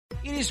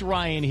It is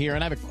Ryan here,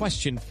 and I have a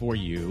question for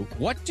you.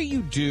 What do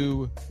you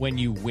do when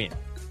you win?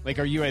 Like,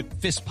 are you a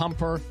fist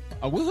pumper,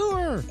 a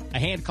woohooer, a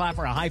hand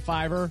clapper, a high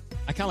fiver?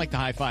 I kind of like the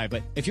high five,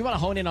 but if you want to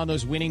hone in on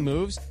those winning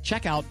moves,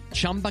 check out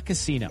Chumba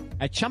Casino.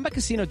 At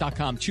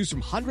ChumbaCasino.com, choose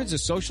from hundreds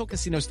of social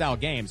casino-style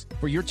games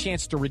for your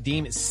chance to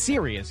redeem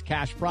serious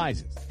cash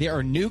prizes. There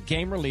are new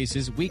game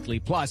releases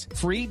weekly, plus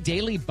free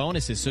daily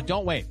bonuses. So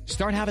don't wait.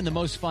 Start having the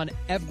most fun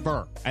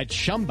ever at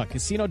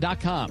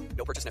ChumbaCasino.com.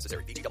 No purchase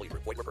necessary. VGW.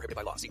 Void where prohibited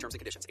by law. See terms and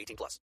conditions.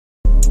 18+.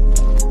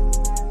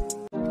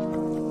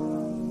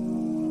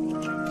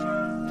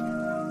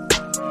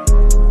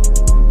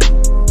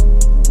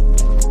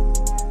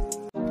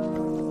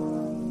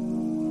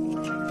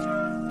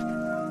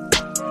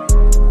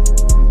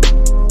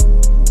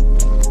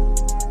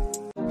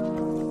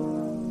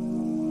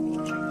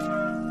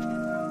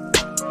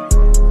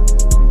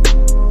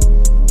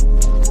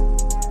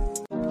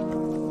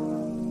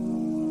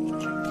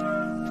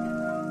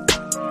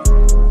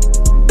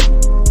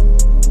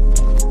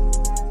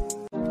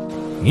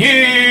 You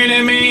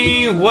hear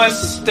me?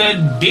 What's the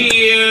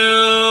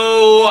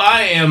deal?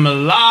 I am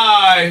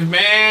live,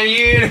 man.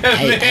 You know,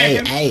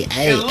 man.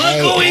 Hey, look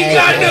who we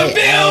got in the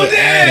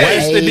building.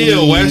 What's the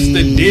deal? What's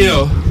the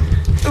deal?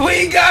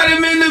 We got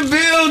him in the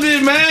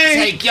building, man.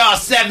 Take y'all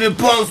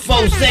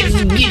 7.4 seconds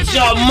to get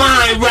your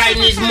mind right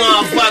in this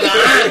motherfucker,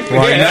 huh?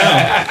 Right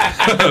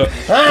now.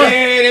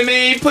 You know,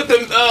 man. Put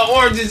the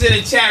oranges in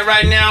the chat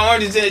right now.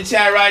 Oranges in the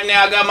chat right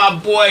now. I got my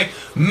boy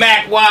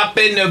Mackwop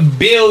in the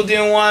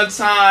building one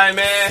time,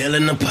 man.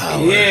 Feeling the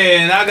power.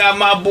 Yeah, and I got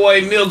my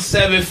boy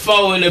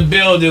Milk74 in the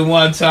building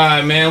one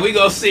time, man. We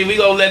gonna see. We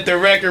gonna let the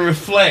record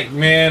reflect,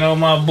 man, on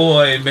my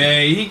boy,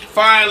 man. He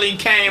finally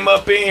came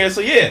up in here,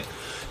 so yeah.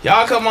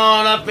 Y'all come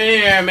on up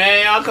in here,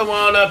 man. Y'all come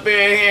on up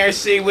in here and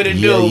see what it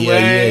do,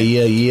 man.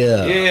 Yeah.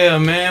 Yeah,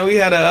 man. We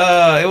had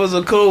it was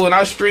a cool one.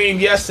 I streamed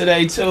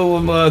yesterday,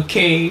 too, with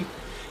King.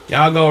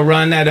 Y'all go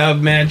run that up,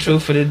 man.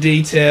 Truth for the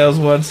details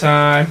one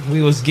time.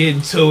 We was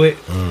getting to it.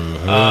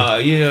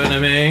 Mm-hmm. You know what I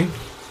mean?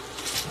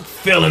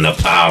 Feeling the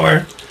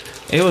power.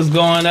 It was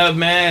going up,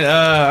 man.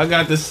 I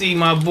got to see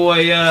my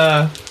boy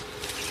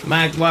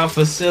Mackwop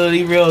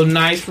facility. Real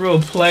nice, real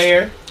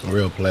player.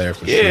 Real player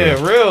for Yeah,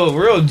 sure.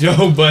 real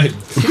Joe Budden.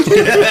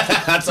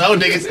 I told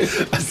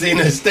niggas, I seen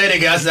the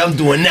aesthetic, I said, I'm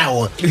doing that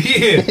one.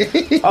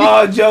 Yeah.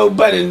 All Joe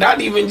Budden.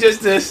 Not even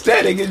just the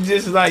aesthetic. It's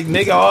just like,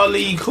 nigga, all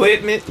the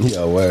equipment.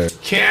 Yeah, word.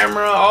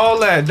 Camera, all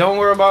that. Don't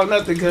worry about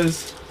nothing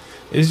because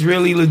it's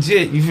really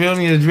legit. You feel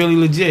me? It's really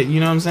legit.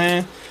 You know what I'm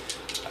saying?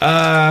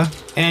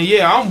 And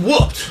yeah, I'm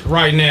whooped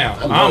right now.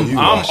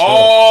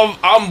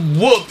 I'm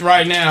whooped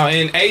right now.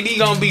 And AD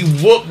gonna be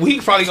whooped.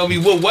 He probably gonna be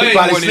whooped way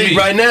more than me.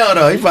 Right now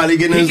though. He probably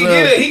getting his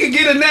he could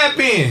get a nap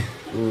in.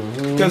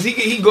 Cause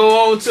he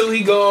go on too.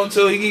 He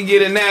can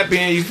get a nap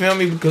in. You feel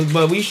me?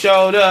 But we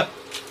showed up.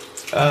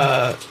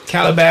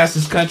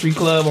 Calabasas Country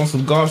Club on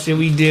some golf shit.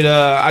 We did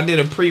I did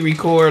a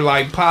pre-record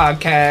like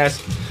podcast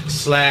 /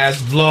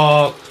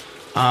 vlog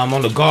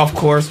on the golf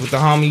course with the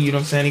homie. You know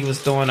what I'm saying? He was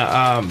throwing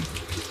a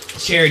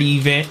charity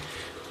event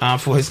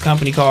for his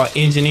company called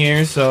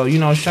Engineers. So, you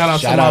know, shout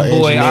out to my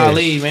boy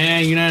Ali,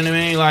 man. You know what I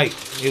mean? Like,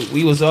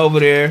 we was over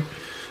there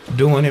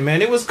doing it,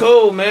 man. It was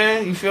cool,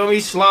 man. You feel me?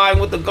 Sliding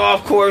with the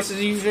golf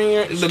courses, you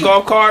feel me? The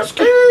golf carts.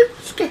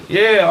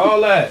 Yeah, all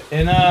that.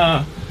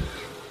 And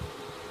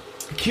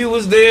Q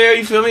was there,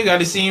 you feel me? Got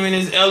to see him in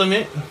his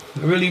element.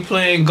 Really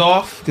playing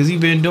golf, because he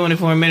been doing it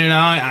for a minute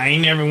now. I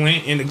ain't never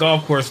went in the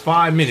golf course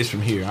 5 minutes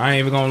from here. I ain't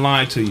even gonna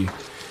lie to you.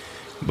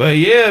 But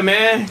yeah,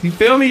 man, you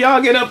feel me? Y'all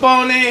get up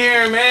on in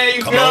here, man.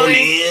 You feel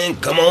me?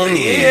 Come on in.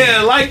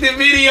 Yeah, like the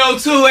video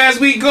too as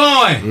we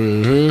going.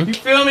 Mm-hmm. You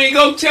feel me?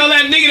 Go tell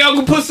that nigga that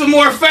can put some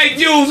more fake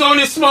views on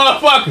this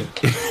motherfucker.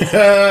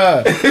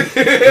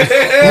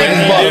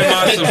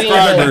 My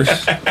subscribers.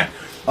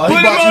 Oh, he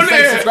bought you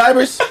fake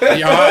subscribers?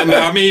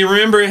 I mean,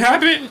 remember it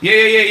happened? Yeah,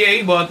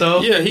 he bought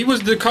those. Yeah, he was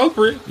the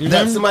culprit.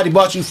 That somebody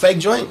bought you fake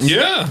joints?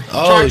 Yeah.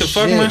 Oh, tried to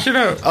fuck my shit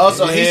up. Oh,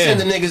 so he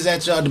sending niggas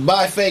at y'all to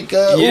buy fake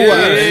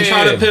and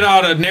try to put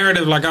out a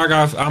narrative like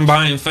I'm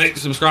buying fake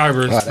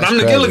subscribers. Oh, I'm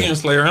the Gilligan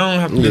Slayer. I don't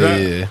have to do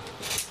that.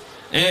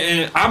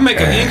 And I make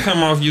an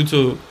income off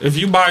YouTube. If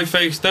you buy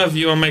fake stuff,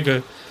 you gonna make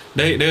a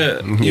you feel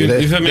me?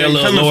 They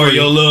gonna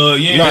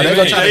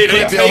try to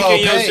clip your whole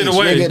page.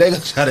 Nigga, they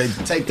gonna try to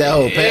take that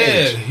whole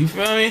page. Yeah, you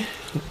feel me?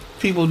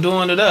 People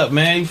doing it up,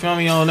 man. You feel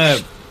me on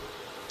that?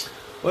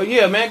 Well,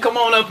 yeah, man, come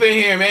on up in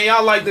here, man.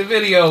 Y'all like the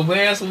video,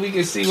 man, so we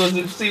can see what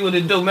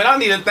it do, man. I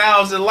need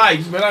 1,000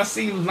 likes, man. I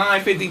see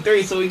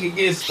 953, so we can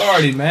get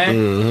started, man.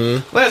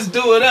 Mm-hmm. Let's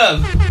do it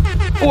up.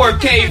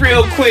 4K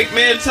real quick,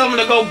 man. Tell them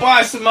to go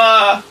buy some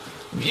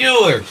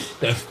viewers.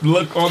 That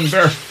look on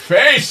their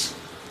face.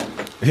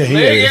 Yeah,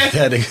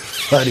 that nigga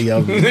funny. I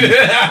seen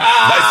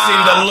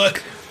the look.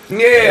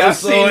 Yeah, I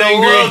seen the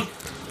look.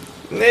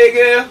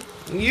 Nigga,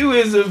 you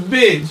is a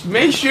bitch.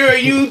 Make sure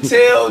you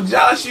tell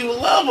Josh you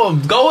love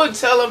him. Go and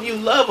tell him you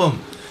love him.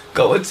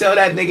 Go and tell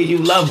that nigga you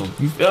love him.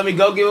 You feel me?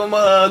 Go give him a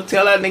hug.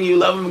 Tell that nigga you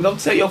love him. And go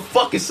tell your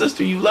fucking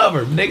sister you love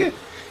her, nigga.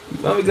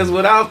 Because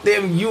without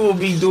them, you will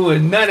be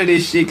doing none of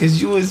this shit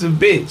because you was a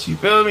bitch. You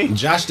feel me?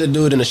 Josh the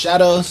dude in the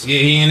shadows? Yeah,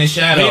 he in the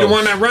shadows. He the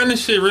one that run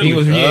this shit, really? He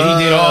was, he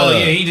did all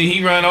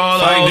he run all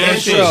that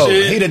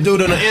shit. He the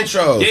dude in the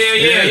intro.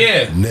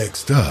 Yeah.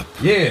 Next up,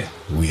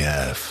 we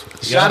have...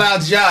 Shout out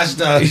Josh,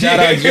 though. Shout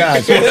out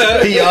Josh.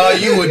 He all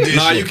you edition.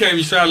 Nah, you can't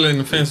be straddling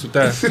the fence with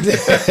that.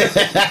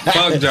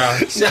 Fuck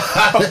Josh.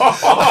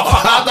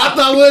 I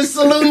thought we were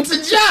saluting to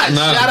Josh.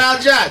 Nah. Shout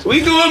out Josh. We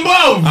doing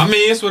both. I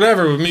mean, it's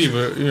whatever with me,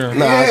 but you know.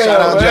 Nah, shout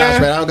out Josh,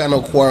 man. I don't got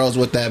no quarrels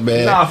with that,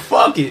 man. Nah,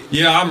 fuck it.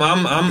 Yeah,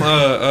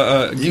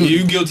 I'm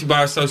you guilty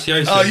by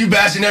association. Oh, you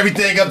bashing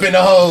everything up in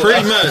the hole.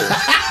 Pretty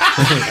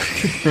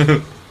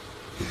much.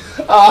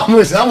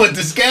 I'm with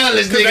the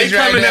scandalous niggas They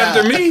coming right now.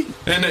 after me,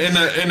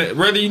 and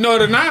whether you know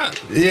it or not.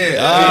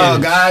 Yeah. Oh,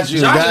 got you.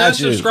 Josh Got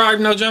you. subscribe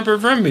no jumper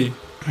from me.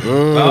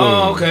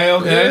 Oh, okay.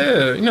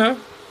 Yeah, you know.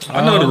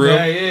 I know the real.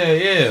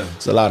 Yeah.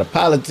 It's a lot of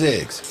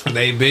politics.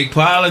 They big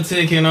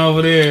politicking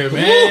over there,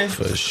 man.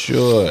 For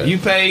sure. You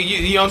pay,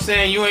 you know what I'm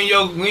saying? You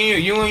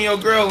and your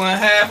girl went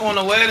half on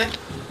the wedding.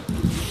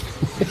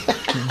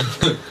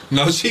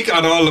 No, she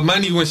got all the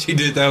money when she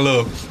did that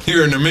little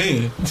hearing the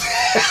man.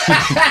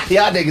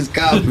 Y'all niggas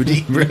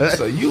comedy, bro.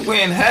 So you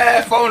went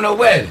half on the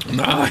wedding.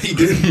 Nah, he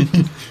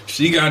didn't.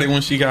 She got it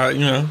when she got,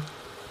 you know.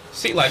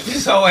 See, like,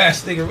 this whole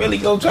ass nigga really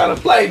go try to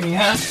play me,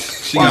 huh?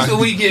 Once till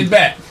we get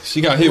back. She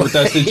got hit with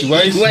that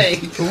situation.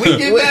 Wait. When we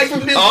get back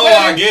from this Oh, wedding,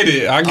 I get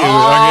it.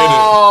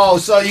 Oh,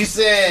 so you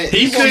said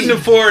He couldn't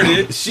afford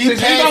it. she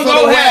Since you paid gonna for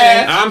go the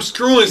wedding. I'm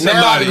screwing Now I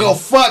somebody. can go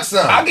fuck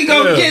some. I can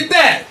go get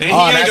that. And he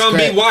Oh, ain't that's gonna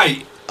crazy. be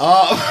white.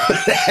 Oh,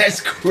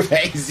 that's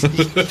crazy.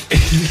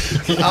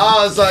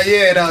 Oh, so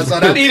yeah, no, so I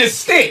that need a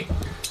stick.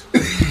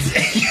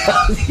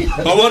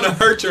 I want to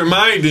hurt your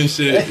mind and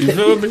shit. You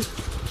feel me?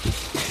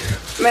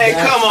 Man,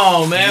 come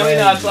on, man. We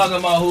not talking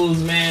about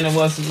who's man and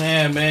what's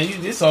man, man.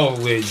 It's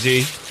over with, G.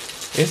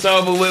 It's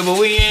over with, but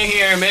we in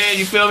here, man.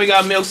 You feel me?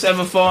 Got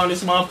Milk74 and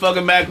this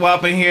motherfucking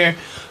Mackwop in here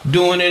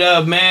doing it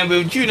up, man.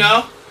 But you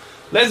know,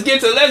 let's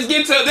get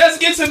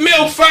to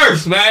milk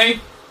first, man.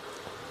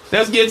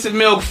 Let's get to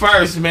milk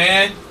first,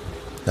 man.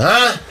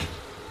 huh?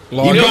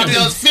 Lord, You you brought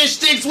those fish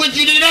sticks with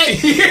you today?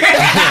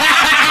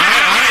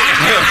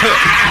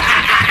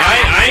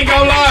 I ain't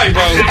gonna lie,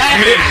 bro. I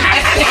mean,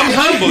 I'm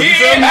humble. You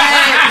feel me?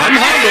 I'm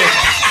humble.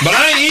 But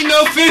I ain't eating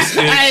no fish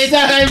sticks. Hey,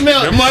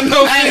 milk. There wasn't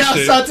no Hey, fish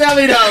sticks. so tell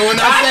me though, when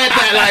I said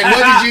that, like,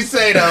 what did you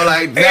say though?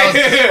 Like,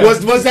 that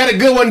was that a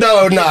good one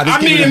though or not? I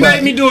mean, it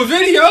made me do a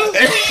video.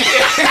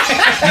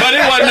 But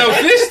it wasn't no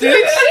fish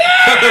sticks.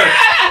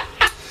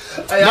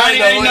 Hey, But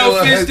it ain't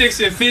no fish sticks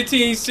in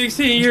 15,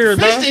 16 years,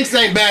 bro. Fish sticks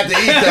ain't bad to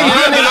eat though.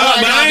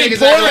 But I ain't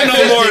pouring no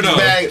more, though.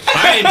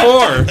 I ain't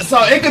pouring. So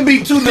it could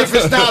be two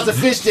different styles of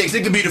fish sticks.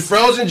 It could be the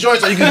frozen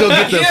joints, or you can go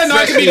get the Yeah, no,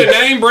 it fresh could be the meat.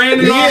 name brand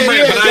and all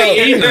brand, but I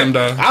ain't eating them,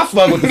 though. I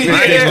fuck with the fish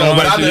sticks though,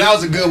 but I mean, that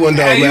was a good one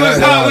though, Hey, you was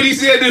man. hot when he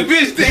said the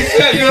fish sticks.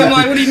 You know, I'm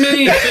like, what do you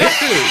mean, fish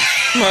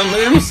sticks? Come on, man,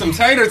 them was some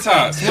tater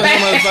tots. What them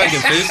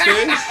motherfucking fish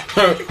sticks?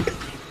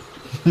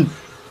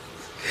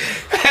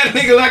 That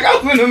nigga like I'm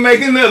finna make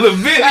another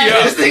video.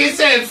 Hey, this nigga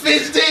said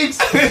fish sticks.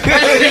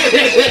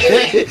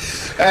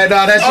 Hey,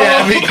 nah, that shit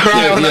had me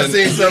crying when I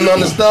seen something on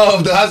the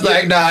stove. Though I was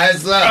like, nah,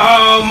 it's up.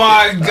 Oh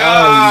my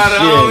god,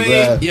 Oh, shit,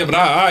 homie. bruh. Yeah, but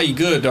I eat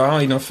good, though. I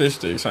don't eat no fish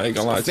sticks. I ain't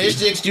gonna lie to you. Fish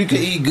sticks, you can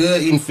eat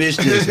good eating fish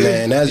sticks,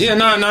 man. That's, Yeah,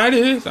 no, it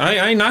is. I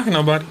ain't knocking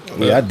nobody.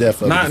 yeah, I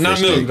definitely Not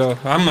fish milk, stick. though.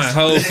 I'm at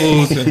Whole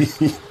Foods, and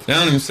they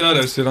don't even sell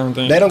that shit, I don't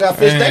think. They don't got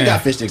fish. They Man.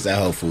 got fish sticks at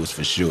Whole Foods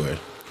for sure.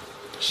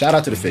 Shout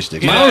out to the fish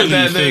sticks. My- Get only out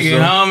that eat fish, nigga,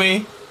 though.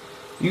 homie.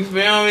 You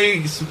feel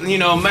me? You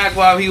know,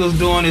 Mackwop, he was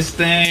doing his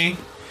thing.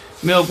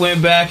 Milk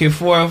went back and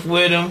forth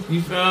with him.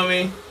 You feel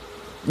me?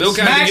 Milk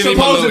had Smack's to give him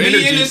a supposed to little be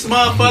in energy. this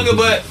motherfucker,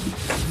 but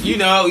you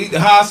know,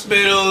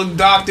 hospital,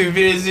 doctor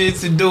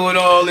visits, and doing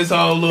all this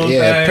whole little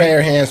Yeah, thing.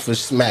 prayer hands for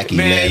Smacky,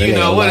 man. Man, That you nigga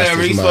know, lost whatever.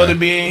 his He's mind. supposed to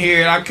be in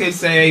here. And I could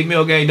say, hey,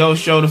 Milk, hey, don't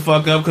show the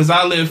fuck up because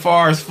I live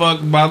far as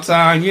fuck about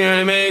time. You know what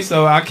I mean?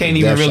 So I can't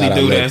even Def really shout out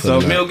do Milk that. for So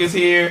the Milk is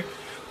here.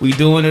 We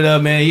doing it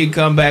up, man. You can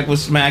come back with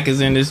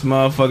smackers in this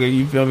motherfucker.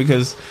 You feel me?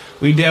 Because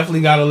we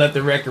definitely got to let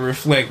the record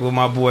reflect with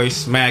my boy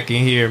Smack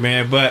in here,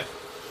 man. But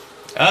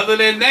other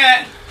than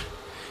that,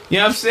 you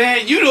know what I'm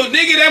saying? You the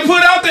nigga that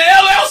put out the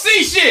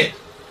LLC shit.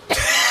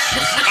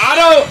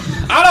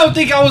 I don't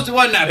think I was the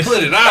one that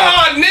put it out.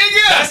 Oh,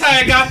 nigga. That's how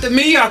it got to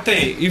me, I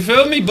think. You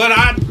feel me? But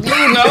I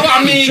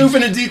mean, Truth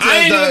in the details, I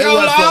ain't though, even it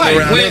gonna was floating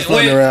around, it was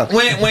floating around.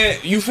 lie. When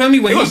you feel me?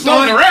 When He he was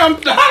floating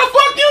around. How the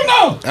fuck you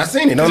know? I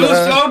seen it He on was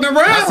the. floating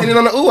I around. seen it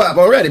on the UAP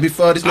already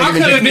before this I nigga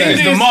even coulda did been the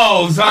this- The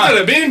malls, I huh? could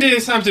have been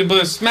did something,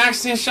 but Smack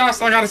send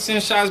shots. I gotta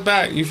send shots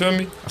back. You feel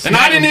me? And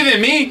I didn't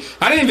even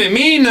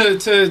mean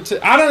to.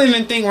 I don't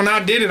even think when I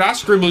did it, I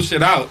scribbled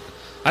shit out.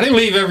 I didn't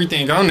leave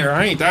everything on there.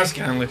 I ain't that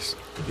scandalous.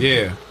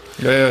 Yeah.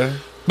 Yeah.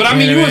 But I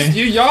mean,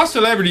 Yeah, y'all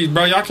celebrities,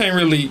 bro. Y'all can't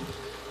really.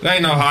 There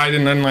ain't no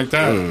hiding, nothing like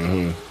that.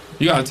 Mm-hmm.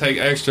 You gotta take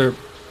extra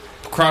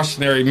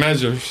precautionary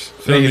measures.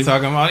 Feel Nigga me?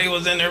 talking about he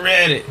was in the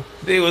Reddit.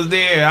 He was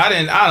there.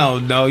 I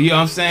don't know. You know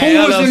what I'm saying?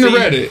 Who was in the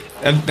LLC.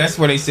 Reddit? That's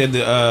where they said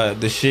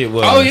the shit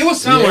was. Oh, it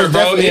was somewhere, Yeah,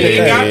 bro. definitely.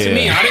 It got Yeah. to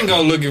me. I didn't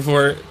go looking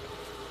for it.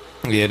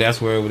 Yeah, that's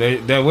where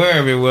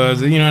wherever it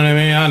was. You know what I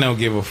mean? I don't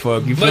give a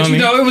fuck. You feel But me?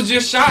 you know, it was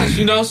just shots.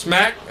 You know,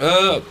 Smack.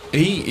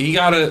 He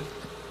gotta.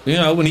 You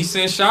know, when he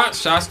sends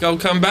shots gonna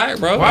come back,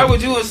 bro. Why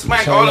would you and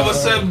Smack all of a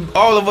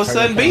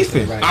sudden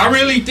beefing? I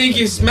really think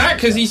it's Smack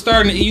because he's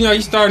starting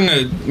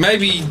to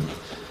maybe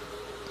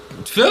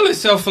feel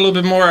himself a little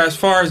bit more as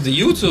far as the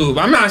YouTube.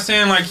 I'm not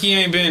saying like he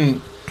ain't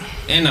been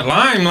in the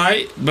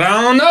limelight, but I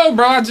don't know,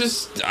 bro.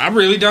 I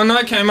really don't know.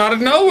 It came out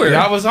of nowhere.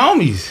 Y'all was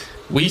homies.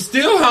 We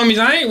still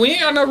homies. We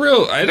ain't got no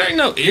real. It ain't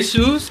no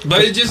issues.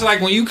 But it's just like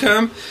when you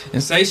come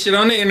and say shit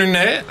on the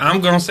internet,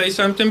 I'm gonna say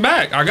something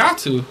back. I got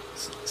to.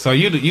 So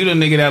you the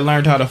nigga that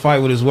learned how to fight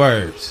with his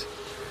words.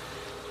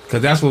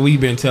 Cause that's what we've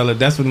been telling.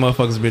 That's what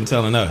motherfuckers been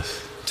telling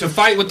us. To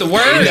fight with the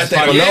words. You got to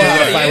know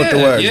how to fight with the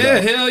words. Yeah,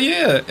 though. hell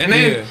yeah. And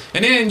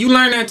then you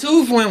learn that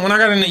too when I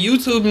got into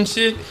YouTube and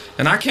shit.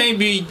 And I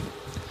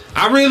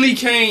really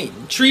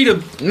can't treat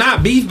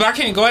not beef, but I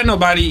can't go at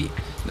nobody,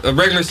 a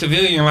regular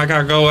civilian, like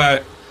I go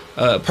at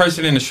a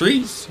person in the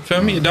streets. You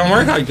feel me? It don't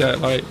work like that.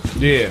 Like,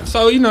 yeah.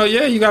 So you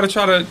gotta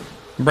try to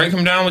break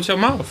them down with your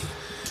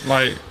mouth.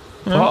 Like,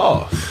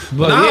 pause.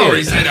 But I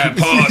already say that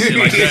pause shit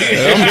like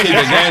that. I'm keeping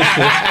it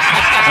gangster.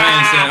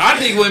 I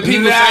think when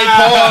people say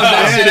pause,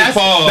 that shit is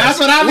pause. That's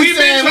what I was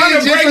saying. Trying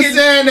to break it.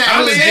 Saying that.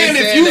 I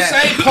mean, if you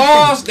say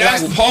pause,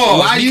 that's pause.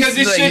 Why because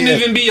it shouldn't yeah.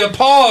 even be a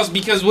pause.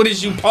 Because what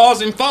is you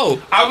pausing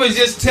for? I was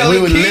just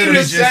telling King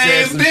the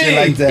same thing.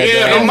 Like that,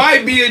 There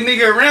might be a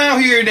nigga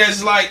around here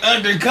that's like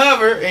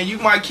undercover, and you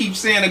might keep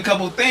saying a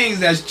couple things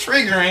that's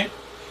triggering.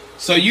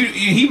 So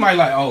he might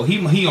like, oh,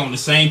 he on the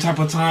same type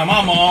of time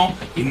I'm on.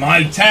 He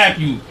might tap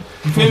you.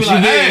 You feel me?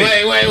 Like,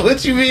 hey, wait,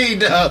 what you mean,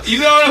 though? You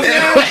know what I'm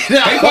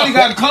saying? They probably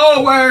got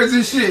code words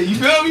and shit. You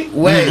feel me?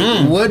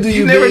 Wait, what do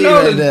you never mean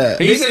know by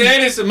that? He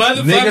said it's a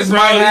motherfucker. Niggas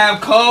might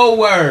have code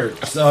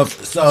words.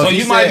 So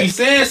you might be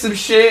saying some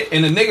shit,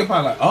 and the nigga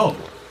probably like, oh,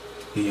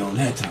 he on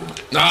that time.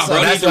 Nah, So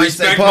bro, that's he why need to you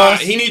say respect pause?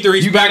 he need to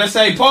respect. You gotta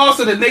say pause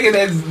to the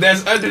nigga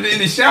that's under in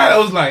the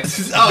shadows, like,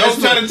 don't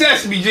try to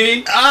test me,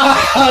 G.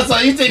 So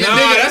you think Nah, a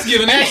nigga that's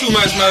giving him too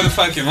much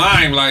motherfucking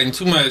limelight and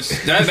too much.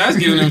 That's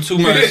giving him too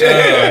much.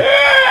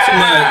 Too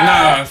much.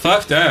 Nah,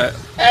 fuck that.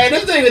 Hey,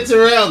 this nigga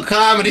Terrell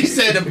comedy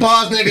said the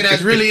pause nigga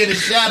that's really in the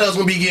shadows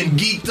gonna be getting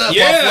geeked up.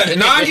 Yeah,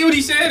 I get what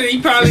he said.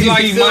 He probably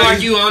like feel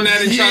like you on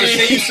that and trying to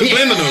send you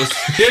subliminals.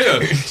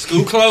 Yeah,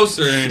 scoot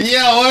closer. And,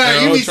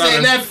 you be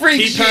saying that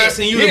freak keep shit.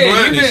 passing you the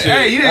blunt and shit.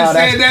 Hey, you didn't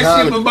say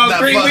that shit for about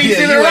 3 weeks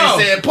in a row. You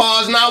ain't said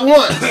pause not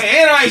once.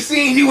 And I ain't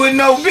seen you with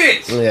no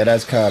bitch. Yeah,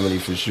 that's comedy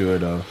for sure,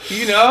 though.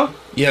 You know?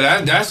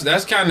 Yeah,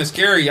 that's kind of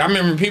scary. I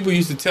remember people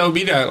used to tell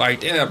me that,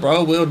 like, yeah,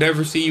 bro, we'll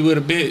never see you with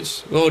a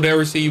bitch. We'll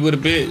never see you with a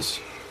bitch.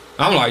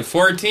 I'm like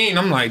 14.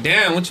 I'm like,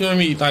 damn, what you want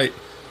me? Like,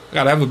 I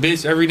gotta have a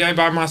bitch every day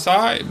by my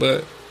side,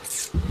 but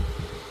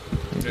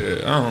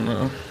yeah, I don't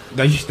know.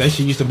 That shit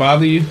used to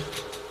bother you?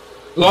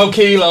 Low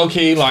key, like,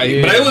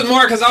 yeah. But it was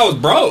more because I was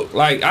broke.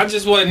 Like, I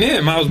just wasn't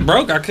in. I was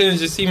broke. I couldn't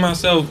just see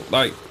myself,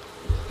 like,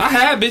 I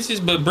had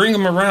bitches, but bring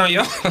them around,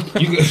 y'all.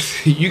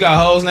 You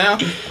got hoes now?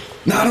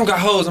 No, I don't got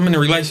hoes. I'm in a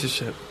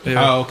relationship.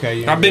 Yeah. Oh,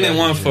 okay. I've been in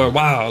one for a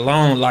while,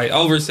 long, like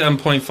over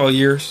 7.4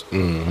 years.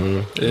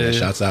 Mm-hmm. Yeah,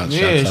 shouts out.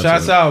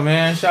 Shouts out,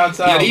 man. Shouts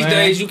out. Yeah, these man.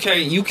 days you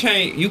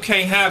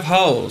can't have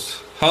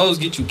hoes. Hoes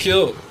get you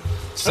killed,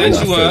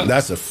 set you up.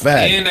 That's a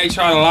fact. And they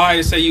try to lie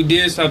and say you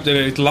did something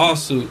in a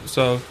lawsuit.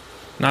 So,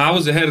 I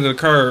was ahead of the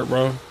curve,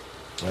 bro.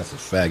 That's a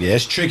fact. Yeah,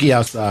 it's tricky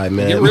outside,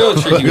 man. It's real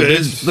tricky.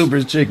 It's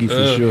super tricky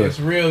for sure.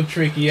 It's real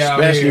tricky out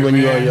Especially here, when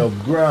man. you on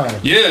your grind.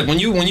 Yeah, when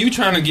you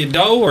trying to get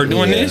dough or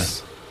doing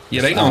this,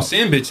 yeah, they gonna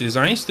send bitches.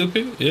 I ain't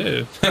stupid.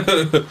 Yeah,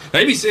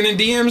 they be sending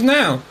DMs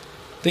now.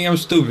 Think I'm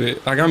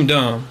stupid? Like I'm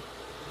dumb.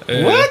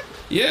 What?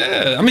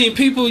 Yeah, I mean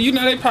people.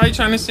 They probably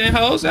trying to send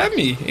hoes at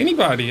me.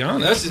 Anybody? I don't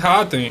know. That's just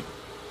how I think.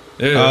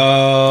 Yeah.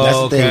 Oh, that's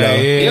the thing, though.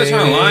 Yeah,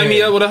 trying to line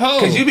me up with a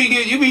hoe. Cause you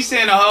be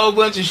saying a whole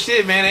bunch of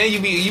shit, man, and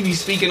you be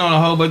speaking on a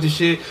whole bunch of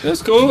shit.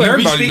 That's cool.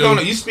 Everybody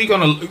do. You speak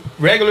on the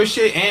regular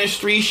shit and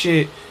street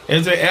shit.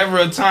 Is there ever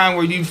a time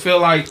where you feel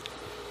like,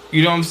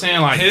 you know what I'm saying,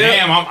 like,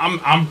 damn,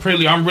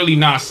 I'm really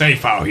not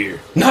safe out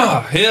here?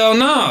 Nah, hell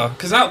nah.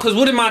 Cause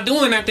what am I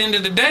doing at the end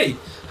of the day?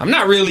 I'm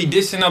not really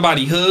dissing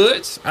nobody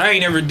hoods. I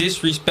ain't ever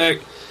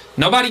disrespect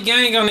nobody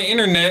gang on the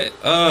internet.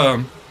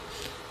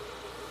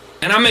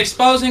 And I'm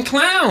exposing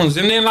clowns.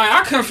 And then, like,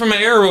 I come from an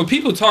era where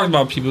people talk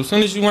about people. As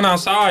soon as you went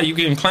outside, you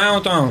getting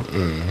clowned on.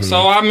 Mm-hmm.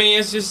 So, I mean,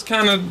 it's just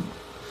kind of...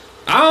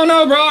 I don't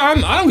know, bro. I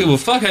don't give a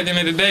fuck at the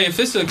end of the day. If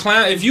it's a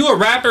clown... If you a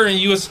rapper and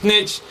you a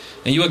snitch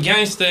and you a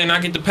gangster and I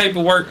get the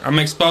paperwork, I'm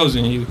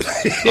exposing you.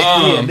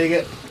 Yeah,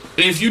 nigga.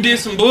 If you did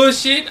some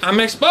bullshit,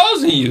 I'm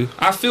exposing you.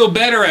 I feel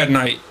better at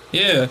night.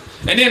 Yeah.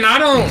 And then I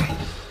don't...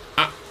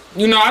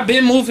 I've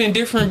been moving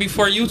different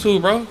before YouTube,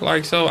 bro.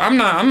 Like, so I'm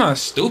not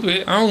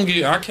stupid.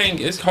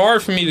 It's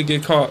hard for me to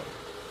get caught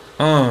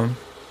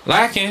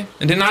lacking.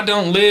 And then I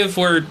don't live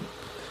where,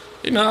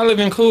 I live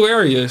in cool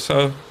areas.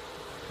 So,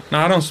 no,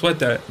 I don't sweat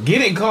that.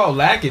 Getting caught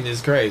lacking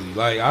is crazy.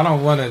 Like, I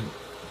don't want to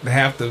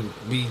have to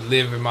be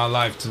living my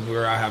life to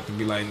where I have to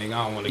be like, nigga,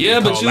 I don't want to Yeah,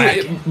 get called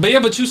lacking.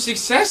 but you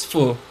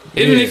successful.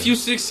 Even if you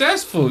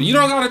successful, you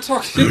don't gotta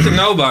talk shit to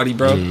nobody,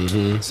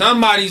 bro.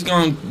 Somebody's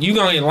you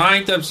gonna get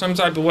lined up some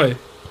type of way.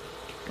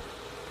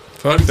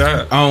 Fuck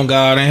that. On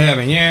God in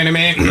heaven, you know what I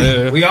mean?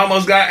 Yeah. We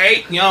almost got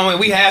 8. You know,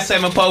 we had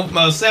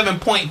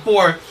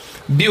 7.4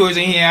 viewers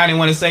in here. I didn't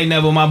want to say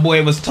nothing, but my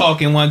boy was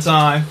talking one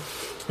time.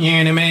 You know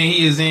what I mean?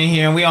 He is in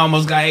here, and we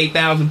almost got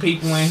 8,000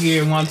 people in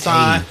here one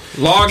time.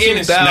 Log in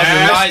and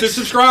smash the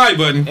subscribe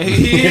button.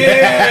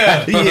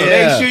 Yeah. Yeah.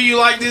 Make sure you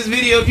like this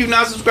video. If you're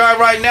not subscribed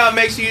right now,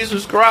 make sure you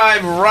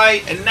subscribe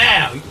right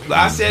now.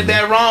 I said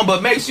that wrong,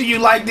 but make sure you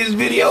like this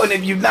video. And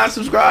if you're not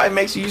subscribed,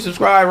 make sure you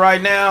subscribe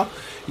right now.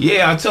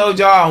 Yeah, I told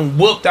y'all I'm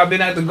whooped. I've been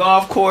at the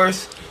golf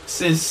course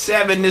since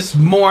 7 this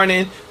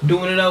morning,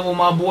 doing it up with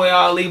my boy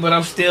Ali, but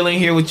I'm still in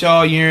here with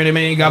y'all, you know what I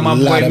mean? Got my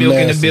boy Milk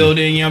in the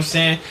building, you know what I'm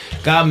saying?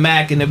 Got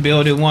Mac in the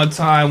building one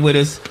time with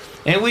us.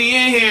 And we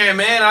in here,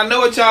 man. I know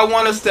what y'all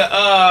want us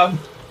to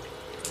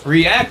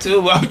react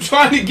to, but I'm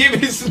trying to give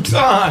it some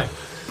time.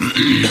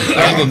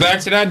 But back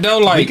to that though,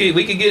 like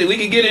we could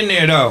get in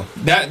there though.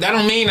 that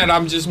don't mean that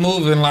I'm just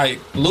moving like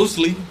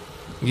loosely.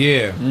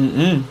 Yeah.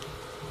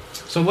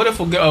 So what if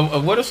some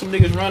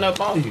niggas run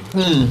up on you?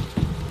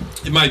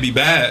 It might be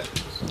bad.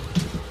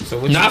 So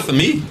what Not for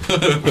me.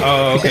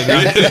 Oh, okay.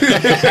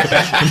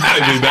 It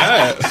might be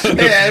bad.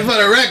 Yeah, for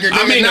the record.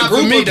 I mean, a not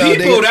group for me, of though,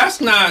 people,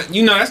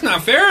 nigga. that's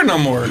not fair no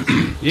more.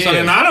 Yeah. So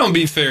then I don't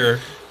be fair.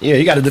 Yeah,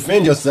 you got to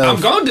defend yourself.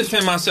 I'm gonna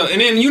defend myself,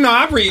 and then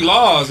I read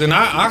laws, and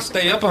I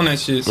stay up on that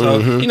shit.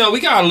 So we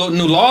got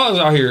new laws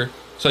out here.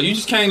 So you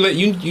just can't let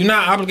you're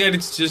not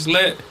obligated to just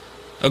let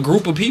a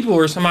group of people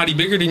or somebody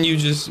bigger than you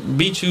just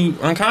beat you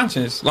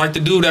unconscious, like the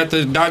dude at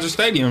the Dodger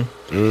Stadium.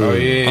 Oh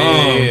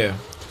yeah.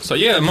 So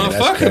yeah,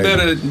 motherfucker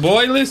better,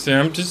 boy, listen,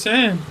 I'm just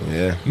saying.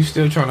 Yeah. You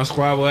still trying to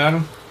squabble at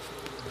him?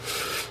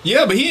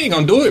 Yeah, but he ain't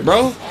gonna do it,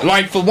 bro.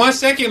 Like, for 1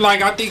 second,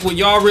 like, I think when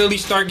y'all really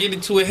start getting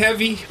to it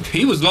heavy,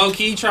 he was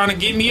low-key trying to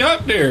get me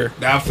up there.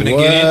 I was finna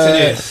get into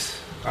this.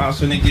 I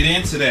was finna get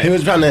into that. He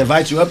was trying to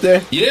invite you up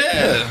there?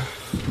 Yeah.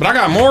 But I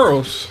got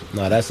morals.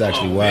 No, that's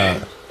actually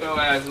wild. Man. Your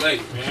ass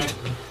late, man.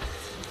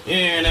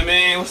 Yeah, I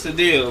mean, what's the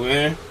deal,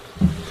 man?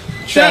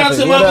 Shout out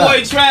to my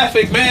boy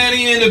Traffic, man.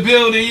 He in the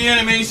building, you know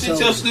what I mean? Sit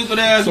your stupid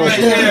ass right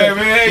there,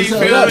 man. You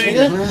feel me?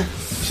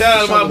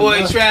 Shout out to my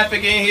boy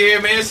Traffic in here,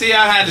 man. See,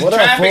 I had this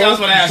Traffic. I was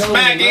supposed to have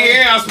Smack in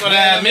here. I was supposed to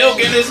have Milk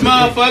in this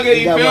motherfucker.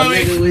 You feel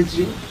me?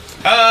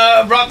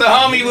 Brought the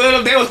homie with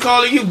him. They was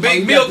calling you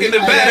Big Milk in the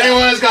back. They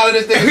was calling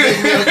this thing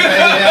Big Milk.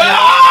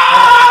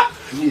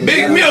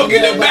 Big Milk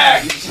in the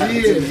back.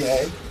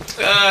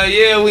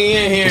 Yeah, we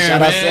in here,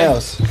 Shout man.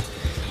 ourselves.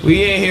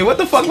 We in here. What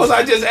the fuck was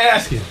I just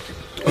asking?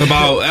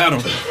 About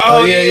Adam.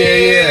 Oh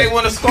yeah. They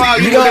want to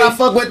squad. You know what I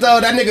fuck with though?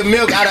 That nigga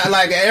Milk,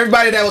 like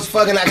everybody that was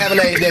fucking like having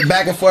that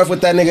back and forth with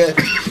that nigga.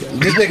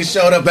 This nigga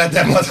showed up at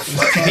that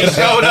motherfucker. He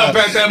showed up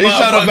at that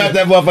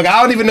motherfucker.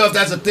 I don't even know if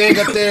that's a thing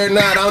up there or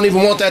not. I don't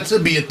even want that to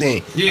be a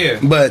thing. Yeah.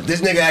 But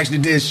this nigga actually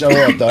did show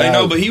up though. I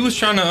know, but he was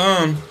trying to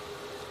have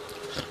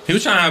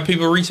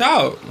people reach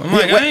out. I'm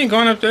like, I ain't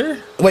going up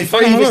there. Wait,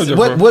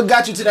 what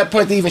got you to that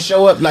point to even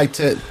show up? Like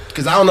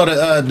because I don't know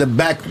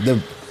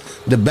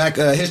the back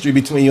history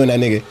between you and that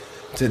nigga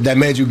that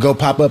made you go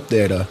pop up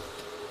there though.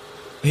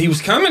 He was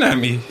coming at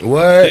me.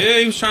 What? Yeah,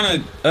 he was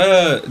trying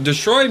to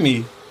destroy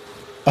me.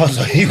 Oh,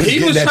 so he was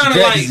trying to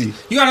crazy. like.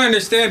 You gotta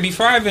understand.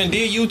 Before I even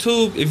did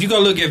YouTube, if you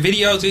go look at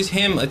videos, it's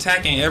him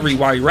attacking every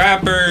white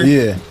rapper,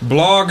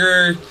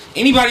 blogger,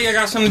 anybody that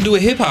got something to do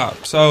with hip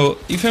hop. So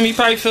you feel me? He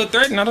probably felt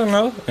threatened. I don't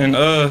know, and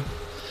it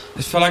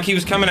felt like he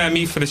was coming at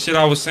me for the shit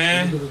I was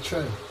saying.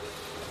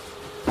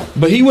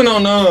 But he went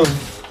on the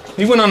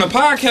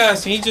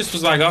podcast and he just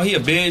was like, "Oh, he a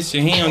bitch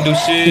and he don't do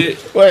shit."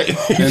 Wait, you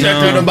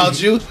talking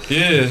about you?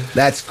 Yeah,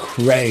 that's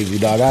crazy,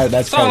 dog.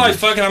 That's so I'm like,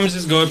 "Fuck it, I'm gonna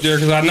just go up there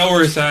because I know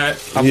where it's at."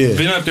 I've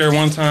been up there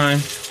one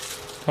time.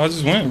 I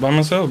just went by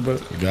myself,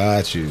 but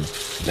got you.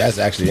 That's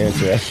actually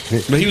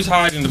interesting. But he was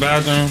hiding in the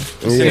bathroom,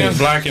 sitting a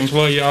black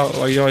employee out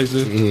like you always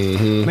do.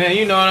 Man,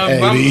 you know what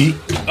I'm AD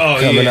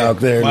coming out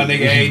there. My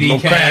nigga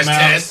AD crash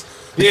test.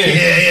 Yeah.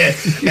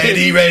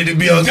 AD ready to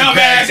be on some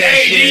crash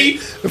test shit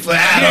for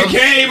Adam. He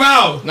came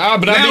out. Nah,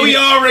 but now we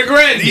all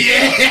regret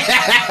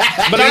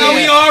it. But now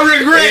we all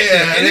regret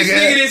it. And this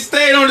nigga done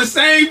stayed on the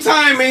same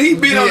time, man. He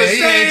been on the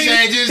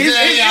same. His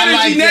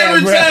energy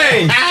never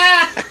changed.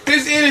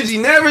 His energy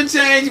never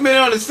changed. Been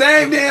on the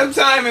same damn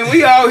time, and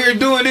we out here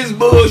doing this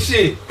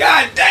bullshit.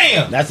 God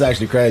damn. That's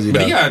actually crazy, though.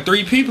 But he got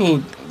 3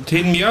 people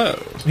hitting me up.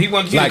 He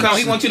wants you to come.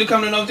 He wants you to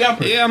come to No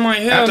Jumper. Yeah, I'm like,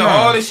 hell after no.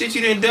 all the shit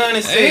you done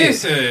and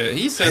said.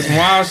 He said some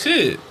wild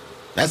shit.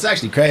 That's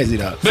actually crazy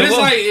though. But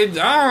so it's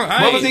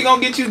what was he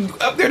gonna get you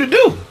up there to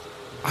do?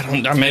 I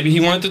don't know. Maybe he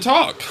wanted to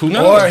talk. Who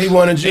knows? Or he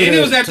wanted you. And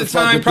it was at the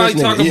time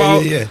probably talk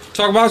about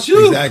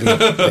you. Exactly.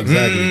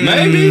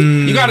 Maybe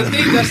you got to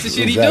think that's the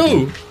shit he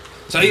do.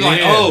 So he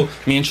like, oh,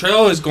 me and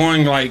Trail is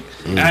going like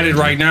at it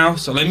right now.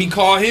 So let me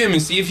call him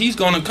and see if he's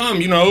gonna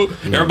come. You know,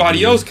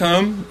 everybody else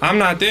come. I'm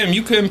not them.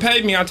 You couldn't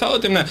pay me. I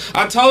told them that.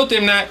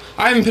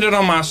 I haven't put it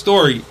on my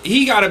story.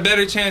 He got a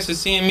better chance of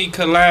seeing me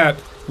collab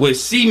with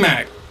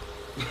C-Mac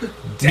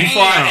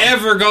before I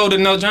ever go to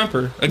No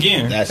Jumper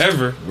again. That's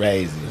ever.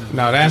 crazy.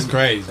 No, that's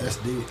crazy. That's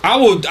deep.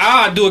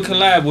 I'll do a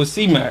collab with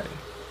C-Mac.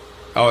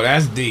 Oh,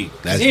 that's deep.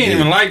 That's He ain't deep.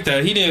 even like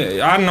that. He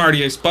didn't. I done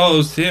already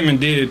exposed him and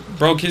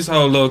broke his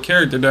whole little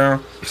character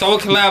down. So I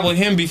would collab with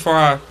him before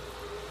I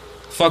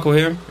fuck with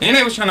him. And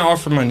they was trying to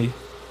offer money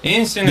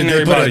and sending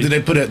everybody. Did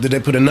they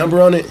put a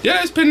number on it?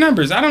 Yeah, it's put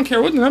numbers. I don't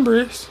care what the number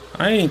is.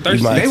 I ain't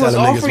thirsty. might They was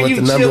tell them niggas offering what you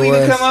the number chili to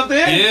was. come up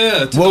there?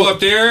 Yeah, to Well- go up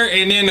there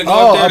and then to go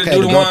Oh, up there okay, to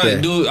do to the go up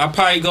one. there. I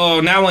probably go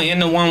on that one in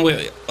the one with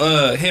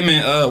him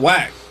and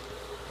Whack.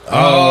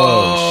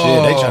 Oh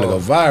shit! They trying to go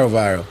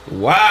viral.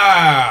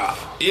 Wow.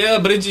 Yeah,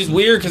 but it's just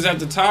weird because at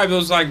the time it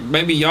was like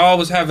maybe y'all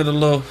was having a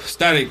little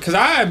static. Because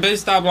I had been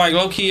stopped like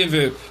low key if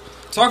it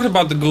talking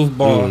about the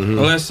goofball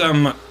unless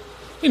something,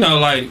 you know,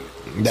 like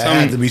That some-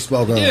 had to be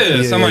spoken on.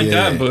 Yeah, something like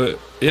that. But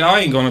yeah, I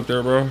ain't going up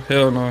there, bro.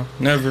 Hell no,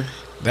 never.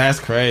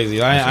 That's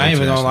crazy. I ain't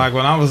even gonna like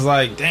when I was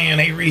like, damn,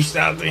 they reached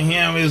out to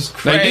him. It was They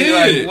crazy.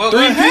 did. Like, what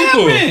 3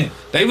 people. happened?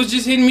 They was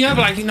just hitting me up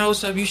like, you know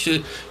what's up? You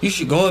should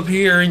go up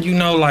here and you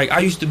know like I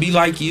used to be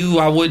like you.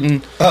 I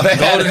wouldn't go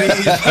to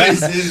these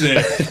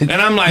places and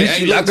I'm like,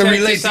 hey, I look, can check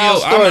relate this to your out.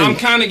 story. I'm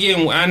kind of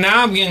getting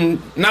now. I'm getting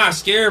not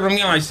scared, but I'm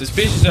getting like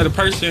suspicious of the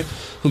person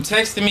who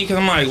texted me because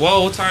I'm like,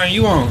 whoa, what time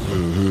you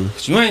on?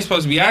 'Cause you ain't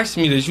supposed to be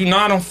asking me this. You know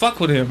I don't fuck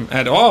with him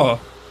at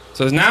all.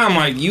 So now I'm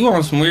like, you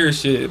on some weird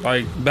shit,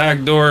 like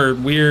backdoor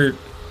weird.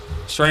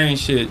 Strange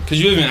shit,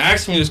 because you even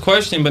asked me this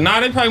question, but now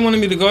they probably wanted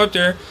me to go up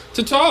there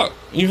to talk.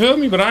 You feel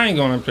me? But I ain't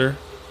going up there.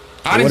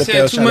 I didn't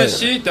say too much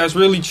shit that's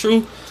really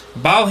true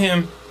about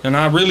him, and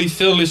I really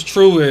feel it's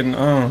true, and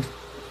I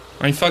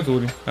ain't fucking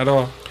with him at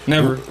all.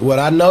 Never. What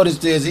I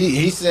noticed is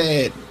he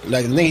said,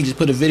 like, the nigga he just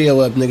put a video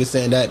up, nigga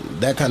saying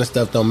that kind of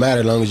stuff don't matter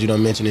as long as you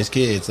don't mention his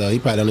kid. So he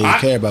probably don't even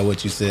care about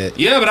what you said.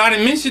 Yeah, but I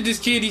didn't mention this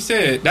kid. He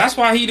said that's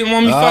why he didn't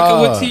want me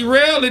fucking with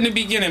T-Rail in the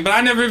beginning. But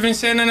I never even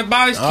said nothing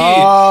about his kid.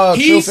 Oh,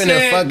 he truth said,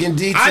 in the fucking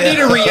detail. I did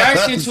a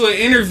reaction to an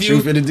interview.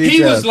 Truth in the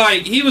He was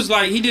details.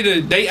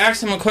 like, they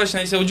asked him a question.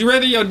 They said, would you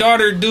rather your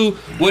daughter do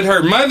what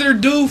her mother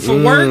do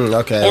for work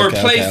or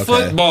play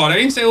football? They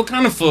didn't say what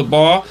kind of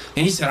football.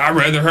 And he said, I'd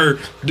rather her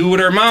do what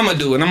her mama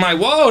do. And I'm like,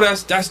 whoa,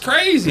 that's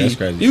crazy. That's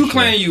crazy. You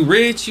claim you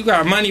rich, you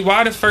got money.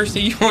 Why the first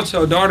thing you want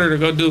your daughter to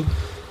go do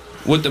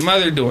what the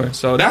mother doing?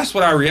 So that's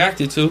what I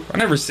reacted to. I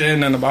never said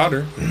nothing about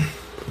her.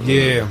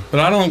 Yeah. But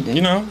I don't,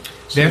 you know.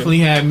 Definitely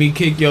had me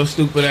kick your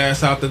stupid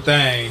ass out the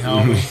thing,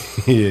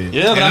 homie.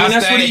 Yeah, but I mean,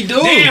 that's what he do.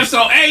 Damn,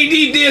 so AD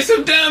did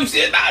some dumb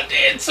shit. I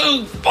did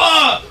too.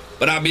 Fuck.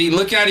 But I mean,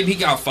 look at him. He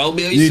got 4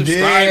 million You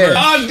subscribers. did.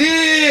 I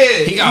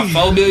did. He got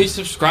 4 million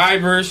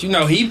subscribers. You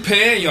know, he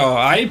paying y'all.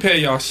 I ain't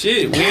paying y'all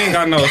shit. We ain't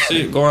got no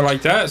shit going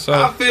like that. So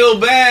I feel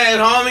bad,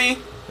 homie.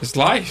 it's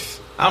life.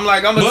 I'm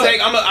like, I'm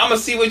gonna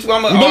see which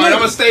one. I'm look-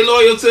 gonna stay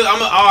loyal to. I'm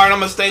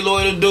gonna stay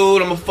loyal to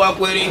dude. I'm gonna fuck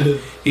with him.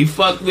 He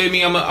fucked with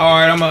me. I'm gonna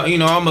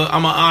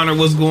honor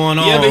what's going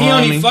on. Yeah, but he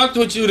homie. only fucked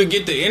with you to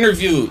get the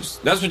interviews.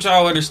 That's what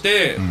y'all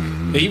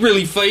understand. He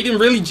didn't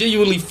really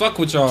genuinely fuck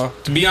with y'all,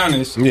 to be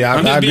honest. Yeah,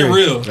 I'm just I being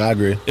agree. real. I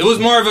agree. It was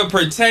more of a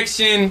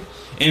protection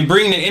and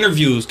bring the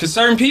interviews. Because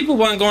certain people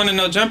wasn't going to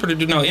No Jumper to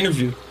do no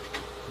interview.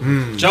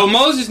 Joe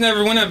Moses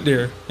never went up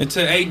there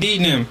until AD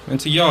and them,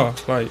 until y'all.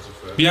 Like,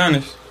 be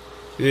honest.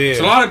 Yeah. It's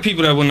a lot of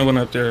people that wouldn't have went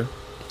up there.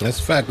 That's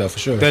a fact though, for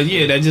sure. That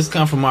just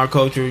come from our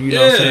culture. You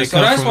know what I'm saying? So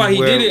Come that's from why he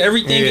where- did it.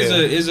 Everything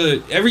yeah.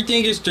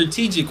 everything is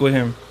strategic with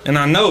him. And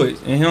I know it.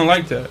 And he don't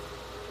like that.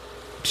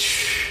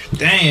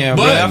 Damn,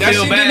 But bro, I that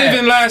feel shit bad. didn't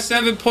even last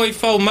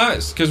 7.4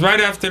 months. Cause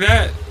right after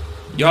that,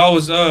 y'all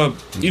was y'all was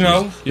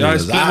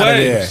split outta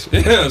ways.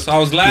 Yeah, so I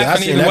was Yeah, I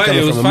laughing seen either that way.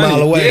 coming It was from a mile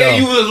funny. away. Yeah,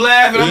 you was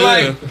laughing. I'm Yeah.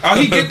 like, oh,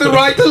 he get the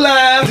right to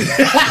laugh.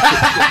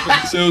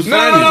 So it was No,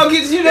 funny.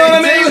 you know what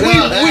I mean?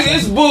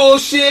 It's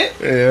bullshit.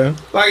 Yeah.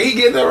 Like, he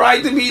get the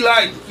right to be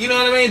like, you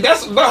know what I mean?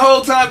 That's the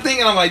whole time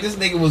thinking. I'm like, this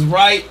nigga was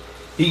right.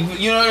 You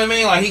know what I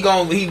mean? Like, he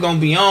gonna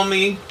be on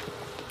me.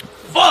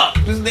 Fuck,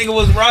 this nigga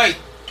was right.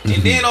 And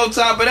then on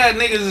top of that,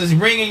 niggas is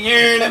bringing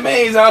urine and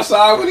maze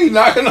outside when he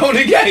knocking on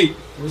the gate.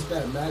 What's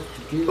that, Mac?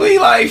 We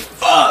like,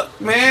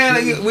 fuck,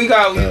 man. We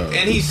got,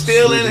 and he's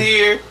still in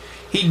here.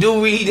 He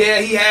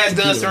has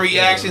done some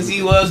reactions.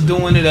 He was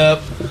doing it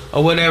up,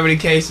 or whatever the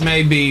case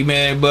may be,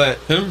 man. But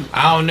I'm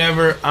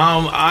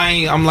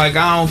like,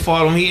 I don't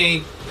fault him.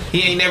 He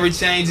ain't never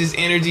changed his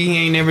energy. He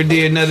ain't never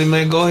did nothing,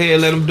 man. Go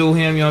ahead, let him do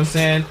him. You know what I'm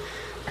saying?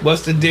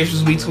 What's the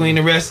difference between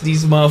the rest of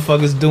these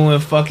motherfuckers doing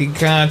fucking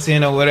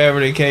content or whatever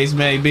the case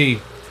may be?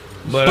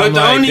 But I'm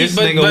like, this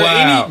nigga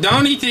wild. the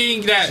only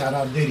thing Shout that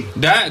out Diddy.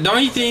 the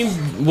only thing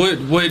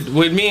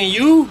with me and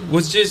you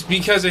was just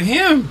because of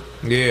him.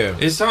 Yeah.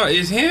 It's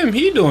him.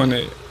 He doing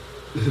it.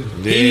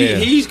 Yeah.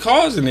 He's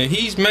causing it.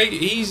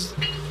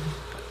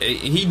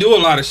 He do a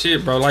lot of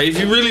shit, bro. Like if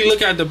you really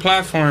look at the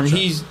platform,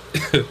 he's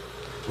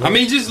I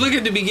mean, just look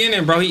at the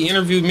beginning, bro. He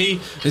interviewed me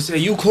and said,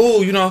 "You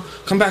cool, you know?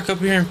 Come back up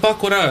here and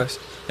fuck with us."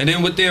 And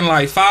then within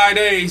like 5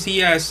 days, he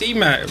had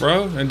C-Mac,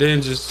 bro. And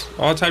then just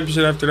all type of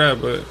shit after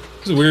that. But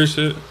it's weird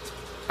shit.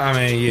 I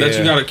mean, yeah. That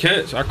you gotta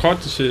catch. I caught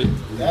the shit.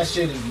 That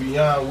shit is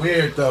beyond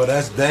weird, though.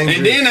 That's dangerous.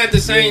 And then at the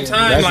same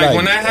time, like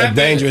when that happened,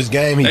 a dangerous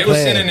game he they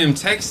playing. was sending him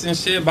texts and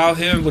shit about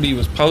him, but he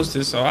was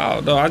posted. So I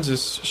don't know. I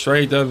just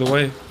strayed the other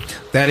way.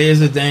 That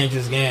is a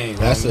dangerous game.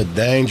 That's a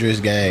dangerous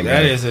game.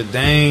 That is a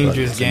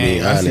dangerous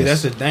game. I see,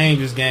 that's a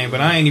dangerous game,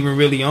 but I ain't even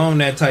really on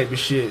that type of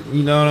shit.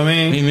 You know what I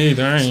mean? Me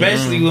neither.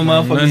 Especially when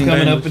motherfuckers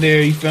coming up in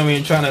there, you feel me,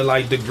 and trying to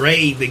like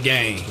degrade the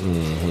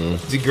game,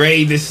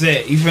 degrade the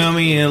set. You feel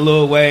me, in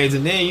little ways,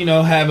 and then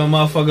having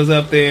motherfuckers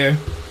up there,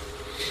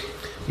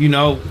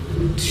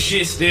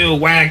 shit still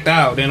whacked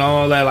out and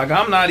all that. Like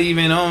I'm not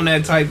even on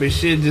that type of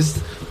shit.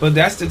 But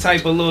that's the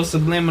type of little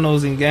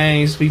subliminals and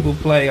games people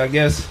play, I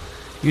guess.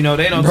 They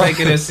don't take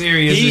it as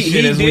serious as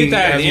shit as we do. He did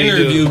that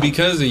interview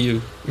because of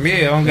you.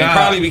 Yeah, on God.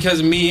 Probably because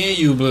of me and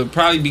you, but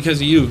probably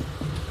because of you.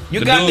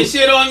 You got the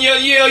shit on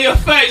your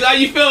face. How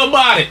you feel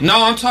about it?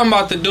 No, I'm talking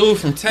about the dude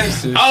from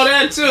Texas. Oh,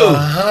 that too.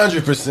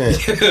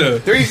 100%.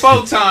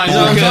 3-4 times.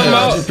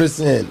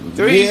 100%.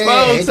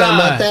 3-4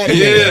 times.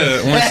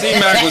 Yeah, when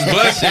C-Mac was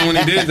blushing when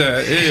he did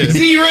that. Yeah.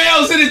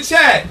 Z-Rails in the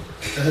chat.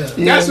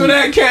 That's where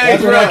that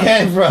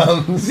came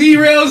from.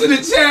 Z-Rails in the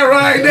chat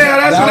right now.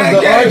 That's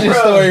where that came from. That's the origin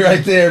story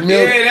right there,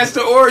 Milk. Yeah, that's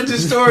the origin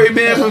story,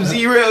 man, from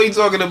Z-Rail. He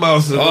talking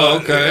about some. Oh,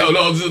 okay.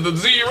 No, the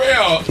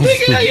Z-Rail.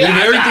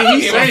 Everything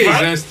he say is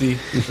nasty.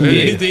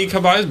 Anything he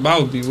come out his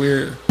mouth be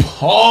weird.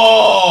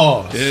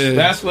 Pause. Yeah.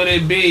 That's what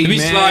it be,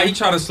 man. He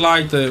tried to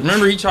slide the.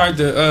 Remember, he tried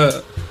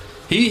to.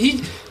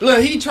 He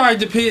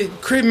tried to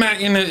put Crib Mac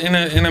in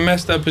a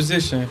messed up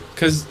position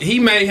because he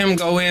made him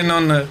go in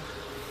on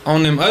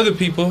them other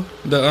people.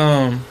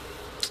 And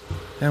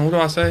what do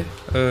I say?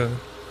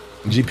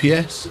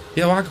 GPS.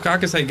 Yeah, well, I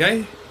could say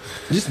gay.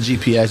 Just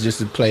GPS, just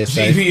to play it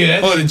safe.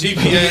 GPS. Oh, the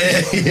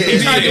GPS. He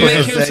tried to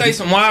make him say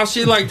some wild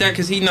shit like that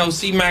because he knows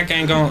C-Mac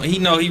ain't gon'. He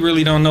know he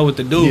really don't know what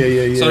to do.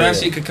 Yeah. So that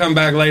shit could come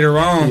back later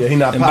on. Yeah, he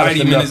not and bite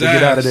polished him in enough his to ass.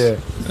 get out of there.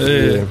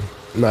 Yeah.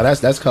 No,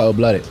 that's cold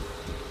blooded.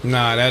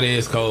 Nah, that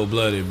is cold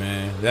blooded,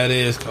 man. That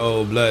is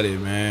cold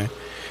blooded, man.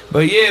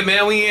 But yeah,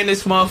 man, we in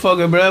this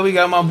motherfucker, bro. We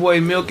got my boy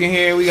Milk in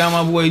here. We got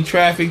my boy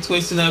Traffic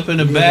twisting up in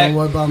the back. Don't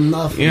worry about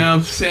nothing. You know what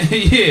I'm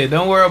saying? Yeah,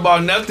 don't worry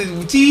about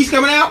nothing. Tea's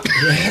coming out?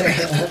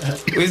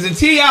 Is the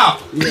tea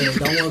out? Yeah,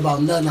 don't worry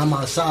about nothing. I'm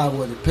outside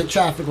with it. Put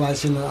traffic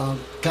lights in the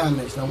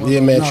comments. Don't worry Yeah,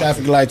 about man, nothing.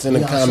 traffic lights in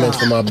the comments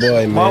for my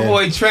boy, man. My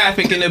boy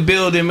Traffic in the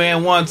building,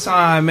 man, one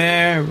time,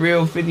 man.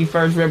 Real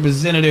 51st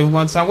representative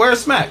one time. Where's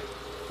Smack?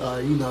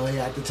 He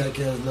had to take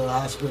care of his little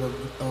hospital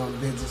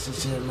visits and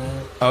shit,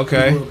 man.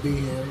 Okay. He will be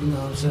here, you know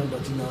what I'm saying?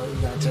 But, he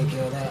got to take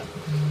care of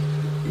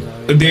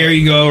that. There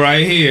you go,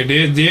 right here.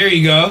 There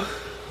you go.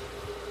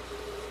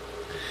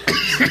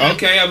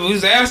 Okay, I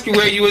was asking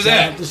where you was Shout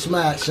at. out to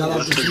Smack. Shout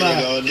out to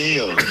Smack.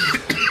 Deal?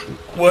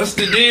 What's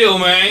the deal,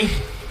 man?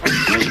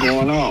 What's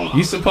going on?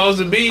 You supposed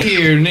to be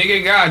here,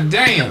 nigga. God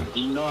damn.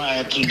 You know I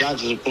had 2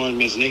 doctor's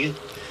appointments, nigga.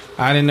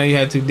 I didn't know you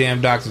had 2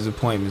 damn doctor's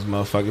appointments,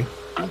 motherfucker.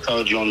 I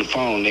told you on the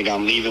phone, nigga,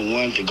 I'm leaving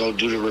one to go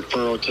do the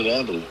referral to the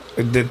other one.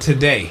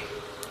 Today.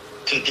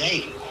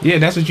 Today? Yeah,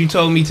 that's what you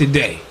told me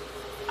today.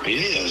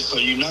 Yeah, so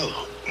you know.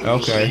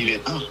 Okay. So you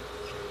didn't know.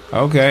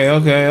 Okay.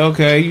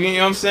 You know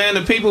what I'm saying?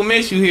 The people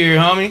miss you here,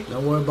 homie.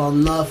 Don't worry about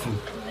nothing.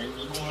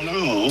 What's going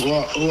on?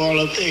 Who all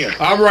up there?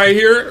 I'm right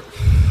here.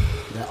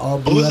 That all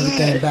blew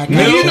everything back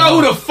Now out. you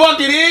know who the fuck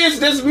it is?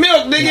 That's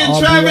Milk, nigga,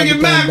 All Traffic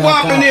and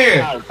Mackwop in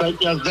here. All right,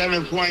 take your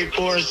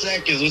 7.4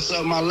 seconds. What's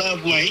up, my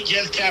loved one? He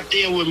just tapped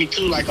in with me,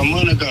 too, like a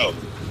month ago.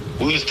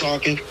 We was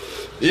talking.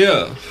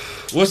 Yeah.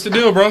 What's the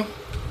deal, bro?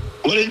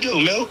 What it do,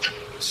 Milk?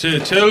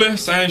 Shit, chilling.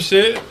 Same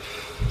shit.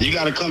 You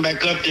got to come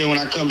back up there when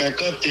I come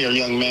back up there,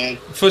 young man.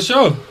 For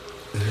sure.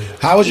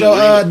 How was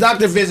your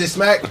doctor visit,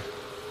 Smack?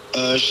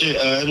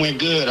 It went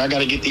good. I got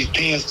to get these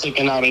pins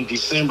taken out in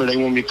December. They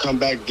want me to come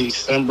back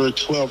December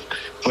 12th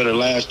for the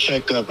last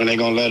checkup, and they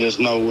going to let us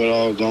know what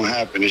all going to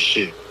happen and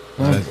shit.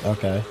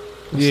 Okay.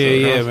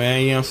 Yeah,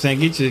 man. You know what I'm saying?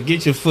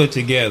 Get your foot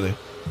together.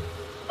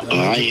 And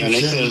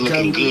they said it's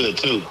looking good,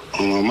 too.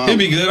 On my mom. It'd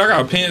be good. I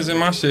got pins in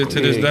my shit to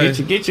this day.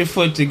 Get your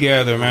foot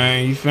together,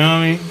 man. You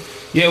feel me?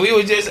 Yeah, we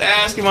were just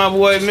asking my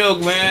boy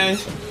Milk, man.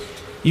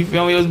 You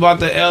feel me? It was about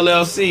the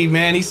LLC,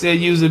 man. He said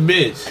use a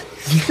bitch.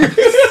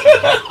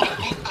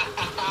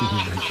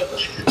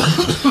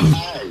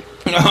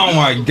 Oh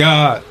my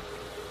God.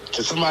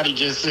 So somebody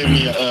just sent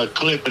me a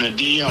clip in a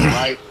DM,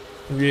 right?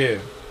 Yeah.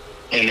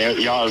 And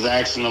y'all was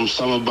asking them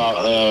something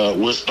about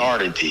what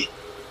started it.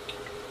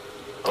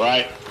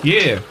 Right?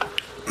 Yeah.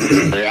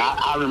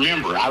 I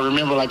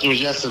remember like it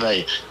was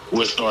yesterday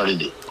what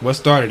started it. What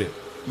started it?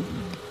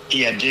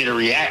 He had did a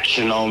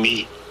reaction on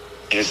me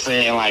and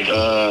saying like,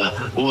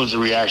 what was the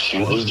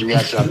reaction? What was the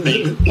reaction? I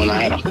think when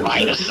I had a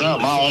fight or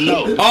something. I don't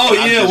know. Oh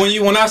yeah,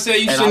 when I said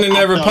you shouldn't have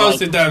never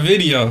posted that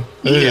video.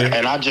 Yeah,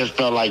 and I just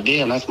felt like,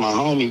 damn, that's my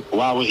homie.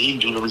 Why would he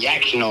do the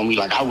reaction on me?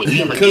 Like I would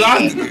never.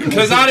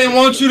 Because I didn't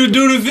want you to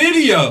do the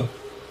video.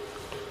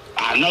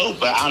 I I know,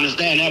 but I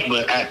understand that.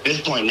 But at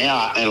this point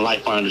now in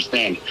life, I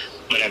understand it.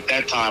 But at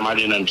that time, I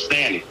didn't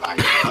understand it.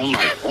 Like, I'm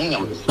like, damn,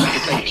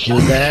 You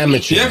was the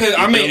amateur. Yeah, because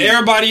I mean,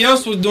 everybody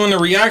else was doing the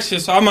reaction,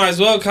 so I might as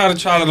well kind of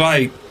try to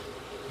like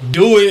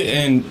do it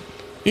and,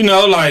 you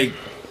know, like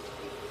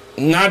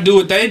not do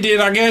what they did,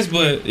 I guess.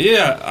 But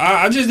yeah,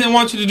 I just didn't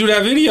want you to do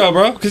that video,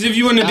 bro. Because if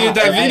you wouldn't have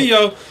did that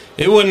video,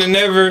 it wouldn't have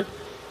never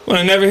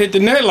hit the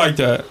net like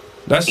that.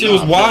 That shit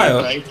was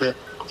wild.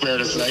 Fair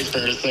to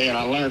say, and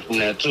I learned from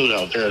that too,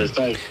 though. Fair to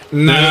say.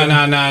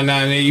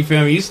 Nah, you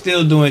feel me? You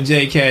still doing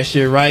J-Cash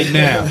shit right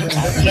now.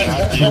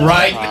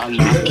 Right?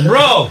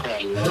 Bro,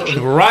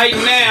 right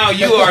now,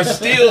 you are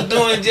still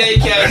doing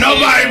J-Cash.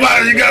 Nobody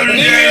about to go to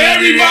jail.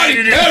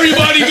 Everybody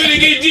gonna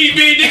get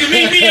DB. Nigga,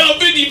 meet me on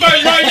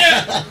 51st right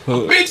now.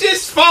 Bitch,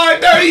 it's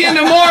 5:30 in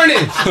the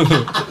morning.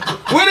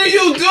 What are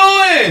you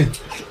doing?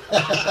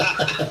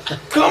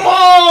 Come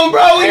on,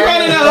 bro. We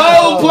running the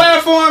whole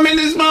platform in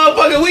this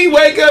motherfucker. We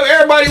wake up,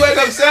 everybody wake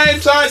up same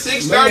time,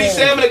 6:30,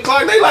 7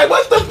 o'clock. They like,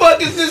 what the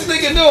fuck is this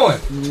nigga doing?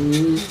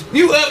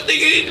 You up,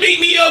 nigga? Meet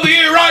me over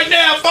here right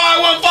now,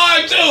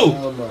 5152.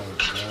 Oh my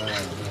God.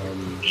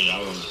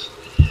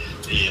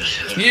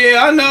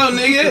 Yeah, I know,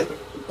 nigga.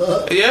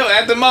 Yeah,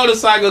 at the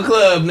motorcycle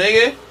club,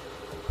 nigga.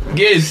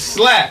 Get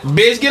slapped.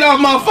 Bitch, get off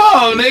my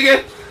phone,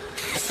 nigga.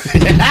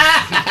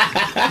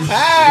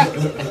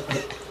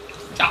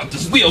 Out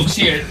this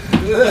wheelchair.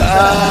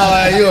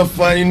 You a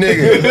funny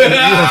nigga.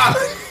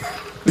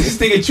 This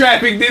nigga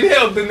traffic didn't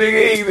help the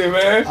nigga either,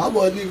 man. I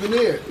wasn't even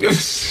there.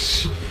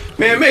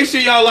 Man, make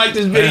sure y'all like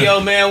this video,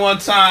 man, one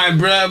time,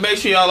 bruh. Make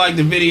sure y'all like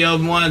the video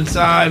one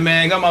time,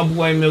 man. Got my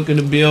boy Milk in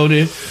the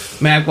building.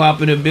 Mackwop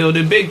in the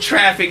building. Big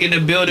traffic in the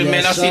building, Yes,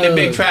 man. I sir. seen the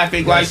big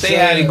traffic like Yes, they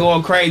had it sir.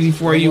 going crazy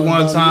for you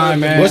one time,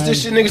 man. What's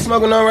this shit nigga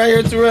smoking on right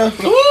here, Terrell?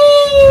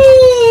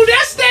 Ooh,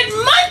 that's that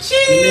munchies.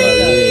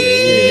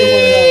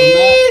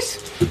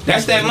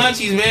 That's that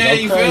munchies, man.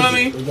 You feel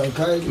me? It go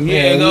crazy.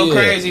 Yeah, go yeah.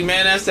 crazy,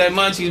 man. That's that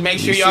munchies. Make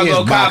sure You y'all see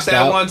go it's cop boxed that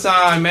out. one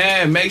time,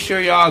 man. Make sure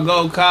y'all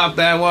go cop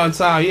that one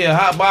time. Yeah,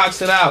 hot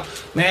box it out,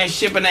 man.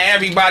 Shipping to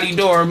everybody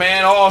door,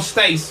 man. All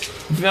states.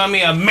 You feel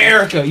me?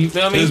 America. You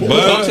feel me? It's Go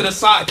Bud. to the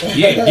site.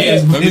 Yeah,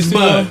 it's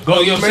Bud. Go,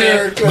 you know what I'm saying?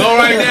 America. Go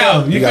right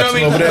now. You got feel me?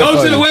 some over there Go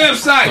for to the you.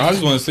 website. I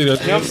just want to see that.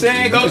 You know what I'm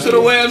saying? Go to the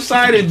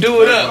website and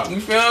do it up. You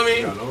feel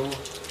me?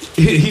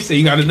 He said,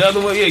 you got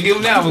another one? Yeah, give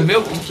him that one.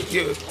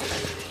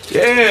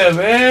 Yeah,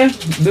 man.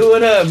 Do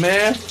it up,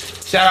 man.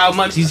 Shout out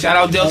Munchies. Shout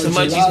out Delta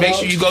Munchies. Make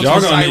sure you go to Y'all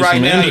the gonna site need right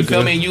some now. You indica.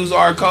 feel me? And use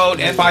our code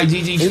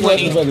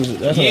FIGG20.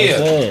 That's Yeah.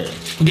 what I'm saying.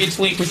 Get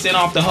 20%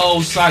 off the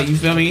whole site. You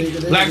feel me?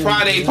 Black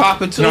Friday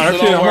popping too, No, so that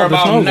shit, don't I'm worry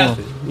about to about smoke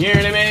nothing. You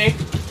know what I mean?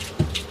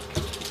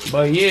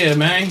 But yeah,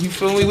 man, you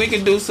feel me? We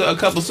can do a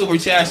couple super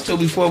chats too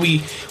before we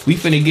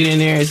finna get in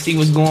there and see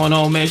what's going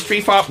on, man.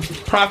 Street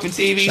Profit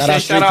TV. Shout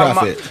out Street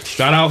Profit.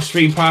 Shout out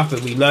Street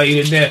Profit. We love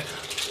you to death.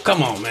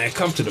 Come on, man.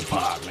 Come to the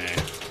pod, man.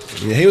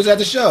 Yeah, he was at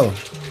the show.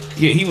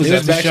 Yeah, he was He at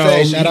was the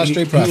backstage. show. Shout out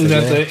Street Profit, He was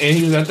at man.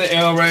 he was at the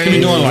L Ray. He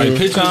be doing like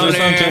pictures Come or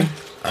there. something.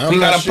 I'm He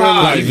got not a sure,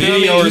 pod. like You feel me?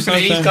 video or He from the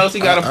something. East Coast. He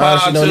got a I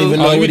honestly pod don't too. even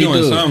know Oh, you what be he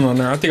doing do. something on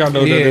there. I think I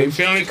know Yeah, that. you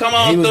feel me? Come He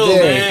on was through,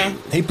 there. man.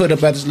 He put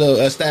up at this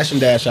little stash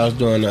and dash I was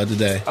doing the other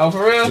day. Oh,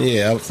 for real?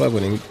 Yeah, I fuck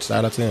with him.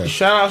 Shout out to him.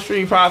 Shout out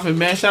Street Profit,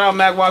 man. Shout out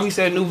Mackwop. He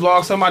said new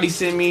vlog. Somebody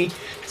sent me.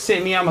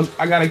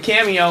 I got a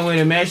cameo in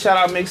it, man. Shout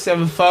out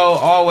Mix74.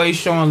 Always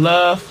showing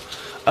love.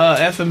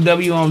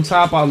 FMW on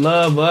top. I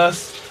love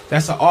us.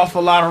 That's an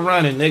awful lot of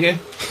running, nigga.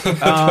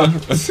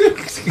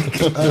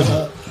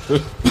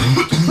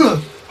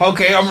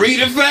 Okay, I'm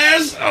reading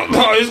fast.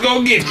 Oh, it's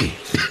gonna get me.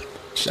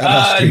 Shout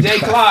out Street Jay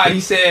Profit. Clyde, he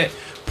said,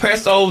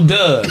 press old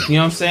dub. You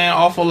know what I'm saying?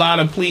 Awful lot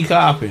of plea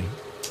copping.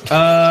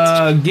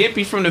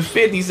 Gimpy from the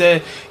 50s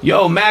said,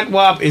 yo,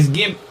 Mackwop is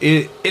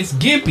it's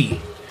Gimpy.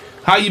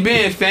 How you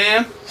been,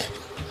 fam?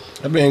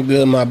 I've been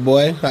good, my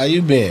boy. How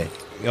you been?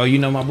 Yo, you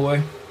know my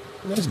boy?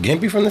 That's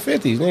Gimpy from the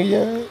 50s,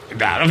 nigga.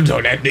 Nah, don't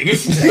know that nigga.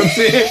 You know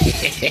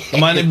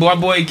what I'm saying? My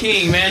boy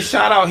King, man.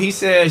 Shout out. He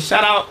said,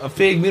 shout out a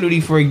Fig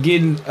Community for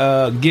getting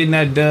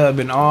that dub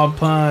and all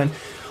pun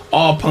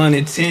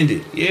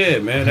intended. Yeah,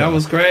 man, that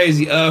was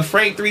crazy.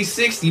 Frank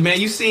 360,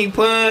 man. You seen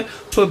pun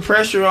put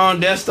pressure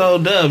on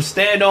Desto Dub.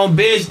 Stand on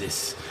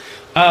business.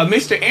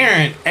 Mr.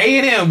 Aaron,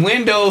 A&M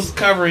Windows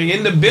covering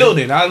in the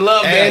building. I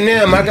love that.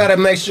 A&M, I gotta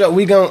make sure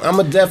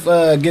I'ma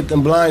get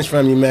them blinds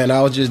from you, man.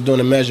 I was just doing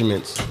the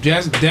measurements.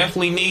 Just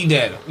definitely need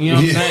that. You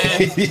know what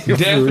I'm saying? For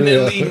Definitely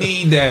real.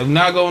 need that. I'm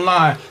not gonna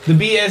lie. The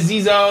BSZ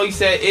zone, he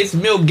said it's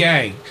Milk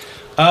Gang.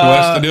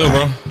 What's the deal,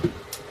 bro?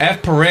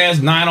 F Perez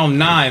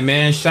 909,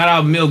 man. Shout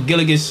out Milk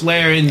Gilligan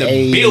Slayer in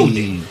the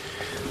building.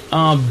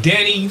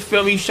 Danny, you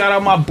feel me? Shout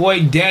out my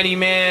boy Danny,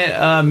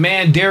 man.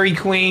 Man, Dairy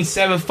Queen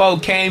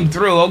 7-4 came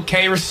through.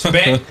 Okay,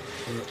 respect.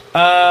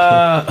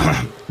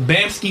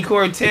 Bamsky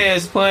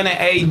Cortez playing an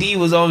AD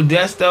was on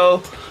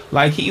Desto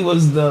like he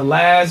was the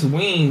last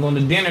wing on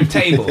the dinner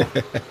table.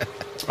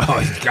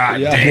 Oh,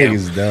 god Y'all damn.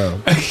 niggas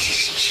dumb.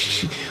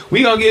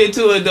 We gonna get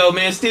into it though,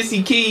 man.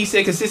 Stacey Key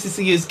said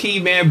consistency is key,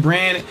 man.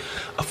 Brand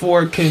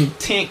for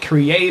content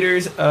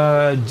creators.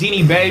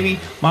 Jeannie Baby,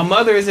 my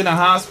mother is in a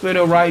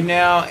hospital right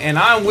now, and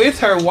I'm with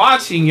her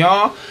watching,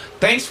 y'all.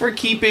 Thanks for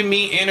keeping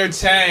me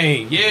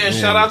entertained. Yeah,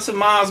 shout out to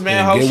moms,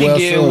 man. Hope she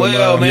get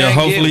well, man. Yeah,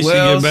 hopefully she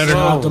get better.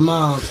 Shout out to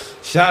moms.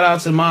 Shout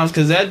out to moms,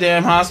 because that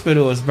damn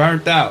hospital is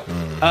burnt out.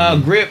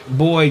 Grip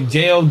Boy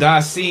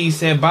Jail.c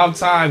said, about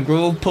time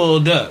Groove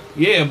pulled up.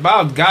 Yeah,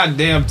 about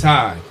goddamn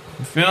time.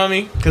 You feel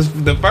me? Because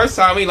the first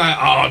time we like,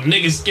 oh,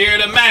 niggas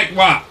scared of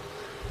Mackwop.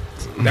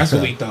 That's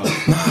what we thought.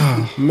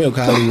 Milk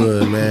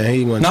Hollywood, man.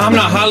 He No, I'm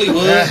not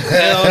Hollywood.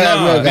 Hell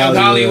no. Milk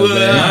Hollywood.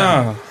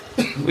 Nah.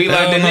 We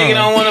like the nigga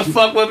don't want to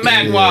fuck with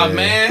Mackwop,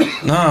 man.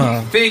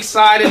 Nah. Big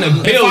side in the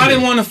building. If I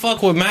didn't want to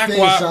fuck with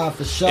Mackwop,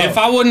 for sure. if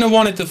I wouldn't have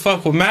wanted to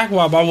fuck with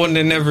Mackwop, I wouldn't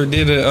have never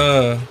did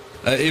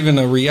even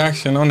a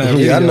reaction on that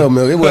video. Yeah, I know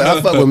Milk.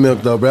 I fuck with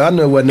Milk though, bro. I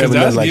know it wasn't never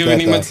nothing like that. That's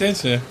giving him though.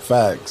 attention.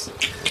 Facts.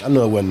 I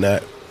know it wasn't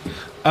that.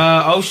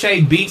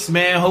 O'Shea Beats,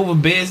 man. Hoover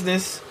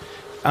Business.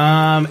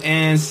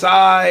 And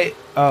Side.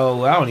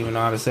 Oh, I don't even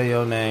know how to say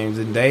your name.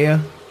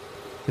 Zendaya.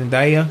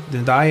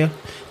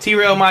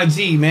 T-Rail my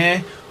G,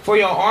 man. For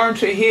your arm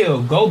to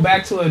heal, go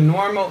back to a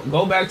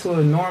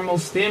normal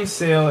stem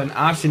cell, an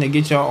option to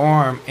get your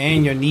arm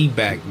and your knee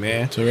back,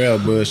 man. Terrell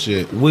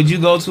bullshit. Would you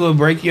go to a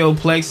brachial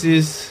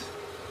plexus?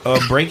 He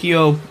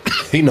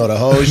know the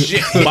whole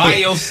shit.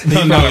 Brachial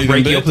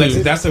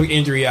plexus. That's the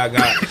injury I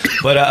got.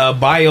 But a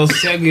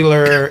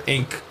biocellular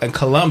in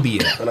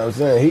Colombia. What I'm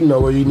saying, he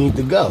know where you need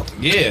to go.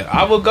 Yeah,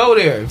 I will go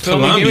there. Feel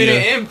me?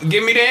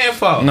 Give me the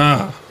info.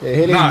 Nah. Yeah,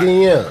 hit his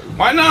DM.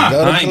 Why not?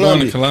 I ain't going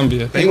to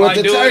Colombia. He went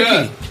to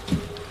Turkey.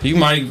 You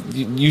might.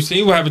 You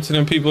see what happened to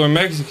them people in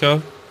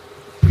Mexico?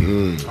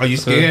 Are you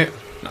scared?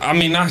 I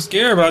mean, not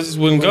scared, but I just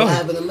wouldn't go. What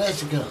happened in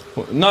Mexico?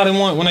 No, they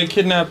want when they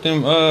kidnapped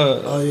them.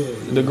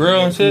 The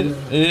girl and shit.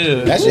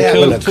 Yeah, That shit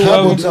happened a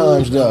couple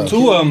times though.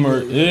 Two of them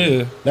are.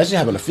 Yeah, that shit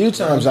happened a few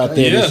times out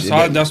there. Yeah,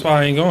 so that's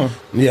why I ain't going.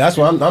 Yeah, that's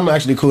why I'm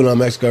actually cool on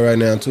Mexico right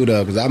now too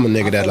though, because I'm a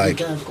nigga that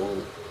like.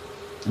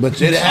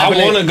 But I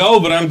want to go,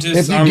 but I'm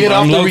just. If you get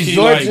off the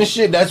resorts and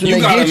shit, that's when you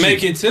they get you. gotta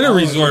make it to the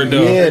resort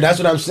though. Yeah, that's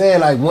what I'm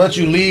saying. Like once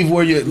you leave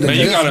where you,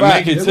 you gotta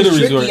make it to the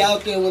resort.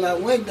 Out there when I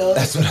went though.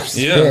 That's what I'm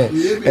saying.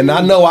 Yeah. And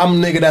I know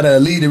I'm a nigga that'll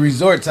lead the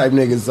resort type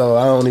nigga, so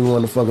I don't even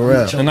want to fuck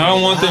around. And I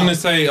don't want them to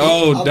say,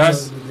 "Oh,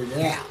 that's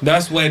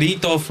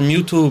Huerito from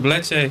YouTube,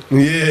 Leche."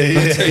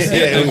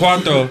 Yeah.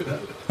 Cuatro.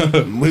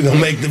 We gonna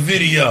make the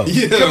video.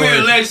 Yeah, come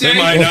here, Leche. They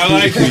might not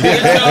like me.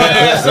 Get your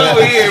ass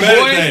over here,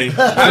 boy.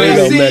 I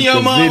done seen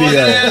your mama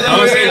ass I'm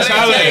over gonna here, say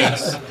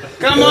Chales.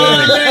 Come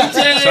on,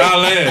 Leche.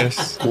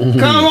 Chales.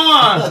 Come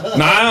on.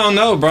 Nah, I don't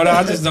know, brother.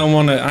 I just don't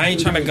want to. I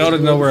ain't trying to go to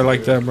nowhere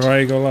like that, bro.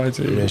 I ain't gonna lie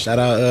to you. Man, shout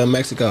out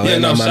Mexico. Yeah,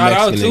 no, shout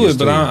out to it,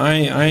 but I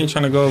ain't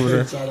trying to go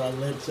over there.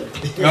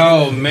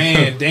 Oh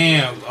man,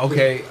 damn.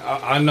 Okay,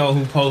 I know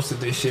who posted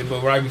this shit,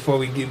 but right before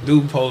we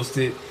do post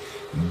it,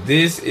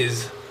 this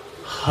is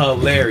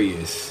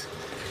hilarious.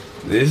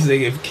 This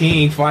nigga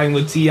King fighting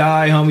with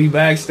T.I. homie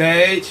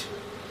backstage.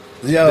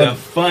 Yo, the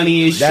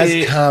funniest that's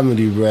shit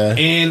comedy, bruh.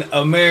 in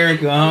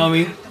America,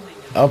 homie.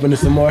 Open it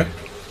some more.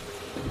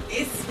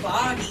 It's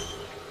foggy.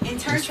 And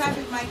turn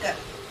traffic mic up.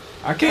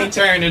 I can't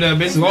turn it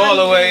up. It's all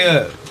the way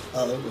up.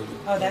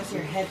 Oh, that's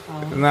your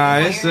headphones. Nah,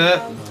 it's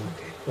up. Okay.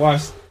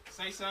 Watch.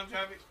 Say something,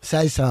 traffic.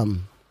 Say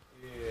something.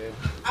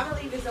 I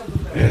believe it's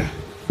open.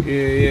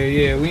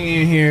 Yeah.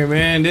 We in here,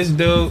 man. This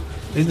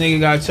nigga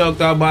got choked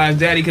out by his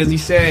daddy because he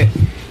said,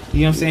 you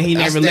know what I'm saying, he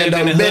never lived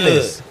in the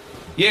hood.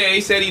 Yeah,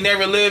 he said he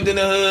never lived in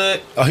the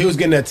hood. Oh, he was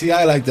getting that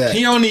T.I. like that.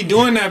 He only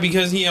doing that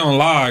because he on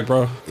live,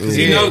 bro. Because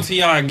he know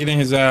T.I. getting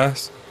his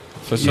ass.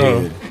 For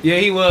sure. Yeah,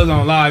 he was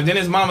on live. Then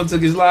his mama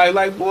took his live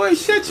like, boy,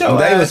 shut your ass.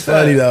 That was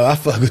funny, though. I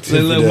fuck with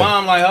you. Little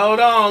mom like, hold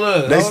on,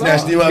 look. They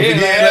snatched him up again. Like,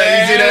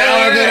 you see that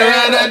arm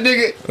around that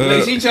nigga?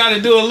 Like, she trying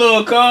to do a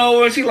little cold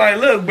one. She like,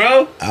 look,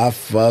 bro. I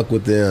fuck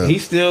with them. He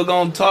still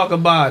gonna talk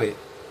about it.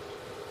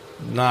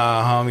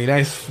 Nah, homie,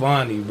 that's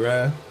funny,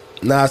 bruh.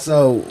 Nah,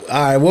 so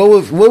all right,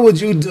 what would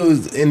you do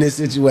in this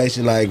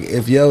situation? Like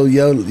if your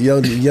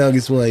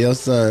youngest one, your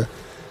son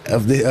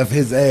of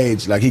his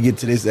age, like he get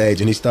to this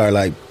age and he start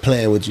like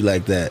playing with you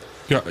like that,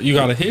 you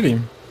gotta hit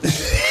him. I'm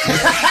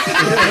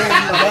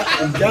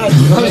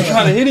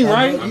trying to hit him,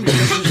 right?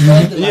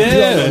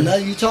 Yeah. Now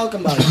you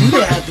talking about it. You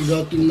didn't have to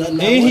go through nothing.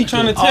 Ain't he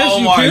trying to test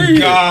you? Oh my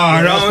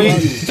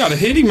God! You gotta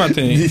hit him, I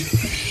think.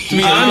 To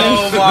be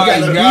honest, oh my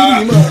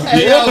God!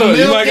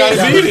 You might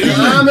gotta beat him.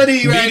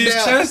 Comedy right beat his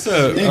now. chest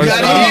up. You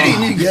gotta hit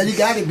him. Yeah, you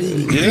gotta beat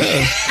him.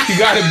 Yeah, you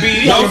gotta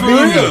beat him. No, for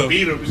real.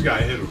 Beat him. You just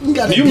gotta hit him.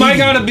 You might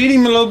gotta beat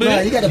him a little bit. Nah,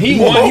 you gotta he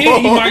beat one him.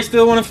 hit, he might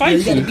still want to fight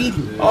You gotta beat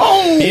him.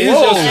 Oh, he is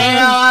your son.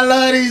 I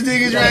love these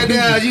niggas right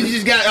now. You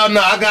just got. Oh no,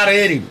 I gotta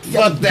hit him.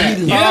 Fuck that.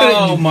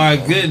 Oh my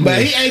goodness!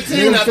 But he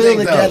 18, I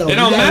think though. It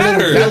don't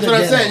matter. That's what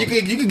I'm saying.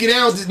 You can get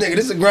down with this nigga.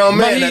 This is a grown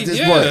man at this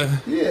point.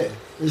 Yeah,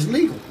 it's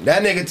legal.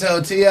 That nigga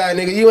told T.I.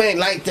 nigga, you ain't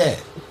like that.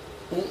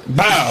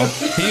 Bow.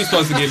 He was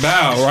supposed to get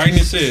bow right in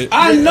the shit.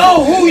 I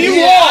know who you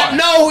I are.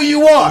 know who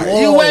you are. Whoa.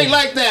 You ain't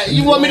like that.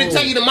 You want me to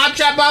take you to my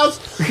trap house?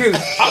 I'm in the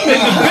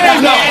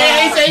bando.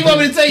 He say he want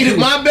me to take you to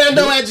my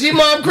bando at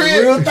G-Mom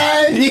crib. Real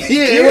thing?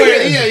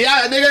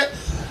 Yeah, nigga.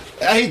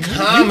 He You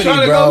comedy,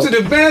 trying to bro. go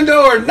to the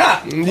bando or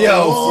not?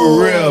 Yo,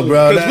 for real,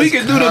 bro. Because we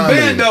can do the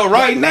bando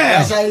right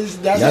now.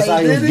 That's how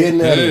he was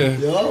getting at it.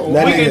 Yo,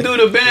 That We nigga- can do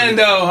the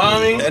bando,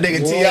 homie. That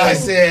nigga T.I.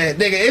 said,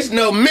 nigga, it's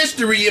no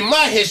mystery in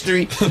my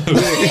history.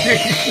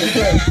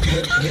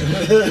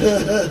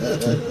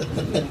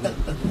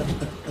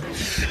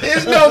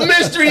 It's no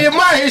mystery in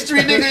my history,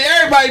 nigga.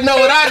 Everybody know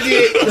what I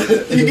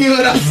did. You get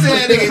what I'm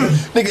saying, nigga?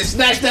 Nigga,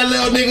 snatch that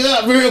little nigga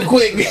up real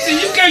quick.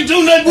 You can't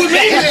do nothing with me.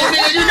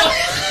 Nigga, you know,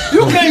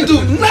 You can't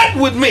do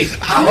nothing with me.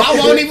 I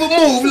won't even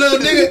move, little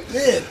nigga.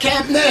 yeah,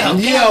 cap now.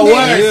 Yo,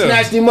 word, Yeah.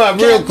 snatched him up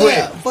real Cap quick.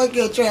 now. Fuck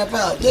your trap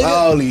out, nigga.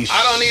 Holy shit.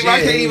 I don't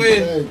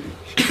even.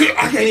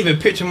 I can't even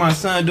picture my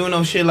son doing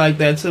no shit like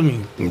that to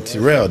me.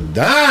 Terrell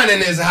dying in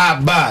this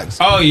hot box.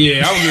 Oh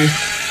yeah, I was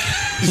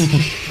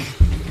just.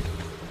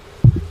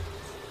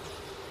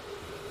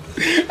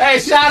 Hey,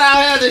 shout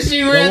out Heather.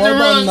 She read the worry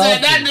about room.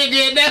 Said that nothing.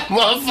 nigga in that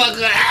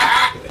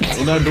motherfucker.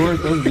 Well, that door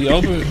supposed to be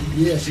open.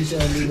 Yeah, she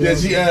said me. Yeah,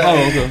 she,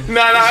 Oh, okay.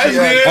 Nah, it's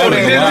Yeah, good. oh,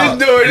 This wow.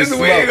 door, this The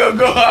way ain't gonna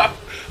go out.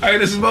 Hey,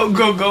 the smoke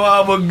gonna go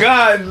out, but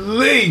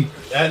golly,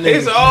 That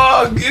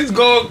nigga- it's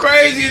going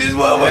crazy. This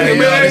motherfucker, Hey,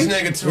 yo, man. this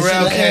nigga Terrell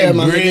in the air, can't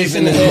my nigga. breathe It's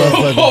in in this the air.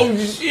 motherfucker. Oh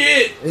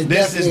shit! It's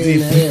This is definitely in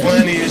the the air.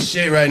 funniest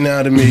shit right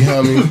now to me,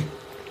 homie.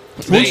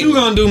 What you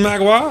gonna do,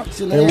 Mackwop?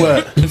 It's in the And air.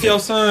 what? If your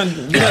son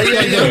get like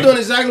I'm that? doing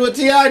exactly what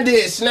T.I.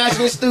 did,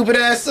 snatching his stupid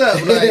ass up.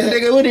 Like,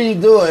 nigga, what are you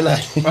doing?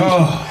 Like,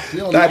 Oh, You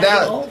don't like know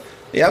that. it all?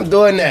 Yeah, I'm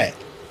doing that.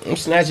 I'm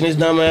snatching his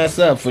dumb ass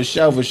up for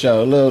sure, for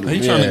sure. A little,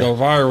 He trying to go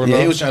viral, Yeah,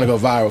 though. he was trying to go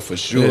viral for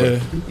sure. Yeah.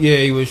 yeah,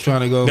 he was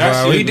trying to go That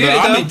viral. shit, He did bro, it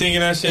I be though. thinking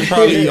that shit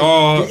probably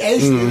all. He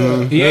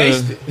aced it. He Yeah.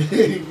 aced it.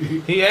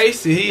 He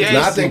aced it. He aced No,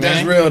 I it, think man.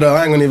 that's real though.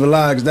 I ain't gonna even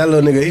lie, cause that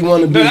little nigga, he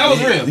wanted to be. No, that was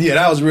real. Yeah,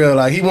 that was real.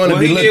 Like he wanted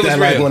What to be he did looked was at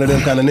like real. one of them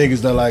kind of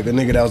niggas though, like a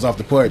nigga that was off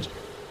the porch.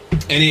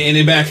 And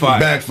it backfired.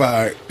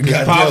 Backfired.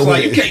 Got Pops dealt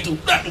like, with you it. can't do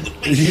nothing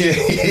with me.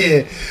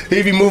 Yeah.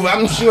 He be moving.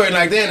 I'm sure,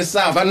 like they're in the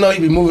South. I know he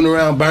be moving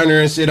around, burner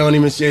and shit on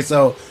him and shit.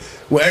 So,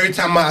 well, every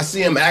time I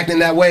see him acting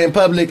that way in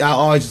public, I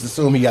always just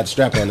assume he got the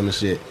strap on him and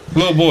shit.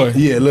 Little boy.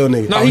 Yeah, little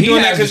nigga. No, Oh, he he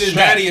doing that has because the his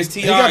strap. daddy is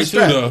He got T.I. the too,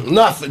 strap. though.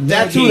 No,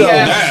 that too He though.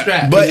 has the That.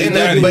 strap. But His in the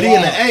daddy. but he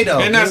in the A though.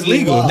 And that's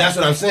legal. That's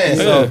what I'm saying.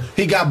 Yeah. So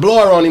he got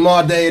blower on him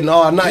all day and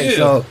all night. Yeah.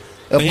 So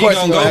of And he course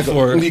gonna go act-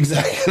 for it.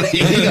 Exactly.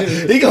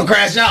 he gonna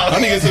crash out. I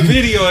think it's a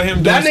video of him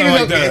doing That something nigga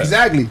like that.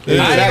 exactly.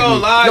 Yeah. I ain't gonna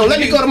lie. No, let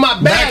me go to my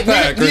bag.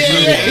 Backpack or Yeah,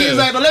 something. yeah. He was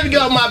like, no, let me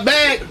go to my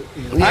bag.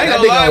 I ain't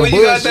gonna lie, when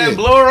you got that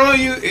blower on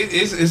you,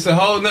 it's a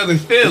whole nother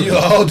feeling. You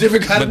a whole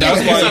different kind But of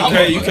that's nigga.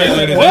 why you can't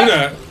let it What? do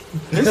that.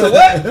 It's a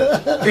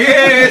what?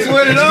 Yeah, it's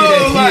one of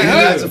those. Like, huh?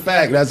 That's a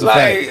fact. That's a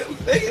fact.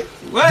 Like,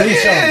 what? Do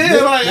Yeah,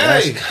 like,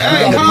 That's hey,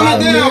 comedy.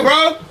 calm it down,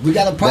 bro. We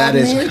got a That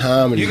problem is here.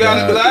 comedy. You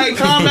gotta, dog. like,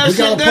 calm that We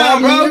got shit a down,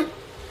 problem bro. here.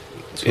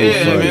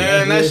 Yeah, funny.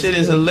 man, that shit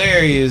is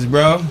hilarious,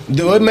 bro.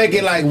 Do it make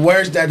it like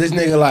worse that this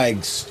nigga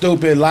like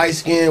stupid light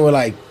skin with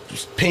like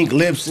pink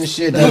lips and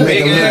shit? That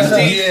make Big him ass look-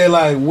 teeth. Yeah,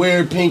 like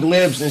weird pink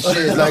lips and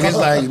shit. Like it's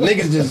like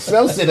niggas just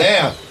sit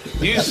down.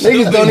 You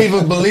Niggas don't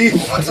even believe.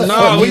 what the No,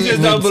 fuck we he just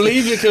is. don't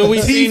believe it because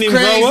we seen He's him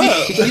grow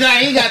up. crazy. You know,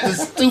 he got the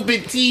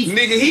stupid teeth.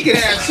 Nigga, he could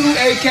have 2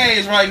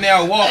 AKs right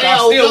now walk. I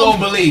Hell, still no. won't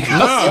believe it.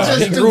 Nah, Just he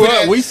stupid grew up.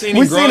 ass- We seen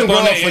him grow up on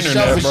the for internet,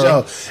 sure, for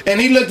bro. sure.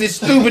 And he looked as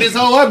stupid his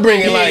whole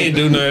upbringing. He Like ain't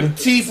do nothing.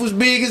 teeth was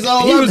big as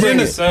whole He was in upbringing.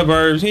 the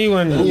suburbs. He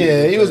wasn't.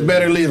 Yeah, he was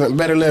better living,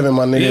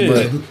 my nigga.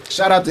 Yeah. But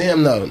shout out to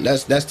him though.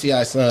 That's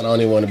T.I.'s son. I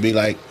don't even want to be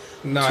like.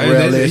 No,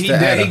 Terrell is he to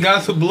Adam.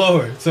 got the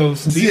blower. So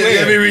Yeah, beware.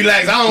 let me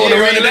relax. I don't want to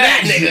Yeah, run into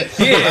that relax.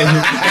 nigga.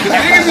 Yeah,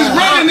 niggas is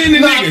running into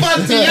Nah, niggas. fuck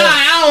T.I.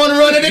 I don't want to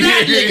run into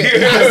that nigga.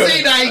 I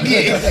see how he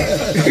get.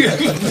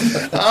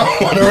 I don't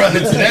want to run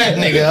into that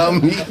nigga,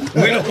 homie.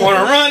 We don't want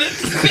to run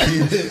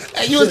it.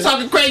 Hey, you was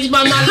talking crazy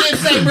about my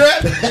lips, hey, bro.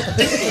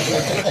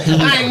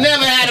 I ain't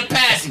never had a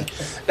passing.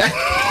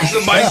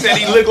 Somebody said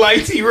he looked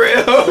like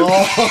T-Rail.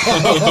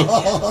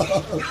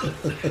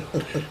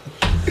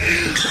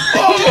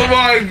 Oh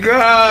my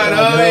God,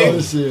 Oh,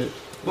 homie. shit.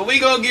 But we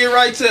gonna get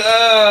right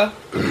to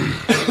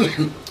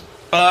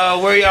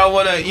where y'all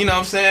wanna, you know what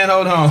I'm saying?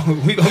 Hold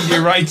on. We gonna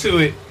get right to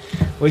it.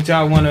 What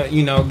y'all wanna,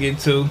 get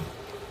to.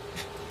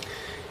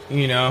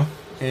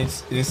 And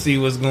see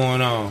what's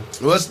going on.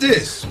 What's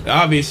this?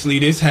 Obviously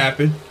this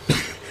happened.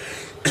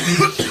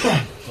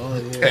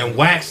 Oh, yeah. And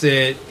Wax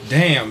said,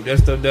 damn,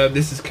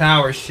 this is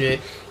coward shit.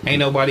 Ain't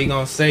nobody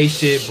gonna say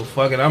shit, but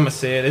fuck it, I'ma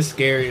say it. It's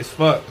scary as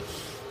fuck.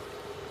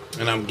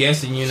 And I'm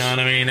guessing, you know what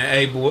I mean,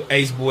 the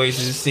Ace Boys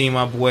just seen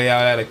my boy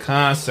out at a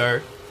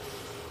concert.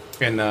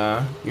 And,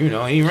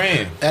 he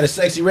ran. At a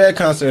Sexy Red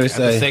concert, they At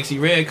the say. Sexy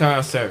Red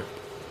concert.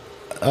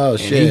 Oh, And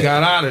shit. he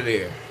got out of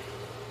there.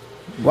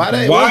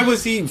 Why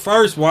was he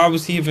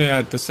even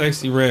at the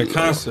Sexy Red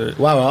concert?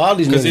 Why were all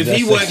these niggas Because if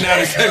he at wasn't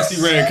at a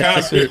Sexy Red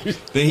concert,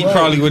 then he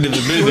probably wouldn't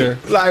have been there.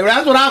 Like,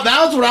 that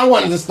was what I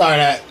wanted to start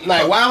at.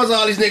 Like, why was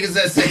all these niggas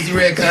at Sexy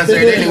Red concert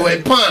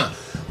anyway?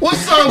 What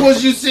song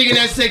was you singing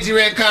at Sexy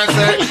Red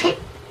concert?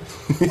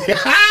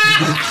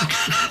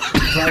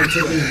 Probably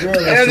took his girl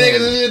or That something.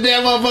 nigga,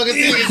 that motherfucker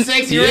singing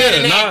Sexy Red.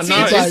 And nah,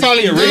 that it's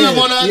probably a Dub reason.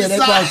 on the Yeah, other they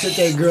probably side. took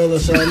their girl or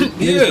something.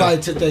 Niggas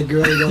probably took their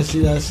girl to go see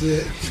that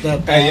shit.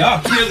 Step Hey,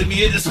 out. y'all killing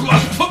me in this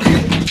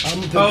motherfucker.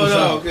 I'm gonna Hold this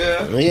on, out.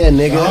 girl. Yeah,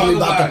 nigga. The homie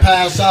about to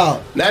pass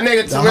out. That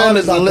nigga The Terrell homie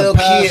is a about to little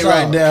pass kid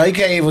right out. now. He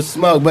can't even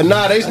smoke. But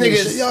nah, these That nigga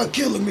said, niggas. y'all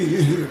killing me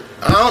in here.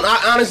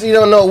 I honestly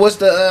don't know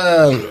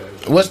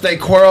what's they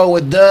quarrel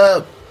with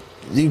Dub.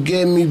 You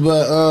get me?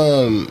 But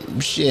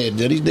shit,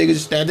 these niggas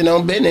standing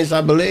on business.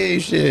 I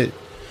believe shit.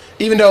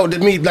 Even though to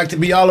me, like to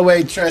be all the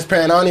way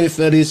transparent, I don't even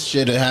feel this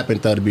shit that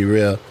happened though to be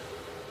real.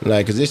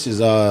 Like, cause this is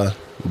all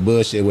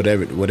bullshit.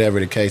 Whatever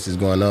the case is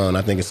going on,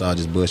 I think it's all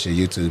just bullshit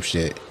YouTube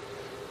shit.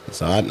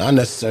 So I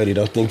necessarily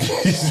don't think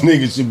these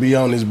niggas should be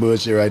on this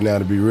bullshit right now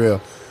to be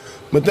real.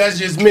 But that's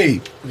just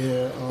me.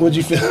 Yeah. What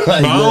you feel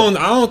like? But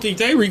I don't think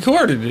they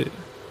recorded it.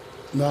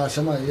 Nah,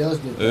 somebody else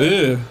did that.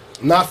 Yeah.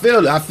 No, I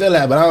feel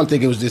that, but I don't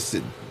think it was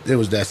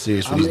that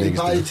serious for I these mean, niggas.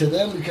 probably to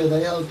them because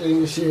they whole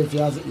thing is shit. If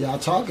y'all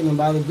talking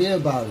about it, be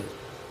about it.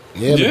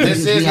 Yeah, but Yeah. this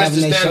Niggas be is having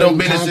Mr. their Stand on certain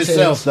Business context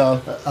itself,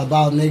 though.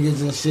 About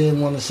niggas and shit,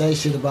 want to say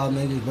shit about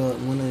niggas, but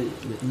when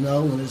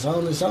when it's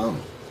on, it's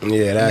on.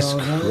 Yeah, that's You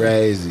know what I'm saying?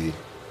 crazy.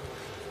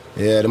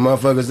 Yeah, the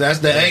motherfuckers, that's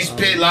the Ace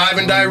Pit live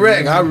and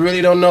direct. I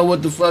really don't know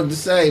what the fuck to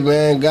say,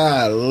 man.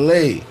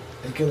 Golly.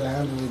 They could have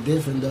handled it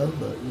different though,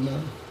 but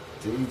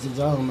to each his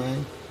own,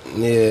 man.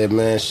 Yeah,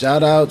 man.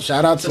 Shout out to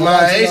Shout my out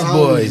to Ace the homies,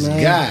 boys.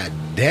 man. God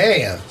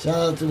damn. Shout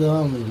out to the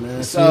homies,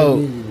 man. So-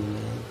 Shit needed it,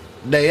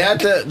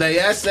 man. They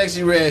at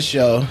Sexy Red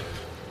show,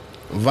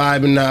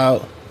 vibing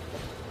out.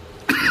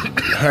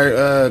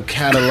 Her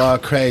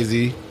catalog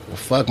crazy.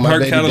 Fuck my Her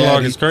baby catalog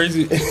daddy. is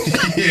crazy.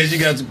 Yeah, she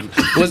got.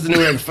 What's the new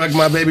record? Fuck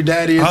my baby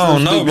daddy. Or I some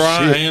don't know, stupid bro.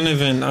 I shit. ain't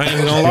even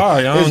gonna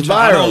lie. I It's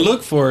I viral. don't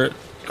look for it.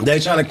 They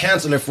trying to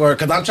cancel it for it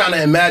because I'm trying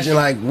to imagine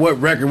like what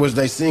record was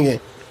they singing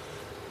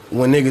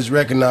when niggas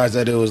recognized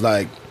that it was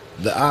like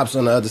the ops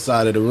on the other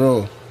side of the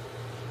room.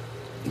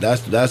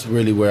 That's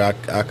really where I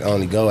can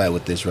only go at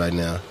with this right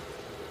now.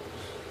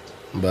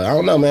 But I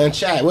don't know, man.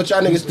 Chat, what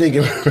y'all niggas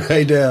thinking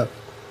right now?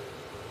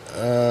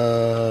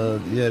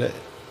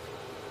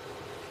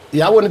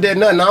 Yeah, I wouldn't have did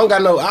nothing.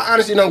 I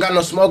honestly don't got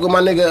no smoke with my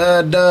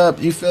nigga Dub.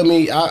 You feel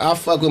me? I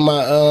fuck with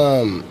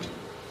my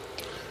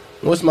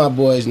what's my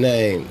boy's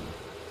name?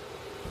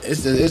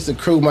 It's the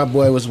crew my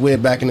boy was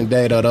with back in the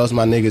day though. Those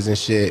my niggas and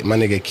shit. My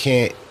nigga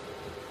Kent.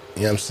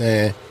 You know what I'm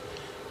saying?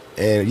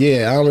 And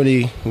yeah, I don't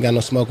really got no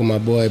smoke with my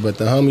boy, but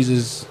the homies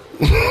is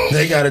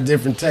they got a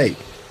different take.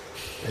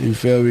 You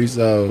feel me?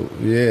 So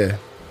yeah.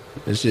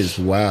 This shit's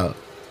wild.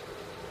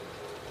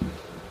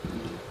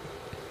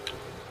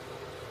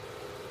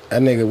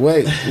 That nigga,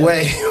 wait.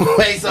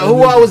 So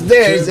who all was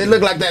there? It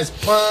looked like that's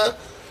Pun.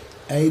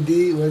 AD,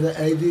 was it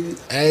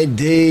AD?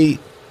 AD.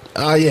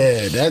 Oh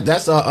yeah,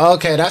 that's all.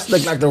 Okay, that's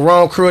look like the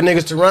wrong crew of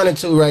niggas to run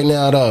into right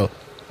now though.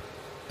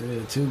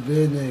 Yeah, two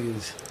big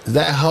niggas. Is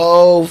that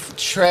Hove,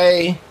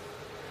 Trey?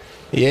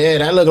 Yeah,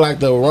 that look like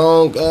the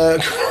wrong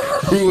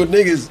crew of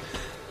niggas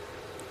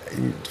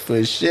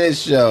for shit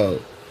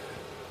show.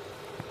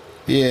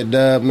 Yeah,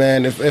 Dub,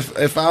 man.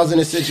 If I was in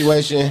a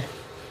situation,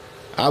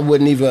 I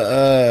wouldn't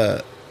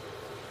even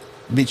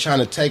be trying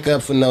to take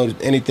up for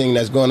anything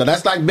that's going on.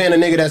 That's like being a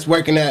nigga that's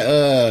working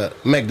at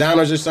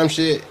McDonald's or some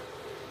shit,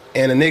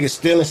 and a nigga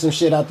stealing some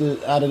shit out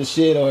of the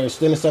shit, or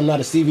stealing something out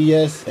of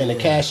CVS, and the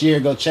cashier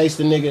go chase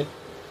the nigga,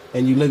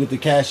 and you look at the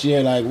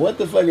cashier like, what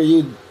the fuck are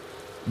you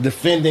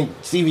defending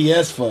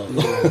CVS for?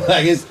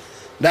 Like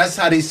that's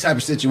how these type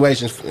of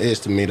situations is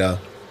to me though.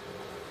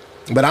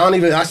 But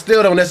I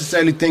still don't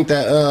necessarily think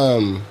that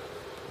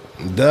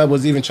Dub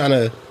was even trying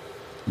to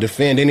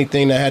defend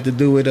anything that had to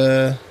do with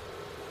the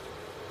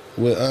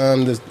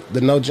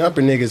no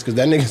jumper niggas, because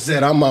that nigga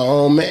said I'm my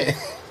own man.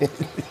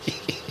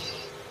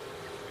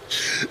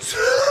 So,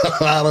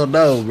 I don't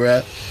know,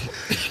 bruh.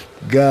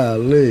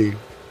 Golly. Hey,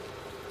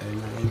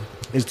 man.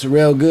 Is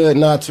Terrell good?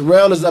 Nah,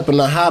 Terrell is up in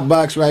the hot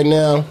box right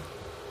now.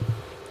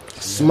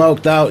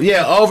 Smoked out.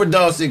 Yeah,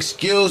 overdose,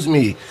 excuse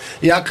me.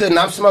 Yeah, I couldn't.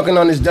 I'm smoking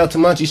on this Delta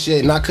Munchie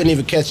shit, and I couldn't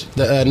even catch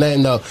the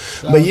name, though.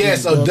 But yeah,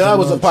 so Delta Doug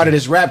was a Munchie. part of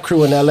this rap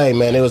crew in L.A.,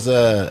 man. It was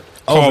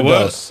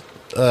Overdose.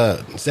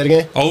 Say it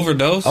again?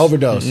 Overdose?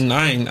 Overdose. You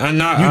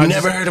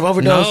never heard of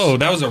Overdose? No,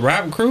 that was a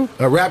rap crew?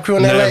 A rap crew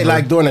in L.A., Never.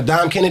 like during the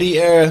Dom Kennedy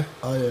era.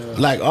 Oh yeah.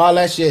 Like all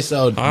that shit.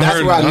 So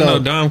that's where I I know. know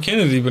Dom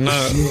Kennedy, but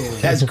not.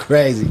 That's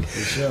crazy. For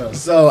sure.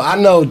 So I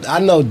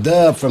know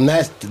Dub from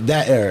that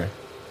era.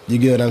 You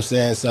get what I'm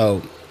saying?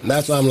 So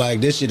that's why I'm like,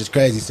 this shit is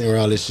crazy seeing where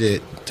all this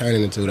shit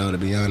turning into, though, to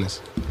be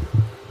honest.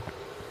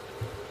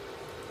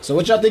 So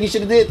what y'all think he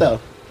should have did, though?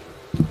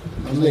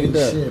 I mean,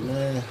 shit,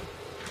 man.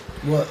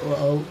 What?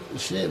 Oh,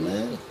 shit,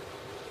 man.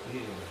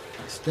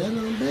 Stand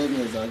on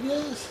business, I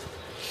guess.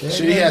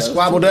 Should he have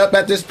squabbled up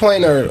at this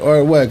point,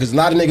 or what? Because a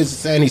lot of niggas are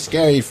saying he's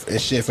scary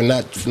and shit for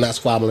not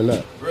squabbling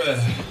up. Bruh,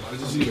 why did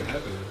this even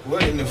happen?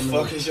 What in the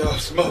fuck is y'all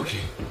smoking?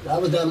 That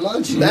was that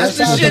munchie. That's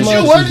the Shout out shit to you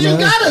Munchies, what you man.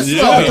 got us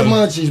Shout out Yeah. to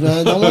munchies,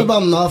 man. Don't worry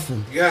about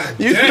nothing. God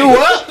You damn. threw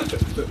up?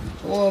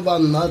 Don't What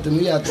about nothing?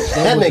 We have to.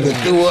 That nigga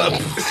threw up.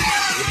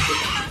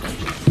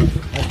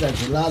 That's that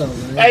gelato,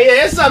 man. Hey, yeah,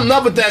 there's something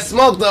up with that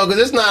smoke though, because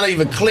it's not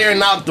even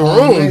clearing out the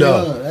room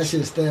though. That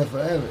shit staying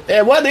forever.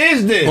 Yeah, what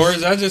is this? Or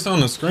is that just on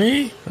the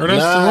screen? Or that's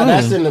nah,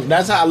 the room?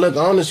 that's how I look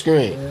on the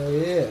screen. Hell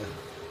yeah.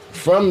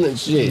 From the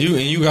shit.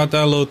 You got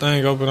that little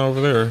thing open over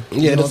there.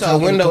 Yeah, that's our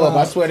window up.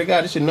 I swear to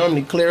God, this should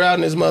normally clear out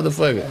in this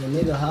motherfucker. Hey,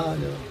 nigga high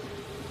though.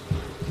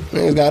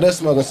 Niggas got us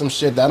smoking some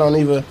shit that don't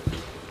even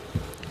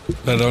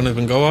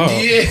go out.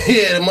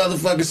 Yeah, the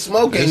motherfucking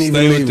smoke ain't Just even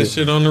stay with leaving. the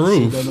shit on the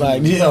roof.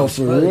 Like, yo,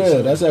 for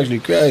real. That's actually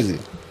crazy.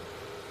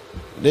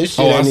 This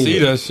shit Oh, I ain't see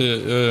even, that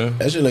shit, yeah.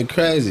 that shit look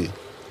crazy.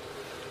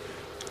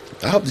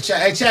 I hope the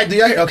chat. Hey, chat, do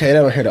y'all hear? Okay, they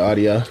don't hear the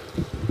audio.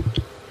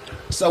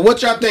 So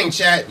what y'all think,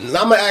 chat? I'm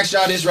gonna ask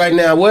y'all this right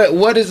now.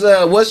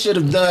 What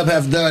should Dub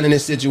have done in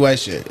this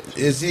situation?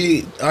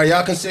 Are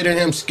y'all considering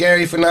him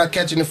scary for not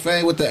catching the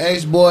fade with the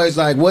Ace Boys?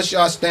 Like, what's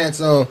y'all stance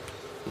on?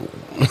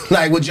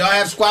 Like, would y'all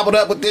have squabbled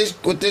up with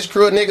this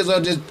crew of niggas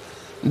or just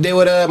did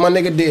what my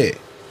nigga did?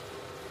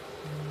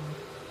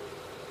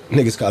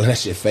 Niggas calling that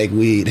shit fake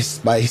weed. It's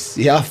spice.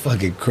 Y'all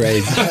fucking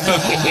crazy.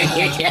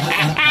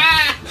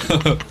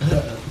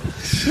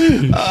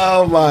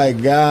 Oh my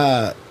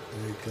God.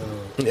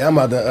 Yeah, I'm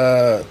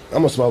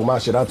gonna smoke my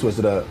shit. I'll twist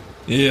it up.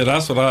 Yeah,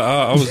 that's what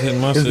I was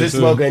hitting my shit This too.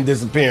 smoke ain't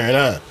disappearing,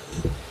 huh?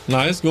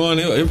 Nah, it's going.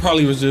 It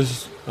probably was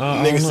just.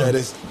 Nigga said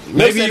it's.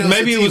 Maybe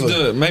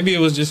it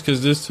was just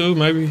because this too.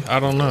 Maybe I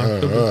don't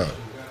know.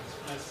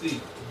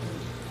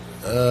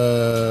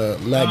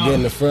 Not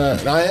getting the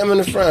front. I am in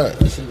the front.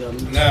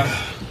 Nah.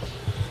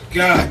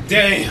 God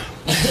damn.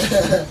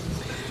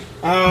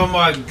 Oh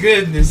my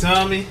goodness,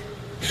 homie.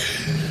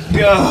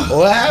 God.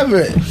 What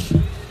happened?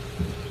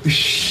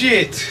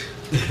 Shit.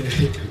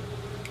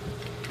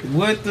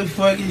 What the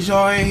fuck is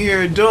y'all in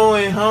here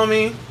doing,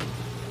 homie?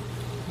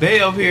 They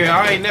up here.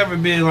 I ain't never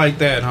been like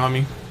that,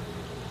 homie.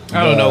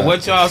 I don't know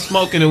what y'all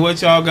smoking and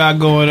what y'all got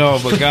going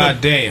on, but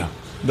goddamn.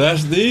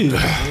 That's these. Yeah,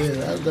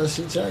 that's that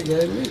shit y'all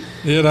gave me.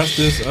 Yeah, that's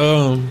this.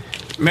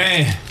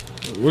 Man,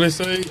 What they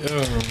say?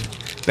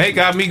 they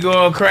got me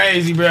going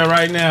crazy, bro,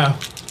 right now.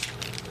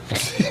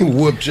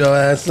 Whooped your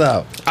ass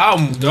out.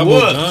 I'm Double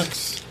whooped.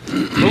 dunks.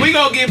 But we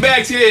gonna get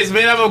back to this,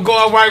 man. I'm gonna go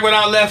off right where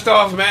I left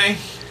off, man.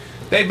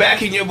 They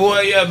backing your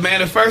boy up,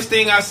 man. The first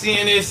thing I see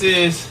in this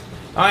is,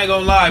 I ain't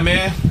gonna lie,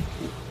 man.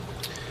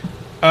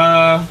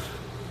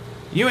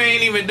 You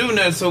ain't even do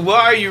nothing, so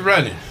why are you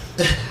running?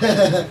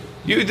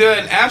 You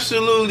done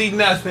absolutely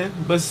nothing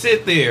but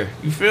sit there.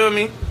 You feel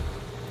me?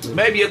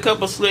 Maybe a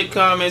couple slick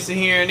comments in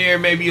here and there,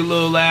 maybe a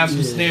little laughs,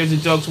 some snares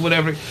and jokes,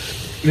 whatever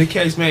the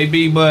case may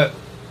be, but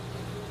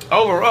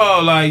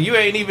overall, like, you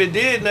ain't even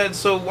did nothing,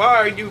 so why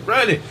are you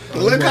running?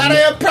 Look how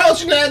they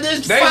approaching that.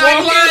 This They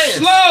five walking lions.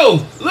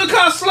 slow. Look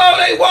how slow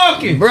they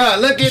walking. Bruh,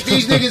 look at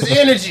these niggas'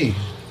 energy.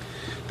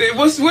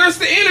 Where's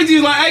the energy?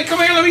 Like, hey, come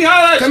here, let me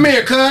holler at you. Come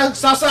here, cuz.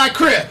 Southside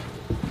Crip.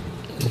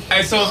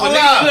 Hey, so if Hold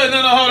niggas, up.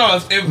 no, hold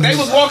on.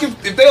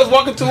 If they was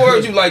walking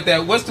towards you like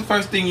that, what's the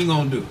first thing you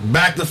gonna do?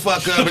 Back the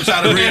fuck up and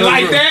try to read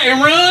Like that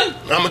and run?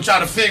 I'm gonna try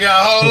to figure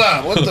out. Hold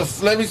up. What the?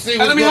 Let me see. Hey,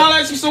 What's let me going- holler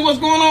at you. So what's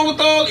going on with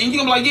all? And you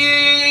gonna be like,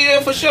 yeah,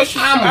 for sure.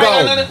 I'm All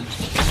right,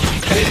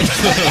 going.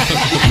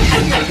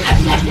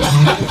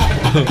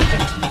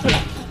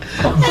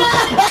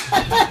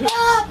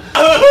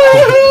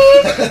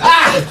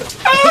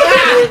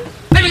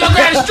 Let me go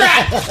grab the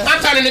strap.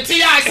 I'm turning the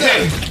T.I.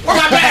 son. Where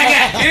my bag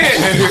at?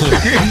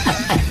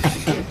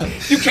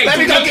 You can't Let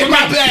me go get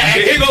my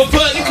bag. Here go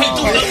put. You can't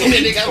do nothing,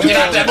 nigga. Get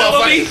out that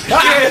motherfucker.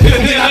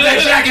 Get out that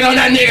jacket on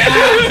that nigga.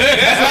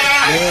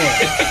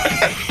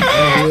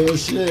 Oh,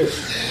 shit.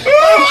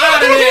 I'm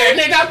out of there,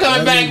 nigga. I'm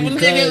coming back.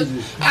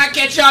 Niggas, I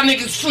catch y'all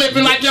niggas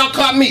slipping like y'all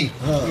caught me.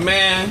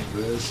 Man,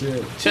 Real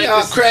shit. check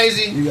Y'all this.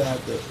 crazy. You got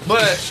the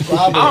But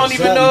Squabble, I don't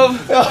even know.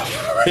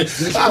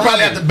 I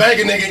probably have to beg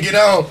a nigga and get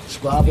on.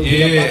 squabble.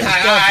 Yeah. Get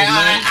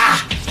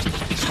up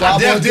I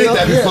definitely did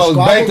that before.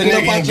 Banked the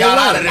nigga and got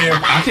out of there.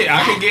 I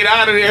can get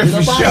out of there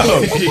for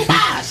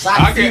sure.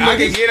 I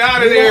can get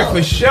out of there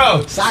for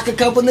sure. Sock a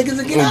couple niggas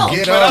and get out.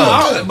 Get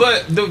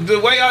But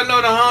the way I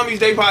know the homies,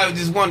 they probably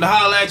just wanted to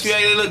holler at you.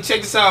 Hey, look, check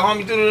this out,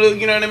 homie. Do the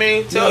look, you know what I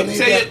mean? Tell the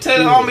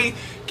homie,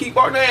 keep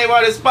our name out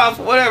of this spot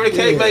for whatever the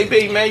case may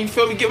be, man. You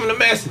feel me? Give them the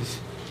message.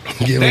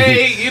 They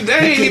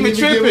ain't even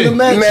tripping.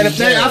 Man, if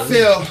they, I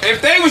feel.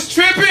 If they was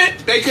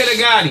tripping, they could have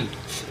got him.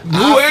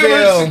 I Whoever,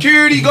 feel-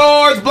 security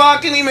guards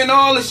blocking him and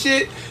all the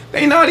shit,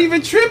 they not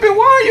even tripping.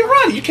 Why are you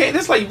running? You can't.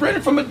 That's like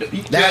running from a.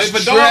 That's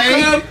if a dog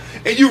straight. come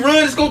and you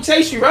run, it's gonna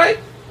chase you, right?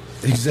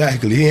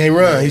 Exactly. He ain't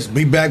run. He's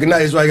be backing out.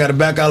 That's why he got to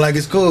back out like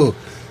it's cool.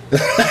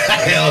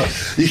 Hell,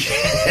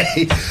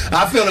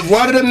 I feel if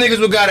one of them niggas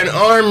would got an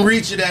arm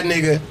reach of that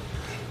nigga,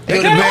 it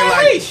would have got been arm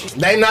like reach.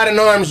 they not an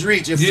arm's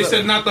reach. If This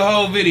is not the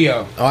whole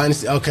video. oh, I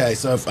understand. Okay,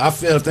 so if I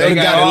feel if they They would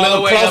have got got a all the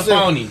little way up on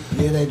closer, him.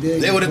 Yeah, they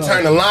did. they would have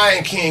turned the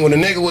Lion King when the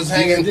nigga was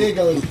hanging. They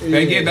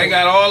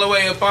got all the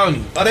way up on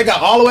him. Oh, they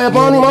got all the way up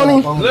on him, on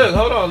him. Look,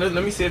 hold on.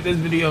 Let me see if this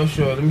video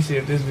show it. Let's see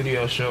if this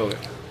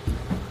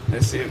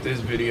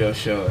video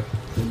show it.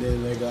 And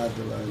then they got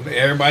the like.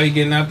 Everybody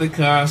getting out the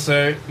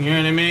concert. You know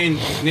what I mean?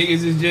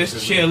 Niggas is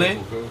just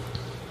chilling.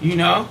 You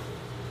know?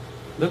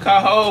 Look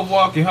how Hov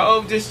walking.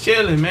 Hov just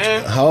chilling,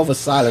 man. Hov a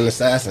silent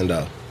assassin,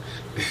 though.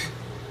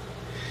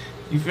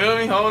 You feel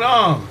me? Hold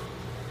on.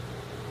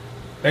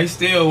 They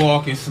still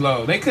walking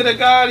slow. They could have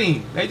got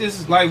him. They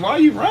just like, why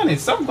you running?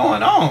 Something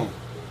going on.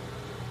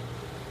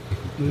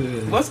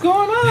 Yeah. What's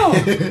going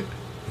on?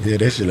 Yeah,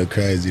 that shit look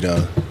crazy,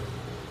 though.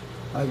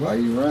 Like, why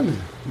you running?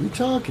 You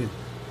talking?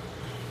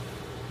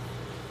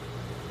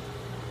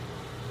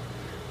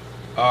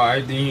 All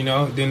right, then, you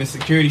know, then the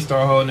security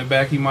start holding it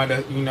back. He might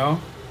have, you know,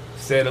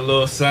 said a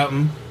little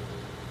something.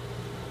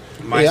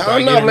 Might Yeah, I start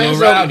don't know, getting a man.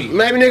 little rowdy. So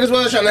maybe niggas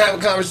was trying to have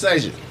a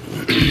conversation.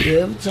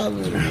 Yeah, every time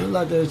it look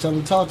like they were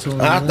trying to talk to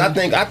him. I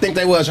think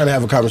they was trying to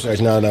have a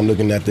conversation now that I'm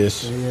looking at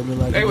this. Yeah, it look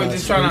like They he were got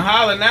just trying to spooked.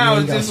 holler. Now Yeah,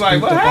 he it's got just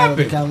like, what spooked up out of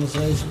the happened?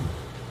 Conversation.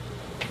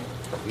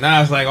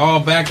 Now it's like all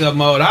backup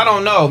mode. I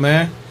don't know,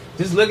 man.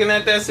 Just looking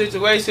at that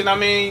situation, I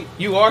mean,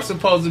 you are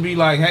supposed to be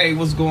like, hey,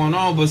 what's going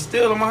on? But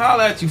still, I'm going to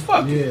holler at you.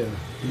 Fuck it.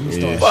 Yeah. You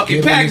start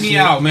Fucking skipping pack and me shit.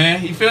 out,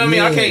 man. You feel me?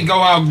 I Yeah. can't go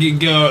out and get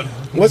good.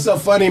 What's so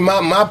funny?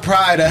 My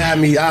pride to have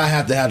me. I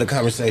have to have the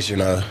conversation.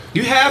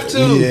 You have to.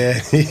 Yeah,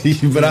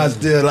 but I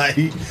still like.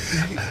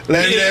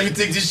 Let me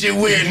take this shit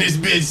weird in this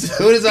bitch.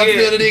 What does I Yeah.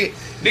 feel today?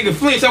 Nigga,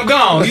 flinch, I'm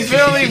gone. You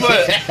feel me?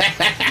 But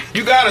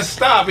you gotta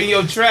stop in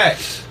your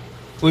tracks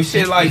with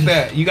shit like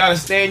that. You gotta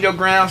stand your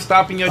ground,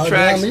 stop in your Oh,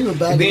 tracks, damn, he was and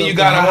backing then up you the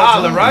gotta whole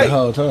holler, time. right? The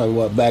whole time,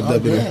 what backed Oh,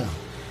 up in damn. there.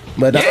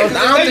 But Yeah, I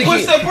don't they think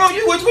pushed he. up on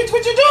you. What you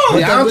doing?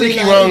 Yeah, I don't think he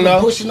not wrong, even though.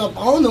 Pushing up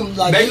on them,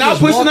 like They not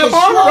just pushing walking up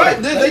on them, slow.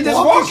 right? They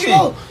just walking.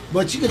 slow.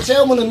 But you can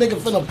tell when a nigga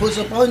finna push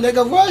up on you, they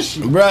gonna rush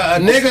you. Bruh,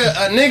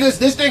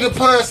 this nigga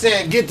Pun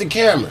saying, get the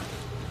camera.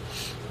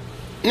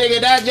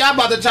 Nigga, that y'all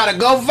about to try to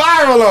go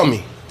viral on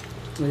me.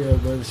 Yeah,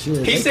 but shit.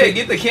 He they said, could-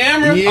 get the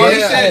camera? Yeah. Oh,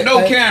 he said, no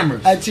Hey,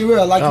 cameras. Hey,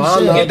 T-Real, like Oh, you I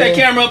said. know. Get that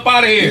camera up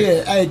out of here.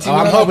 Yeah, hey, T-Real,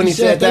 I'm like hoping you he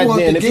said they that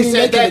wanted then. to If get he him,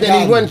 said they that, could've then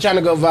he got wasn't him. trying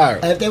to go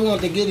viral. If they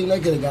wanted to get him, they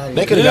could have got him.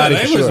 They could have Yeah, got it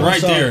they for was sure.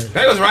 right there.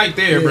 They was right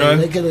there, Yeah, bro.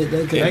 they could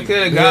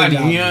have got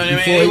him, you know what I mean?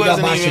 Before It he got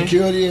wasn't by even-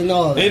 security and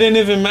all It that. didn't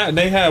even matter.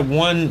 They had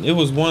one. It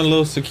was one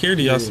little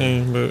security I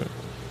seen, but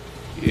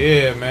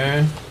Yeah,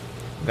 man.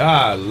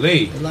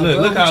 Golly. Like, bro,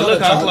 Look we how tryna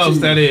talk close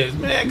to that you. is.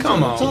 Man, come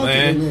Talk to on, the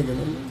man. nigga,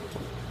 man.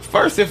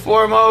 First and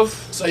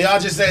foremost, So y'all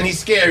just saying he's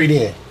scary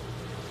then?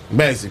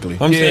 Basically.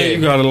 I'm Yeah. saying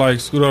you gotta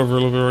like scoot over a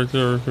little bit right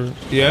there. Real quick.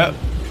 yep.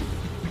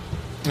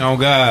 Oh,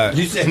 God.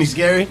 You saying he's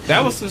scary?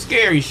 That was some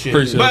scary shit.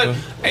 Appreciate But that.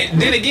 hey,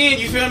 then again,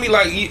 you feel me?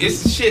 Like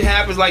it's shit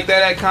happens like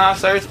that at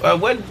concerts. That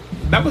was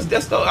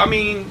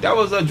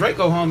a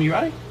Draco homie,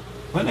 right?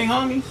 Weren't they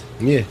homies?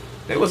 Yeah.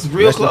 They was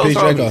real Rest in close peace,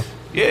 homies. Draco.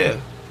 Yeah.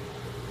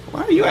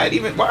 Why are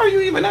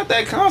you even at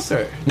that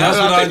concert? That's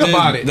Now what that I think did.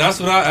 about it. That's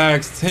what I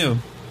asked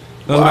him.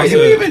 That's Why what I are you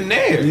said. even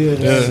there? Yeah,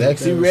 Yeah.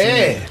 Sexy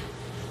red.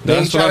 Then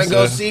That's trying what to I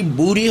go said. see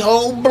Booty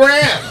Hole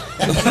Brown.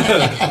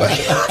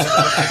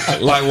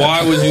 Like,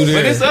 why was you But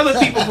there? it's other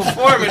people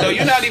performing though.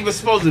 You're not even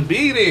supposed to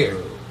be there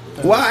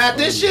Why at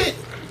this shit?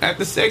 at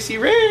the Sexy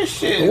Red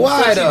shit.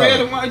 Why, Sexy though?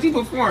 Red and YG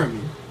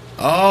performing.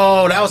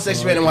 Oh, that was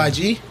Sexy Red and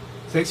YG?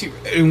 Sexy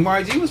and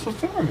YG was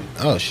performing.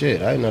 Oh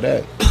shit, I didn't know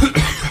that.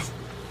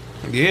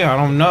 Yeah, I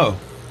don't know,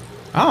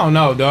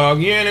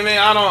 dog. You know what I mean?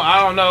 I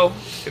don't know.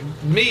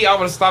 Me, I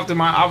would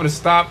have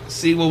stopped,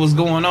 see what was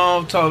going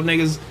on, told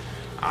niggas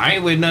I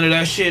ain't with none of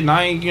that shit, and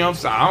I ain't, you know what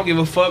I'm saying? I don't give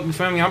a fuck, you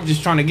feel me? I'm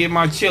just trying to get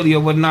my chili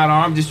or whatnot, or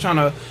I'm just trying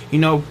to, you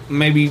know,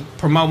 maybe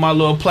promote my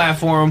little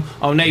platform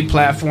on their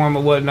platform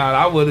or whatnot.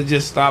 I would have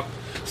just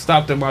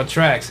stopped in my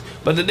tracks.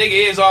 But the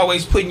nigga is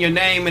always putting your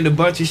name in a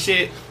bunch of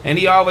shit, and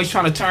he always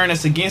trying to turn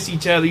us against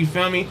each other, you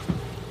feel me?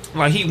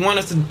 Like he want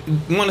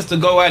us to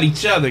go at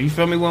each other. You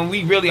feel me? When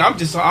we really, I'm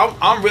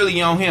really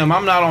on him.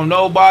 I'm not on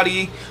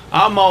nobody.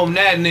 I'm on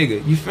that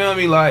nigga. You feel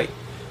me? Like,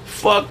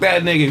 fuck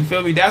that nigga. You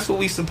feel me? That's what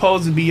we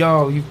supposed to be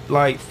on. You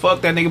like,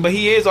 fuck that nigga. But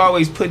he is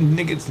always putting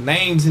niggas'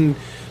 names and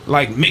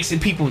like mixing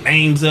people's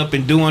names up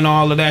and doing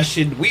all of that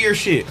shit, weird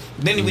shit.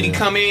 Then when he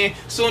come in,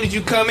 soon as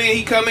you come in,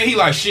 he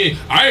like, shit,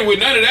 I ain't with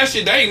none of that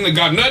shit. They ain't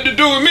got nothing to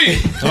do with me.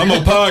 I'm a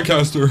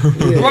podcaster.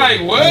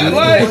 Like what? When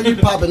Like you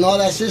popping all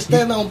that shit,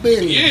 stand on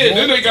business. yeah, boy.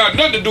 then they got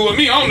nothing to do with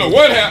me. I don't know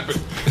what happened.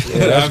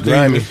 Yeah, that's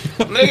grimy.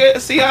 Nigga,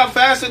 see how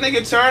fast a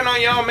nigga turn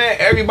on y'all, man?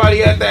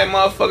 Everybody at that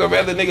motherfucker,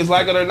 whether niggas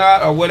like it or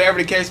not, or whatever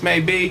the case may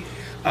be.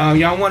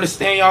 Y'all want to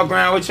stand y'all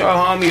ground with y'all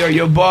homie or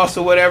your boss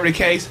or whatever the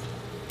case.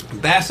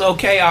 That's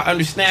okay, I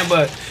understand,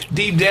 but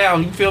deep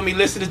down, you feel me?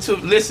 Listen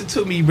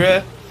to me,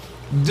 bruh.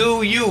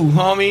 Do you,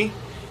 homie?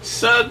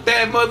 Suck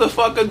that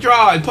motherfucker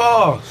dry.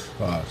 Pause.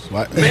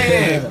 What?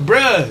 Man,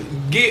 bruh,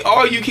 get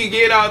all you can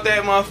get out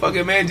that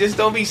motherfucker, man. Just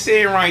don't be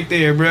sitting right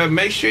there, bruh.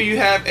 Make sure you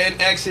have an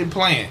exit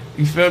plan.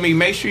 You feel me?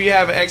 Make sure you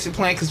have an exit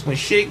plan, because when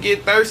shit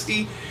get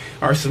thirsty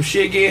or some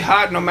shit get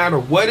hot, no matter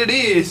what it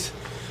is,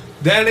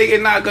 that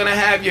nigga not gonna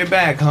have your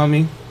back,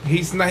 homie.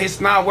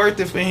 It's not worth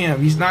it for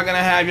him. He's not gonna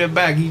have your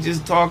back. He's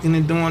just talking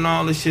and doing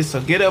all this shit.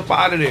 So get up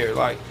out of there.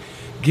 Like,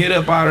 get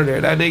up out of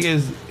there. That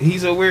nigga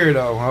he's a weirdo,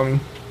 homie.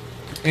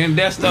 And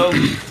that's no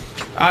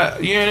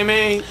You know what I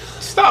mean?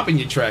 Stop in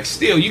your tracks.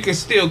 Still, you can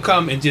still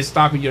come and just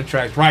stop in your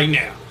tracks right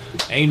now.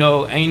 Ain't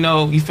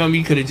no, you feel me?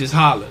 You could have just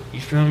hollered.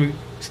 You feel me?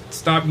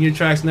 Stop in your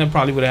tracks and that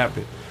probably would have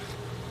happened.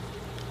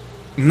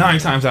 9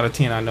 times out of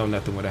 10, I know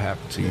nothing would have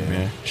happened to you,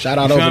 man. Shout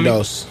out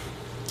Overdose.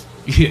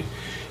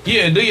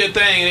 Yeah, do your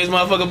thing in this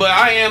motherfucker. But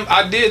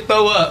I did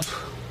throw up.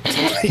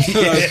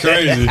 That's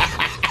crazy.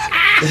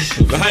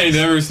 I ain't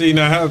never seen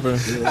that happen.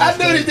 I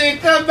knew this thing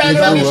come back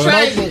on the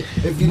track.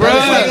 Bro, you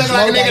look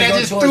like a nigga that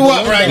just threw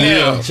up right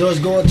now. So it's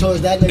going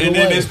towards that nigga. And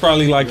then it's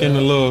probably like in the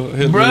little.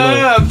 Bro,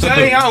 I'm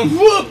telling you, I'm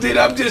whooped it.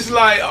 I'm just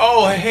like,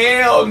 oh,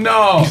 hell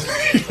no.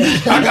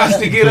 I got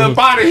to get up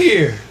out of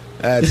here.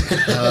 That's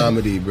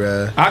comedy,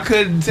 bruh. I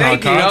couldn't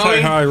take it. I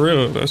take high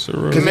real. That's a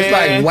real. Because it's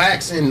like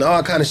wax and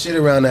all kind of shit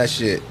around that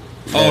shit.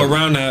 Oh,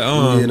 around that.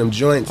 Yeah, them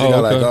joints. They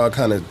got like all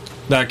kind of.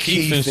 That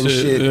keef and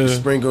shit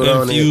sprinkled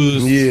on it.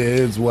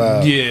 Yeah, it's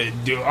wild. Yeah,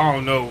 dude, I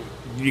don't know.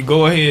 You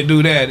go ahead and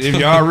do that. If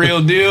y'all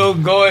real deal,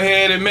 go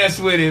ahead and mess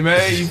with it, man.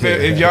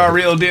 If y'all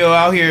real deal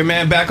out here,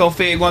 man. Back on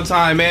Fig one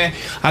time, man.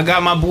 I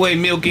got my boy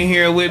Milk in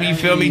here with me. You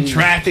feel me?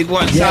 Traffic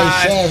one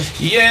time.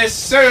 Yes,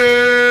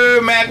 sir.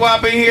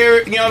 Mackwop in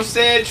here. You know what I'm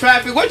saying?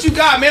 Traffic. What you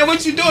got, man?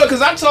 What you doing?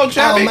 Because I told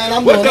Traffic, man,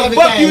 I'm what doing the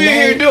everything, fuck you in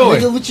here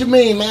doing? Nigga, what you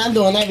mean, man? I'm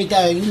doing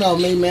everything. You know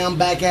me, man. I'm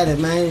back at it,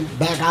 man.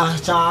 Back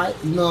outside.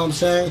 You know what I'm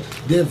saying?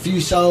 Did a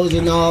few shows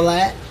and all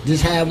that.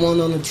 Just had one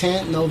on the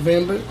 10th,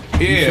 November.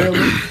 Yeah. You feel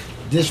me?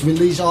 Just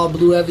release All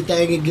Blue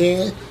Everything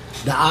again.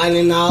 The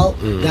Island out.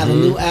 Got a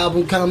new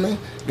album coming.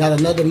 Got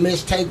another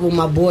mixtape with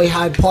my boy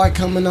Hyde Park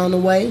coming on the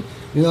way.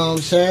 You know what I'm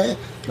saying?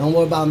 Don't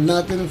worry about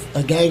nothing.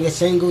 A gang of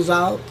singles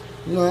out.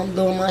 You know, I'm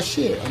doing my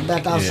shit. I'm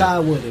back outside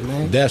with it,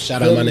 man.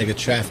 Shout out my nigga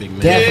Traffic, man.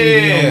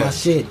 Definitely on my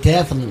shit.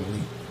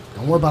 Definitely.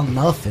 Don't worry about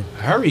nothing.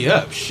 Hurry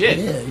up. Shit.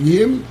 Yeah, you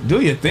hear me?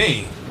 Do your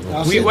thing.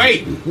 We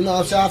wait. You know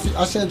what I'm saying?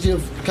 I sent you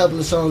a couple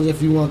of songs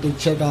if you want to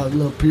check out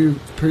little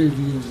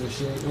previews and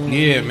shit. You know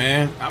yeah,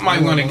 man. I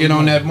might want to get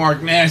on that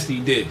Mark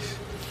Nasty dish.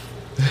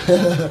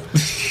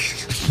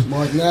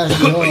 Mark Nasty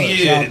hard.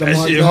 Yeah,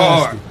 that shit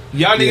hard.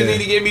 Y'all niggas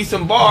need to give me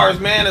some bars,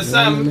 man, or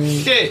something.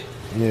 Shit.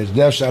 Yeah,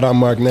 def shout out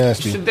Mark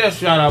Nasty. Def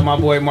shout out my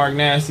boy Mark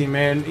Nasty,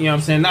 man. You know what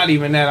I'm saying? Not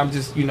even that. I'm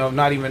just,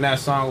 not even that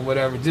song or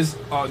whatever. Just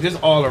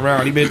all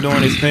around. He been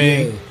doing his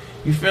thing.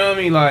 You feel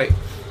me? Like,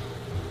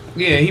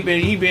 yeah,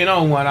 he been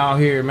on one out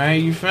here,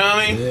 man. You feel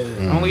me?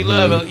 Yeah. And we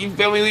love it. You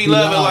feel me? We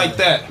love it like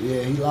that.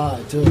 Yeah, he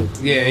lied too.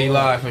 Yeah, he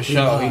lied for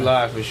sure. He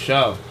lied for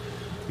sure.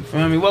 You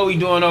feel me? What we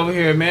doing over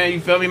here, man?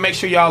 You feel me? Make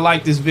sure y'all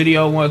like this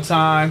video one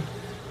time.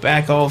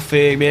 Back on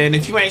Fig, man.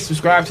 If you ain't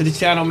subscribed to the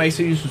channel, make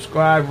sure you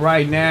subscribe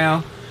right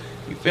now.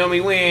 You feel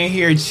me? We in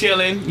here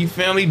chilling. You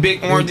feel me?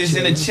 Big Oranges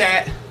in the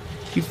chat.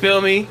 You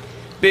feel me?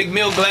 Big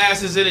Milk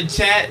Glasses in the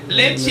chat.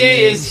 Leche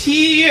is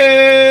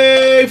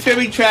here. You feel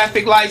me?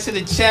 Traffic lights in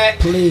the chat.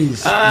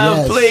 Please.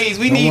 Please.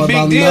 We need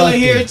Big Deal in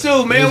here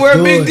too, man.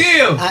 Where Big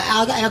Deal?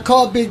 I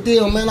called Big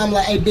Deal, man. I'm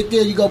like, hey, Big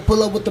Deal, you gonna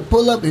pull up with the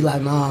pull up? He's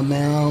like, nah,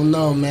 man, I don't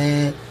know,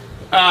 man.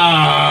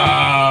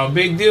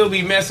 Big Deal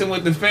be messing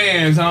with the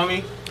fans,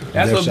 homie.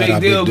 That's what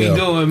Big Deal be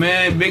doing,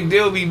 man. Big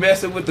Deal be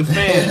messing with the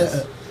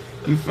fans.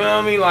 You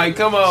feel me? Like,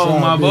 come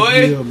on, my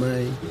boy. Deal,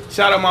 man.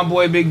 Shout out my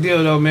boy Big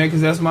Deal, though, man, because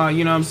that's my,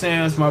 you know what I'm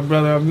saying? That's my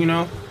brother, you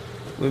know?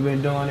 We've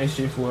been doing this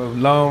shit for a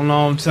long,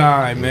 long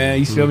time, man.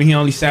 You feel me? He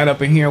only sat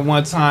up in here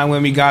one time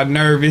when we got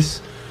nervous,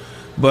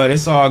 but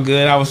it's all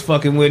good. I was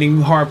fucking with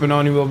him, harping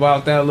on him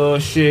about that little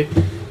shit.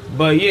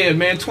 But, yeah,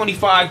 man,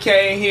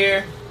 25K in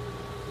here.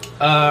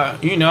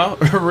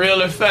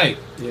 Real or fake?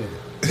 Yeah.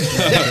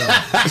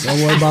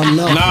 Don't worry about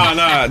nothing.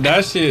 Nah,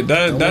 that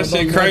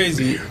shit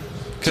crazy.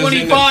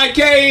 25K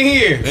in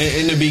here.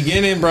 In the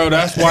beginning, bro,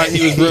 that's why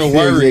he was real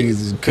worried.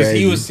 Because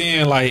he was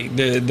seeing, like,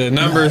 the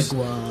numbers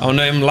on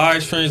them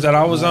live streams that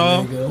I was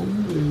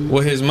on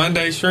with his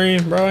Monday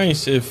stream, bro, ain't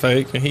shit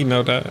fake, and he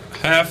know that.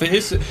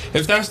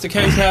 If that's the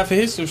case, half of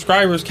his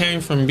subscribers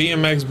came from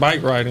BMX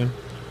bike riding.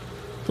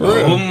 For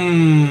real.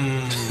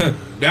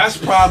 That's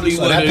probably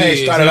so what that it page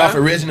is, started off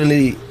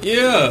originally.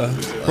 Yeah,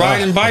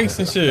 riding bikes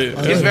and shit.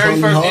 His very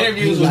first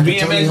interviews was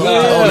BMX.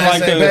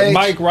 Like a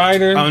bike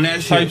rider on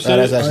that shit. Oh,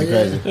 that's actually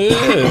crazy.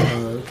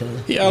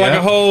 Yeah. He had like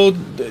a whole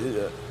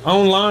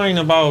online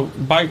about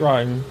bike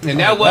riding. And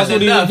that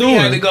wasn't enough. He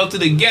had to go to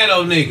the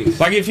ghetto niggas.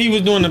 Like if he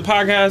was doing the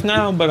podcast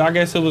now, but I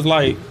guess it was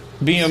like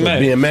BMX.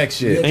 BMX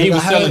shit. And he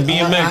was selling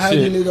BMX shit. I heard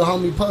you knew the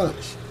homie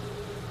Punch.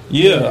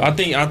 Yeah, I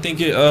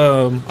think it.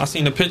 I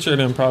seen a picture of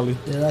them probably.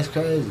 Yeah, that's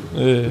crazy.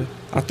 Yeah,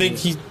 I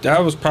think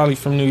that was probably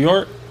from New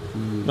York,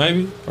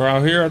 maybe or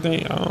out here. I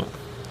think.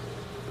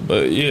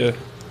 But yeah.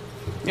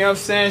 You know what I'm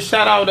saying?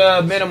 Shout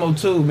out Minimal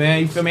too, man.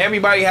 You feel me?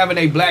 Everybody having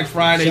a Black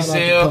Friday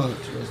sale.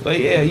 But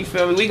yeah, you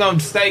feel me? We gonna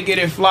stay get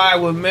it fly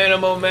with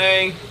Minimal,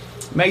 man.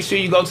 Make sure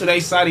you go to their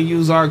site and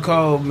use our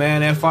code,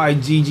 man,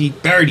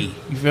 FIGG30.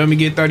 You feel me?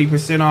 Get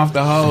 30% off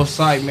the whole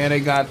site, man. They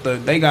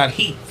got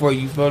heat for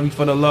you, feel me?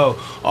 For the low.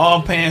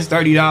 All pants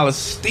 $30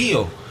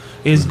 still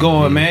is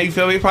going, man. You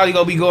feel me? Probably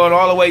gonna be going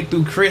all the way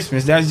through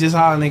Christmas. That's just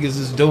how niggas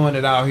is doing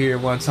it out here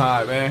one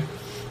time, man.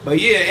 But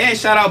yeah, and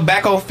shout out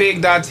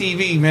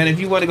BACKONFIGG.tv, man. If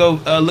you want to go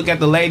look at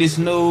the latest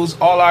news,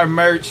 all our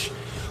merch,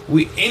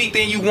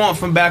 anything you want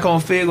from Back on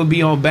Fig will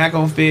be on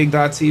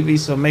BACKONFIGG.tv.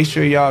 So make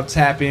sure y'all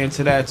tap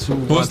into that too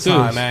one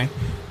time, man.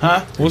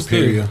 Huh? What's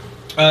Imperial?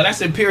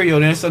 That's Imperial.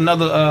 Then it's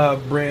another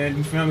brand.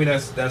 You feel me?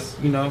 That's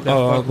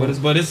fuck with us,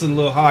 but it's a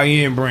little high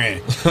end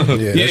brand. Yeah,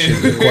 that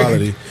shit good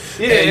quality.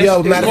 Yeah, hey,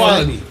 yo, matter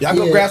quality. Y'all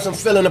go grab some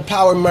Feeling the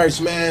Power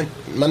merch, man.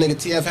 My nigga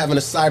TF having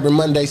a Cyber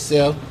Monday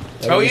sale.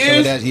 Oh yeah,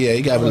 yeah,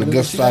 he having a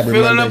good Cyber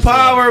Feeling Monday the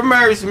Power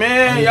merch,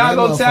 man. Y'all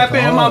go tap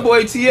in my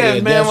boy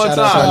TF, man. One time.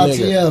 Shout out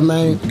TF,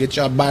 man. Get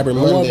y'all Cyber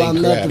Monday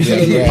crap.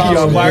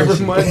 Y'all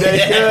Cyber Monday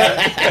crap.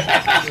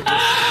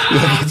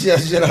 Get your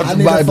shit out I the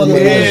need a Bible fucking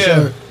Monday.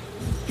 shirt.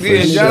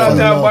 Yeah, shout out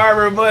to our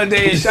Barber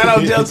Monday and shout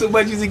out Delta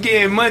Munchies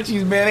again.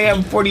 Munchies, man, they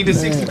have 40 to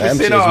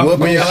 60% off.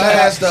 Whooping your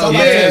ass though.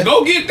 Yeah,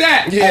 go get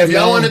that. Yeah, if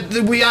y'all want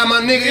to, we out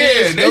my nigga.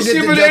 Yeah, they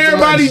ship it to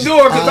everybody's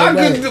door because I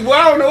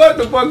don't know what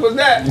the fuck was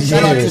that.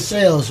 Shout out to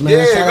sales, man.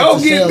 Yeah, go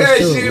get that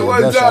shit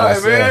one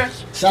time, man.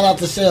 Shout out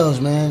to sales,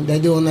 man. They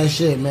doing that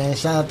shit, man.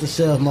 Shout out to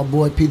sales, my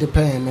boy Peter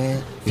Pan,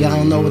 man. If y'all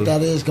don't know what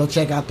that is, go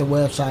check out the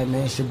website,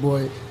 man. It's your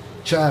boy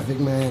Traffic,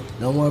 man.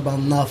 Don't worry about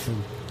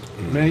nothing.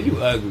 Man, you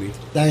ugly.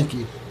 Thank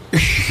you.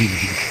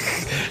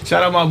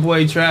 Shout out my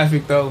boy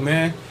Traffic though,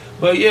 man.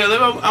 But yeah,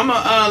 I'm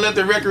gonna let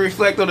the record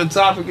reflect on the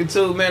topic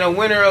too, man. A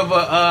winner of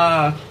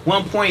a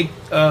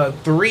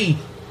 1.3.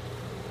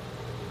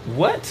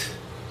 What?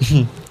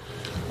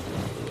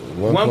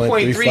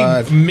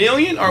 1.3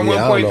 million or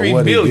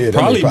 1.3 billion?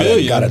 Probably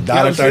billion. Got $1.35.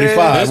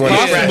 That's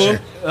possible.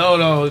 Oh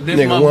no, this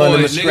Nigga my won boy.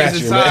 him a Niggas scratcher,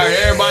 is tired. man.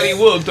 Everybody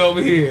whooped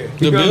over here.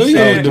 The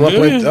billion? The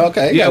billion?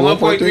 Okay. Yeah,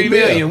 1.3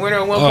 million. Winner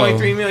of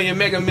 1.3 Oh. million.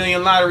 Mega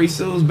Million lottery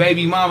sues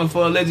baby mama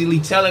for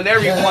allegedly telling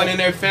everyone in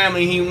their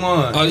family he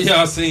won. Oh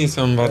yeah, I seen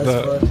something about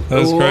That's that. funny.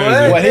 That's What?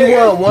 crazy. Well, he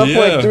won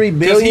 1.3 billion.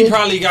 Because he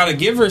probably got to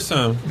give her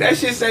some. That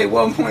shit say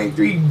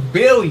 1.3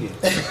 billion.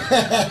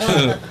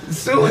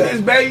 Suing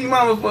his baby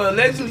mama for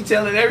allegedly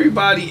telling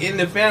everybody in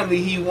the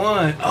family he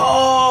won.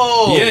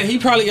 Oh. Yeah, he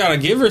probably got to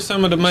give her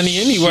some of the money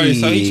anyway,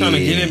 so he trying to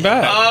get it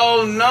back.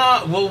 Oh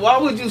no. Well, why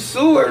would you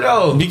sue her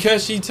though?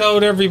 Because she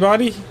told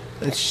everybody.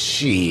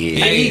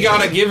 Shit. And he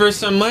got to give her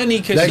some money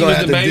because They she gonna was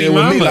have the to baby deal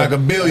with me mama. like a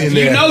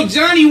billionaire. You know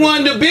Johnny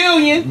won the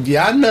billion.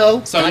 Yeah, I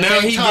know. So I now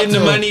can't he talk getting to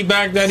the him. money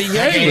back that he I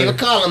can't gave even her.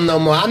 call him no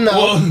more. I know.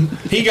 Well,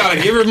 He got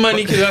to give her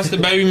money because that's the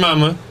baby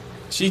mama.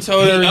 She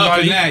told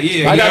everybody. that,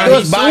 yeah. I Now got to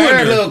he's buy her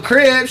suing a little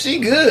crib. She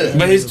good.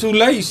 But it's too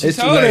late. She It's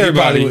too told late.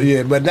 everybody.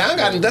 Yeah, but now I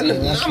got done.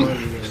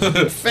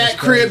 I'm fat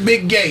crib,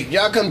 big gate.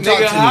 Y'all come talk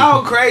nigga, to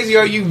how crazy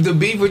are you to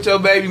beef with your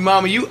baby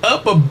mama? You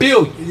up $1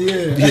 billion. me.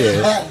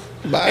 Yeah.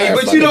 Hey,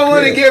 but you don't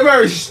want to give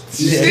her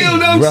still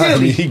no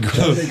chili. He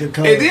gross. And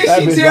then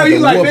she tell you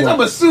like, bitch, I'm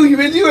gonna sue you,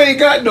 bitch. You ain't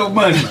got no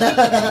money.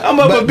 I'm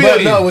up $1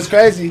 billion. But no, what's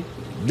crazy?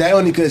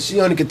 She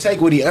only could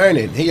take what he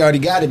earning. He already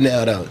got it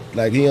now though.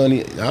 Like I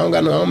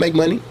don't make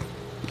money.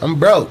 I'm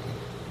broke.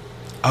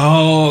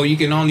 Oh, you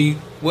can only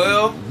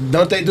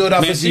Don't they do it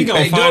off Man, of she gonna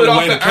they do find it a off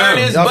way the to come.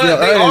 earnings, Off but your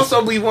they earnings.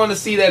 also we want to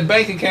see that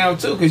bank account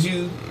too, because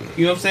you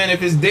know what I'm saying.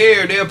 If it's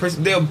there, they'll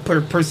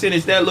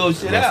percentage that little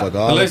shit out. Motherfucker,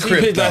 all Unless the he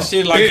put crypto. that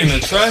shit like in a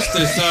trust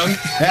or something.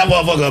 That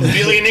motherfucker $1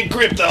 billion in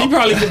crypto. He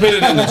probably could put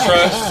it in the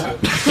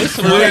trust. There's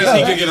some ways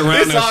he could get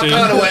around It's that all shit.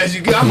 kind of ways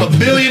you get. I'm $1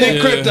 billion in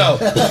Yeah. crypto.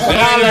 It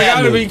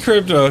gotta be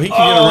crypto. He can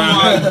get Oh around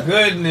my that.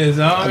 goodness,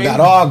 I homie. got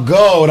all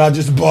gold. I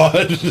just bought.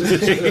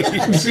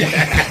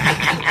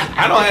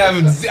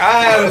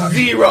 I have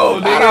zero,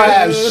 nigga. I don't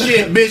have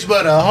shit, bitch,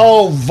 but a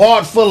whole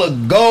vault full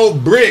of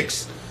gold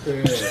bricks.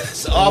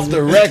 It's off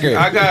the record.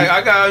 I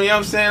got, you know what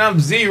I'm saying? I'm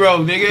zero,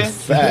 nigga.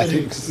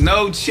 Facts.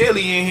 No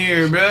chili in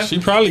here, bruh. She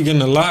probably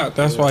getting a lot.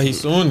 That's why he's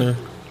suing her.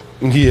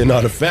 Yeah, no,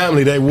 the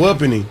family, they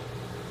whooping him.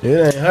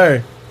 It ain't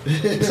her.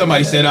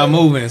 Somebody said I'm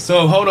moving.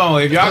 So hold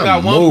on. If y'all got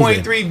I'm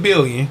moving. 1.3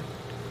 billion,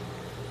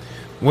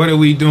 what are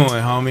we doing,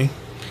 homie?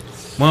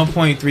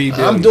 1.3 billion.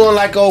 I'm doing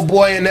like old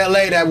boy in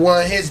LA that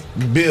won his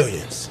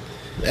billions.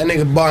 That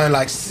nigga buying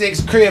like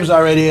 6 cribs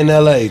already in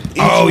LA. Each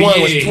Oh, one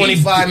yeah, was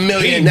 25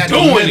 million. he That's the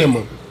doing it.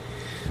 minimum.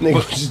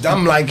 Nigga,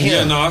 I'm like him.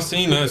 Yeah, no, I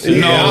seen that shit.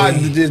 Yeah, No. I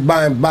just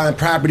buying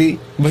property.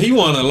 But he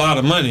won a lot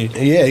of money.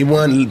 Yeah, he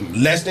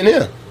won less than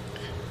him.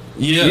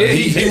 Yeah, Yeah,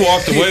 he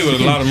walked away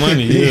with a lot of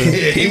money.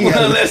 Yeah. He won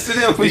less than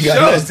them for He got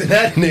sure. less than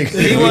that nigga.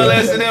 He won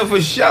less than them for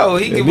sure.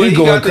 He We he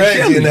going got the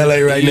crazy chili. in LA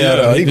right now, Yeah,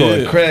 though. He he going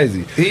did.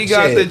 crazy. He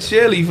got Shit. the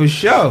chili for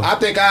sure. I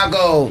think I'll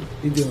go.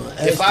 You doing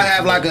If I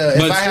have like a. If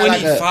But I have like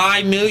a.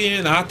 25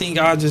 million, I think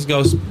I'll just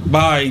go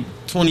buy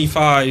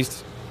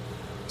 25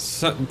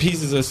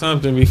 pieces of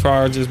something before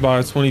I just buy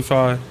a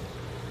 $25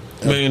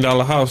 million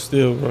house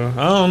still, bro.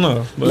 I don't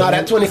know. But No,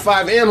 that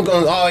 25M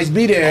gonna always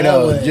be there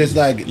though. Always. Just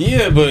like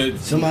yeah, but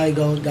Somebody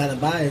gotta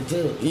buy it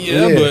too.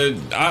 yeah, Yeah.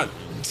 but I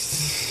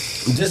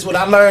just what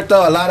I learned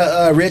though. A lot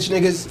of rich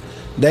niggas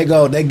they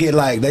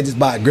just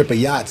buy a grip of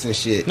yachts and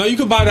shit. No, you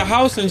could buy the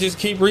house and just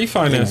keep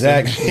refinancing.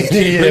 Exactly.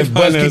 Keep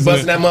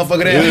busting that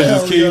motherfucker down. Yeah,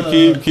 just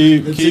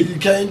keep. Until you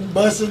can't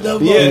bust it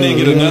up. Yeah, and then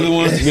get another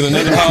one, get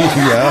another house,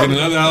 get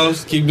another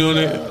house, keep doing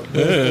it.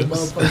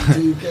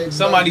 Yeah.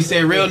 Somebody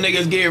said real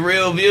niggas get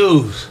real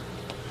views.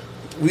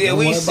 Yeah,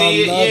 we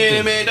see it.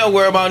 Yeah, man. Don't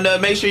worry about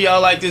nothing. Make sure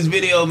y'all like this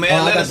video,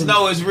 man. Let us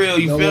know it's real.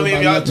 You feel me?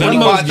 If y'all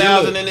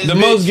 25,000 in this the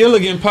bitch. most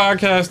Gilligan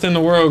podcast in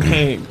the world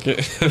can't get.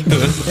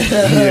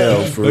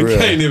 Yeah, for real.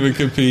 Can't even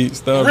compete.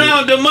 Stop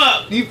Round them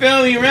up. You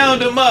feel me?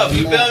 Round them up.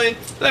 You feel me?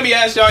 Let me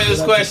ask y'all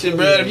this question,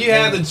 bro. If you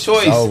had the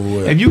choice,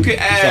 if you could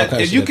add,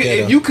 if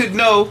you could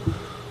know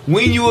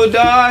when you would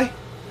die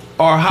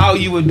or how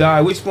you would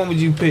die, which one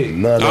would you pick?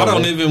 I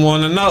don't even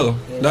want to know.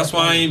 That's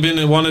why I ain't been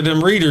in one of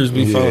them readers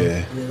before.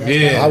 Yeah.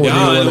 I wouldn't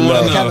even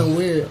want to know. Kind of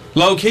weird.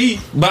 Low key,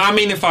 but I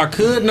mean, if I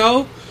could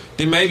know,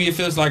 then maybe it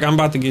feels like I'm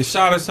about to get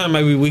shot or something.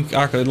 Maybe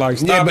I could like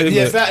stop it.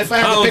 If I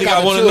had don't to pick think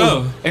out I want to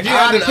know. If you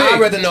had to pick, I'd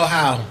rather know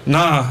how.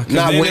 Nah,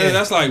 Not when.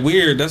 that's like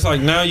weird. That's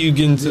like now you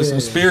get into some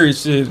spirit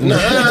shit.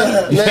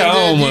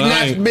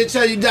 Bitch,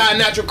 tell you die of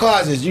natural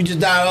causes. You just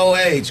die of old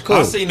age. Cool.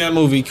 I seen that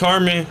movie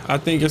Carmen, I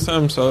think, or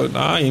something. So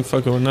nah, I ain't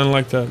fucking with nothing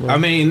like that, bro. I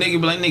mean,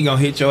 nigga be like, nigga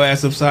gonna hit your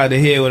ass upside the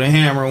head with a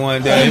hammer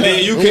one day. And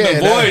then you can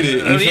avoid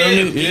it. You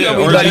feel me? Yeah,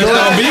 or like, you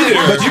gonna be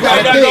there. But you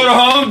gotta go to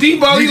Home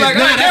Depot. You like,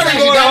 I'm never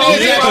going to Home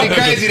Depot. That's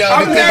crazy though.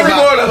 I'm never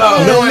going to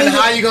Home Depot. Knowing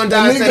how you gonna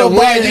die instead of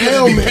when, you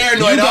gonna be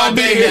paranoid all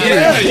day.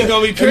 Yeah, you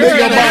gonna be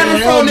Paranoid.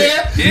 paranoid.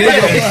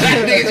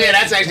 Yeah,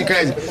 that's actually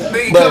crazy.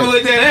 Nigga coming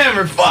with that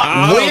hammer. Fuck.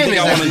 I don't think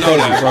I want to know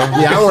that, bro.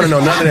 Yeah, I don't want to know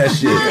none of that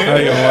shit.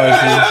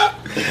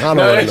 I don't want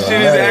to know. That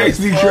shit is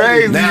actually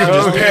crazy. Now I'm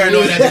just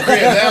paranoid at the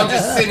crib. Now I'm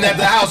just sitting at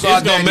the house all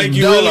It's day. gonna make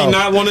you really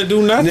not want to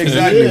do nothing.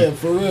 Exactly. Yeah,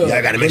 for real. Yeah,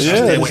 I gotta make sure I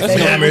stay away from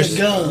hammers.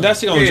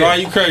 That's gonna drive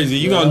you crazy.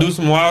 You gonna do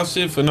some wild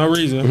shit for no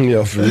reason.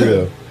 Yeah, for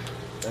real.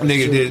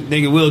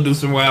 Nigga will do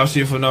some wild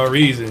shit for no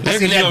reason. I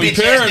seen that bitch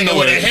ass nigga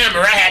with a hammer.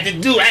 I had to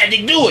do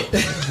it.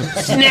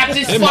 Snap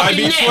this It might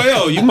be fucking neck.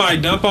 12. You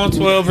might dump on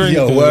 12 or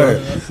anything. Yo,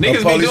 word.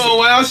 Niggas be doing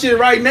wild shit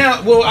right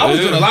now. Well, I was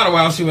doing a lot of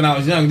wild shit when I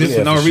was young. This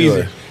for no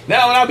reason.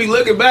 Now when I be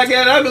looking back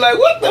at it, I be like,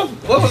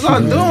 what was I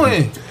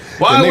doing?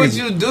 Why would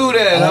you do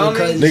that,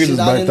 homie? Niggas is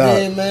burnt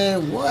out.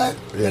 Man, what?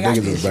 Yeah, niggas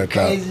is burnt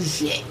out.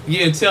 Crazy shit.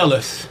 Yeah, tell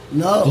us.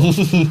 No,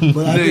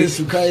 but I did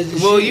some crazy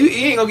shit. Well, you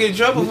ain't gonna get in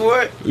trouble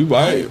for it. You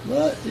might.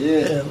 What?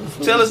 Yeah.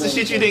 Tell us the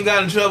shit you didn't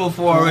got in trouble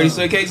for already,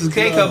 so in case it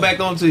can't come back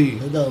onto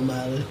you. It don't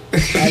matter.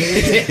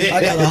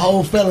 I got a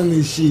whole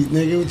felony sheet,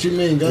 nigga. What you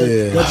mean? Go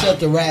check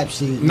the rap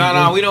sheet.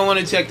 No, we don't want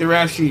to check the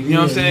rap sheet. You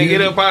know what I'm saying?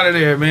 Get up out of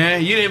there,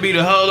 man. You didn't beat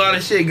a whole lot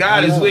of shit.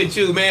 God is with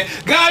you, man.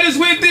 God is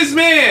with this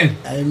man.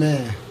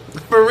 Amen.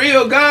 For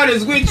real, God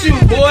is with you,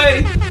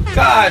 boy.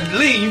 God,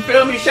 Lee, you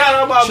feel me? Shout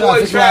out my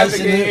boy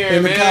Traffic in here,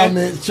 in man. the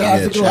comments,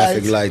 traffic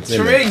lights.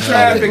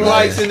 Traffic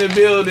lights in the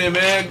building,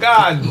 man.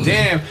 God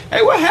damn.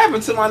 Hey, what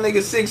happened to my nigga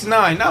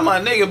 6ix9ine? Not my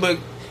nigga, but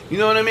you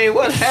know what I mean?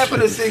 What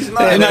happened to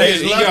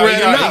 6ix9ine? He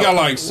got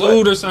like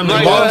sued or something.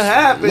 Like, what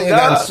happened,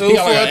 dog? He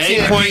got like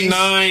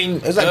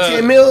 8.9. It's like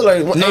 10 mil,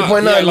 like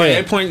 8.9 like million.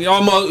 8 point,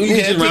 almost. You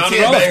just round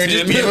it off.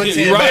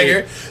 10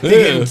 banger. He Yeah.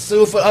 getting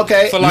sued for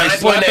For like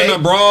slapping a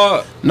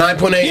broad.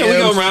 9.8 Yeah, we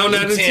gonna round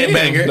that to 10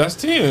 banger. That's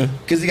 10.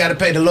 Because he got to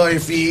pay the lawyer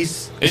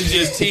fees. It's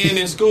just 10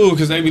 in school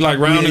because they be like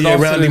rounding off.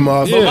 round him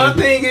off. But my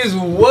thing is,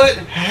 what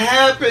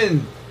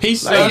happened? He Like,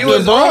 slapped you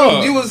was the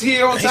broad. you was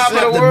here on He top of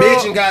slapped the the world.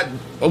 bitch and got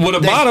With a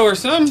bottle or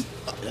something.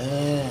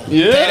 paid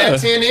Yeah. that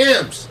 10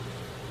 M's.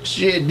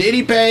 Shit,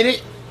 Diddy paid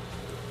it.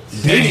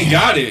 Diddy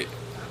got it.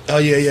 Oh,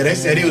 yeah. They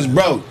said he was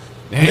broke.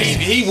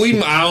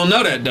 I don't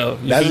know that though.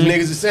 That's the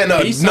niggas that said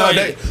no.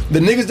 The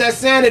niggas that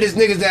saying it is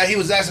niggas that he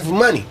was asking for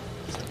money.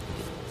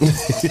 They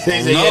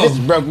said, yeah, this is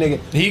broke nigga.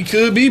 He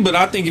could be, but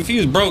I think if he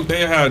was broke,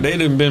 they'd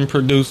have been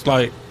produced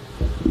like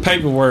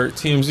paperwork,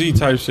 TMZ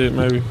type shit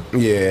maybe.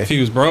 Yeah. If he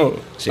was broke.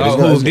 Shit,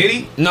 Who,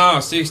 Diddy? Nah,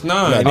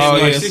 6ix9ine. Oh,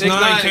 yeah, 6ix9ine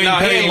 6ix9ine, can't nah,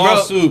 he pay ain't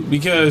lawsuit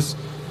because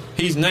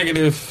he's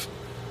negative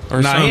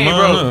or Nah, he something. ain't I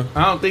don't broke.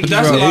 know. I don't think But he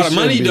that's broke. a lot of It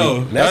money should be.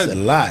 though. That's a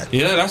lot.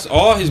 Yeah, that's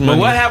all his money. But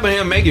what happened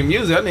to him making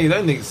music? That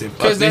nigga said, fuck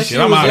Because that this shit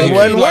shit. I'm out of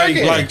was here.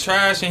 working. like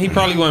trash, and he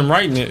probably wasn't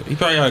writing it. He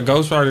probably got a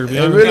ghostwriter to be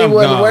It honest. really I'm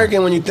wasn't gone.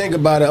 working when you think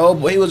about it. Oh,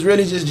 he was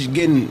really just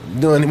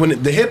doing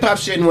when the hip hop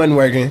shit wasn't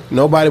working.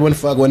 Nobody wouldn't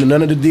fuck with it.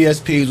 None of the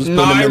DSPs was.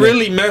 No, putting it him in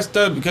really messed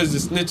up because the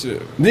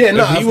snitcher. Yeah,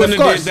 no, if he of wouldn't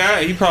have course. did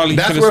that, he probably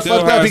That's could where have it still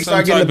fucked up. had He some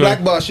started getting the type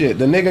of blackball shit.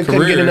 The nigga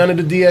couldn't career. get none of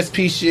the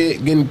DSP shit.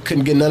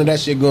 Couldn't get none of that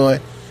shit going.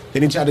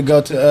 Then he tried to go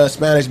to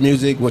Spanish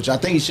music, which I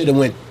think he should have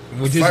went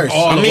Which is first.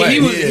 all I the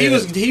mean, way.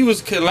 he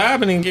was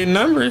collabing and getting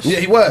numbers. Yeah,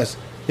 he was,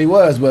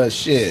 but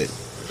shit.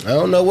 I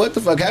don't know what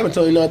the fuck happened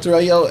to him. Not to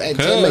yo, $10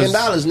 million,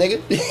 nigga.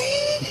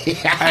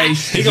 Hey,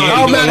 He gonna Oh,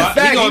 have to do a matter of lot-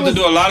 fact, he gonna he have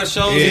to do a lot of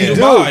shows Yeah. in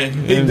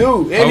Dubai. He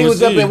do. And he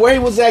was up overseas. in where he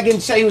was at getting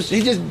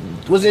he just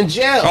was in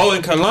jail. Oh,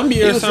 in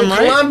Colombia He or was something, in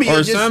right? Colombia, Or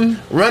just something.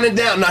 running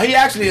down. No, he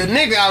actually a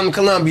nigga out in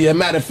Colombia.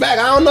 Matter of fact,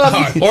 I don't know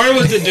if he, Or it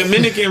was the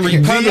Dominican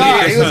Republic.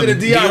 DR, or he was in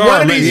the something. DR.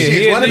 One of these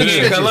maybe. shits, one of these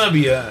in bitches.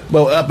 Colombia.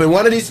 But up in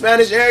one of these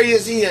Spanish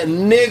areas, he a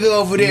nigga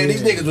over there.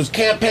 These niggas was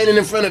campaigning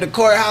in front of the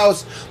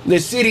courthouse. The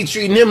city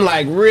treating him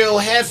like real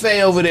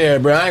hefe over there,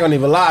 bro. I ain't gonna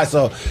even lie.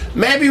 So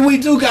maybe we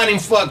do got him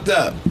fucked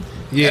up.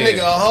 Yeah. That nigga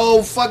a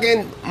whole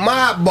fucking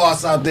mob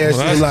boss out there.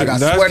 Well, Seems like I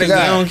that's swear to 'cause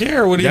they don't God.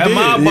 care what he That did.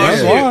 mob boss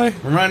That's shit why.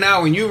 run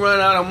out when you run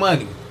out of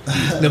money.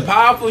 The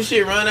powerful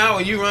shit run out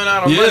when you run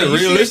out of Yeah, money. You see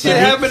this realistically. shit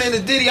happening to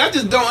Diddy. I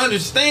just don't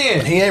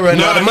understand. He ain't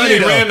running out of money he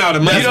though. ran out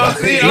of money. You know what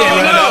I'm saying? He ain't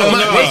running out of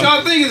money. What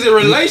y'all think? Is it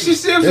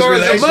relationships It's or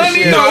is it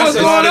money? relationships. No, No, what's it's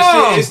a going lot of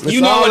on? shit. It's- It's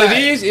you know all what that.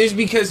 it is? It's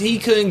because he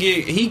couldn't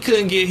get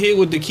hit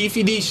with the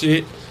Keefe D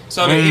shit.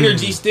 So the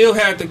energy still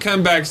had to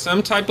come back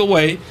some type of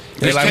way.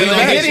 They It's like, we coming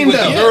gonna back. hit him with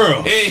the girl.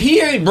 And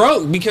he ain't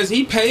broke because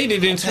he paid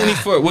it in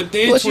 24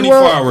 within What you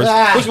 24 want? hours.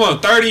 Ah. Which one?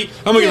 30?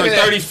 I'm gonna give her Give it-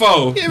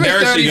 34. Give her There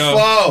she 34.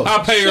 go. I'll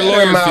pay her Shut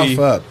lawyer mouth fee.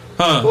 up.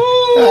 Huh?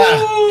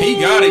 He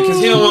got it because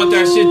he don't want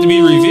that shit to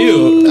be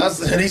revealed.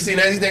 He seen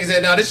that. These niggas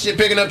said, "No, this shit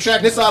picking up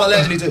track. This all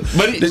allegedly too."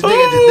 But This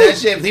nigga, that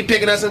shit, he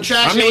picking up some I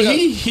traction.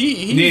 mean,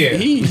 Yeah.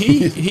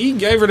 he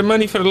gave her the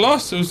money for the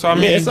lawsuit. So I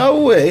mean, Yeah, it's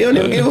over with. He don't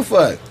even give a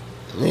fuck.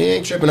 He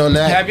ain't tripping on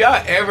that. Have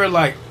y'all ever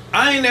like?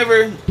 I ain't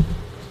never.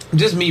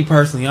 Just me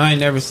personally, I ain't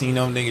never seen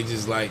no nigga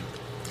just like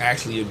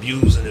actually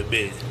abusing a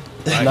bitch.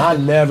 Like, I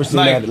never seen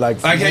that.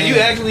 Like have you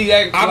actually?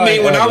 Act, I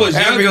mean, when I was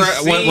have you younger,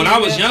 seen when I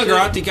was that younger, shit?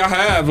 I think I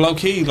have low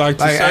key, like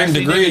to Like certain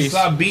actually niggas degrees.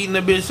 stop beating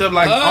the bitch up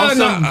like on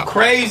some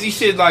crazy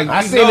shit. Like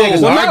I you seen know,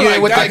 niggas Well, not arguing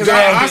like with that,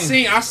 that 'cause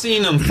girl. I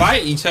seen them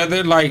fight each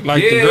other, like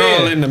the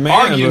girl and the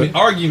man.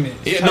 argument.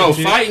 Yeah, no,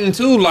 fighting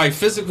too, like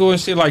physical and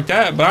shit like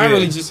that. But I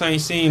really just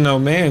ain't seen no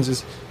man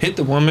just hit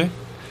the woman.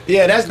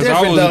 Yeah, that's 'Cause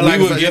different though. we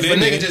Like would if get a in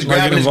nigga it, just like,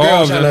 grabbing get his girl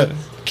involved trying in to it.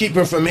 keep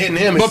her from hitting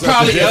him. But it's something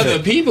probably different. other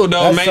people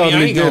though. That's Maybe I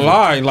totally ain't gonna different.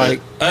 lie.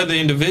 Like other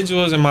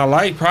individuals in my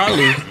life,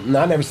 probably No,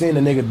 I never seen a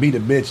nigga beat a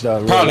bitch though.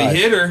 in real probably life.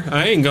 hit her.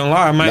 I ain't gonna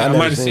lie. I might I I never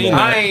might have seen seen that.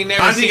 that. I ain't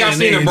never I think seen I a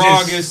seen a nigga broad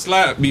just- get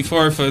slapped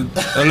before for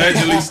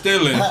allegedly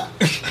stealing.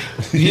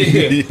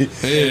 Yeah.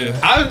 Yeah.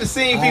 I've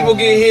seen people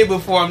get hit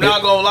before. I'm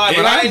not gonna lie, It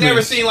but I ain't never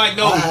happens. seen like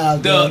no I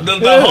have, the though.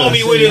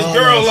 homie with his I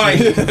girl seen like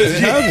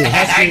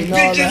I seen all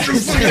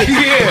that.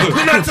 yeah.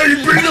 Didn't I tell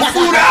you bring the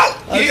food out?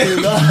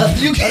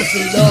 I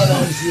seen all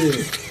that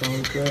shit.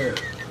 Okay.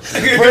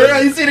 For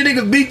real, you see the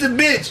nigga beat the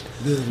bitch.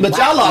 But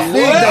y'all are big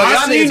though. I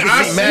Y'all seen niggas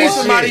can see mad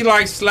somebody shit.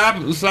 like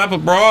slap a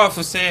broad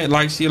for saying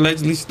like she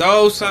allegedly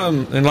stole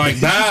something and like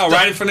bow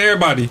right in front of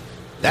everybody.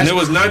 And it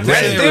was nothing. That's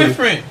serious.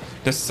 different.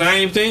 The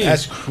same thing.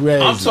 That's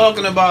crazy. I'm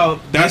talking about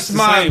That's that's the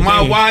my same my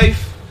thing.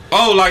 wife.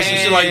 Oh, like some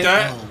shit like And-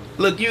 that.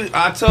 Look,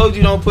 I told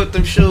you don't put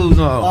them shoes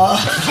on.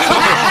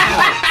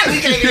 We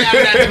can't get out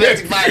of that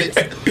domestic violence.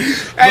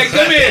 Hey,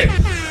 come here.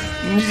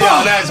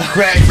 Yo, that's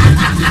crazy.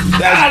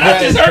 That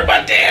just hurt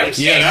my damn shit.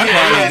 Yeah, that's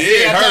why it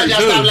did I told hurt y'all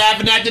too. stop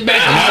laughing at the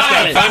That's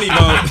that domestic funny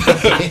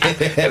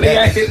bone.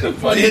 I hit the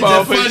funny It's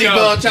bone a for funny sure.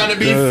 bone trying to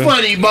be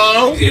funny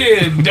bone.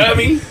 Yeah,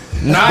 dummy.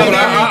 Nah, but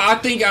I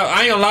think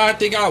I ain't gonna lie. I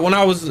think when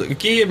I was a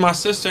kid, my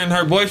sister and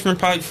her boyfriend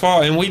probably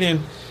fought, and we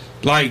didn't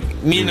like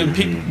me and the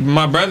people,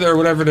 my brother or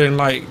whatever, then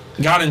like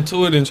got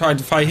into it and tried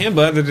to fight him.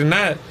 But other than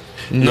that,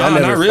 nah, I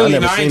never- not really. I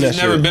never I ain't seen just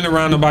that never shit. been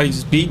around nobody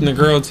just beating a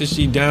girl till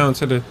she down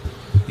to the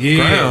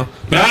ground.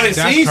 But I didn't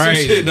that's see some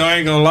crazy. shit though. I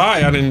ain't gonna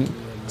lie. I didn't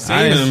see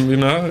I them. You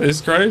know,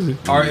 it's crazy.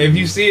 Or if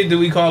you see it, do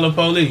we call the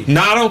police?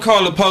 Nah, I don't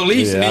call the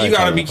police, Yeah, and I then you ain't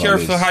gotta calling be the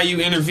careful police. how you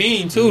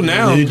intervene too.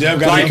 Now, You definitely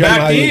gotta like be careful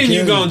back how you then,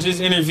 you kill. gonna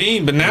just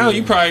intervene, but now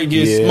you probably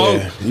get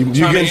smoked You trying to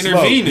getting smoked.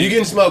 intervene. You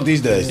getting smoked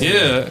these days.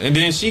 Yeah, and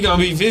then she gonna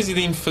be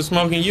visiting for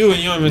smoking you, and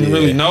you don't even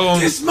really know.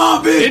 This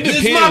my bitch. It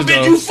This depends, my bitch.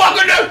 though. You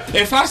fucking her.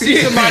 If I see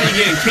somebody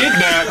getting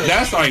kidnapped,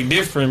 that's like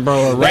different,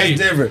 bro. That's Right?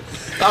 different.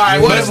 All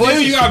right, But still,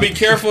 you gotta be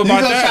careful You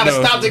about gonna that. try to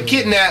though. stop the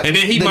kidnap, And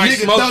then he the might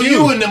nigga smoke throw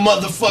you. in the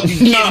motherfucking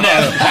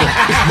kidnap.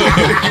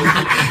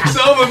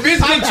 So if a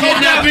bitch get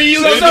kidnapped, kidnapping you.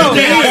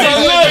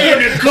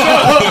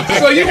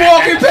 so you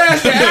walking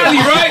past the alley,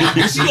 right?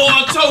 And she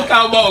all choked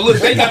out, ball. Look,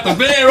 they got the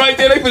van right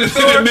there. They finna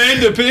throw It her. man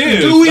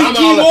depends. Do we I'm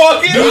keep all-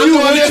 walking? Do you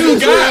what you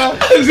got?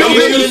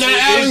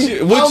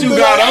 What you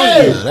got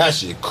on you? That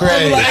shit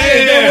crazy.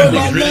 Yeah.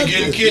 Niggas really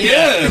getting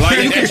kidnapped. Yeah,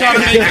 like you can try to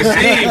make a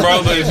scene,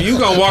 bro, but if you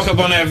gonna walk up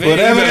on that van,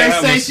 Whatever you they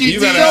better say have she you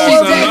did, better she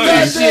have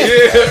did something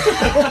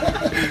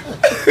on you.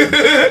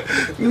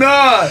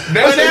 Nah,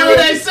 that's Whatever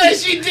they say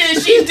she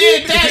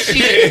did that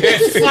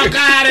shit. Fuck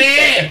out of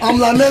here. I'm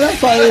like, man, that's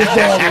probably his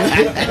daughter.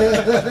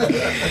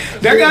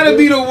 that gotta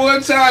be the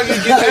one time you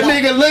get That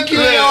nigga look you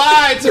in your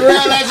eye, Terrell,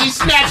 as he's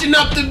snatching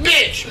up the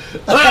bitch.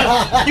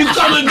 Huh? You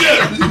come and get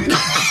her.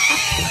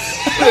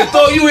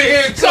 throw you in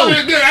here Come too.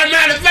 and get her. As a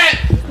matter of fact,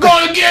 go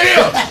and get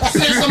him.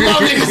 Send some more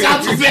niggas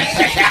out the van.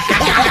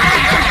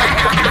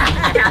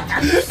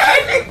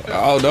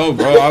 I don't know,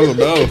 bro. I don't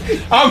know.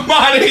 I'm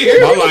out of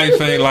here. My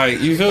life ain't like,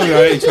 you feel me?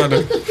 I ain't trying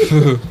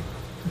to.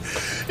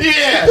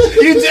 Yeah,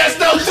 you just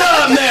no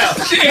dumb now.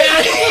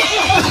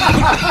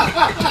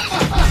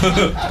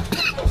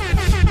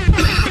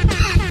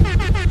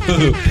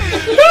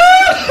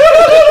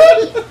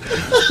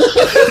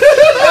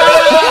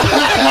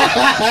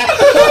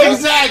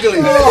 Exactly.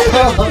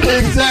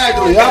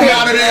 Exactly. I'm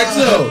out of there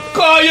too.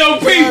 Call your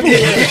people.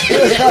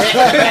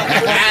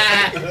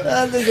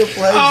 That nigga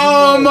plays.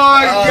 Oh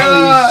my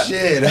God.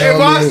 Shit, If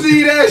I homie.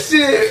 see that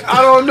shit,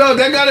 I don't know.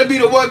 That gotta be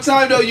the one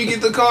time though you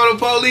get to call the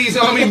police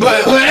on me,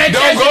 but don't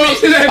go up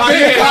to that Are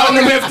you bed. calling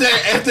them if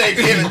they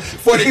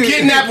for the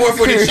kidnap or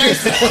for the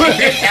chase?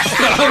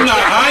 I'm not.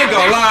 I ain't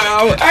gonna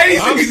lie.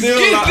 I'm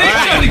still like.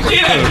 trying to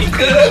get at me,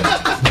 cuz.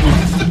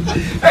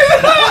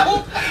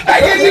 I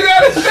guess you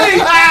gotta say,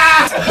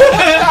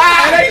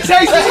 they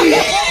chasing me.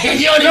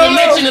 You don't even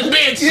mention the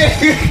bitch.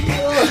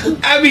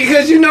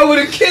 Because you know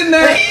with a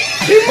kidnap,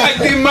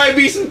 there might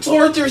be some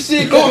torture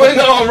shit going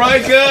on,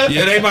 right, cuz?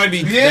 Yeah, they might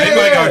be. They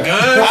might got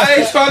guns. I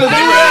ain't trying to do Knock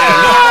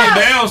that.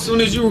 you down as soon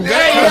as you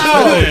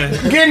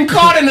go. Getting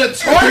caught in a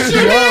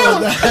torture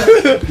now.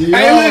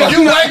 Hey, look,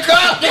 You wake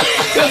up.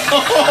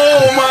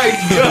 oh my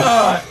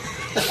God.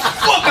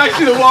 Fuck, I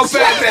should have walked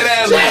past that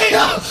alley.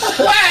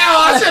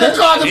 Wow, I should have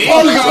called the You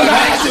police gotta when I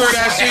make sure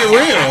that shit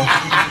real.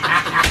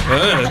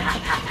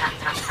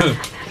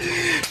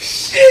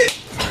 Shit.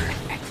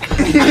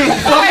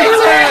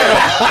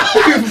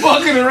 You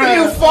fucking around.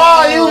 You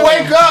fall, you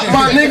wake up,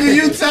 my nigga,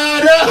 you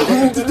tied up.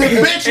 The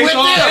bitch with It's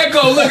all them.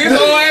 echo. Look, it's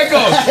all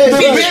echo.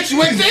 The bitch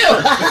with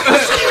them.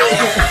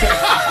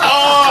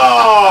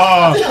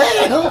 Oh.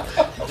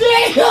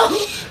 Damn.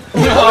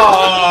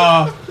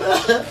 Oh.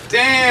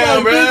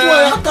 Damn, bro. Bitch,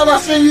 what? I thought I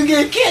said you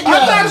get kidnapped.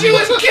 I thought she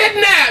was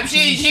kidnapped.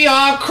 She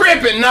all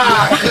crippin'.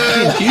 Nah,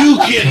 you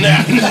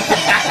kidnapped.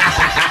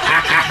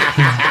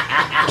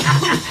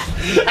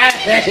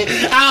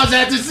 I was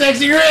at the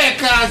Sexy Red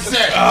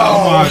concert.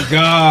 Oh my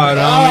God.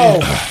 Oh,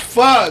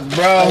 fuck,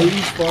 bro. You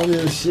funny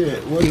as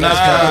shit. What Nah.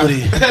 I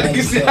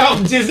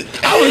was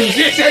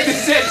just at the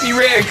Sexy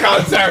Red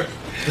concert.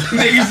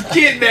 Niggas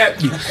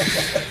kidnapped me.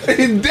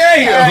 Damn.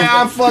 Hey,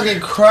 I'm fucking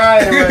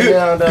crying right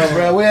now, though,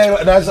 bro. We ain't.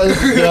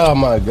 Oh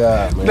my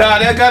God, man. Nah,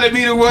 that gotta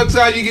be the one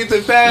time you get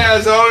the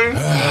pass on.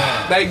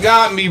 They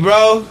got me,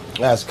 bro.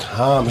 That's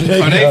comedy.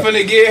 Are they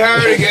finna get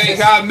her? They ain't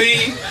got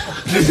me.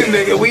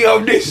 Nigga, we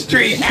on this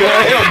street.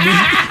 Help me.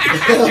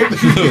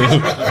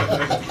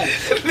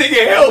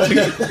 Nigga, help me.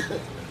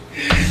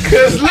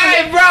 Cause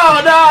Hey,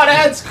 bro, no,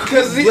 that's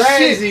cause this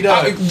crazy, shit,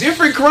 though.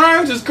 different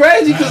crimes is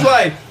crazy. Cause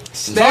like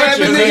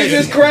stabbing Torture niggas crazy.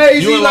 is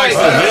crazy. You in like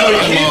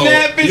civilian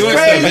kidnap mode. is You in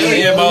crazy.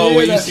 civilian mode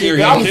when you see her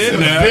I'm get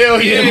kidnapped.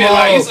 civilian Yeah, mode.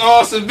 like it's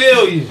all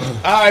civilian.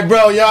 All right,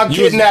 bro, y'all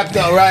kidnapped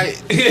though,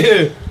 right?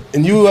 Yeah.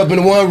 And you up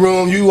in one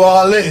room, you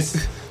all this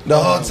the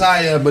whole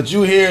time, but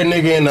you hear a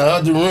nigga in the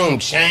other room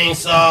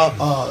chainsaw.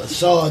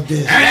 Saw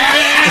this.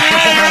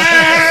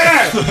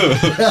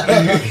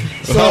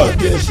 Saw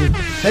this.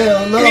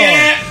 Hell no.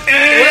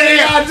 What are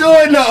y'all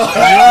doing though?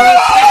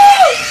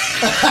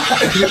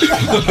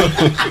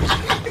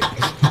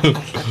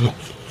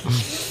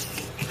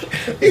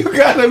 You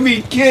gotta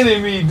be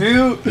kidding me,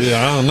 dude. Yeah,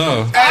 I don't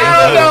know.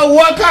 I don't know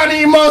what kind of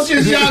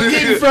emotions y'all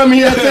getting from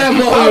me at that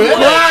moment.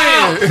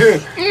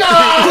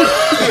 No.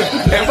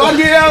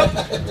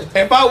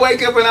 If I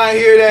wake up and I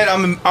hear that,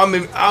 I'm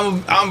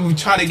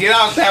trying to get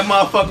out that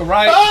motherfucker,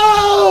 right?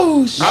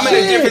 Oh shit. I'm in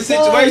a different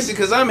situation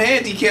because I'm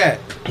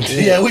handicapped.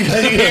 Yeah, we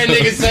hear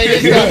niggas say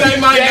this. They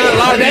might not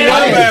lock you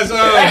up as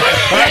much.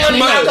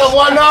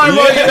 One arm on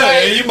your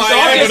Yeah, and you might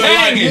able to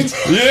like,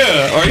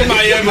 yeah, or you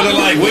might able to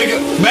like wiggle.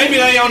 Maybe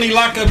they only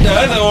lock up the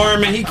other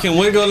arm and he can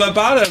wiggle up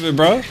out of it,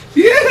 bro.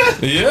 Yeah.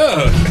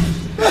 Yeah.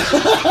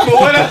 But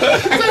what I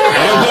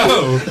don't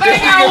know.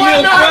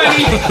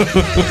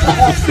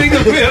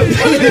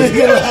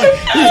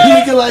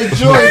 Nigga like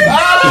Jordan.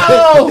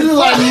 Oh, He look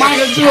like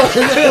Michael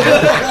Jordan.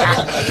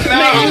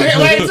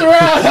 wait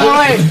around.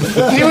 Wait.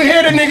 You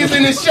hear the niggas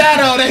in the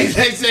shadow, they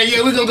say,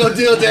 yeah, we gonna go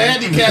deal with the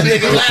handicapped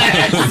nigga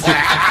last.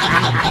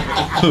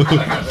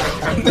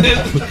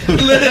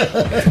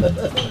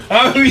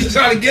 I'm be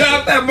trying to get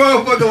out that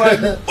motherfucker like,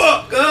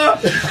 fuck up.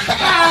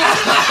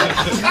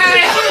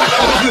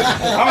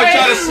 I'm gonna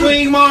try to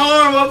swing my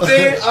arm up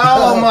there.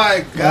 Oh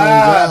my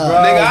God, bro.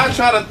 Nigga, I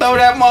try to throw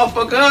that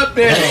motherfucker up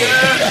there,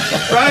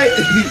 right?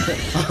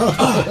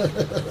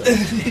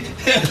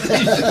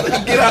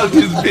 Get out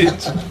this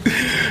bitch.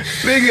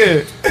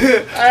 Nigga.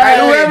 Hey,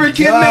 whoever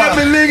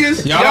kidnapping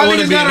niggas, y'all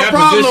wouldn't niggas be in got a that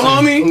problem,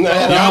 position. homie.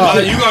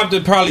 Y'all, you gonna have to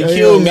probably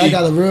kill me. I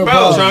got a real Bro,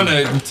 problem. Trying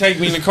to take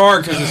me in the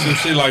car because of some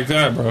shit like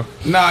that, bro.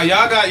 Nah,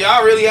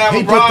 y'all really have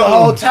He a put the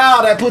whole problem.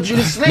 towel that put you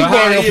to sleep But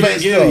how on your you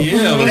face, get though. it?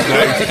 Yeah, like,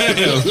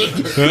 damn.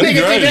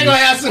 Niggas think they gonna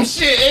have some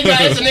shit. They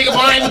got it's a nigga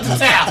behind with the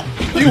towel.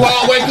 You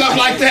all wake up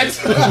like that.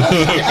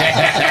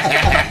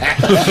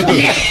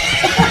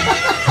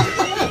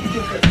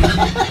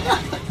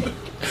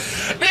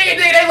 Nigga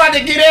think they about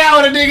to get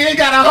out with a nigga. They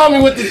got a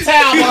homie with the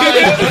towel behind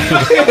him.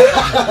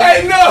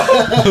 Hey, no.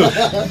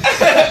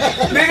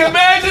 Nigga,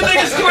 imagine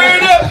niggas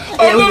squaring up.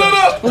 Oh,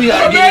 no. We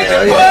gotta get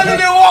Imagine out, Pun and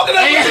then walking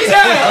up with the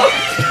towel.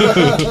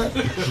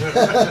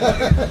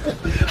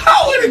 I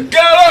would have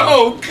got on.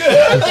 Oh,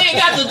 God. They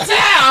got the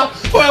towel.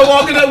 Boy,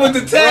 walking up with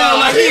the towel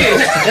like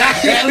this.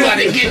 I'm about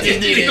to get this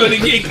nigga. Gonna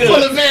get good. Pull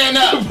the man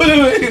up. Put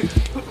him in.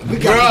 We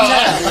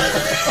got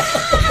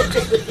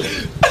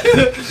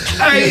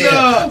Hey, A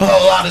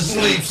whole lot of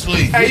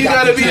sleep. hey, you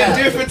gotta be a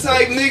different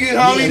type nigga,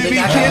 homie, to be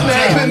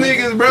kidnapping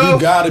niggas, bro. You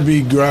gotta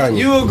be grimy.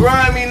 You a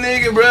grimy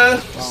nigga, bro.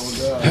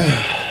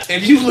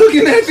 If you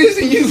looking at this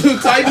and you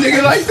look type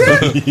nigga like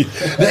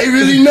that, They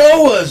really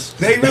know us.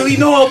 they really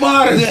know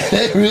about us.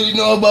 They really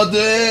know about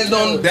the hands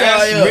on the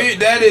That's tire. weird.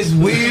 That is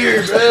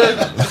weird,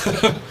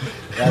 bro.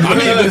 I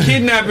mean, but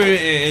kidnapping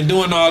and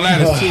doing all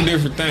that is two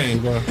different things,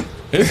 bro.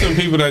 There's some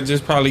people that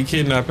just probably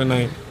kidnapping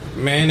ain't.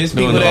 Man, there's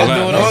people Doing all that's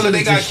that. doing all that.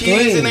 They got That's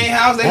kids in their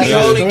house. They That's be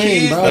holding extreme,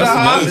 kids bro. for the That's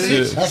another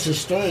hostage. shit. That's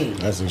extreme.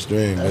 That's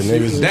extreme. But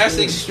niggas That's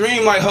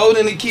extreme, like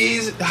holding the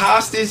kids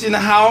hostage in the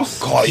house.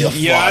 call your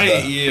Yeah,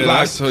 father.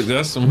 Like-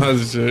 that's some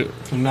other shit.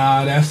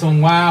 Nah, that's some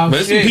wild But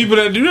there's some shit. people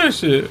that do that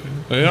shit.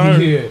 They are.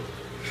 Yeah,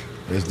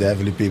 There's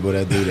definitely people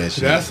that do that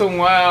shit. that's some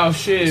wild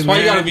shit, That's man.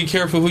 why you gotta be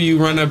careful who you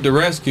run up to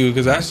rescue,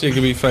 because that shit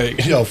could be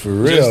fake. Yo, for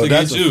Just real. to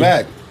That's get a you.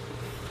 fact.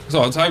 There's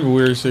all type of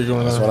weird shit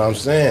going That's on. what I'm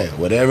saying.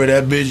 Whatever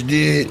that bitch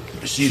did,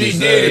 she She deserved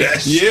did.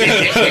 that shit.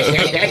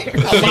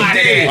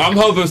 Yeah. I'm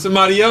hoping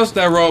somebody else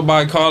that rode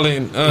by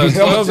calling I'm 12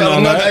 gonna and tell all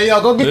another, that. hey,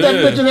 y'all, go get that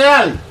Yeah. bitch in the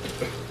alley.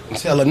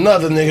 Tell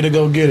another nigga to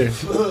go get her.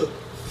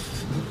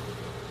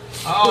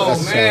 Oh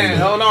That's man,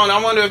 something. hold on.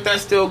 I wonder if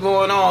that's still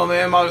going on,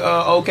 man. My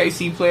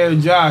OKC player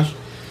Josh,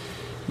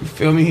 you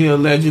feel me? He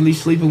allegedly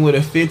sleeping with a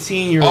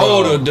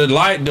 15-year-old. Oh,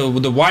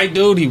 the white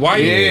dude, he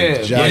white. yeah,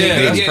 Josh. yeah. Yeah,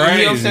 They that's get, you know what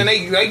I'm crazy.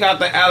 saying? They got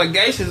the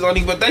allegations on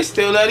him, but they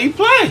still let him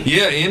play.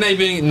 Yeah, and they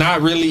been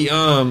not really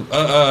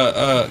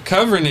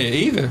covering it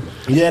either.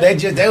 Yeah,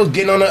 they was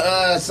getting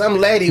on some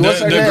lady. What's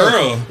her The name?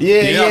 girl.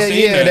 Yeah, Yeah, I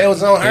seen yeah. that. They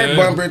was on her Yeah.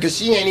 bumper because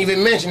she ain't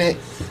even mention it,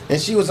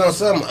 and she was on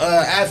some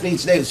athlete.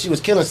 She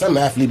was killing some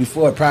athlete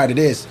before prior to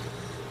this,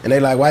 and they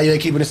like, why you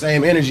ain't keeping the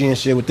same energy and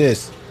shit with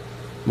this?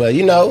 But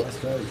you know,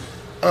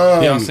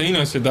 Yeah, I seen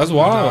that shit. That's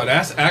wild. Oh,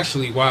 that's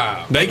actually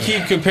wild. They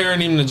keep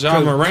comparing him to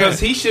John Because Morant.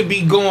 he should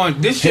be going.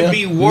 This should Yeah.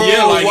 be worldwide.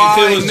 Yeah, like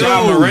if it was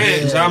John news.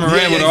 Morant, John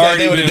Morant would have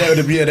already been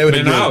out. They would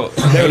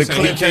have So he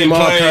clipped can't him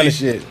all play kind of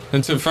shit.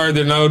 until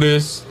further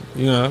notice.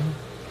 You know,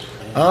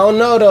 I don't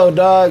know though,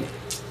 dog.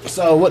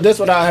 So this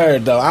what I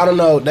heard though. I don't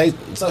know.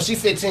 So she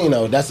 15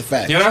 though. That's a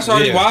fact. yeah, that's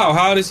already Yeah. wild.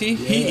 How old is he?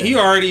 He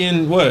already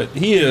in what?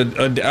 He a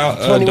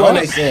 21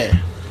 they saying.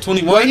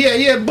 21. Well,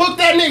 yeah. Book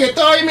that nigga.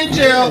 Throw him in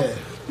jail.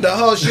 The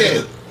whole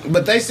shit.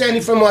 But they saying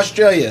he from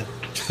Australia.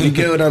 You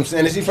get what I'm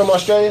saying? Is he from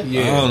Australia?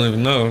 I don't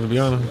even know, to be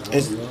honest.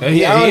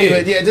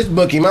 Just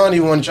book him. I don't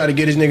even want to try to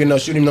get this nigga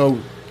shoot him no.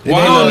 Well,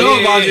 I don't know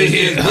yeah, about yeah,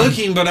 his yeah.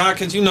 looking, but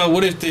cause you know,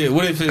 what if it's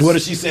What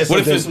if she said what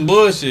if something? it's some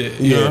bullshit?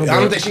 You Yeah, know? I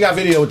don't think she got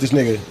video with this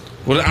nigga.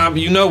 Well,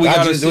 you know, we I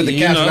gotta just see. with the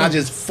You caption. know, I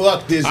just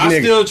fucked this I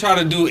nigga. still try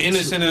to do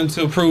innocent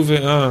until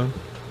proven Yeah.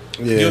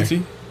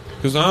 guilty,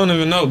 cause I don't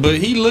even know. But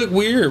he looked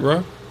weird,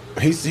 bro.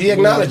 He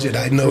acknowledged it.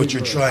 I know what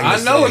you're trying to I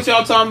say. know what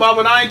y'all talking about,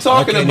 but I ain't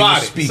talking I can't about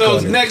even it. speak So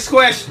on it. next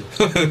question.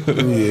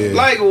 Yeah.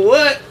 Like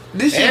what?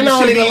 This shit And I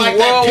don't should be even like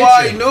that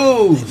worldwide picture.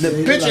 news. The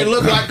picture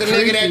look like the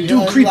nigga that do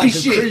Like a creepy creep.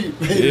 shit.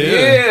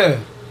 Yeah.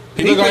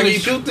 He He look like gonna he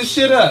shoot the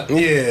shit up. Yeah.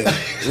 Yeah.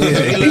 He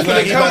He look like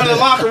gonna he come about in the to.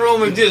 locker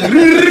room and just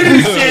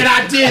He said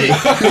I did it.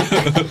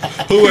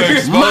 Who My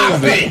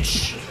exposed it? bitch.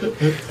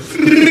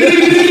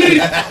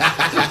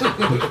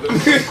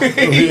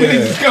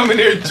 he's coming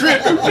there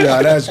tripping.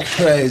 Yo, that's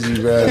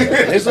crazy, bro.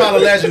 It's all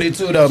allegedly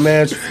too, though,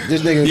 man.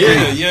 This nigga.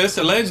 Yeah, it's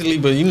allegedly,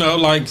 but you know,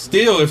 like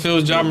still, if it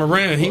was John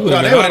Morant, he would No,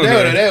 have they been out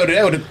of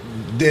there. would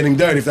have did him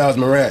dirty if that was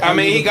Morant. I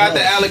mean, he got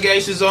the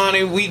allegations on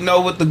him. We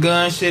know what the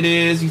gun shit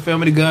is. You feel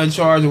me? The gun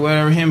charge or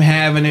whatever. Him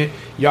having it.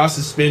 Y'all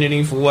suspended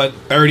him for what,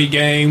 30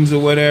 games or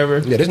whatever.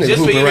 Yeah, this nigga just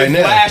for hooping even right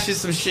now. flashing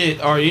some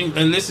shit or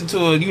and listen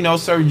to a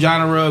certain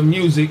genre of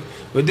music.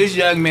 But this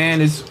young man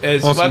is On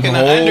some fucking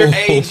whole- an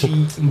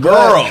underage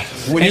girl.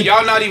 When And you-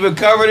 y'all not even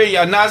covered it.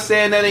 Y'all not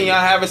saying that, and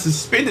y'all haven't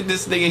suspended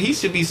this nigga. He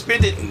should be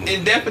suspended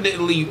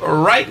indefinitely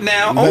right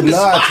now But on the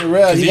nah, spot.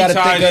 Terrell, He you gotta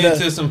tied think of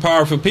into the. some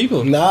powerful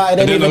people. Nah, it ain't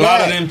and then a even lot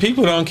that. of them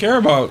people don't care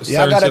about Y'all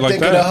certain gotta shit like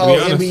think that. of the to be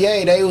whole honest.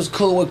 NBA. They was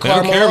cool with They don't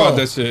Carmelo. care about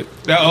that shit.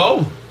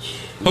 Oh,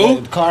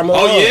 Who? Carmelo.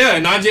 Oh yeah,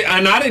 and I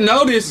didn't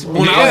know this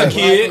when I Yeah, was a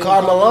kid.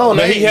 Carmelo.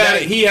 But he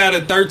had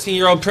a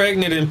 13-year-old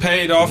pregnant and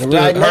paid off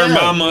Right her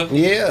now. mama.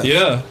 Yeah.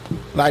 Yeah.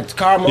 Like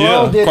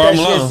Carmelo Yeah, did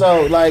Carmelo. that shit,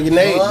 so like and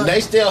they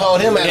still hold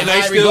him at And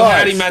high they still regards.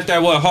 had him at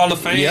that Hall of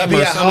Fame Yeah, or be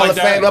at something Hall like of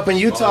Fame that. up in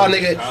Utah,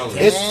 nigga.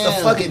 It's a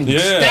fucking Yeah,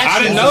 statue I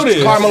didn't know of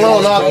this.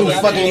 Carmelo all through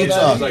fucking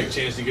Utah.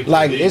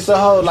 Like it's a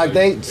whole like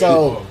they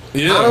so.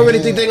 Yeah. I don't really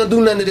think they gonna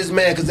do nothing to this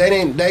man because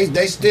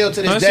they still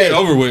to this That day shit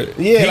over with.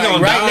 Yeah, He like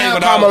gonna right die now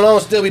without- Carmelo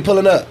still be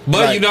pulling up.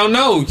 But Like, you don't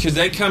know because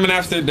they coming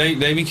after they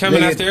be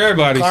coming nigga, after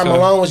everybody. So.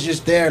 Carmelo was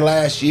just there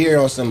last year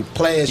on some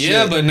player shit.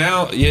 Yeah, but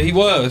now he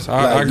was.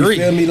 I Like, you agree.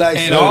 feel me? Like,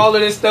 and so- all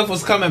of this stuff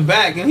was coming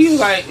back, and he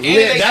was like, and Yeah,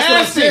 they that's what I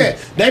asked him. said.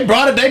 They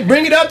brought it. They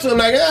bring it up to him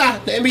like,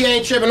 the NBA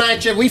ain't tripping. I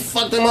ain't tripping. We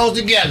fucked them hoes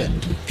together.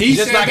 He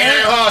Just said like that.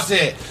 Aaron Hall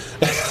said.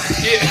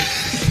 Yeah.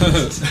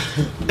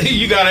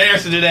 You got an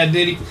answer to that,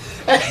 did he?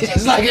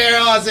 Just like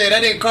Aaron said,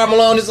 that nigga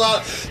Carmelo is all.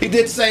 He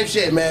did the same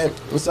shit, man.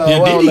 So,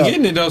 Yeah, did he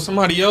getting it though?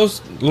 Somebody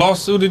else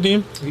lawsuited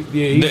him.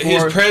 Yeah,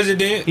 His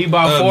president, he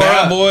bought 4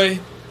 bad up. boy,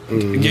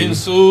 getting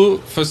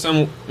sued for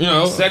some,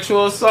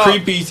 sexual assault,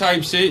 creepy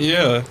type shit.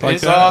 Yeah, like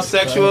it's that. all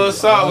sexual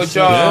assault with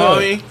y'all,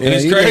 homie. And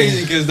it's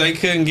crazy because they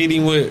couldn't get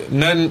him with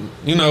nothing.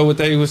 You know what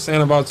they was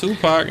saying about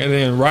Tupac, and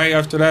then right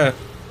after that,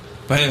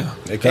 bam.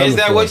 Is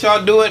that what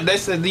y'all doing? They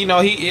said, he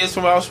is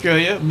from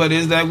Australia, but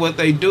is that what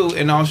they do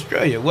in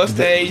Australia? What's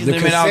the age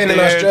limit out there? In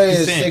Australia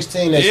is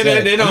 16.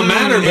 It don't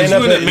matter, but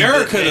you in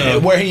America though.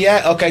 Where he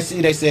at? Okay,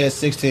 see, they said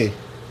 16.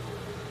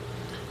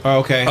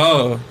 Okay.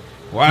 Oh,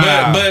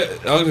 wow.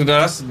 But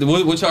that's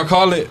what y'all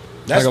call it.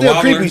 That's like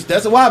still creepy.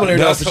 That's a wobbler.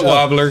 That's a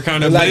wobbler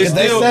kind of. Like they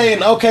say in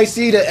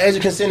OKC, the age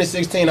of consent is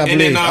 16. I believe.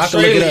 And in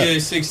Australia,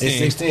 it's 16. It's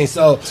 16.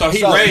 So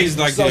he raised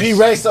like so this. he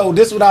raised. So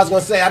this is what I was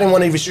gonna say. I didn't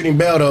want to even shoot him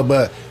bail though,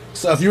 but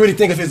so if you really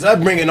think of his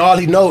upbringing, all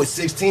he knows is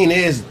 16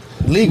 is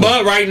legal.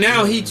 But right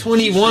now he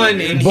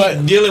 21 and he's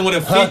dealing with a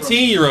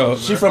 15-year-old.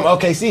 She from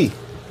OKC.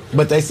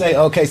 But they say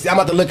OKC. I'm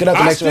about to look it up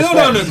to I make sure. still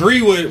don't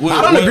agree with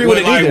I don't agree with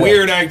it like either.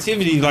 weird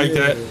activity like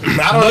that.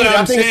 I don't know.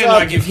 I'm saying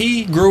like if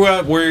he grew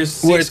up where it's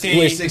 16,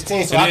 where it's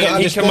 16, so and I can then he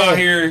understand. come out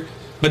here,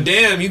 but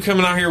damn, you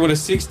coming out here with a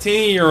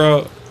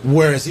 16-year-old.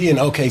 Whereas he in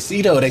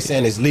OKC though, they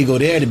saying it's legal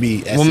there to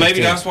be. At Well,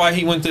 maybe 16. that's why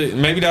he went to.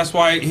 Maybe that's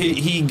why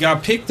he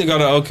got picked to go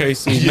to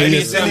OKC. Maybe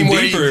it's something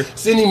deeper.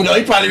 Send him. No,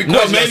 he probably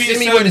No, maybe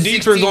it's something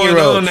deeper going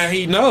on that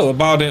he know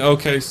about in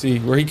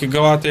OKC, where he could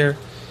go out there.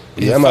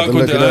 Yeah, I'm about fuck to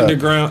with look the it up.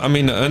 underground. I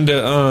mean,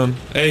 the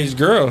age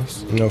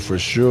girls. No, for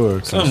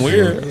sure. Something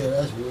weird. Yeah,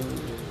 that's weird.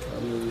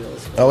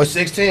 Oh, it's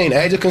 16.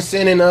 Age of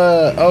consent in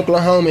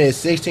Oklahoma is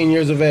 16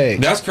 years of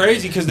age. That's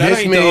crazy because that This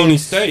ain't the only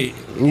means- state.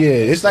 Yeah,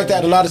 it's like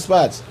that in a lot of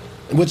spots,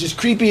 which is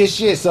creepy as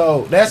shit.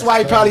 So that's why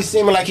he probably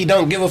seeming like he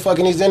don't give a fuck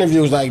in these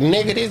interviews. Like,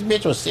 nigga, this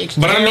bitch was 16.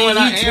 But I mean,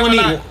 he 20.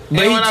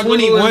 But he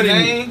 21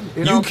 name, and it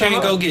you don't come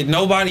can't go up. get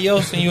nobody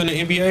else and you in the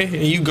NBA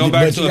and you go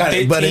back to a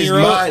 15-year-old. But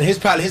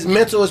his mind, his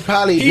mental is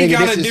probably. He nigga, got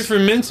this a is-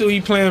 different mental. He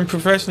playing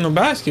professional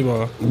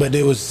basketball. But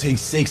it was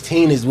he's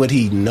 16 is what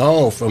he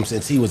known from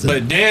since he was.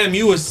 But damn,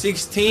 you was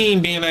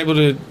 16 being able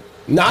to.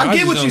 No, I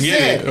get just what you don't get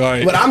said, it,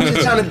 like- but I'm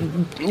just trying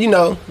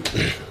to,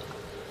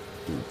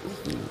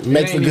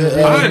 make for good.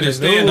 I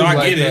understand. Though, I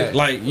like get it. that.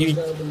 Like you.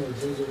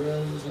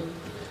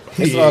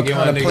 It's Yeah, all give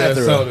my kind of nigga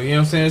plethora. soda. You know what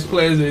I'm saying? It's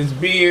plethora. It's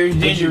beers,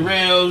 ginger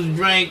ales,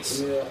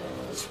 drinks,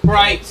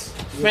 Sprites,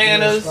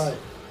 Fantas.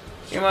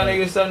 Give my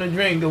nigga something to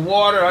drink. The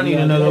water, I need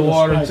another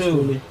water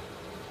too.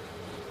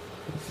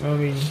 I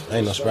mean,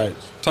 Ain't no Sprite.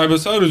 Type of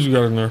sodas you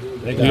got in there?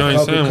 They You ain't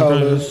got saying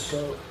Coca-Colas.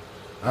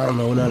 I don't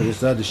know none of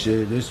this other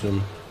shit. This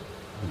some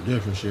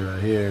different shit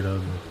right here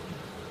though.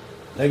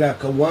 They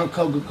got one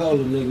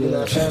Coca-Cola,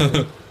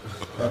 nigga.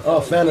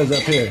 Oh, Fanta's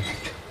up here.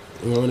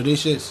 You want one of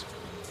these shits?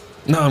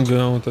 No, I'm good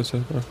on with that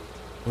shit, bro.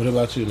 What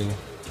about you, nigga?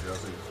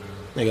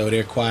 Nigga over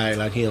there quiet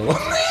like he don't want.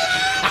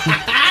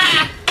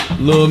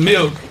 Little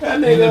milk That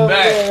in nigga the over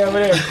back. there, over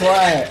there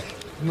quiet.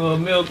 Little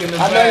milk in the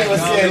I know back. you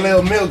was saying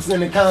Lil Milks in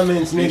the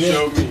comments,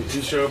 nigga.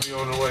 He showed me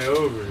on the way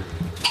over.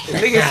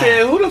 Nigga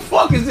said, who the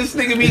fuck is this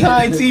nigga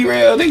behind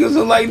T-Rail? Niggas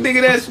are like,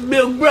 nigga, that's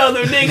Milk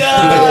Brother, Nigga,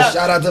 nigga.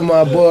 shout out to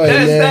my boy,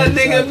 That's man. that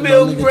nigga Shout out to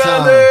Milk my nigga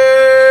Brother.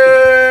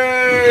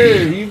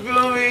 You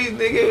feel me?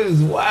 Nigga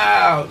is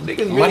wild.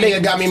 Niggas My really...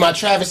 nigga got me my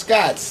Travis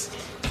Scotts.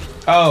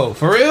 Oh,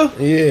 for real?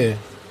 Yeah.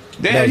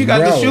 Damn, Those you got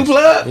the browns. shoe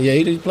plug? Yeah,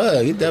 he did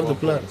plug. He definitely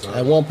plugged.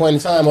 At one point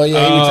in time, he Oh,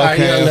 retired.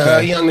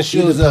 okay. He hung the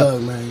shoes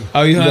up. man.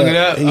 Oh, you hung Yeah, it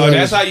up? he Oh, hung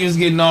that's it. how you was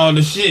getting all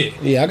the shit.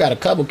 Yeah, I got a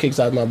couple kicks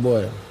out of my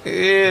boy. Yeah,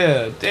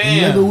 Remember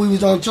damn. we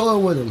was on tour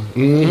with him.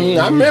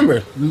 I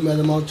remember. You met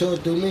him on tour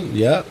through me.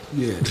 Yep.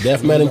 Yeah.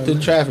 Def met him through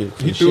traffic.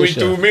 He threw it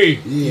through me.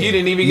 Yeah. You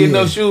didn't even get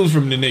Yeah. no shoes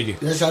from the nigga.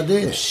 Yes, I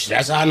did.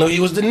 That's how I know he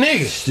was the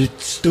nigga. I'm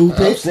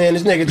Stupid. saying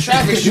this nigga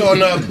traffic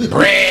showing up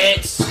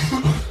breads,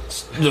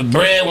 the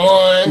bread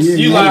ones. Yeah.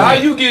 You like, how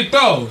you get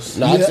those?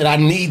 No, I said I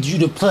need you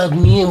to plug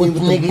me in with the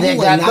nigga that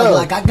Boy, got and I was those.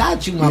 like, I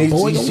got you, my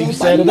boy. Don't She worry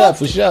set it about up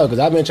for sure because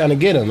I've been trying to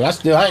get them.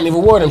 I ain't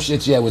even wore them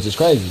shits yet, which is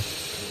crazy.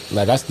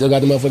 Like I still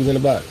got the motherfuckers in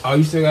the box. Oh,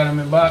 you still got them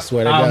in box? I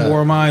swear to I God.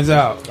 wore mines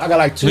out. I got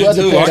like two Me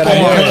other too. pairs I that I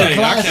can't,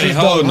 wear. I can't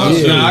hold no Yeah.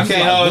 shoes. Nah, I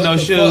can't hold no What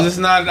the shoes. fuck? It's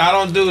not. I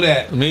don't do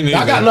that. Me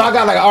I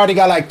neither.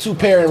 got two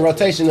pair in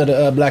rotation of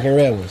the black and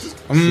red ones.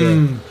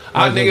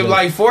 I think of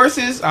like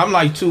forces. I'm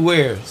like two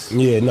wears.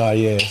 Yeah, no,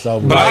 yeah. So,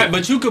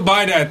 But you could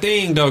buy that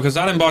thing though, because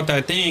I done bought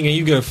that thing and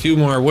you get a few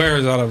more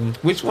wears out of them.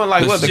 Which one?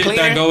 Like The what? The shit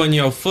cleaner? that go in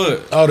your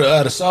foot. oh,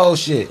 the soul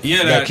shit.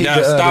 Yeah, that keep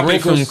stop the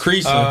it from wrinkles.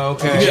 creasing. Oh,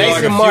 okay. You get like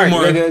a Jason few Mark,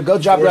 more. nigga, go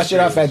drop that shit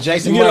off at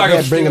Jason You get Mark. like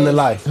a That bring him to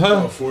life.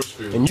 Huh? Force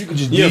field. And you can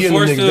just Yeah, DM them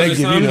force niggas. fields They or give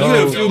you something. the You get a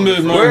whole. few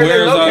more Where are they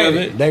wears out of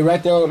located? it. They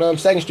right there on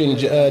 2nd Street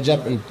in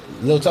Japan,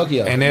 Little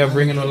Tokyo. And they'll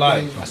bring him to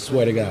life. I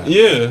swear to God.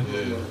 Yeah.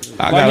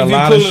 I Like got a if you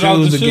lot pull of it out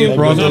shoes the to shoe, get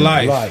brought to bro.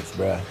 life.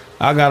 bruh.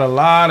 I got a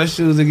lot of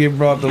shoes to get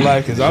brought to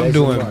life because I'm Jason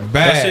doing Mark.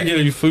 That should bad. get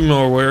you a few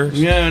more wears.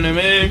 You know what I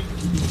mean?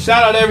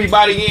 Shout out to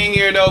everybody in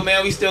here though,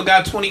 man. We still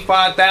got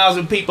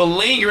 25,000 people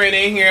lingering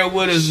in here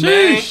with us,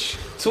 man.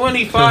 Sheesh.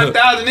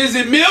 25,000. Is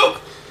it milk?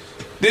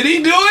 Did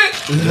he do it?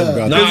 Cause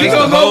he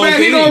gonna go back,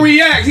 he gonna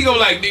react. He gonna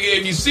like, nigga,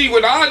 if you see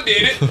when I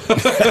did it,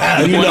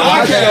 when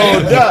I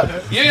showed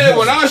up. Yeah,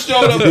 when I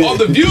showed up, all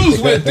the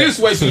views went this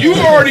way. So you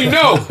already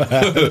know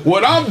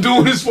what I'm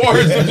doing as far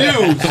as the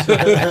views.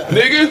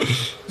 Nigga.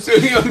 So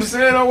you know what I'm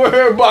saying? Don't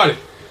worry about it.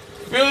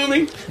 Feel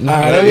me?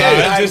 Let me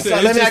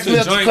ask you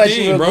a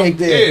question real quick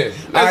there. Yeah.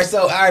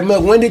 All right,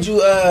 Milk, when did you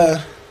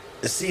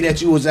see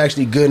that you was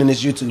actually good in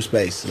this YouTube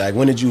space? Like,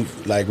 when did you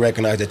like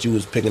recognize that you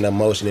was picking up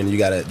motion and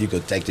you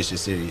could take this shit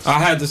serious? I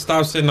had to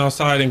stop sitting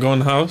outside and go in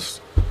the house.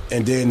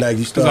 And then like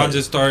you Because started, I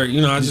just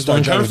started, I just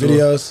started went dropping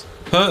videos.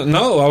 Huh?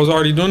 No, I was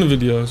already doing the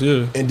videos.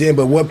 Yeah. And then,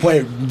 but what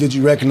point did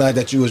you recognize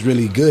that you was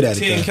really good at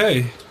it?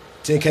 10K.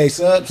 10K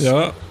subs.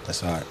 Yeah.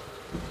 That's hard.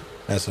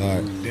 That's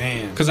hard.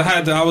 Damn. Because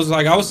I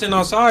was sitting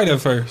outside at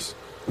first.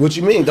 What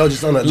you mean? Though,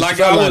 just on the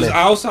I was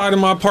outside of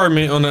my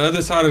apartment on the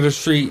other side of the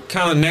street,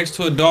 kind of next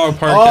to a dog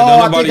park Oh, that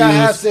nobody I think I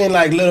have used. seen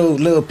like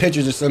little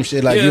pictures or some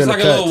shit like Yeah, you it's in like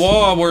the a cuts. little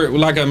wall where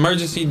like an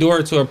emergency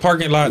door to a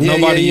parking lot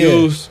nobody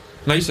used.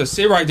 And I used to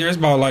sit right there. It's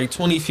about like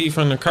 20 feet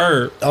from the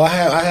curb. Oh, I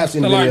have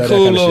seen the They're video like of cool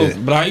that kind little, of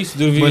shit. but I used to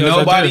do videos. But right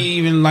nobody there.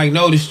 even like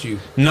noticed you.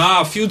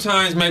 Nah, a few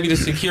times maybe the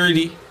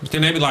security, but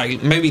then they be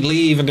like maybe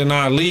leave, and then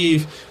I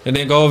leave, and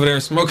then go over there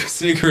and smoke a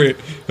cigarette,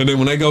 and then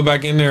when they go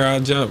back in there, I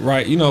jump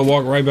right,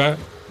 walk right back.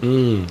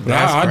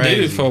 I did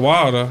it for a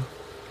while though.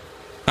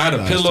 I had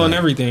a pillow and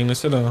everything to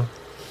sit on.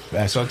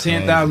 So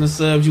 10,000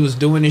 subs, you was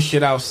doing this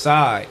shit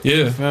outside. Yeah.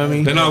 You feel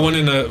me? Then I went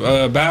in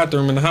the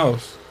bathroom in the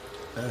house.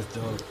 That's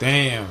dope.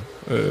 Damn.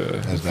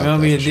 That's Feel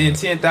me? And then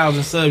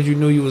 10,000 subs, you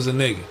knew you was a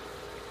nigga.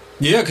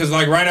 Yeah, cause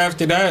like right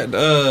after that,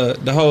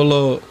 the whole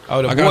little,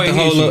 Oh, the I boy got the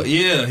whole hit you. little,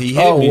 yeah, he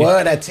hit me. Oh,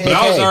 what? At 10K? But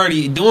I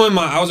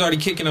was already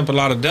kicking up a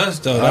lot of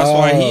dust though. That's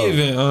why he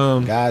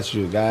even got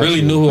you.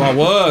 really knew who I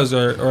was,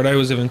 or they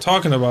was even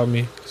talking about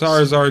me. So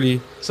I was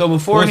already. So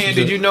beforehand,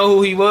 did you know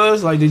who he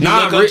was? Like, did you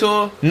look up to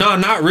him? No,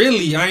 not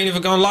really. I ain't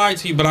even gonna lie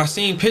to you, but I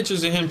seen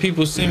pictures of him.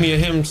 People send me of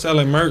him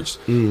selling merch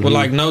with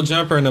like no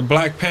jumper and a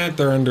Black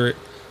Panther under it.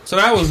 So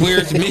that was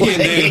weird to me.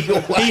 And then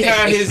he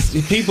had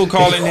his people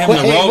calling him the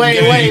rope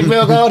gang. Wait,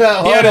 Bill, hold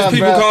up, He had his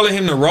people bro. calling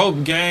him the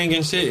rope gang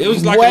and shit. It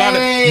was like a lot of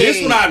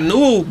this. What I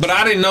knew, but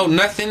I didn't know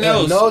nothing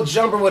else. No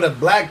jumper with a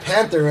Black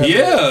Panther in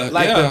Yeah, it.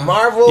 Like yeah. the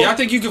Marvel. Yeah, I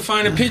think you can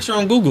find a picture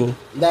on Google.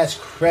 That's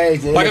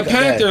crazy. Like a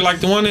panther,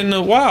 like the one in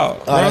the wild.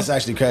 Oh, bro. that's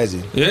actually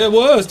crazy. Yeah, it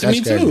was to That's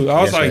me crazy. too.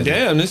 I was That's like, crazy.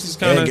 damn, this is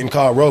Yeah, kind of. getting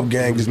called rope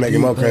gang just making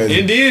him more crazy.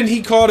 And then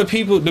he called the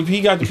people.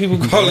 He got the people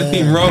calling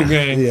him rope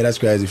gang. Yeah, that's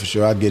crazy for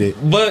sure. I get it.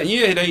 But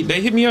yeah,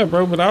 they hit me up,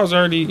 bro. But I was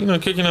already,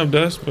 kicking up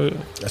dust. But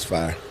That's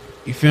fire.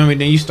 You feel me?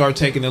 Then you start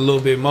taking it a little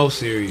bit more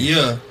serious.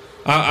 yeah,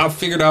 I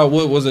figured out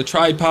what was a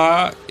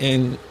tripod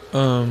and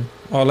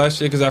all that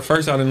shit. Because at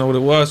first I didn't know what it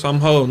was. So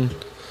I'm holding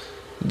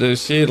the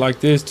shit like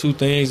this, two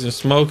things, and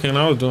smoking.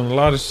 I was doing a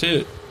lot of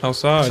shit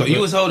outside. So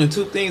you was holding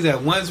two things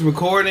at once,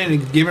 recording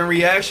and giving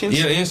reactions?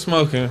 yeah, and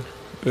smoking.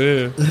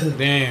 Yeah,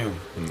 Damn.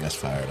 That's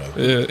fire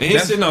though. yeah,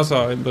 and sitting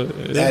outside. But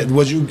yeah.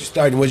 Was you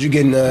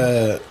getting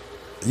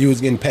you was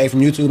getting paid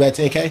from YouTube at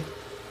 10K?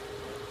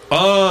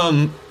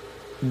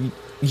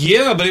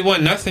 Yeah, but it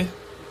wasn't nothing.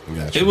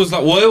 Gotcha. It was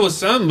like, well, it was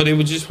something, but it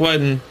was just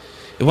wasn't.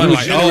 It wasn't was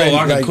like, generating, I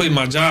can like- quit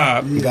my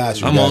job.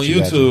 Got you, I'm got on you,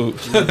 got you.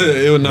 YouTube.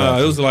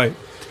 It was like,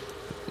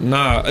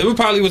 it would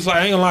probably was like,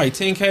 I ain't gonna lie,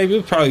 10K. It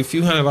was probably a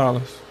few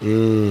 $100,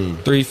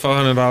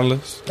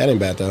 $300-$400. That ain't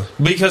bad though.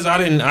 Because I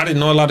didn't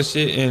know a lot of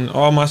shit, and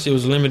all my shit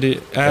was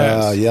limited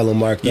ads. Yellow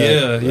marked up.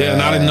 Yeah,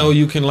 and I didn't know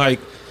you can like,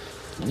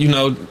 hit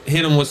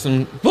them with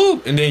some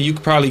boop, and then you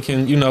probably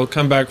can,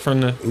 come back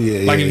from the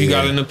if you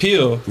got an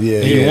appeal, and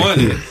you won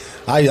it.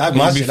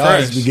 My shit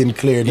always be getting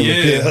cleared in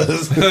Yeah.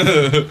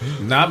 the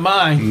pills. Not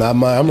mine. Not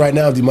mine. I'm right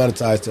now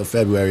demonetized till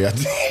February, I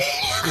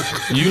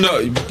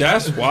think.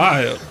 That's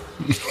wild.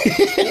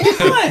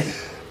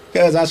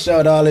 Because I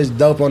showed all this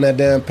dope on that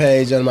damn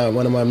page on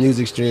one of my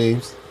music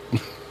streams.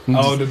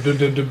 Oh,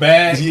 the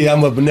bag? Yeah,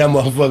 I'm up in that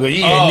motherfucker.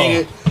 Yeah, Oh.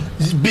 nigga.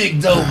 This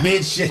big dope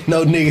bitch. Shit,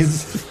 no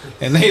niggas.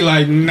 And they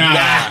like,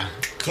 nah.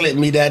 Clip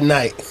me that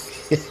night.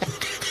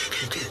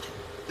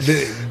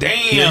 Damn.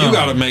 Yeah, you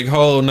gotta make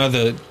whole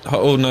nother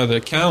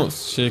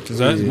accounts, shit, because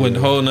that's with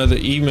whole nother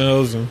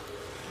emails and.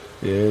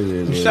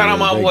 Shout out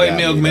my boy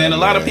Milk, man. A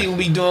lot of people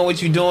be doing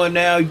what you doing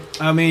now.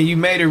 I mean, you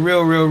made it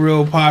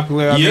real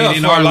popular. I mean,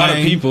 in for our a lot of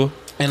lane, people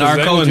in our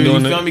they culture. wasn't You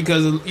doing feel it. me?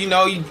 Because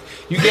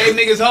you gave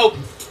niggas hope.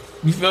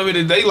 You feel me?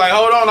 That they like,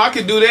 hold on, I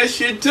can do that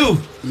shit too.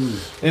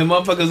 And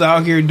motherfuckers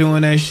out here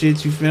doing that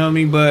shit. You feel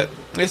me? But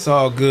it's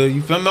all good.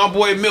 You feel me? My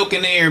boy Milk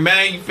in the air,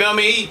 man. You feel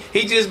me?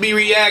 He just be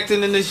reacting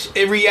to shit.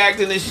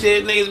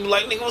 Niggas be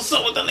like, nigga, what's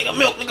up with that nigga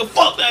Milk? Nigga,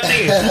 fuck that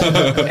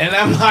nigga. And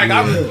I'm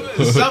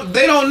like,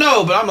 they don't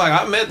know, but I'm like,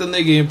 I met the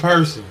nigga in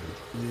person.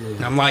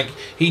 I'm like,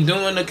 he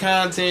doing the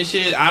content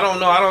shit. I don't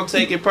know. I don't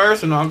take it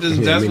personal. I'm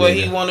just that's what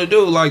he want to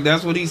do. Like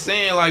that's what he's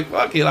saying. Like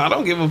fuck it. I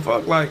don't give a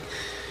fuck. Like,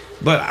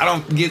 but I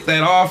don't get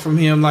that off from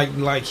him.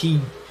 Like he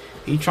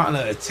trying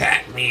to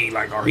attack me.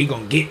 Like or he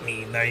gonna get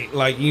me.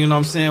 Like you know what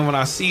I'm saying. When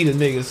I see the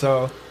nigga,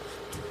 so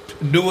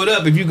do it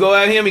up. If you go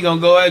at him, he gonna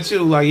go at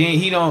you. Like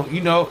he don't.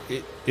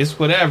 It's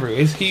whatever.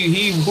 It's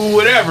he, who,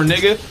 whatever,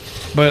 nigga.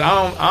 But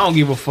I don't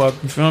give a fuck.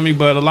 You feel me?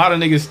 But a lot of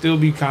niggas still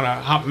be kind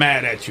of hot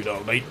mad at you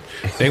though. They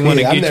want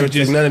to I get never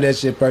you. took none of that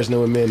shit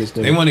personal with men.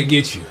 They want to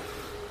get you.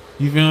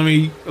 You feel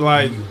me?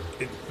 Like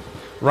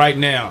right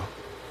now.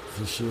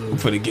 For sure. I'm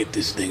finna get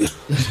this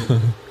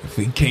nigga. If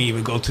we can't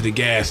even go to the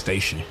gas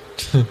station.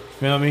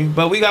 Feel me?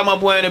 But we got my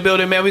boy in the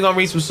building, man. We gonna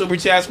read some super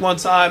chats one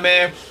time,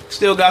 man.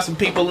 Still got some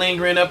people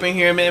lingering up in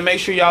here, man. Make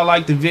sure y'all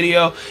like the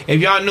video. If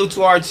y'all new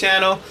to our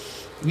channel,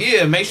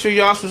 yeah, make sure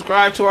y'all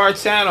subscribe to our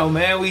channel,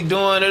 man. We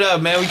doing it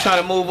up, man. We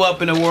trying to move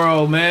up in the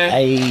world, man.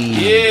 Hey.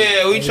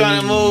 Yeah, we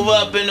trying to move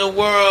up in the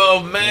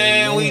world,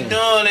 man. We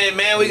doing it,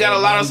 man. We got a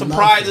lot of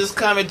surprises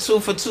coming too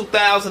for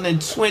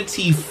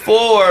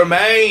 2024,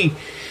 man.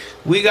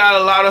 We got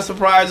a lot of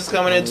surprises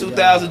coming in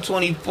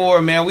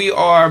 2024, man. We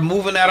are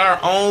moving at our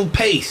own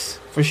pace.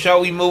 For sure,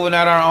 we moving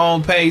at our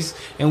own pace.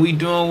 And we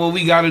doing what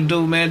we got to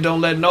do, man.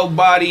 Don't let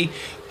nobody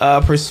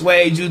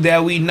persuade you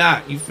that we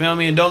not. You feel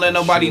me? And don't let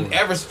nobody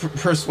ever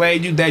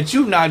persuade you that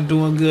you not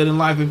doing good in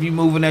life if you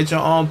moving at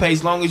your own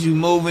pace. Long as you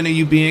moving and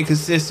you being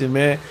consistent,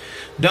 man.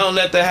 Don't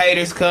let the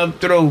haters come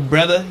through,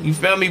 brother. You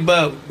feel me?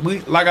 But we,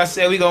 like I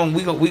said, we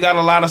got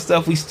a lot of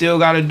stuff we still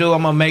got to do.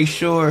 I'm going to make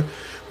sure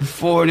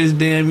before this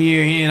damn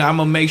year end, I'm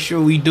gonna make sure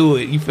we do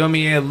it. You feel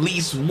me? At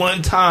least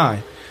one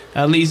time.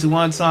 At least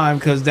one time,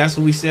 because that's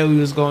what we said we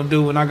was gonna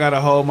do, and I gotta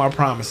hold my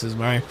promises,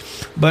 man.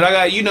 But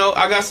I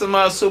got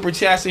some super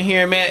chats in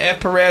here, man.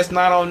 F Perez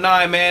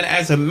 909, man.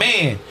 As a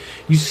man,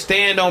 you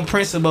stand on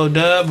principle,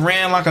 Dub.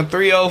 Ran like a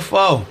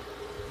 304.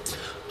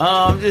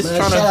 Just man,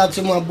 trying shout out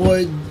to my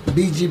boy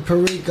BG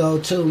Perico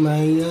too,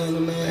 man. You know what I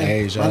mean?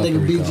 Hey, shout my out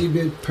nigga Perico.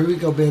 BG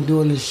Perico been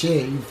doing this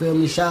shit. You feel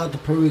me? Shout out to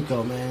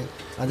Perico, man.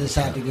 I just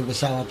had to give a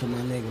shout out to my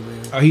nigga,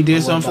 man. Oh, he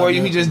did something for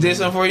you? He just did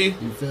something for you?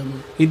 You feel me?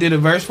 He did a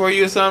verse for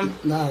you or something?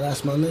 Nah,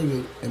 that's my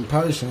nigga in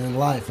person, in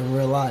life, in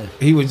real life.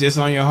 He was just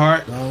on your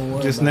heart Don't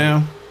worry just about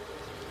now?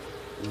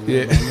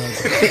 it. Yeah.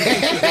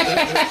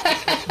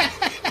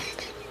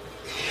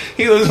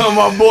 He was on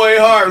my boy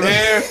heart,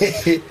 man.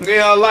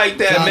 Yeah, I like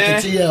that, Shout man.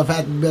 out to TF.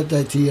 Happy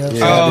birthday, TF.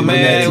 Yeah, Oh happy man,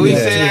 birthday, we TF.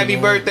 said happy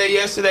birthday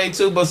yesterday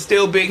too, but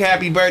still big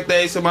happy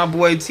birthday to my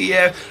boy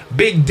TF.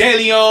 Big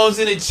Delion's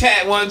in the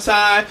chat one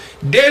time.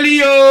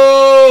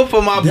 Delio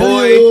for my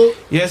Delio. boy.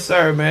 Yes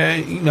sir,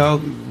 man. You know,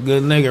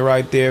 good nigga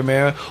right there,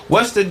 man.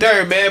 What's the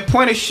dirt, man?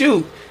 Point and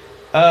shoot.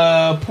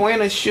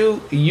 Point and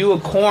shoot. You a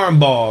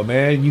cornball,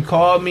 man. You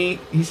called me.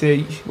 He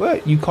said,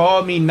 what? You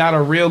called me not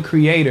a real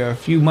creator a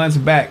few months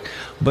back,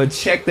 but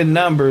check the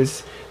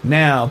numbers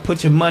now.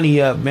 Put your money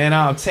up, man.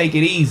 I'll take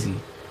it easy.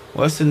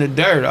 What's in the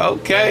dirt?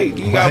 Okay,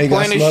 you got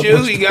point and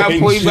shoot. You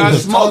got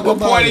smoke with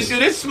point and shoot.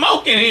 It's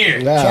smoke in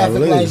here. Traffic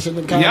lights in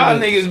the comments. Y'all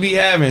niggas be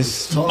having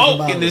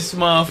smoke in this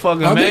motherfucker,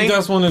 I man. think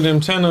that's one of them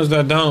channels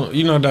that don't,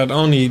 that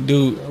only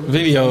do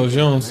videos. You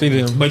don't see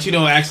them. But you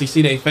don't actually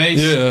see their face.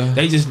 Yeah.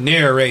 They just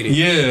narrate it.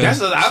 Yeah. I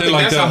think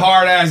that's a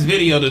hard ass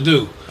video to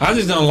do. I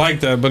just don't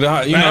like that, but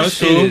That it's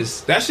shit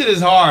cool. That shit is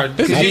hard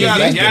because you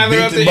gotta gather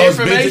up the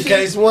information.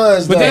 Case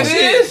ones, But though. that's It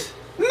is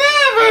never.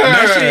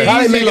 That shit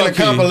Probably easy, making a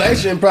low-key.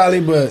 compilation,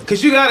 probably, but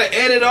Cause you gotta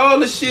edit all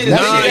the shit and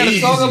That's then you gotta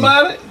easy. talk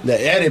about it. the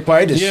edit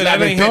part, just Yeah, that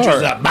slapping ain't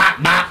pictures hard. up,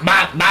 bop, bop,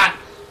 bop, bop.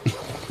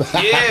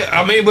 Yeah,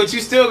 I mean, but you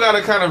still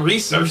gotta kind of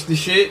research the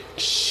shit.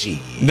 Shit.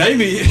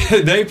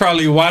 They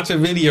probably watch a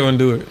video and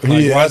do it.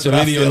 Yeah, Watch that's a what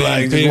I video feel and like.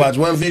 then Just pick- watch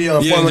one video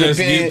and form an just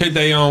opinion. put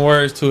their own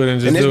words to it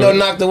and just And this do don't it.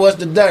 knock the what's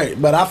the dirt,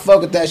 but I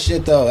fuck with that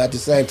shit though. At the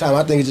same time,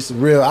 I think it's just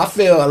real. I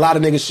feel a lot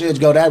of niggas should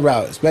go that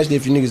route, especially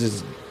if you niggas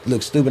just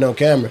look stupid on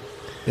camera.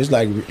 It's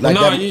like No,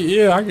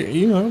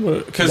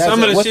 that. because That's some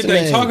of it. the What's shit the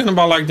they name? talking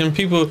about, like them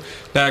people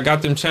that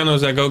got them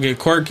channels that go get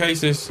court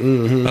cases,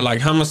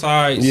 like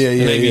homicides, Mm-hmm. Yeah, and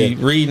yeah, they be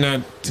yeah. reading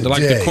that,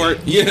 like the Today. court,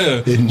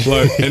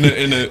 like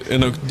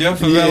in a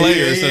death of LA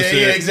or some shit.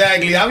 Yeah,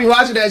 exactly. I be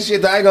watching that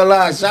shit though. I ain't gonna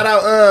lie. Shout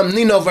out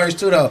Nino Verse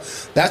too though.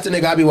 That's the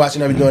nigga I be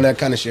watching. I be doing that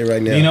kind of shit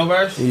right now. Nino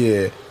verse.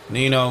 Yeah.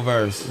 Nino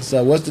verse.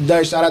 So what's the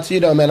dirt? Shout out to you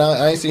though, man.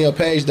 I ain't seen your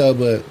page though,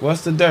 but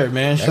What's the dirt,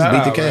 man? That's Shout Beat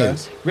out, the man.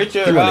 Kings.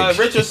 Richard, Come on, nigga.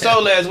 Richard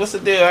Soles, what's the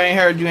deal? I ain't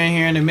heard you in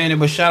here in a minute,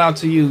 but shout out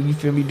to you. You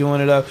feel me doing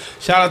it up.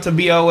 Shout out to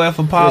BOF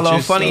Apollo.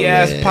 Richard Funny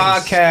ass Soles.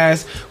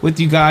 podcast with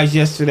you guys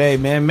yesterday,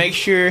 man. Make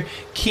sure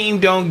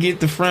Keem don't get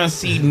the front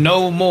seat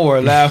no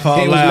more. Laugh out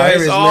He was loud.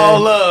 nervous, It's all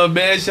man. love,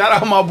 man. Shout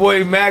out my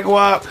boy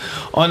Mackwop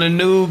on the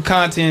new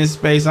content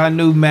space. I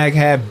knew Mac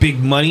had big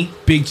money,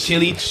 big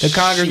chili, the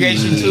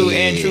congregation too,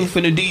 and truth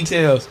in the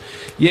details.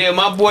 Yeah,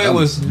 my boy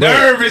was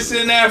nervous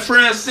in that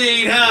front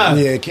seat, huh?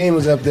 yeah, King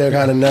was up there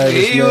kind of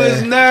nervous. He man.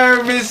 was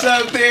nervous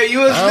up there. You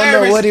was I don't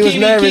nervous. know what he was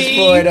Kenny nervous King.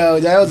 for though.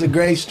 That was a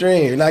great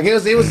stream. Like it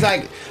was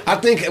like I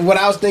think what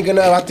I was thinking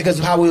of. I think because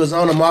how we was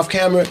on him off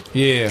camera.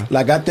 Yeah.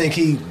 Like I think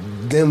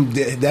them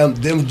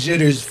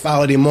jitters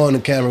followed him on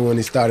the camera when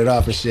he started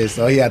off and shit.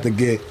 So he had to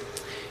get.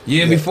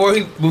 Yeah, before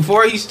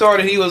he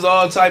started, he was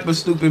all type of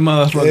stupid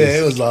motherfuckers. Yeah,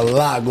 it was a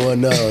lot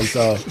going on.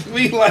 So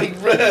We like,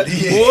 bruh,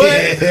 Yeah.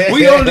 what?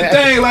 We on the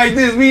thing like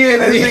this. We in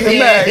that nigga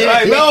back.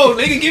 Like, no,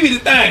 nigga, give me the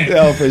thing.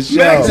 Yo, for sure.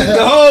 Max took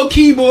the whole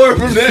keyboard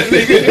from that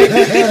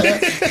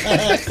nigga.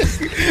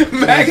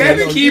 Mac had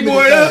the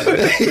keyboard up.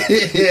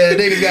 Yeah,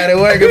 niggas got it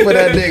working for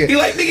that nigga. He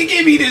like, nigga,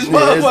 give me this It's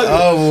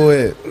motherfucker. over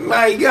with.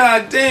 Like,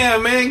 god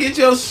damn, man, get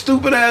your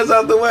stupid ass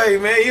out the way,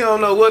 man. You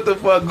don't know what the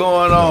fuck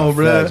going on,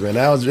 bro. Facts, man.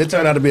 It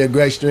turned out to be a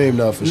great stream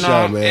though, for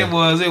sure, man. It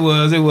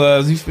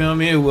was. You feel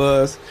me? It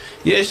was.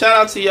 Yeah, shout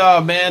out to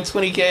y'all, man.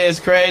 20K is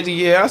crazy.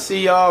 Yeah, I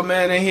see y'all,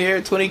 man, in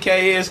here.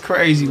 20K is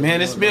crazy,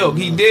 man. It's Milk.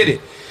 He did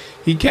it.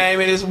 He came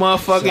in this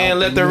motherfucker and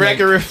let the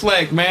record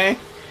reflect, man.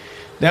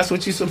 That's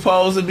what you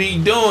supposed to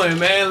be doing,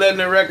 man. Letting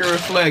the record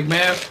reflect,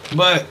 man.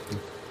 But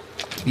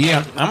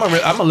yeah, I'm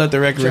gonna let the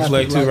record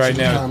reflect too right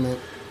now.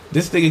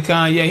 This nigga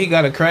Kanye, he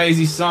got a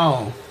crazy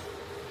song.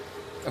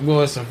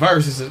 Well, it's a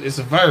verse. It's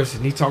a verse,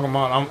 and he talking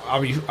about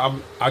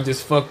I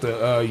just fucked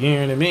a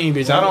yearn and mean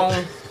bitch. I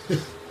don't.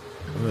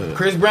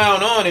 Chris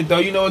Brown on it though.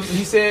 You know what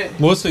he said?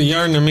 What's a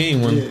yearn to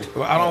mean one? Yeah.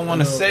 Well, I don't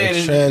want to say it.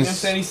 You know what I'm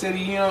saying? He said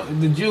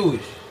the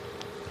Jewish.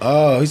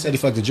 Oh, he said he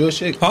fucked the Jewish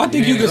chick? Oh, I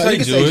think you can say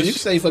Jewish. You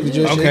can say he fucked the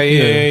Jewish chick.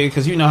 Okay, yeah,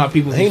 because you know how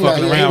people be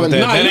fucking around with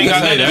that. That ain't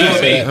got nothing to do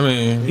with me. I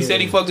mean, he said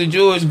he fucked a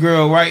Jewish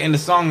girl right in the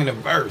song in the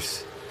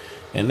verse.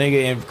 And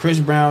Chris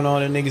Brown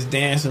on it, niggas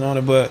dancing on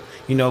it, but,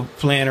 you know,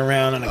 playing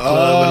around in the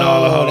club and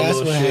all the whole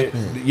little shit.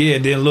 Happened. Yeah,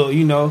 then look,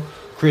 you know,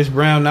 Chris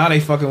Brown, now they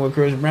fucking with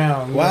Chris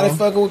Brown. Why they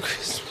fucking with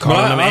Chris?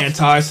 Calling him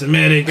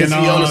anti-Semitic and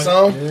all. He on the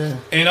song? Yeah.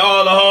 And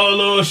all the whole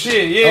little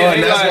shit. Yeah,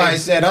 and that's why he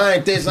said, I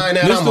ain't this, I ain't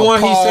that. This I'm the one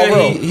he Paul said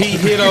Rowe. he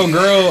hit on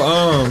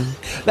girl.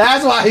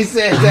 That's why he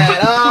said that.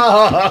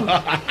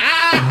 Oh.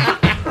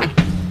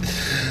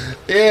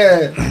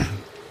 Yeah.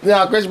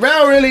 Now, Chris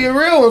Brown really a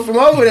real one from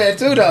over there,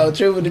 too, though.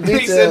 True with the detail.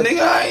 He said, nigga,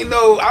 I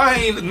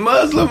ain't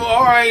Muslim or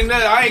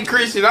I ain't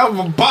Christian. I'm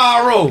a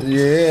pyro.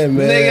 Yeah,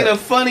 man. Nigga, the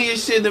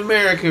funniest shit in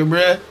America,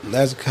 bruh.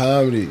 That's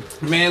comedy.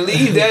 Man,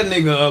 leave that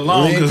nigga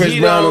alone. Leave Chris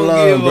Brown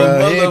alone,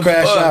 bro. He ain't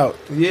crash out.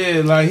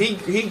 Yeah, like,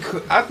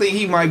 I think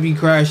he might be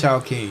crash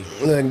out king.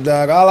 Look,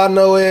 dog, all I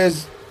know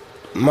is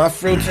my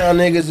Fruitown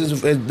niggas,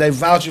 is they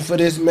vouching for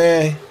this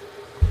man.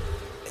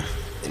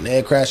 And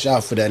they crash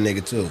out for that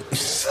nigga too.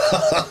 It's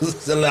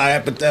a lot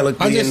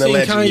hypothetically. I just seen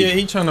Kanye.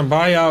 He trying to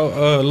buy out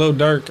Lil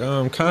Durk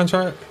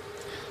contract.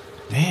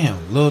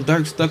 Damn, Lil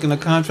Durk stuck in the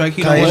contract.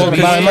 He Kanye don't want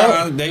to buy him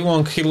out.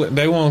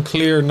 They won't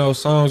clear no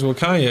songs with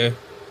Kanye.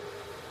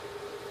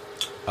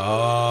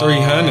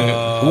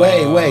 300.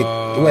 Wait.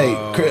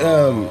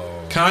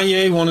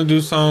 Kanye want to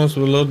do songs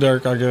with Lil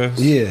Durk, I guess.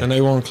 Yeah, and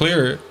they won't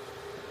clear it.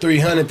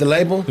 300 the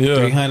label. Yeah,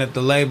 300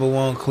 the label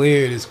won't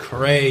clear it. Is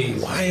crazy.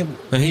 Why?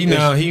 And he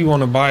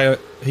want to buy it.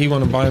 He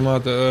want to buy him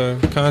out the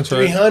contract.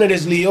 300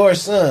 is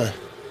Lior's son.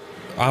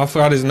 I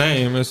forgot his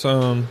name. It's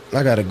I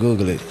gotta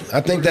Google it.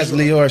 I think that's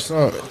Lior's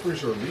son. I'm pretty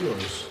sure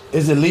Lior's.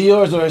 Is it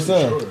Lior's or his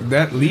son? Sure.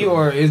 That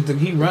Lior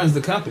he runs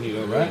the company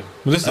though, right?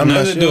 But this is I'm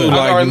not another sure. dude.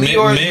 Like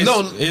Lior,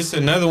 it's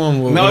another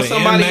one. With no,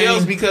 somebody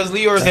else because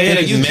Lior's head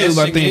of YouTube,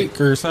 I think,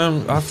 or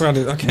something. I forgot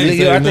it. I can't Lior,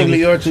 say I think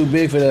Lior too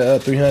big for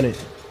the 300.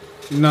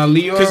 No,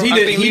 Lior. Because he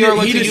the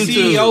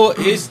CEO.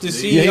 YouTube. It's the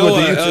CEO. Yeah, he went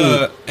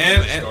to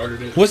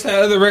YouTube. What's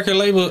that other record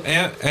label?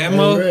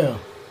 Ammo.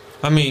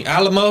 I mean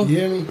Alamo. You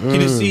hear me? He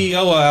the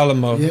CEO of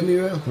Alamo. You hear me,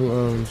 real?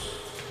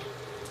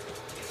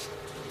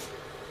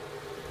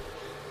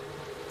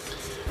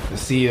 The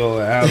CEO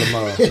of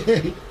Alamo.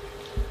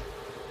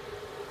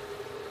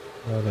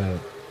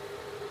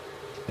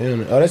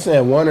 Oh, they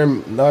saying Warner.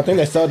 No, I think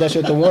they sold that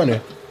shit to Warner.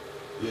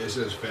 Yeah, it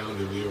says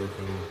founder Lior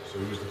Film, so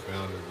he was the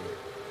founder.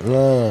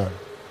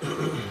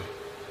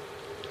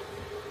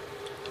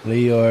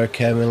 Lior,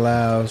 Kevin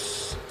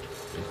Laos,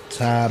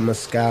 Todd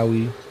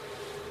Muscowie.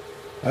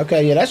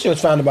 Okay, yeah, that shit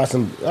was founded by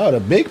the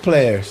big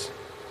players.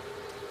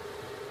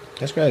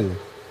 That's crazy.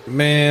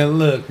 Man,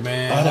 look,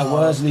 man. Oh, that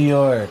was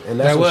Lior, and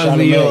that's that what was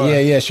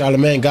Lior. Yeah,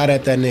 Charlamagne got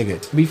at that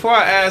nigga. Before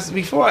I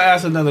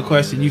ask another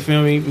question, you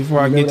feel me? Before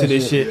I get to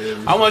this shit,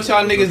 I want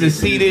y'all niggas to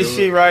see this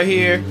shit right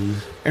here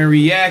in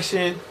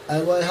reaction.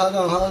 Hey, wait, hold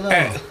on.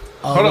 Hey,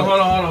 hold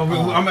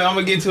on. I'm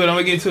gonna get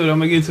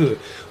to it.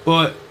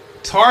 But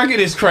Target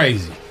is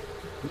crazy.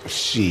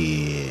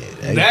 Shit.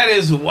 That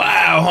is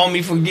wild,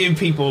 homie, forgive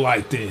people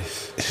like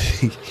this.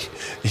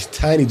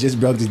 Tiny just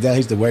broke this down. He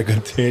used to work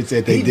up there and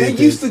said they did this.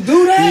 They used to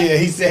do that? Yeah,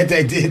 he said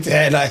they did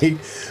that.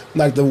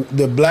 Like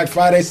the Black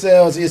Friday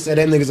sales, he said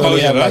them niggas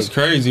only have that's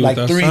crazy. Like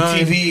with 3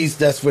 sign. TVs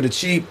that's for the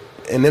cheap,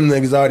 and them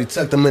niggas already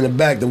tucked them in the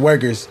back, the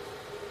workers.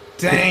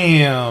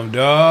 Damn,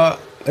 dog.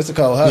 That's a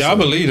cold hustle. Yeah, I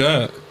believe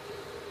that.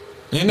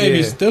 And they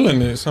be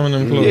stealing it, some of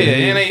them clothes. Yeah,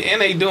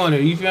 and they doing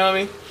it, you feel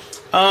me?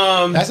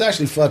 That's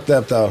actually fucked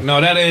up, though.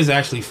 No, that is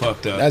actually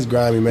fucked up. That's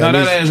grimy, man.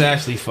 No, that is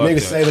actually fucked up.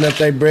 Niggas saving up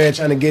their bread,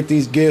 trying to get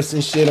these gifts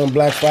and shit on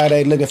Black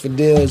Friday, looking for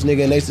deals,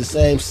 nigga, and it's the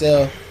same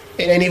sale.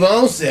 It ain't even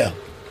on sale.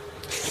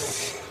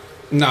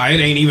 Nah, it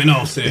ain't even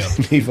on sale.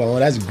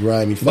 That's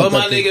grimy. But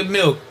my nigga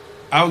Milk,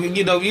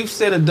 you've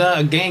said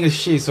a gang of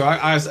shit, so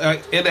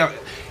it'll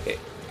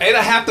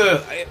have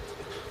to.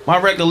 My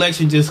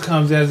recollection just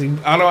comes as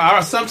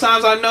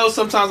sometimes I know,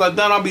 sometimes I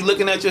don't. I'll be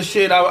looking at your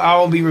shit, I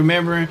won't be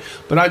remembering,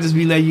 but I just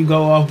be letting you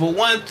go off. But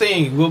one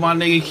thing with my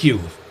nigga Q,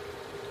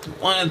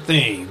 one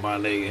thing, my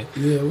nigga.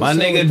 Yeah, my what's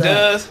up nigga with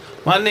that?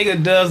 My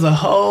nigga does a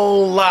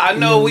whole lot. I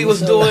know we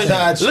was doing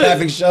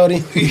traffic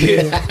shorty.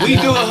 Yeah, we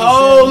do a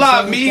whole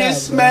lot. Me and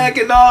Smack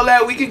and all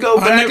that. We could go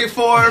back and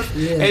forth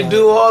and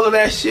do all of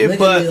that shit.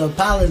 But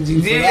apology.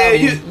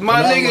 yeah,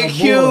 my nigga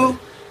Q.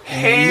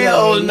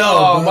 Hell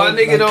no, my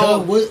nigga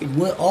don't.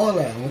 With all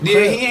that.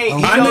 Yeah, he ain't.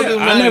 He don't do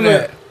none of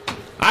that.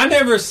 I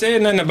never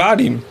said nothing about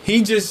him.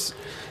 It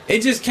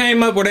just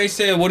came up where they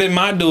said, "What am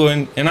I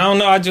doing?" And I don't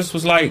know. I just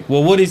was like,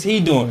 "Well, what is he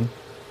doing?"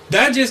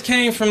 That just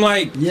came from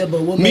like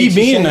but what me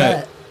being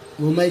that.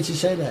 What made you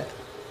say that?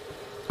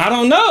 I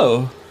don't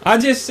know. I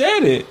just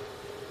said it.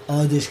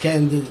 Oh, this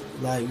came to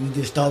like you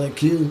just started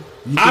Q.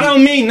 I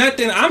don't mean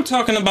nothing. I'm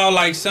talking about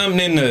like something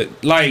in the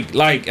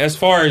like as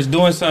far as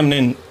doing something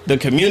in the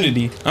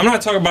community. I'm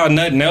not talking about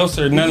nothing else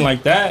or nothing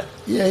like that.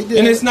 Yeah, he did.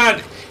 And it's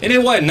not. And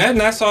it wasn't nothing.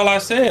 That's all I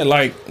said.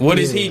 Like, what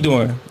is he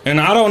doing?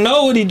 And I don't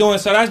know what he doing.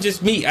 So that's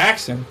just me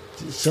asking.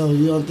 So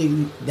you don't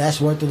think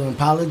that's worth an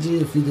apology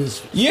if you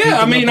just? Yeah,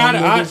 I mean,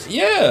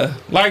 yeah,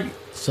 like.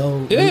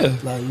 So yeah,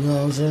 like you know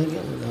what I'm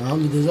saying.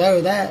 I'm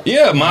deserve that.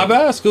 Yeah, my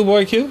bad,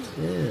 Schoolboy Q.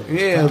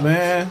 Yeah,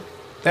 man,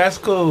 that's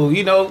cool.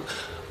 You know,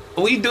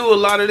 we do a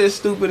lot of this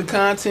stupid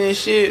content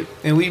shit,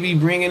 and we be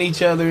bringing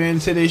each other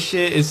into this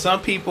shit. And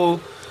some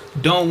people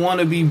don't want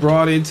to be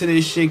brought into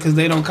this shit because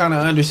they don't kind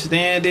of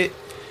understand it.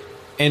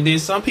 And then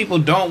some people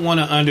don't want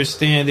to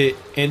understand it.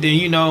 And then,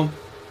 you know,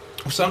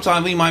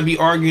 sometimes we might be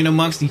arguing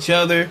amongst each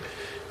other.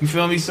 You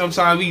feel me?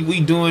 Sometimes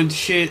we doing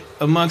shit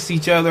amongst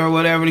each other or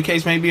whatever the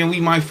case may be. And we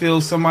might feel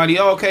somebody,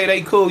 okay,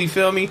 they cool. You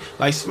feel me?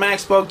 Like Smack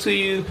spoke to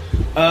you.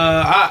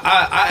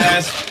 I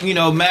asked, you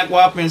know,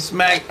 Mackwop and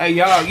Smack, hey,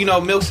 y'all, you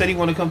know, Milk said he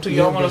want to come to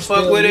y'all want to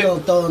fuck with it. You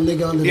don't throw a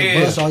nigga under the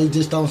bus, or you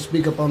just don't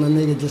speak up on a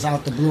nigga just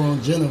out the blue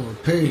in general,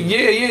 period.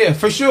 Yeah,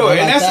 for sure. Like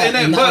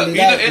and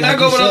that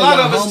go with a lot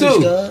of us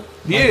too.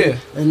 Yeah,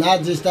 and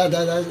not just that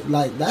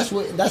like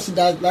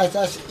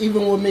that's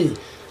even with me.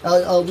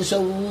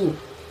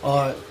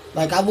 Or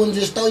like I wouldn't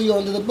just throw you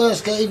under the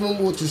bus, cause even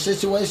with the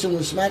situation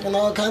with Smack and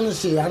all kind of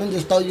shit, I didn't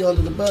just throw you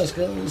under the bus,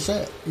 cause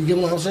you get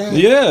what I'm saying?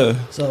 Yeah.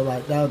 So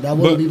like that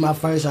wouldn't be my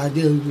first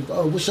idea.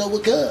 Oh, what's up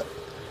with Cub?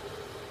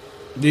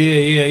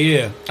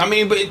 Yeah. I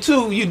mean, but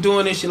too, you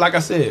doing this shit like I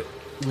said.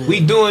 Yeah.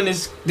 We doing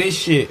this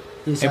shit.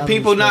 And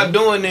people not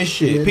doing this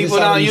shit. Yeah, people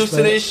not used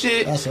to this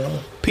shit. That's all.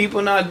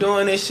 People not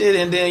doing this shit,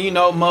 and then, you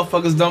know,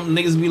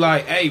 niggas be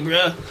like, hey,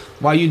 bruh,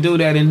 why you do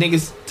that? And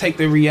niggas take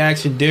the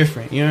reaction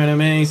different. You know what I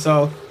mean?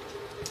 So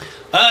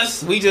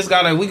us, we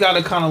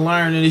gotta kind of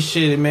learn this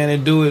shit, man,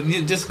 and do it.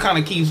 You just kind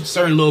of keep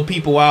certain little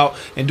people out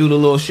and do the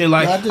little shit.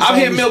 Like I've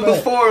hit Milk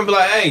before and be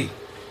like, hey,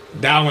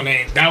 that one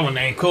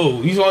ain't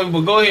cool. You want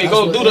to go ahead,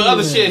 go do the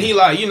other shit. He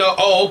like, you know,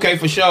 oh, okay,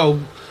 for sure.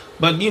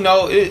 But you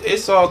know,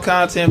 it's all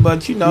content.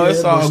 But you know,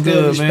 it's all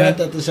good, man. Respect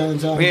at the same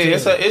time. Yeah,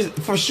 it's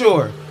for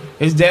sure.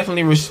 It's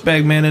definitely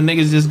respect, man. The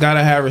niggas just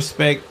gotta have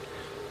respect,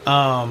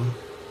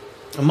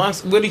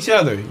 with each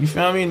other. You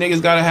feel me?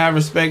 Niggas gotta have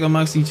respect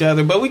amongst each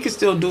other. But we can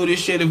still do this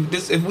shit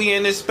if we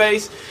in this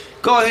space.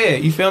 Go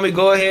ahead. You feel me?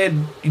 Go ahead.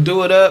 You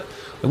do it up.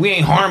 We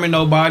ain't harming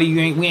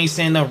nobody. We ain't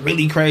saying nothing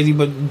really crazy.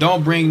 But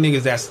don't bring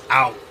niggas that's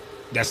out.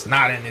 That's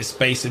not in this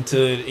space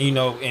until, you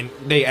know, and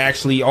they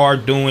actually are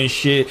doing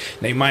shit.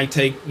 They might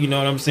take, you know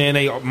what I'm saying?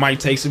 They might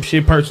take some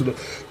shit personal.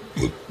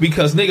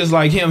 Because niggas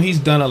like him, he's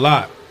done a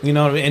lot. You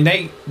know, and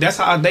that's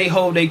how they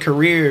hold their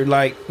career,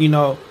 like, you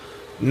know,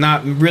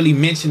 not really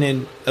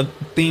mentioning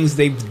things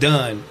they've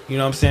done, you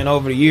know what I'm saying,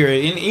 over the year.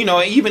 And, you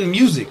know, even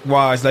music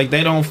wise, like,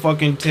 they don't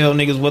fucking tell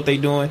niggas what they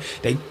doing.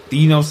 They,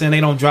 you know what I'm saying,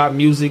 they don't drop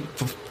music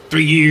for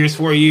 3 years,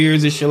 4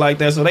 years and shit like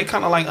that. So they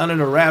kind of like under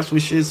the wraps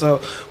with shit. So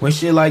when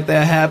shit like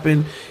that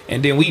happen,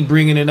 and then we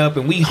bringing it up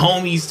and we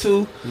homies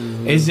too,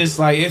 it's just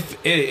like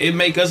it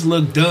make us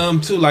look dumb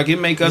too. Like it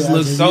make us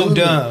look so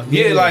dumb.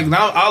 Yeah, like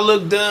now I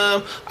look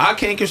dumb. I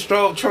can't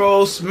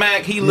control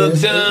Smack. He look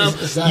dumb.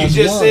 You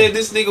just said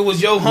this nigga was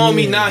your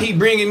homie. Now he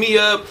bringing me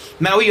up.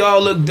 Now we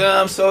all look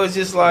dumb. So it's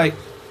just like,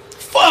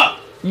 fuck.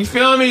 You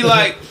feel me?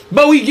 Like,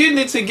 but we getting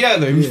it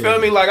together. You feel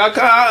me? Like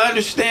I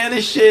understand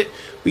this shit.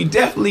 We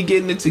definitely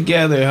getting it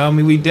together,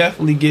 homie. We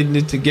definitely getting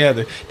it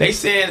together. They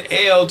saying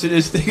L to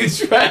this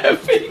nigga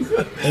Traffic.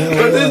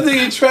 But this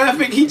nigga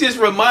Traffic, he just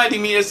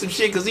reminded me of some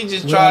shit because he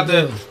just tried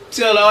to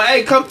tell her,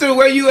 hey, come through,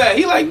 where you at?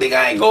 He like, nigga,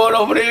 I ain't going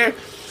over there.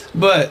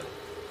 But,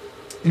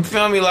 you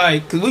feel me?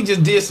 Like, because we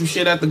just did some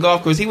shit at the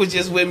golf course. He was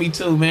just with me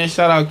too, man.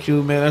 Shout out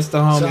Q, man. That's the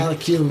homie. Shout out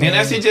Q, man. And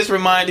that shit just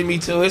reminded me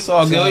too. It's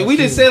all good. We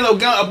just said a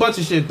bunch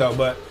of shit though,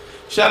 but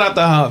shout out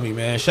to homie,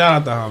 man. Shout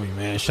out to homie,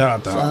 man. Shout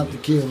out to homie. Shout out to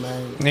Q,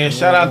 man. Yeah,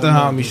 shout out to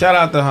homie. Shout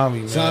out to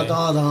homie, man. Shout out to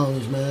all the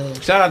homies,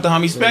 man. Shout out to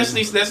homie,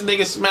 especially that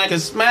nigga Smack.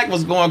 Cause Smack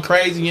was going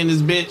crazy in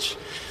this bitch.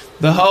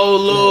 The whole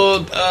little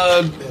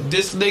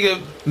this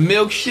nigga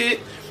Milk shit,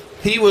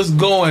 he was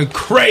going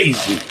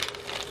crazy.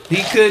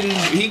 He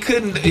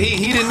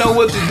didn't know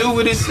what to do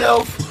with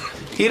himself.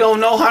 He don't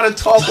know how to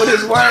talk with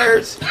his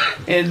words.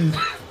 And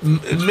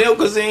Milk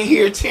was in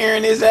here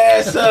tearing his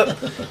ass up,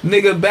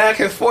 nigga, back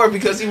and forth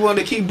because he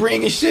wanted to keep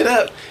bringing shit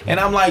up. And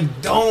I'm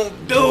like,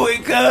 don't do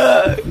it,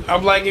 cuz.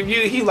 I'm like, if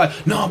you, he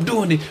like, no, I'm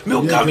doing it.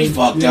 Milk got me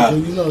fucked up.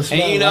 You know, Smack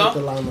and you know, like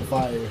the line of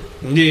fire.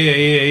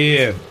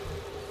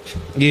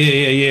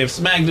 Yeah.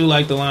 Smack do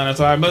like the line of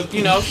fire, but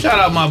you know, shout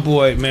out my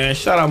boy, man.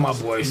 Shout out my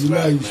boy,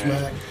 Smack. We love you,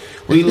 man. Smack.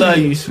 We love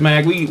you,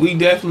 Smack. We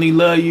definitely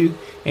love you.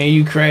 And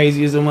you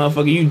crazy as a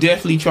motherfucker. You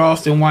definitely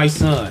Charleston White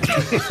son.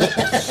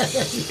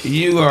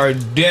 You are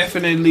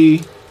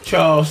definitely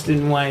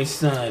Charleston White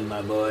son,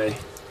 my boy.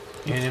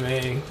 You know what I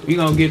mean? We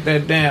gonna get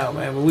that down,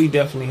 man. But we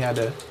definitely had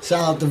to.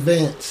 Shout out to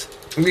Vince.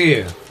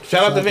 Yeah.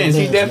 Shout out to Vince.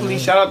 He definitely.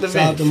 Man. Shout out to Vince.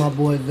 Shout out to my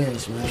boy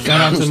Vince, man.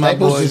 Shout out to my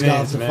boy just got off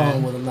Vince, the man.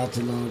 phone with him not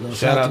too long ago.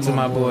 Shout out to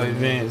my boy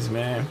Vince,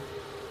 man.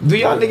 Do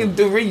y'all niggas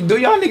do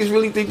y'all niggas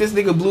really think this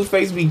nigga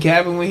Blueface be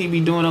capping when he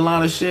be doing a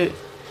lot of shit?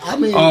 I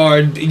mean, or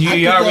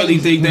y'all really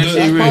think that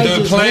shit real?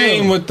 The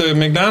plane with the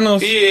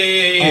McDonald's?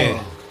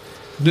 Yeah.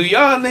 Do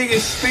y'all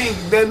niggas think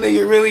that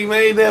nigga really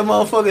made that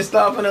motherfucker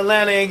stop in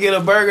Atlanta and get a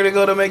burger to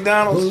go to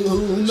McDonald's?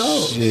 Who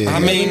knows? Shit. I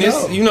mean,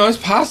 it's it's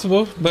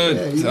possible, but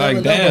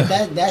like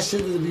damn, that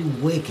shit would be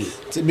wicked.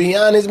 To be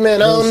honest,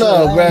 man, I don't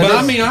know, bro. But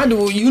I mean, I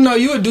do. You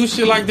would do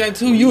shit like that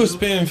too. You would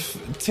spend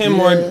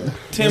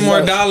 $10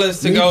 more dollars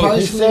to go.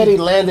 He said he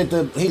landed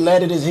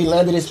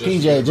his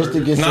PJ just to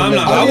get some.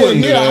 I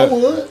wouldn't do that. I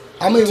would.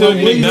 I mean, to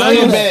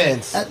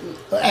McDonald's at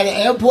the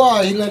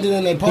airport, he landed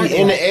in their parking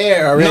in the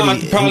air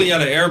already. No, probably at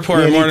the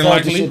airport more than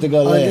likely. To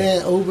go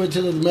then Uber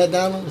to the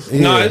McDonald's.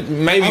 Yeah. No,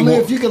 maybe. I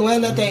mean, if you can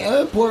land at the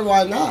airport,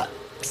 why not?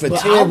 For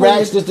 10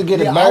 racks just to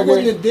get a burger? I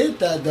wouldn't have did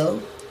that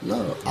though.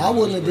 No, I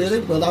wouldn't have did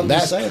it. But I'm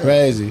just saying. That's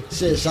crazy.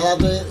 Shit, shout out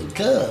to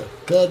Cuz.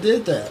 Cuz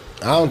did that.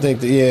 I don't think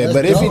that. Yeah, That's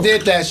but if dope. he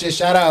did that shit,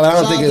 shout out. I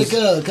don't think it's.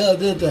 Cuz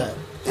did that.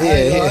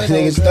 Yeah,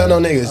 niggas stun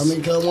on niggas. I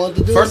mean, Cuz wanted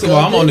to do First it. of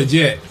all, I'm on the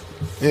jet.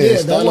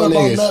 Yeah, don't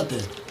worry about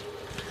nothing.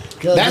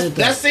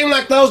 That seemed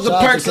like those the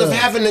perks of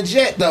having a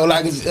jet though,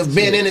 like of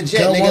being in a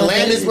jet. Nigga,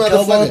 land this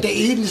motherfucker. To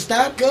eat and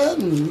stop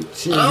cutting.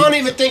 I don't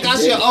even think I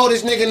should owe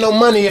this nigga no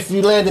money if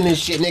you landing this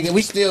shit,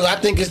 nigga. I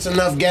think it's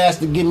enough gas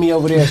to get me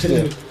over there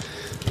still.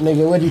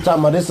 Nigga, what you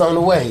talking about? This on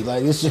the way.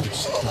 Like this shit,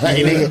 like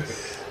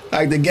nigga,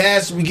 like the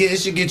gas we get, it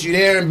should get you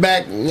there and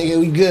back, nigga.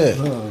 We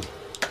good.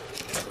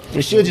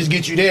 It should just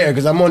get you there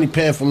because I'm only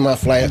paying for my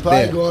flight up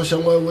probably there. going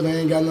somewhere where they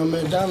ain't got no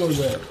McDonald's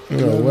at.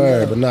 No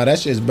word, but no, that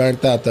shit's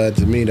burnt out though.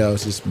 To me though,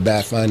 it's just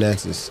bad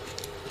finances.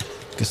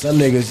 Cause some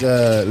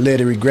niggas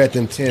later regret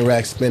them 10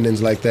 rack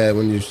spendings like that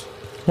when you.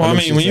 Well, I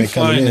mean, when you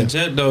fly in a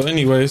jet though,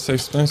 anyway, it's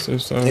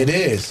expensive. So it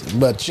is,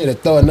 but shit,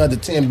 throw another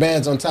 10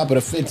 bands on top of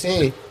the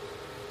 15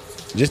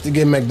 just to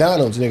get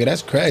McDonald's, nigga.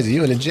 That's crazy.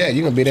 You in a jet,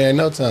 you gonna be there in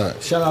no time.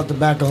 Shout out to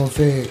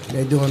BACKONFIGG.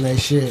 They doing their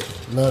shit.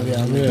 Love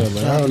y'all. Yeah,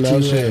 man. I don't know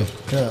shit.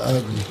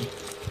 Ugly.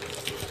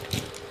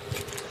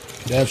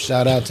 Def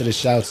shout out to the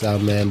shouts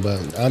out, man,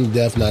 but I'm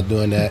def not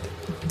doing that.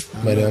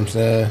 But I'm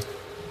saying,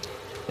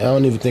 I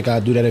don't even think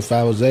I'd do that if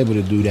I was able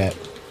to do that.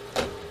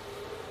 To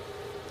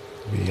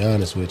be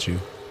honest with you.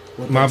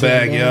 My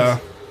bad, y'all.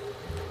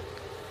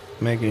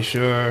 Making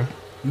sure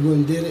you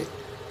wouldn't did it.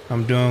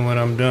 I'm doing what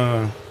I'm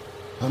doing.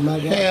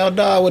 Hell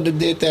no, I would have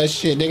did that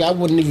shit, nigga. I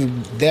wouldn't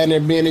even down there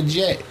be in a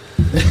jet.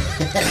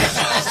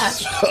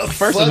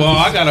 First of all,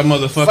 I got a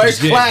motherfucking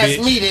first jet, class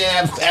bitch. meeting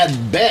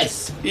at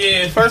best.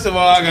 Yeah, first of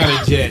all, I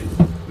got a jet,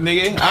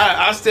 nigga.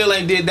 I still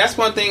ain't did. That's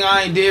one thing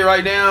I ain't did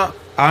right now.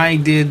 I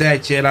ain't did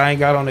that yet. I ain't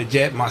got on a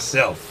jet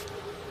myself.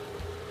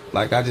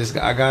 Like I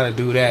gotta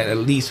do that at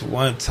least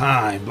one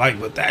time. Like,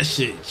 but that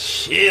shit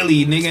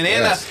chilly, nigga.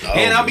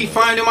 And I be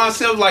finding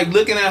myself like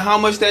looking at how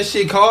much that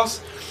shit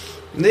costs.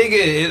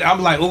 Nigga,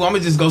 I'm like, oh, I'm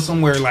gonna just go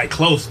somewhere like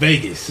close,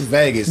 Vegas.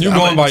 You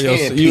going by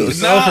yourself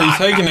or you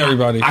taking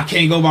everybody? I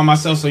can't go by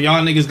myself, so y'all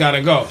niggas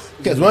gotta go.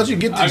 Because once you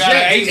get the jet,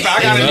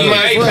 I got an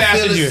 8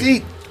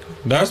 passenger.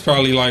 That's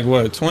probably like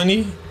what,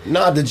 20?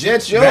 Nah, the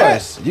jet's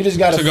yours. You just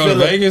gotta to go to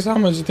Vegas. How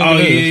much you think?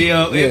 It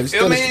is?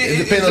 It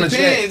depends on the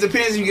jet. It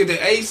depends. You get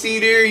the AC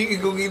there. You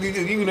can go get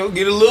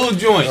get a little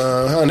joint.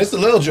 This a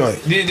little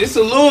joint. This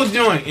a little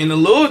joint, and the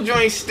little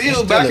joint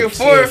still back and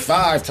forth.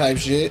 5 type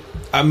shit.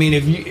 I mean,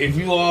 if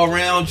you all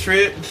round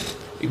trip,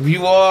 you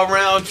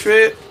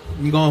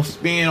gonna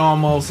spend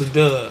almost a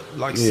dub,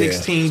 like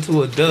 16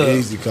 to a dub.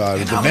 Easy card.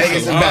 The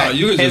Vegas and back.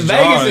 And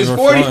Vegas is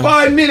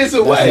 45 minutes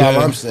away. That's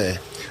all I'm saying.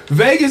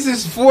 Vegas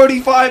is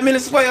 45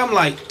 minutes away. I'm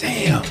like,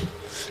 damn.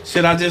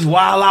 Should I just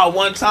wild out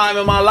one time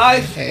in my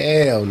life?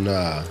 Hell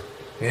nah.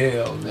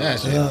 Hell nah. That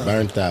shit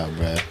burnt out,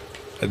 bro.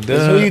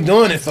 That's what you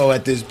doing it for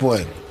at this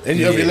point.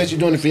 Unless you're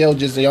doing it for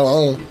just your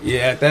own.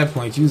 Yeah, at that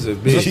point, you's a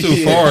bitch. That's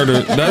too far.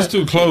 That's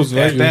too close.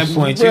 At that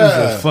point, you's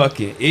a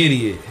fucking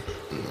idiot.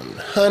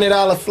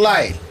 $100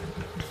 flight.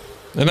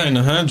 It ain't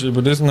 100,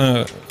 but it's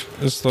not.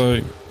 It's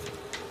like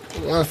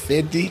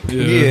 150.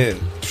 Yeah.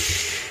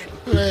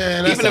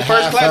 Man, that's even the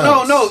first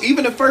class. No.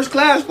 Even the first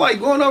class flight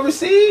going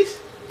overseas.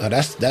 Oh,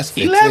 that's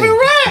 15. 11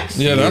 racks.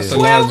 Yeah, that's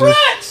 12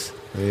 racks.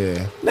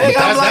 Yeah. Nigga,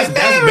 that's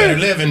better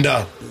living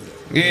though.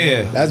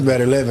 Yeah, that's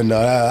better living though.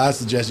 I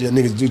suggest you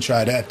niggas do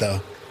try that though.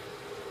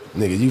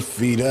 nigga, you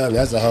feed up.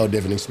 That's a whole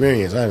different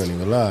experience. I ain't gonna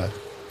even lie.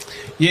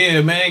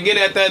 Yeah, man, get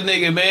at that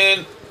nigga,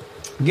 man.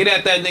 Get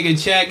at that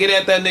nigga chat. Get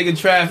at that nigga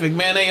traffic,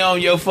 man. They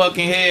on your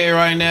fucking head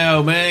right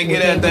now, man.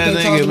 Get at that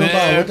nigga,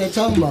 man. What they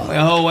talking about?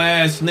 That whole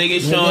ass nigga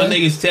showing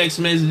niggas text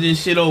messages and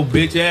shit, old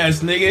bitch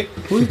ass nigga.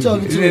 Who you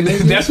talking to,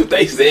 nigga? That's what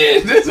they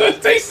said. That's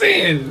what they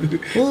saying.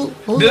 Who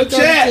The you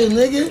chat. talking to,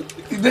 nigga?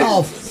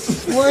 Oh,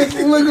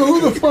 nigga,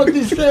 who the fuck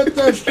you said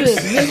that shit?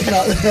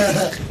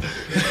 Nigga.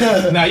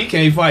 Nah, you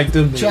can't fight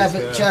them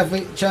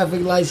niggas.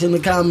 Traffic lights in the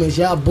comments.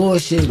 Y'all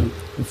bullshitting.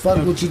 The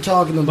fuck what you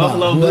talking about?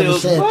 Buffalo Whoever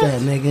Bills, said what?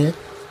 that, nigga?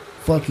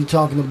 Fuck you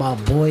talking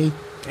about, boy?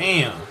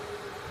 Damn.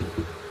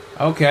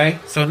 Okay,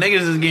 so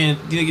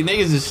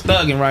niggas is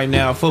stugging right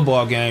now.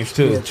 Football games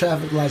too. Yeah,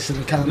 traffic lights in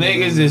the comments.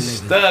 Niggas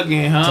is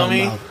stugging,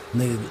 homie.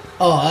 Nigga.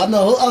 Oh, I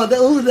know.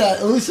 Who's that?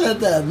 Who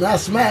said that? Not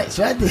Smack.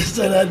 Smack didn't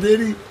say that,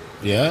 did he?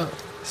 Yeah.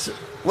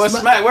 What's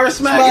Smack? Where's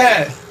Smack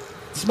at?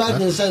 Smack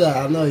didn't say that.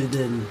 I know he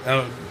didn't.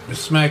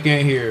 Smack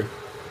ain't here.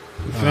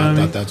 You feel I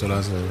me? thought that's what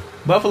I said.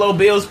 Buffalo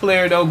Bills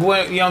player though, you know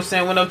what I'm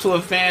saying, went up to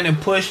a fan and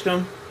pushed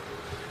him.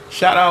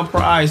 Shout out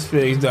Prize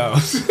Pigs though.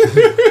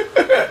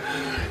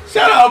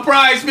 Shout out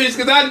Prize Pigs,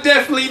 because I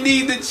definitely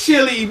need the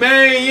chili,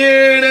 man.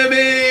 You know what I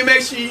mean?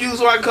 Make sure you use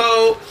our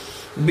code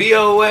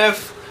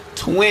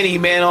BOF20,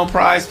 man, on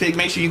Prize Pigs.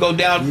 Make sure you go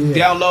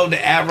download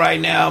the app right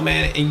now,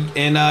 man,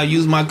 and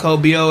use my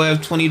code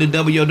BOF20 to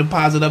double your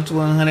deposit up to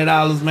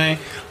 $100, man.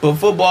 But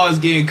football is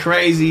getting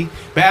crazy.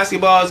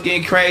 Basketball is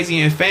getting crazy,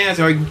 and fans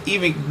are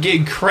even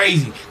getting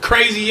crazier.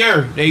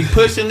 They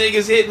pushing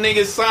niggas, hitting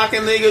niggas,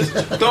 socking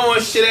niggas,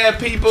 throwing shit at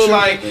people.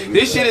 Like,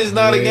 this shit is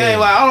not a game.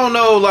 Like, I don't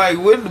know, like,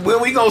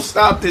 when we gonna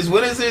stop this?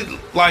 When is it?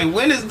 Like,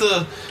 when is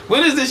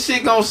this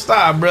shit gonna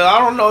stop, bro? I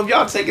don't know if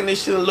y'all taking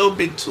this shit a little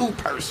bit too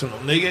personal,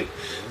 nigga.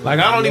 Like,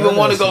 I don't even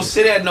want to go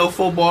sit at no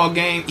football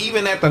game,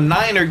 even at the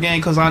Niner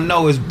game, because I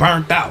know it's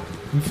burnt out.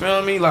 You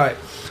feel me? Like,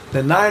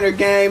 the Niner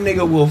game,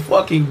 nigga, will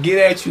fucking get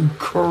at you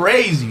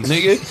crazy,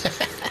 nigga.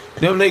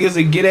 Them niggas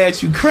will get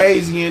at you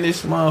crazy in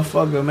this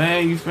motherfucker,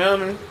 man. You feel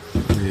me?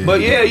 Yeah.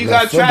 But yeah, you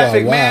got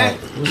traffic, man.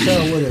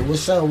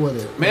 What's up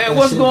with it? Man,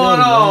 what's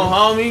going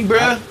on, homie,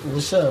 bruh?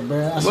 What's up,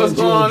 bruh? What's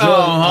going on,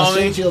 homie? I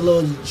sent you a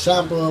little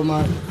sample of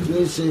my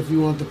music if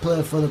you want to play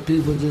it for the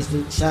people just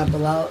to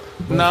sample out.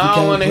 No, I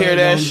don't want to hear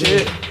that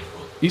shit.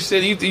 You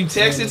said you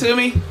texted to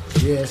me?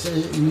 Yeah, so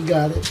you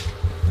got it.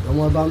 Don't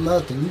worry about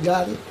nothing. You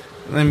got it.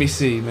 Let me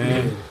see,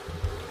 man.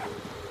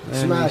 Yeah.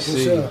 Smack,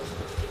 what's up?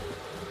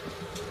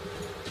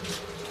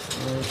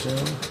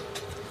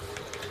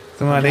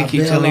 Somebody, they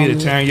keep telling you to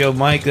turn your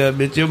mic up,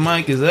 bitch. Your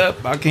mic is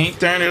up. I can't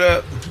turn it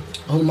up.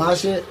 Oh, my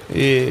shit?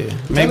 Yeah.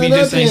 Maybe you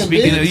just ain't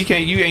speaking.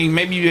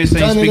 Maybe you just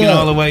ain't speaking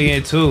all the way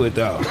into it,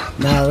 though.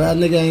 Nah, that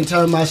nigga ain't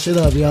turn my shit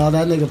up, y'all.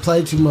 That nigga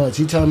play too much.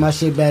 He turned my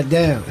shit back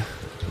down.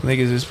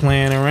 Niggas is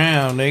playing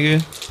around,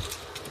 nigga.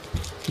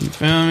 You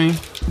feel me?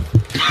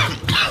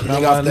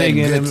 Nigga off that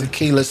good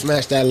tequila,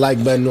 smash that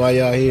like button while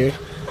y'all here.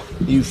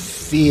 You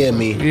feel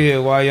me? Yeah,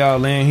 while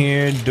y'all in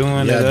here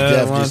doing it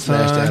up one time.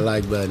 Smash that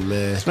like button,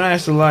 man.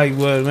 Smash the like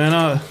button, man.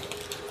 I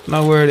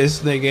know where this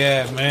nigga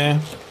at,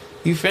 man.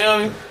 You feel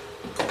me?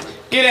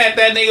 Get at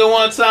that nigga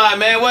one time,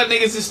 man. What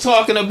niggas is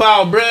talking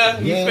about, bruh?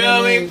 You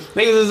feel me?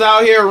 Niggas is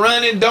out here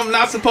running.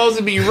 Not supposed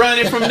to be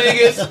running from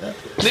niggas.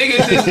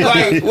 Niggas is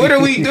like, what are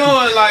we doing?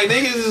 Like,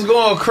 niggas is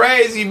going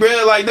crazy,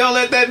 bruh. Like, don't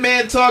let that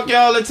man talk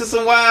y'all into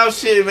some wild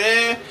shit,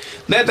 man.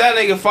 Let that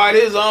nigga fight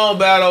his own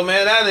battle,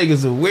 man. That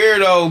nigga's a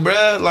weirdo,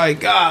 bruh.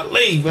 Like,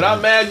 golly. But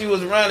I'm mad you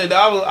was running.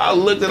 I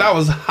looked at, I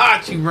was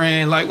hot you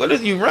ran. Like, what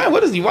did you run?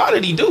 Why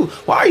did he do?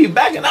 Why are you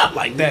backing up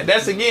like that?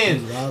 That's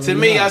again, to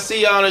me, I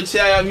see y'all in the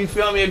chat. You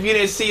feel me? If you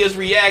didn't see us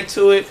react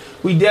to it,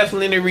 we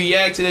definitely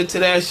reacted to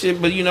that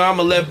shit. But, you know, I'm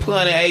going to let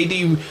Pun and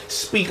AD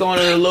speak on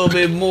it a little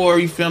bit more,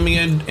 you feel me?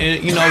 And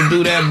you know,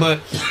 do that. But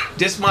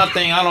just my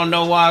thing, I don't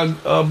know why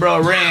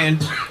bro ran.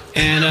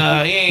 And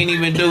he ain't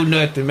even do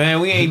nothing, man.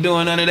 We ain't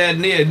doing none of that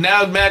near.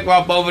 Now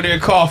Mackwop over there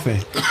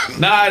coughing.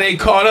 Now they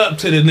caught up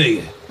to the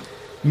nigga.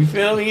 You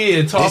feel me?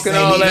 Yeah, talking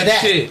all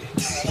that shit.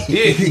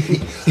 Yeah.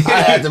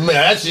 I had to make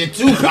that shit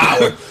too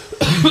power.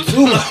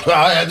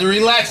 I had to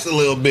relax a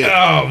little bit.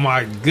 Oh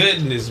my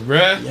goodness,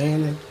 bruh.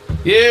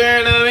 Yeah,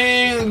 you know what I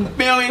mean?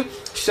 Feel me?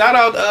 Shout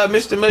out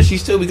Mr.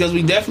 Mushies too, because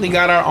we definitely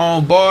got our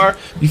own bar.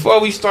 Before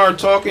we start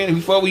talking,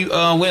 before we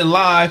went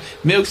live,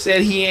 Milk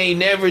said he ain't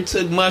never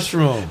took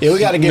mushrooms. Yeah, we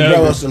got to get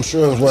bro on some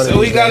shrooms. So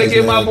we got to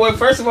get my boy.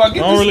 First of all, I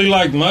don't really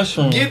like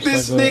mushrooms. Get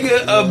this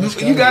nigga.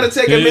 You got to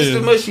take a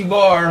Mr. Mushy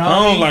bar, huh?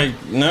 I don't like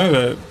none of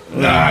that.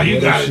 Nah, you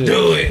gotta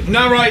do it.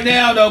 Not right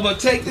now though, but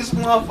take this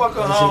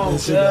motherfucker home.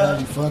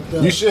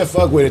 You should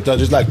fuck with it though,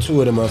 just like two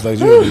of them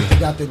motherfuckers.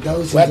 Got the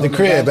doses at the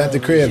crib.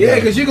 Yeah,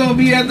 because you're gonna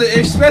be at the,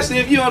 especially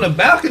if you're on the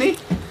balcony. You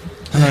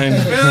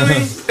feel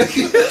me?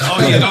 Oh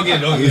yeah, don't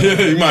get.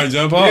 Yeah, you might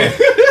jump off.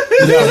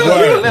 No,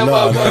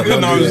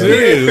 I'm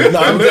serious. No,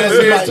 I'm dead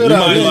serious too. You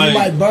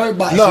might bird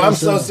bite. No, I'm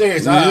so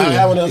serious. I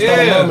had one of those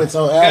kind of moments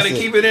on acid. Gotta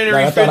keep it in the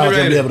refrigerator. I thought I was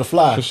gonna be able to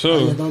fly. For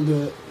sure. Don't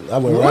do it. I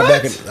went What?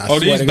 right back.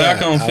 These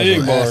back on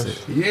Fig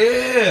bars.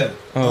 Yeah.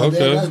 Oh,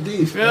 okay. That's deep.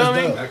 You feel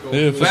me?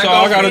 Yeah, for Back sure.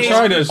 on I gotta Fig,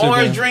 try that shit.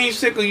 Orange then.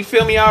 Dreamsicle, you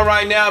feel me out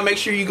right now? Make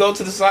sure you go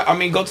to the site.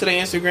 Go to the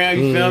Instagram.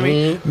 You feel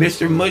me,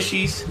 Mr.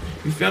 Mushies.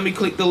 You feel me?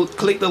 Click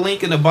the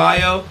link in the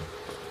bio,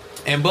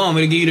 and boom,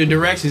 it'll give you the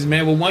directions,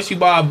 man. But once you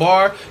buy a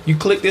bar, you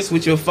click this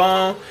with your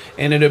phone,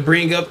 and it'll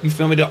bring up, you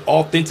feel me, the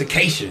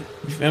authentication.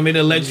 You feel me?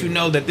 To let you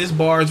know that this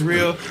bar is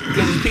real, because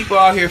there's people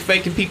out here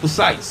faking people's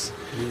sites.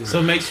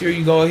 So make sure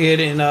you go ahead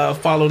and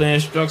follow the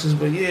instructions.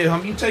 But yeah,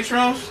 homie, you take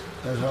shrooms?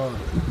 That's hard.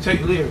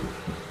 Take lyric.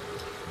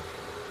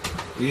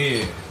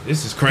 Yeah,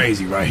 this is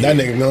crazy right here.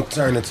 That nigga gonna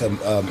turn into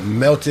a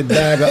melted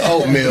bag of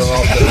oatmeal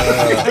off the.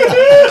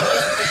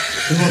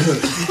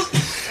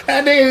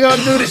 That nigga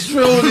gonna do the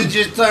shrooms and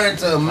just turn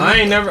to.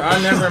 I never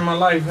in my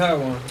life had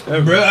one.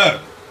 Ever. Bruh,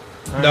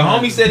 the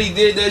homie said he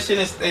did that shit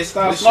and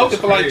stopped smoking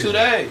for like 2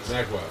 days.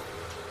 Exactly.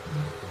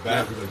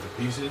 Back with like the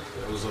pieces.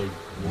 That was like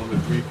 1 to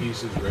 3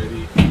 pieces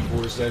ready.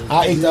 4 to 7.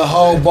 I eat the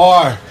whole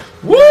bar.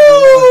 Woo!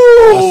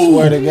 I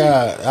swear to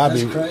God,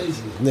 That's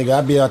crazy. Nigga,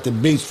 I be out the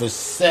beach for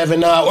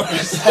 7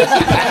 hours.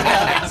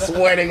 I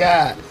swear to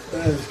God.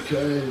 That's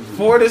crazy.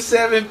 4 to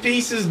 7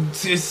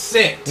 pieces is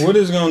set. What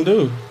is gonna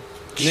do?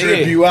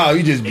 Trip you out.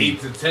 You just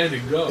 8 to 10 to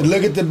go.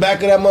 look at the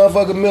back of that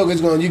motherfucking milk.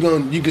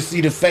 You can see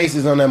the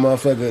faces on that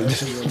motherfucker.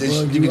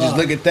 You can just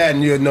look at that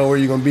and you'll know where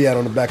you're gonna be at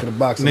on the back of the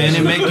box. Man,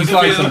 it make you It's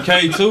like feel some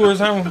K2 or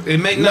something. It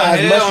make Nah, no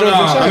it's hell mushrooms and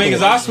no. chocolate. I mean,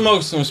 cause I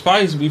smoked some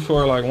spice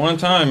before, like one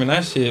time, and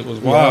that shit was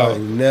wild.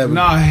 Never.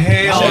 No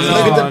hell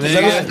Look no, at the-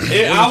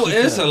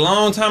 nigga. It's a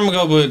long time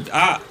ago, but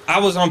I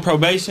was on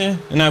probation,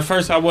 and at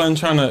first I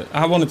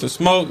wanted to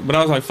smoke, but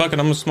I was like, fuck it,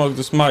 I'm gonna smoke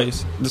the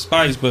spice.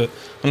 But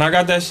when I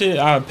got that shit,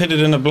 I put it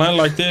in a blunt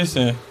like this,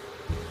 and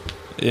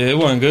yeah, it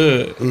wasn't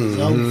good.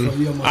 You almost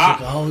took a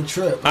whole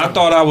trip. I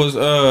thought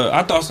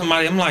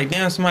I'm like,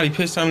 damn, somebody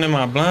put something in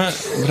my blunt,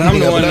 but I'm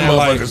the one that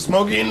like,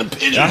 smoky in the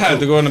pigeon. I had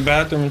to go in the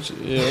bathroom. And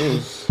it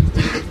was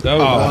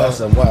That's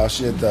some wild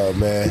shit though,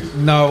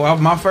 man. No,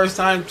 my first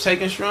time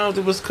taking shrooms,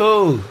 it was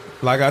cool.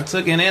 Like I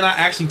took it, and I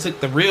actually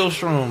took the real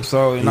shroom,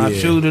 I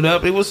chewed it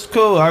up. It was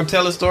cool. I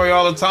tell a story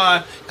all the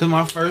time because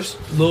my first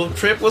little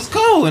trip was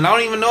cool, and I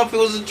don't even know if it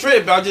was a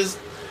trip. I just,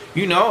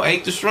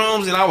 ate the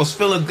shrooms, and I was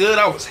feeling good.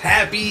 I was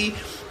happy.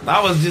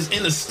 I was just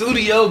in the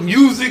studio,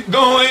 music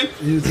going,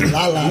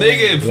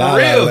 nigga, for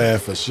real.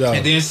 Land for sure.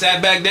 And then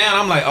sat back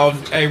down. I'm like, oh,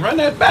 hey, run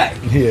that back.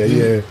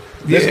 Yeah.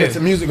 Listening to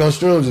music on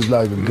shrooms is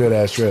like a good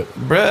ass trip.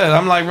 Bruh,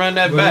 I'm like, run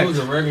that back. It was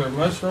a regular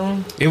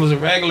mushroom? It was a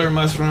regular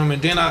mushroom,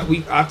 and then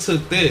I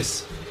took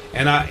this,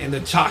 and the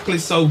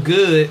chocolate's so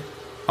good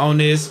on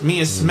this. Me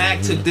and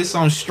Smack took this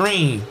on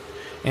stream,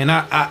 and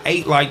I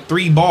ate like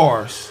 3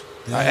 bars.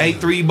 Damn. I ate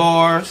 3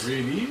 bars.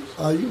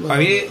 Oh,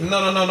 you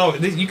No.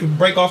 You can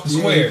break off the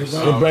squares.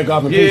 Break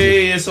off the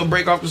pieces. Yeah. So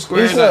break off the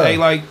squares. I ate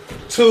like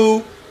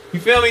 2. You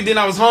feel me? Then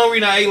I was hungry,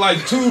 and I ate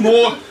like 2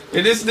 more.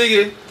 And this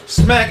nigga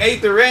Smack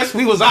ate the rest.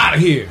 We was out of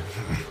here.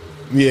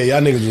 Yeah,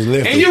 y'all niggas was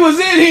lifted. And you was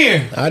in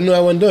here. I knew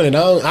I wasn't doing it.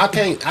 I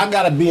can't. I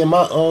gotta be in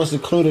my own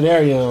secluded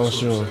area on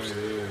shrooms.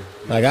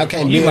 Like I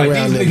can't be like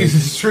around these niggas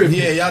is tripping.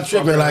 Yeah, y'all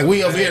tripping. Like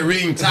we over here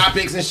reading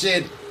topics and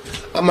shit.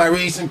 I might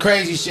read some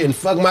crazy shit and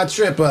fuck my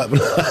trip up.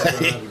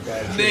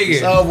 Nigga,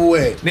 it's over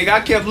with. Nigga, I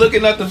kept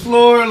looking at the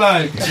floor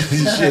like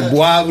shit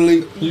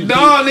wobbly. No,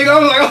 nigga, I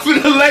was like, I'm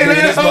finna lay down.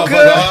 This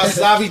motherfucker all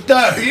Savvy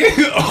Thug.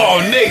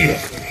 Oh,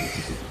 nigga.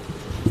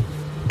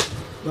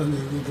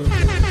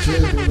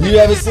 You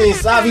ever seen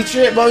Savvy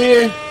Trip on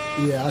here?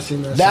 Yeah, I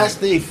seen that. That's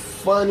the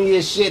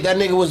funniest shit. That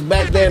nigga was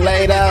back there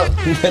laid out.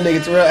 That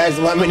nigga Terrell asked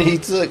him how many he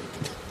took.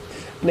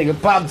 Nigga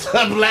popped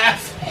up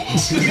laughing.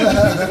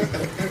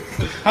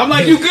 I'm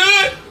like, you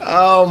good?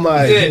 Oh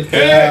my god.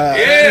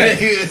 Yeah.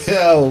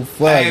 Oh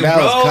fuck, hey, that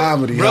was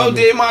comedy. Bro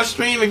did my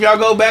stream. If y'all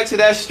go back to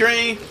that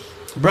stream,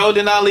 bro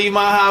did not leave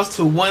my house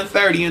till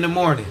 1:30 in the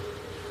morning.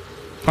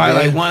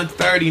 Probably like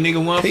 1:30, nigga,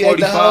 1:45. He ate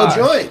the whole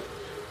joint.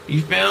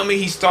 You feel me?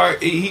 This nigga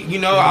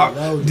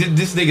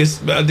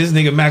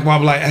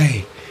Mackwop like,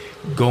 hey,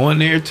 go in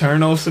there,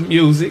 turn on some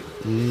music,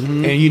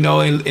 and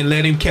and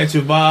let him catch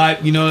a vibe,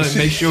 and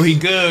make sure he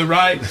good,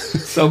 right?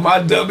 So my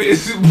dumb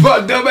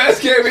ass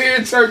came here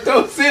and turned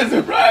those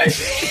scissors, right?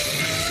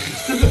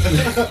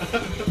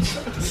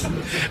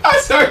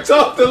 I turned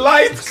off the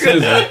lights.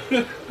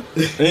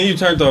 Then you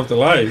turned off the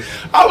lights.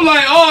 I'm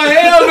like, oh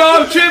hell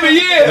no, I'm tripping,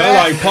 yeah.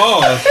 They're like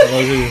pause.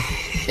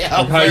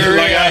 How you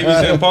like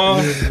Agnes and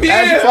pause?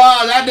 Yeah, that's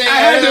pause. I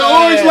had the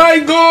orange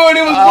light going.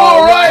 It was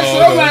going right, so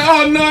I'm like,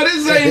 oh no,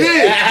 this ain't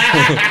it.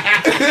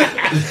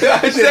 I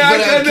cut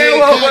that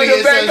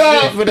motherfucker back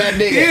off. For that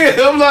nigga.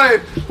 Yeah, I'm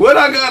like, what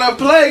I gotta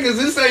play? Cause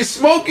this ain't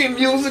smoking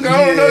music.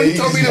 I don't know. You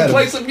told me to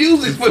play some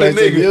music for the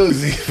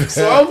nigga.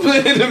 So I'm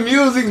playing the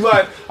music,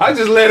 like I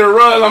just let it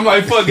run. I'm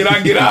like, fuck it,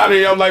 I get out of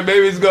here. I'm like,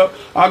 baby, it's go.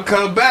 I'll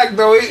come back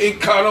though. It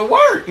kind of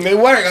worked. It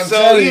worked. I'm so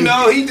telling you.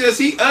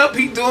 he up,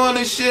 he doing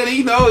this shit.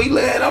 He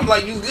let. I'm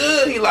like, you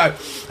good? He like,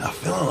 I'm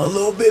feeling a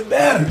little bit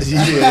better.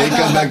 Yeah, they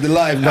come back to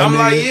life. I'm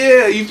like,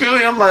 yeah, you feel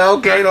me? I'm like,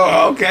 okay,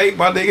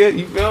 my nigga,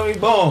 you feel me?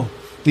 Boom.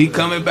 He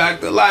coming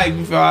back to life.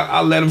 Before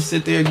I let him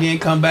sit there again,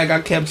 come back, I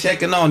kept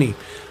checking on him.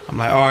 I'm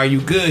like, "Oh, are you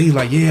good?" He's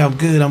like, "Yeah, I'm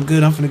good. I'm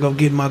finna go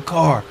get in my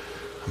car."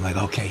 I'm like,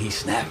 "Okay, he's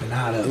snapping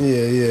out of it."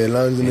 Yeah.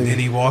 And then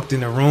he walked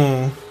in the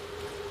room.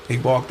 He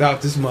walked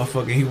out. This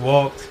motherfucker. He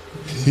walked.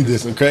 He did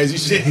some crazy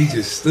shit. He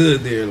just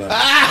stood there like.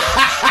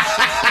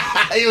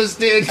 He was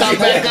still coming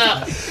back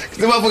up.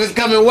 The motherfuckers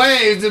coming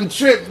waves, them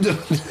tripped.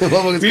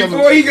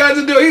 Before he got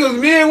to the door, he was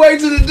midway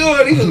to the door.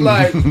 And he was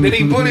like, then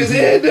he put his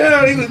head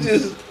down. He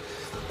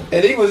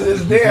was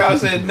just there. I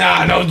said,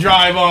 "Nah, don't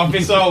drive off.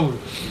 It's over."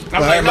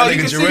 I'm like, "No, you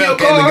can sit in your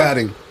car." Got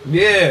him.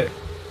 Yeah.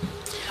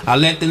 I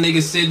let the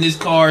nigga sit in his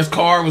car. His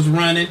car was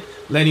running.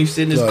 Let him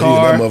sit in his That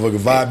car. motherfucker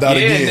vibed out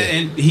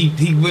again. And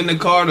he went in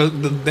the car.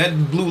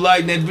 That blue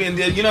light that been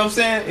there. You know what I'm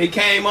saying? It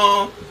came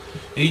on.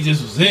 He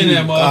just was in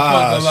that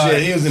motherfucker.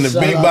 Shit, he was in the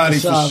big body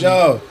for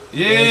sure.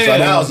 Yeah. So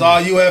that was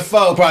all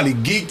UFO. Probably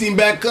geeked him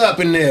back up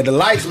in there. The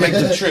lights make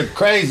the trip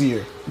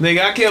crazier.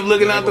 Nigga, I kept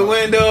looking out the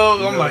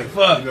window. I'm like,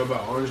 fuck. You know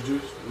about orange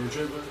juice when you're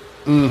tripping?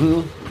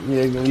 Mm-hmm.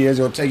 Yeah, it's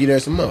gonna take you there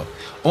some more.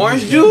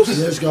 Orange juice?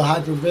 Let's go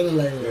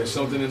hyperventilate. There's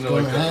something in there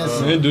Going like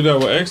acid. They do that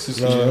with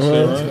ecstasy. and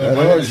shit,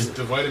 right?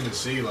 the vitamin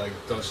C like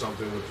does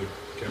something with the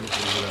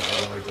chemicals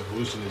that like the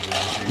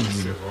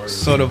hallucinogens.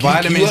 So the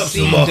vitamin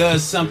C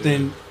does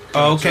something.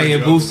 Oh, okay,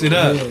 it boosts it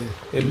up. Yeah.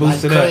 It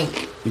boosts it up.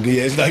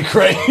 Yeah, it's like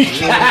crazy.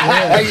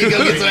 You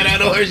go get some of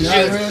that orange Nah,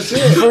 juice. real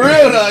shit. For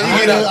real though,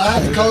 I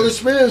had the cold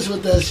experience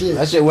with that shit.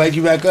 that shit wake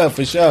you back up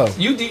for sure.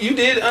 You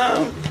did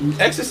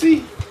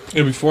ecstasy?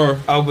 Yeah, before.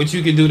 Oh, but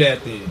you can do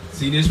that then.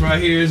 See, this right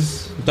here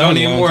is. That Don't was a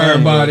even long worry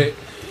time about ago. it.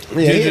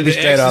 Yeah, you be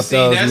straight off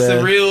those, that's man.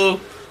 the real.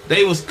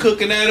 They was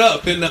cooking that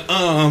up in the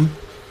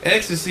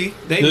ecstasy.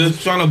 They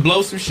was trying to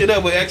blow some shit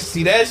up with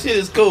ecstasy. That shit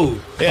is cool.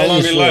 Yeah, How long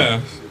it's it sweet.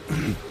 last?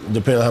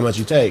 Depending on how much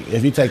you take.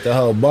 If you take the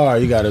whole bar,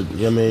 you gotta.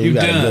 You You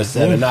gotta done. go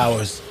 7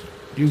 hours.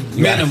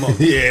 Minimum.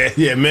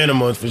 Yeah,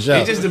 minimum for sure.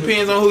 It just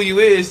depends on who you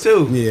is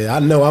too. Yeah, I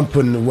know I'm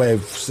putting away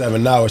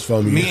 7 hours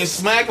for me. Me and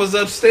Smack was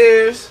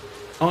upstairs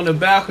on the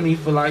balcony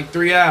for like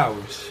 3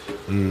 hours.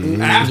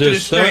 After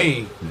Just the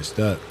stream. You're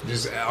stuck.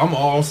 I'm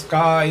all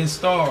sky and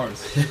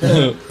stars.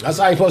 That's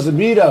how you supposed to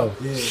be though.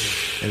 Yeah.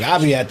 Like, I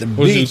be at the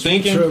Was you beach.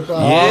 thinking? Trip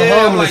out. Yeah,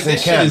 I'm homeless like,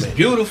 this shit is encampment.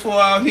 beautiful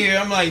out here.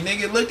 I'm like,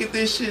 nigga, look at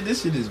this shit.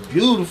 This shit is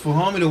beautiful,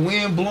 homie. The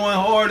wind blowing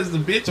hard as the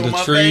bitch on The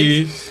my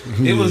trees. face.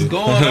 It was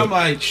going. I'm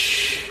like,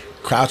 shh.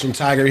 Crouching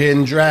tiger,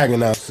 hidden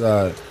dragon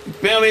outside.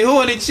 Feel me?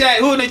 Who in the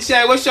chat?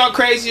 What's your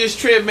craziest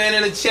trip, man?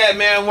 In the chat,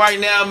 man, right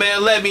now,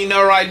 man. Let me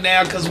know right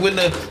now, cause when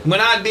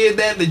I did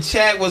that, the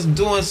chat was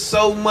doing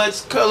so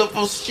much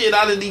colorful shit.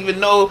 I didn't even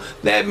know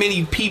that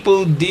many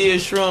people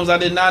did shrooms. I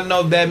did not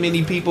know that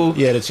many people.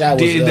 Yeah, the chat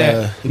was did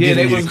that. Yeah,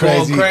 they was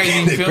going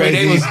crazy. Feel me?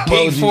 They was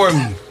geek for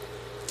me.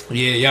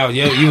 Yeah,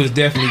 you was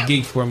definitely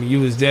geek for me.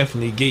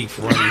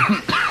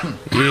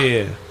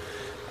 Yeah.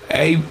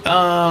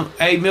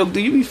 Hey, Milk,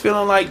 do you be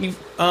feeling like you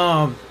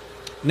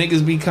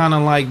niggas be kind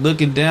of like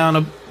looking down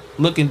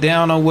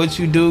on what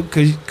you do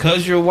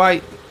cause you're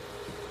white?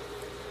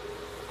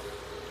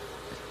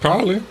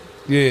 Probably.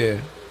 Yeah.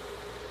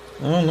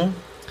 I don't know.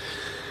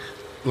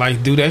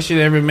 Like, do that shit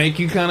ever make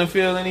you kind of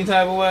feel any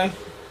type of way?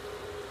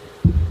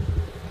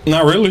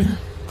 Not really.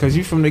 Cause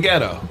you from the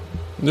ghetto.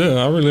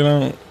 Yeah, I really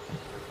don't.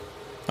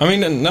 I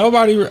mean,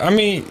 nobody. I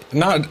mean,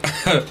 not.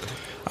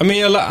 I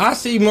mean, I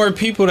see more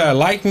people that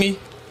like me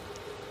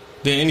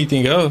than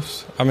anything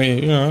else. I mean,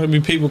 you know, there'd be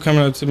people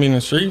coming up to me in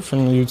the street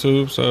from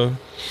YouTube, so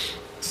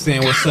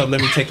Saying what's up,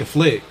 let me take a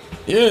flick.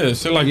 yeah,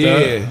 shit like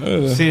that.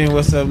 Yeah. Saying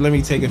what's up, let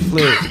me take a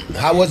flick.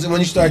 How was it when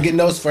you started getting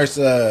those first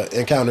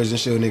encounters and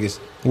shit with niggas?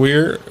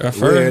 Weird at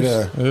Weird,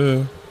 first.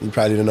 Yeah. You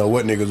probably didn't know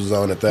what niggas was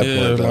on at that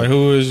Yeah, point. Though. like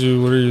who is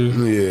you? What are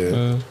you?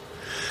 Yeah.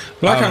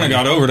 But I kind of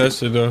got over that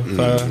shit though.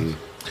 fast.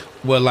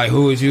 What, like,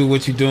 who is you?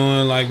 What you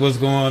doing? Like, what's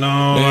going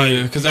on?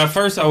 Yeah, because at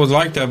first I was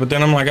like that, but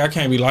then I'm like, I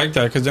can't be like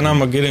that, because then I'm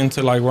gonna get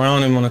into like where I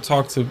don't even want to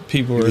talk to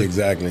people or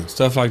Exactly.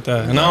 stuff like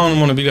that, and I don't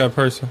want to be that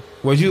person.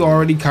 Was you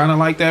already kind of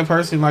like that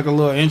person, like a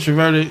little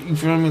introverted? You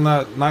feel me?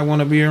 Not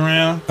want to be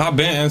around. I've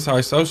been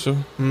antisocial.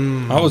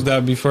 I was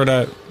that before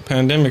that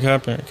pandemic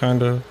happened,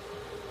 kind of.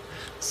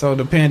 So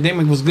the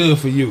pandemic was good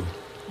for you.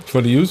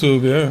 For the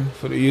YouTube, yeah.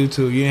 For the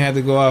YouTube, you didn't have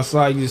to go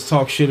outside. You just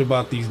talk shit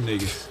about these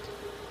niggas.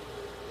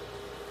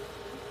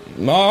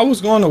 No, I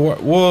was going to work.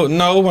 Well,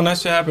 no, when that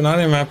shit happened, I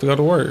didn't even have to go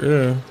to work.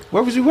 Yeah,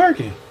 Where was you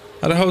working?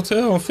 at a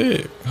hotel on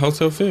Fig,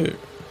 Hotel Fig.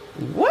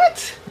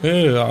 What? Yeah,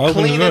 I opened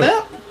Cleaning it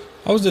up?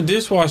 I was the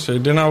dishwasher.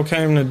 Then I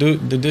came to do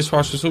the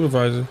dishwasher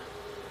supervisor.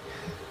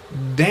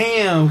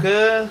 Damn,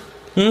 cuz.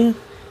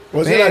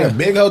 Was it like a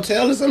big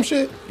hotel or some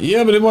shit?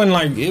 Yeah, but it wasn't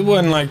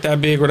like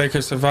that big where they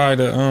could survive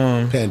the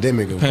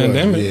Pandemic. Of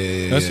pandemic. Course.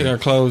 Yeah. That shit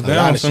got closed A down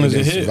lot as soon of as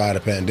shit it didn't hit. survive the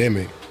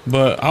pandemic.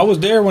 But I was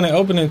there when it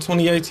opened in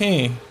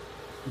 2018.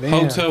 Damn.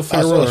 Hotel Oh, so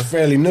Figueroa. it's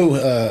fairly new.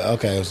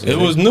 Okay. So It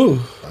was new.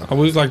 I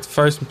was like the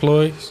first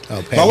employees. Oh,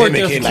 I worked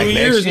there pandemic for hit 2 like years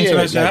next until year,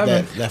 that shit like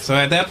happened. that. So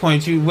at that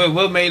point,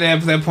 what made that?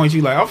 At that point,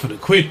 you like, I'm finna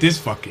quit this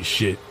fucking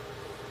shit.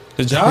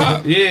 The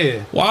job?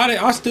 Yeah. Why?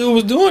 I still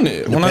was doing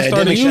it when I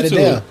started pandemic shut it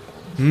YouTube.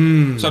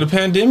 down. So the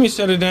pandemic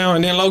shut it down,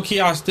 and then low key,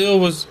 I still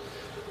was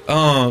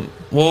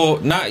Well,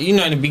 not in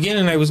the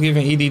beginning they was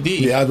giving EDD.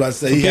 Yeah, I was about to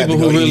say he had to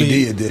go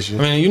EDD edition.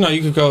 I mean,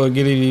 you could go and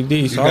get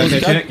EDD. So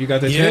You got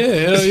that check?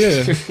 Yeah, hell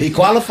yeah. He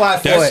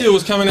qualified for That it. shit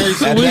was coming every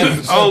 2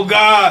 weeks. Oh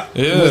God!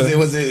 Yeah. It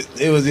was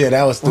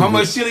that was stupid. How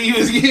much shit you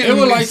was getting? It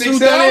was like 600?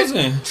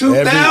 2,000.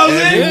 2,000?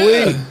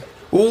 Every week.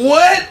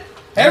 What?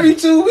 Every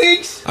 2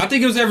 weeks? I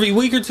think it was every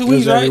week or 2 It was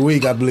weeks, every right?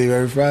 week, I believe,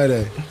 every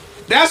Friday.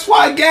 That's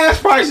why gas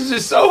prices are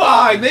so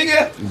high,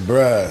 nigga.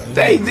 Bruh.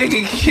 They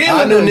nigga killing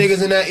I knew us.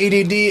 niggas in that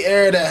EDD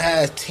era that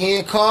had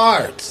 10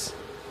 cards.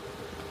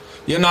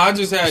 Yeah, no, I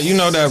just had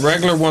that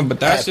regular one, but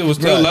that shit was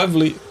still Bruh.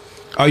 lovely.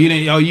 Oh, you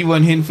didn't. Oh, you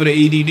wasn't hitting for the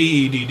EDD.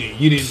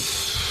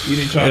 You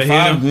didn't try to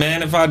hit him.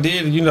 Man, if I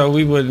did,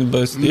 we wouldn't.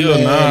 But still,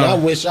 Man, I nah.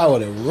 wish I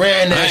would have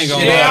ran that I ain't shit.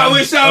 gonna Yeah, lie. I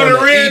wish I would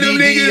have ran them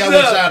EDD, niggas I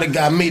wish up. I would have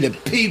got me the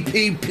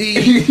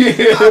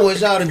PPP. I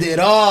wish I would have did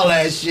all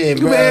that shit,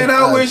 bro. Man,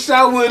 I wish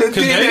I would have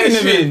Because did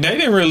that shit. they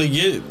didn't really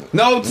get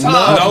No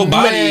time.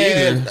 nobody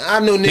man, either. I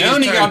knew niggas They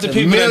only got turned the to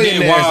people that did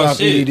millionaires wild off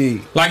shit.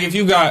 EDD. Like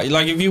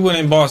if you went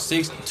and bought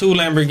 2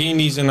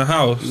 Lamborghinis in the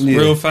house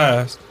real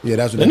fast. Yeah,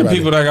 that's what Then they the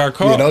people that got Yeah,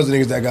 caught. those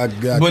niggas that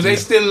got But they yeah.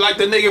 still like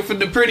the nigga for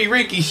the Pretty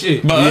Ricky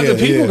shit. But other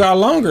people got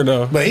longer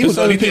though. But he There's was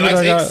only other people like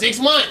that got- 6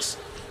 months.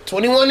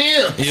 21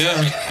 M.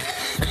 Yeah.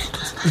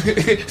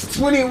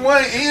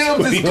 21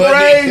 M's is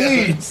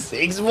crazy.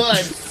 6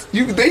 months.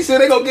 They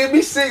said they gonna give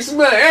me 6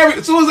 months.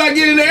 As soon as I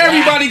get in there,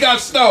 everybody got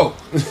stole.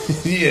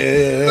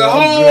 Yeah. The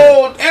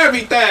whole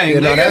everything.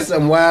 You know, nigga. that's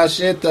some wild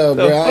shit though,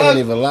 The bro. I fuck? ain't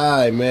even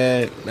lie,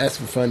 man. That's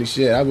some funny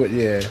shit. I would,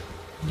 yeah.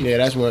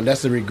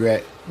 That's a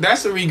regret.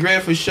 That's a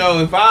regret for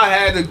sure. If I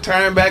had to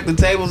turn back the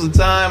tables of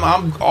time,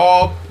 I'm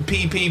all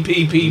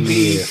PPPPP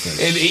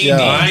and ED.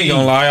 I ain't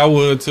gonna lie, I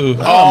would too.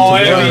 Oh,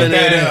 running it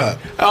everything. up.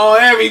 Oh,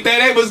 everything.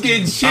 They was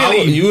getting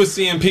chilly. You was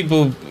seeing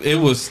people. It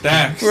was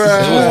stacks.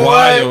 Bruh. It was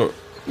wild.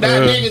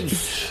 That Bruh.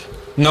 nigga.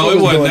 No, It it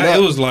was wasn't. going That. up.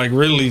 It was like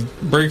really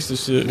bricks and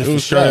shit. It for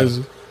was sure.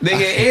 crazy.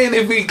 Nigga, and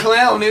if we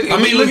clown it, I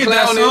mean, look at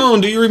that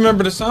song. Do you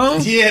remember the song?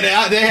 Yeah,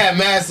 they had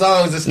mad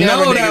songs. The No,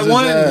 scammer that niggas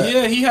one. was,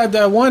 Yeah, he had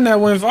that one that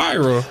went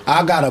viral.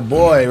 I got a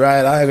boy,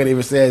 right? I ain't gonna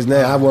even say his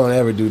name. I won't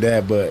ever do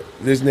that, but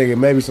this nigga,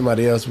 maybe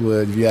somebody else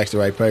would if you ask the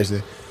right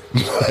person.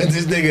 But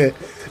this nigga,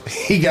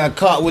 he got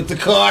caught with the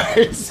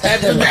cards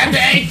at the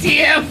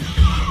ATM.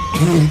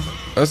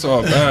 That's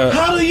all bad.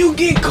 How do you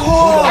get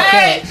caught?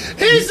 Hey,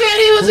 he said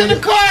he was in the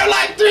car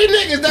like 3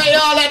 niggas. They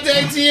all at the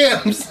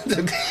ATMs.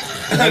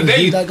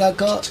 That got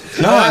caught.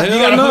 Nah, you hell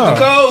gotta no. put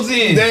the codes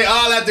in. They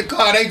all at the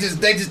car. They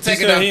just taking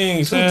said out he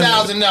ain't saying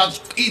 $2,000 out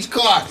each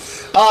car.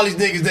 All these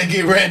niggas they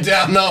get ran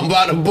down on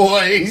by the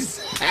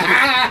boys.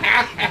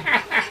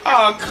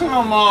 Oh,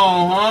 come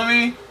on,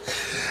 homie.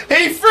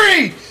 He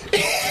free.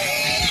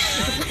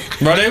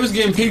 Bro, they was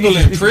getting people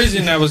in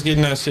prison that was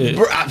getting that shit.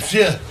 Bro,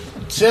 yeah.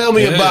 Tell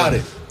me Yeah. about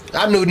it.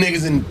 I knew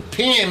niggas in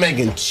pen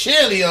making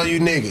chili on you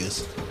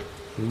niggas.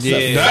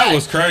 Yeah. That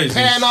was crazy.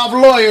 Paying off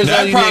lawyers on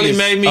That you probably niggas.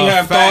 made me A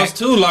have fact. thoughts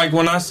too. Like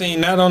when I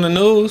seen that on the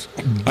news,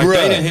 like Bruh.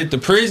 they didn't hit the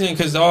prison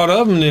because all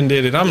of them didn't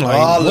did it. I'm like,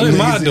 all what the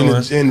am I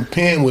niggas doing? in the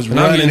pen was And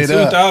I'm running getting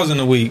it up. 2,000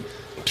 a week.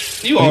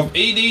 You off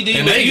EDD,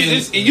 And but they you,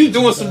 getting- and you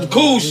doing some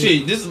cool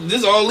shit.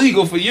 This all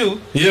legal for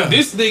you. Yeah.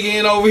 This nigga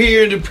in over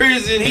here in the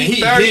prison, he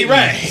 30 hit-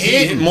 racks.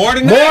 he hit more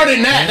than More that.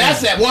 than that.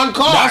 That's that one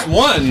car. That's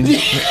one.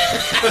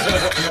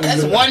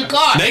 That's one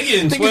car. They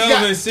getting Niggas 12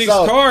 got- and 6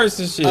 so, cars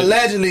and shit.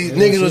 Allegedly,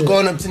 niggas was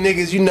going up to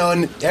niggas, you know,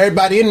 and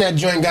everybody in that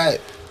joint got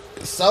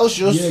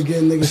socials. Yeah,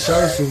 getting niggas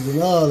socials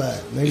and all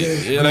that.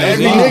 Nigga. Yeah, they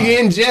Every was nigga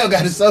in jail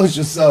got a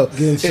social, so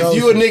Getting if you a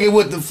social. nigga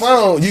with the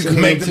phone, you Send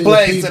can it make to the your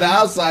plays to people. the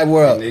outside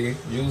world. Nigga,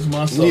 use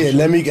my social.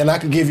 Yeah, and I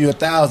could give you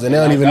 1,000. They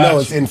don't I even got know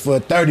it's you. in for a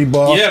 30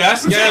 ball. Yeah,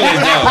 that's scandalous,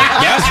 though.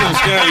 That's some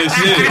scandalous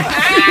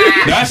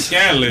shit. That's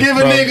scandalous. Give a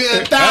bro.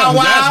 nigga a thou That's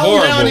wow. They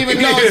horrible. don't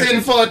even know it's in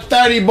for a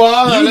 30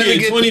 ball. You Let me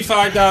get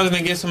 25,000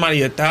 and get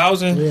somebody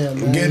 1,000. Yeah,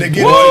 man.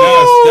 Get Boy,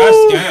 a that's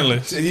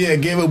scandalous. yeah,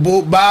 give a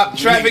boop bop.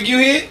 Traffic you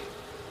hit?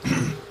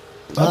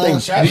 I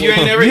think traffic. You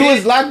ain't never you hit?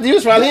 was locked. You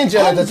was probably in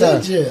jail I at the was in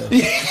time. jail.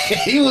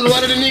 He was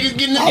one of the niggas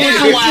getting the I was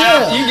thou in wow.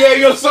 jail. You gave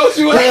your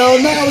social Hell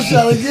no, I was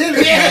trying to get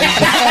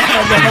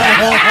it.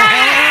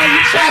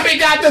 Traffic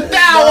got the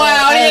thou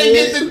wow. He ain't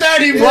get the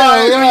 30 ball.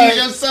 right. Use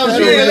your social.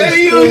 Yeah, let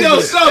me use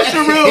your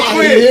social real You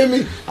quick. hear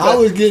me? I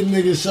was getting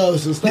niggas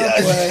social. Stop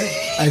playing.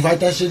 Hey, write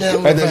that shit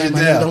down. Write that shit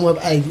down. Don't worry.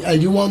 Hey,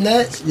 you want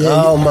next? Yeah.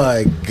 Oh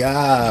my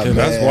god, Yeah, man.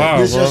 that's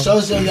wild, This your bro.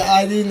 social, your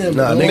ID number.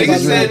 Nah, Don't niggas worry Nigga about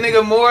said that.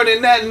 nigga more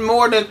than that,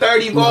 more than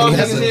 30 balls.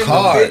 that's Niggas a hit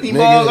card, 50 nigga.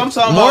 balls. I'm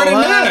talking More about than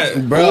what?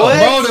 that, Bro.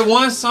 What? Bro, the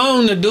one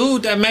song, the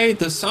dude that made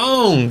the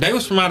song, they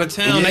was from out of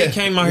town. Yeah. They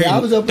came out Yeah, here. I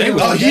was up they there.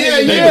 was, Oh, yeah,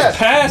 they yeah. was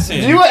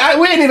passing.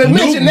 We didn't even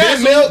mention that,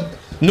 Bizzle? Milk.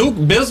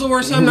 Nuke Bizzle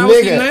or something. That was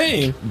his Nigga.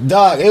 name.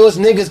 Dog, it was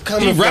niggas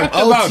coming He from rapped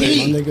about My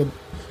OT. nigga.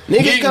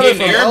 Niggas coming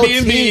from getting OT,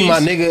 Airbnbs. my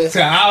nigga.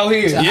 To out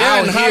here. Yeah, out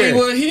in here.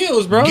 Hollywood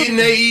Hills, bro. Getting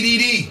their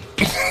EDD.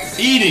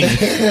 Eating.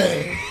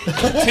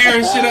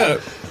 Tearing shit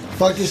up.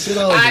 Fuck this shit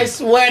over. I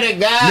swear to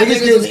God,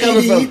 Niggas was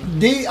coming from.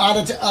 EDD out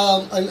of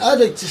and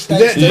other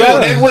states.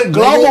 Bro, they went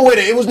global with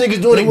it. It was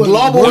niggas doing it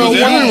global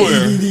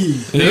everywhere.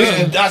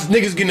 Yeah. That's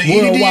niggas getting the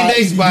EDD in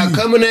their spot.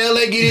 Coming to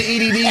LA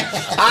getting EDD.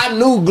 I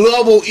knew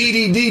global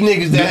EDD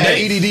niggas that had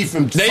EDD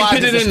from They 5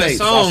 put it in the states.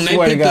 song.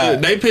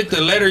 They put the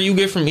letter you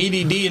get from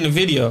EDD in the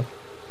video.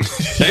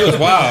 They was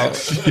wild.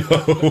 They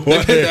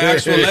put the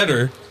actual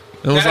letter.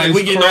 It was like,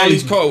 we getting all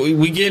these calls.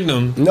 We getting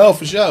them. No,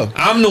 for sure.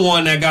 I'm the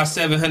one that got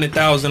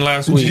 700,000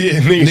 last week.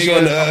 Yeah,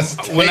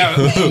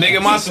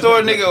 nigga, my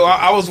store, nigga,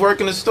 I was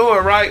working the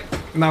store, right?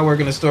 Not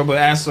working the store, but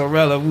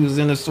Assorella, who was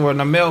in the store, and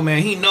the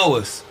mailman, he know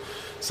us.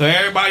 So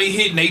everybody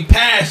hitting they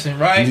passion,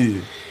 right? Yeah.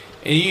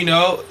 And you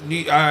know,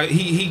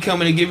 he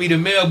coming to give me the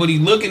mail, but he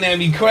looking at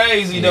me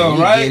crazy though,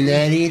 right?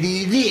 That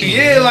EDD.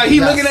 Yeah, like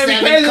he looking at me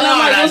crazy. And I'm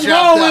like, what's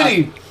wrong with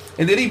him?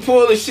 And then he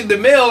pulled the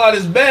mail out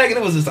his bag, and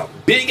it was just a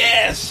big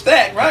ass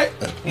stack, right?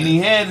 And he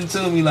handed it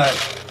to me like,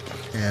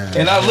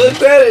 and I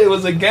looked at it. It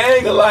was a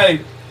gang of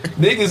like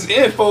niggas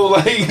info,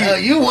 like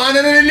you one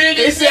of the niggas.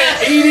 It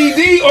said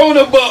EDD on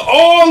it, but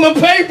all the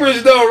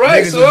papers though,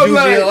 right? Niggas So I'm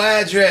like, your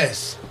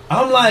address.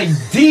 I'm like,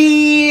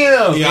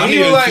 damn. Yeah, I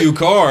need a few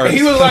cards.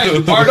 He was like,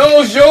 are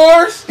those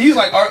yours? He's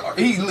like,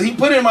 he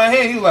put it in my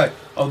hand. He was like,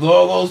 oh, do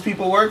all those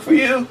people work for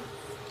you?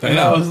 And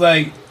I was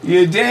like,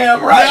 you're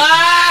damn right.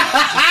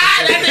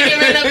 That nigga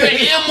ran up at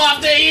him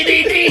off the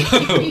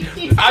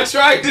EDD. I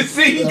tried to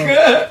see,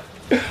 good.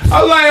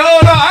 I was like, oh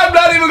no, I'm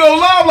not even gonna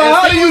lie. I'm like,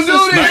 how do you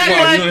do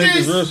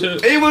this?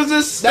 It was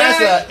a stack.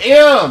 That's a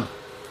M.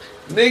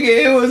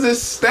 Nigga, it was a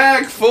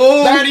stack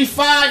full.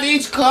 35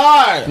 each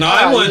card. No,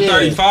 I wasn't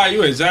 35.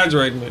 You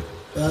exaggerating it.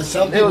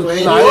 Some people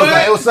it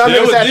was some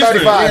niggas at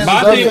 35. But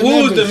I think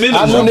what was the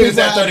minimum? I knew niggas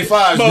at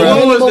 35. But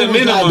what was the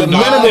minimum? The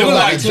minimum it was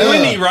like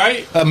 20,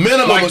 right? A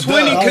minimum like was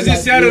 20 because it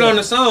said it on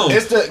the song.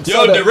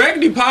 Direct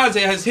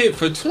deposit has hit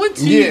for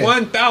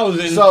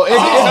 21,000. So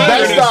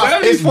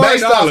it's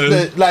based off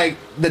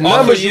the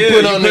numbers you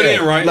put on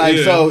there. Right? Like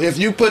so, if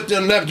you put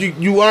them up,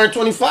 you earn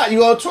 25.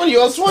 You owe 20.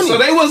 You owe 20. So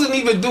they wasn't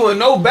even doing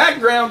no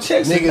background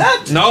checks.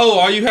 No,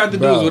 all you had to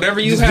do is whatever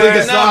you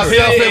had.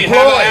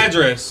 Self-employed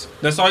address.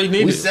 That's all you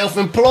needed. We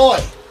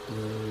self-employed.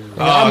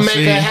 I'm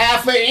making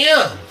half an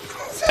M.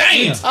 What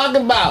you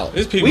talking about?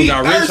 These people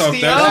got rich off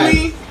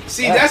that.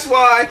 See, that's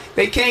why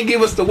they can't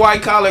give us the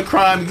white collar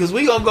crime, because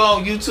we gonna go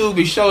on YouTube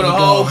and show the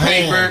whole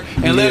paper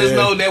and let us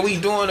know that we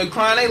doing a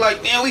crime. They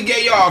like, man, we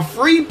gave y'all a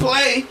free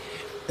play.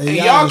 And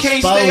y'all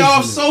can't stay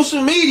off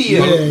social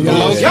media.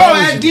 Y'all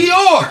at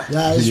Dior.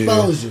 Y'all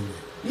expose you.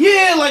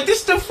 Yeah, like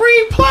this the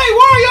free play.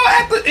 Why are y'all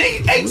at the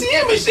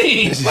ATM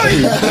machines? Like,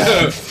 look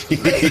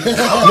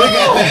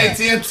at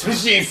the ATM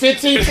machine,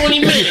 15, 20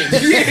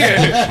 minutes.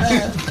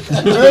 Yeah.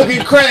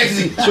 Looking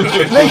crazy.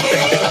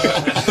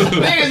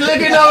 Niggas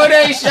looking over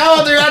their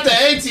shoulder at the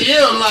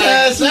ATM like,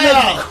 cash it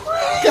out.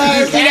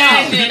 Cash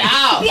it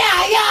out.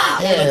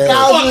 Yeah.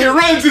 Fucking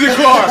run to the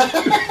car.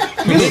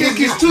 This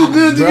is too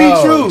good to be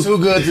true. Too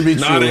good to be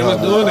true. Nah, they was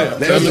doing it.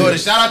 They was doing it.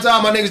 Shout out to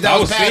all my niggas that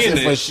was passing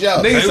for sure.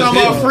 Niggas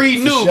talking about free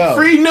Nuke.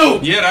 Free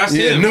Nuke. Yeah, that's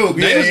it. Nuke.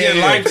 They was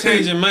getting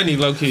life-changing money,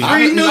 low-key.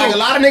 Free Nuke. Like a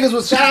lot of niggas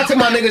was, shout out to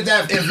my niggas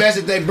that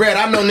invested their bread.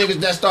 I know niggas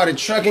that started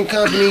trucking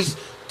companies,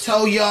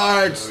 tow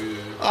yards,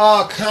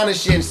 all kind of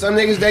shit. Some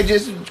niggas, they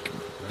just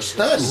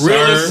stunned.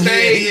 Real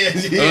estate.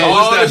 What's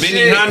that?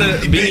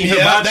 Benny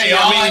Hibachi. They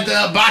all at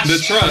the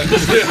truck.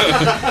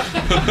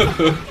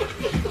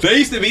 They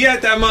used to be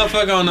at that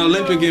motherfucker on the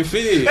Olympic and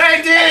Fig.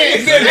 They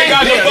did. They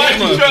got the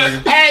hibachi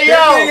truck. Hey,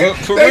 yo.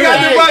 For real.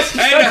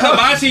 The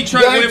hibachi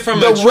truck went from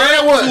a truck to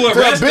a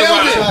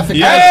restaurant.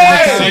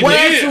 Yes,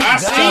 I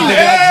seen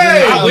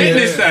that. I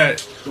witnessed that.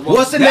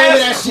 What's the name of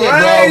that shit,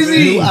 bro?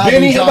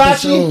 Benny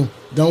Hibachi?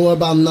 Don't worry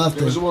about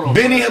nothing.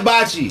 Benny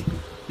Hibachi.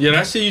 Yeah,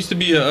 that shit used to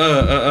be a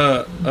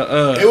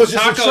it was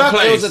just taco a truck.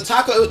 place. It was a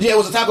taco. Yeah, it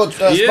was a taco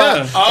spot.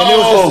 Yeah. And it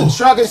was just a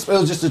truck. It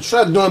was just a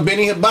truck doing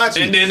Benny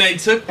Hibachi. And then they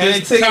took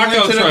this taco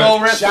taco to the truck. whole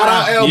restaurant. Shout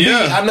out LB.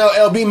 Yeah. I know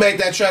LB made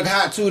that truck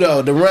hot too,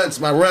 though. The runts,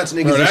 my runts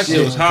niggas. Bro, that and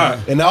shit was hot.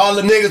 And all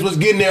the niggas was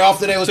getting there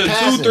after they was To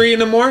passing. 2, 3 in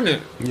the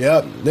morning.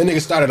 Yep. Then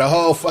niggas started a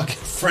whole fucking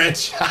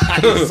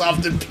franchise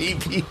off the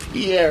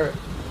PPP era.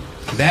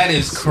 That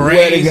is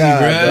crazy,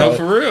 No, bro.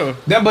 for real.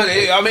 But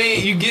I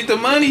mean, you get the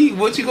money.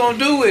 What you gonna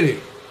do with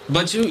it?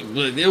 But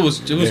it was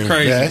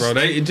crazy, bro.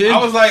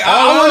 I was like,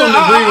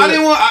 I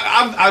didn't want.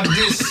 I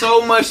did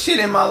so much shit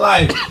in my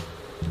life.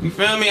 You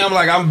feel me? I'm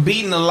like, I'm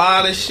beating a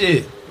lot of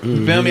shit.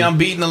 You feel me? I'm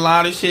beating a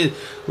lot of shit.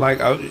 Like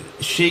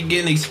shit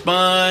getting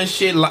expunged,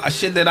 shit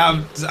that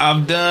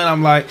I've done.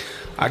 I'm like,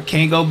 I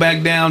can't go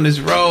back down this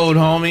road,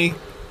 homie.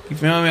 You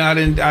feel me? I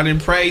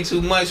didn't pray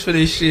too much for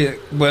this shit,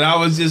 but I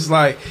was just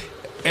like,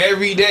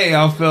 every day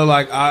I felt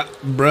like, I'm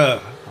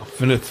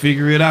finna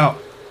figure it out.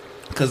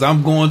 Cause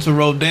I'm going to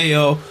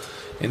Rodeo,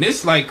 and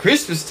it's like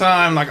Christmas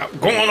time. Like I'm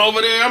going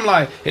over there. I'm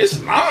like, it's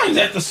lines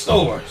at the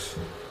stores.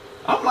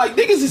 I'm like,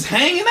 niggas is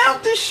hanging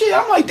out this shit.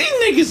 I'm like, these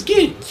niggas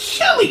getting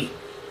chilly,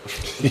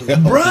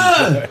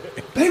 bruh.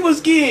 They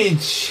was getting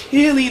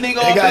chilly. Nigga,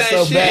 off got that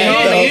so shit.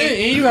 bad.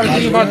 And you gotta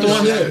think about the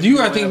ones. You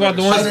gotta think about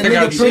the ones that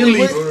got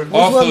chili.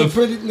 off one of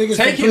pretty niggas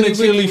taking the pretty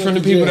chili wicked from the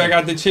in people jail? that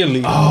got the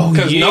chili. Oh,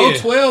 Because yeah. no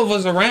 12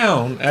 was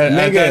around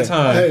at that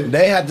time.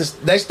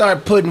 They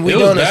start putting, we It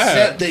was don't bad.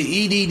 accept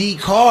the EDD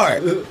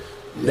card.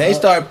 They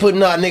start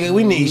putting out, nigga,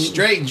 we need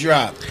straight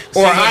drop.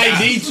 Or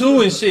ID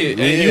too and shit.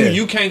 And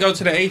you can't go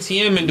to the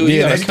ATM and do it.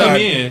 You gotta come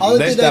in. Only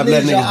They thing stopped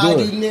that needs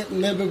letting your niggas do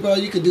ID number, bro.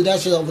 You can do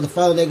that shit over the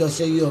phone. They gonna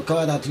send you a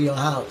card out to your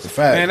house.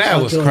 Fact. Man,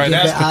 that was crazy.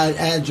 Get That's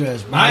the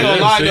address, bro. I ain't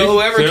gonna lie See? though.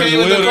 Whoever There's came a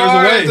with the will, there's a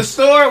car way. at the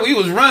store, we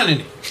was running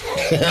it.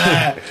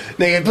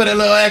 Nigga, put a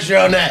little extra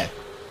on that.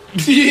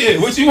 Yeah,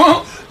 what you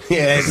want?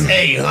 Yeah, it's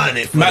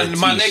 800 for My the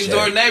next t-shirt.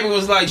 door neighbor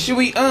was like, "Should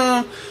we?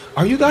 Are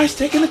you guys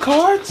taking the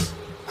cards?"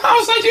 I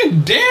was like, "You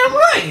damn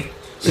right."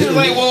 She was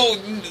like, "Well,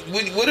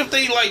 what if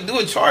they like do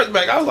a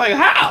chargeback?" I was like,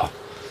 "How?"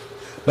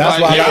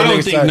 That's Like, why Yeah, I y'all don't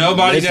niggas think start-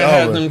 nobody it's that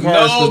had over. them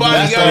cards. Nobody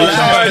That's the got a last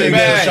charge thing they was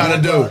back.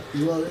 trying to do.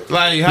 You want it?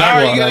 Like, how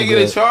are you gonna not get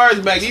a good.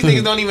 charge back? These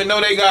niggas don't even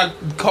know they got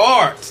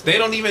cards. They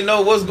don't even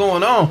know what's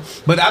going on.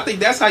 But I think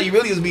that's how you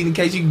really was beating the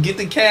case. You can get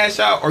the cash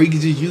out, or you can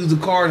just use the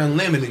card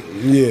unlimited.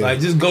 Yeah. Like,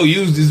 just go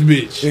use this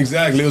bitch.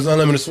 Exactly, it was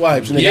unlimited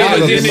swipes. Nigga, Yeah, I but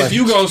was then just if like-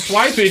 you go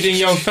swipe it, then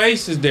your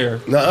face is there.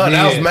 Nuh-uh,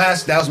 Yeah.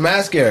 that was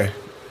mascara.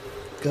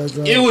 Cause,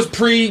 It was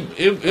pre.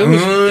 It was.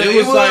 Mm, It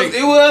was like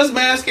it was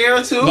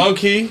mascara too. low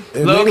key.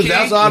 Low Niggas, key.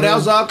 that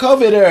was all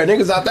COVID era.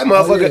 Niggas out that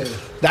motherfucker. yeah.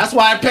 That's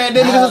why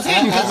pandemic was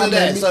hitting because of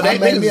that. So I they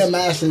made me a niggas,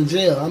 mask in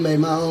jail. I made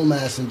my own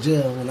mask in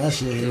jail when that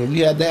shit hit.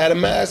 you had to have a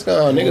mask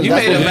on. Niggas, You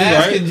that's made a what-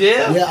 mask right? in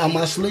jail? Yeah, on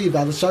my sleeve,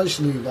 on the shirt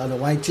sleeve, on the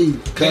white tee.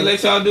 They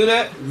let y'all do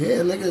that? Yeah,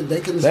 nigga, they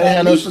couldn't They didn't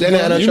have no- stop me they from didn't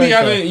have no doing You That's be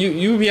right,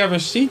 having you be having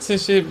sheets and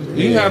shit.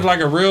 You have like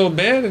a real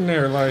bed in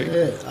there, like.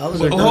 it. Yeah, I was.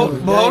 But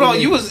hold on,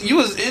 you was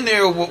in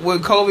there when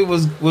COVID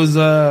was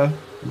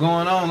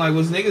going on. Like,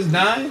 was niggas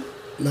dying?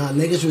 Nah,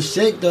 niggas was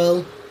sick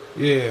though.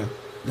 Yeah.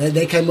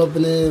 They came up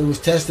in there and was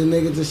testing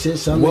niggas and shit.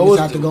 Some What niggas was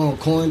had to go on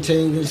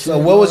quarantine and shit. So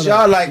and what all was that.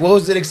 y'all like? What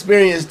was the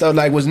experience though?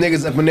 Like, was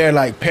niggas up in there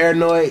like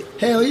paranoid?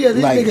 Hell yeah,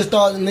 these Like- niggas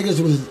thought niggas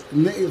was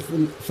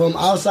from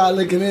outside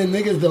looking in.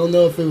 Niggas don't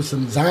know if it was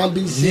some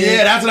zombie shit.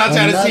 Yeah, that's what I'm or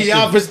trying to see. nothing.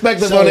 Y'all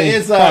perspective So, on the Probably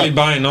inside.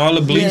 buying all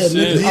the bleach Yeah,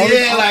 shit.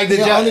 niggas, Yeah, like the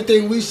the jo- only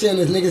thing we seeing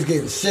is niggas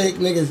getting sick,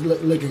 niggas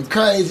looking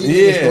crazy,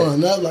 Yeah. niggas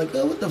going up like,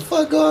 "Oh, what the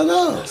fuck going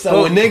on?"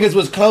 So when niggas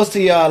was close to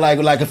y'all,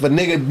 like if a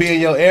nigga be in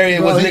your area,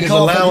 Bro, was he niggas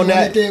coughing, allowing do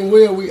that? anything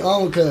weird, we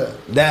on cuz.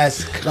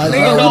 That's Like, Niggas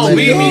bro, don't what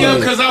beat you me up doing?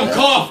 because I'm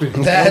coughing.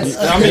 That's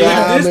I mean,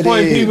 at this point,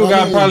 comedy. people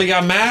I mean, probably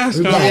got masks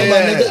on. Hey, my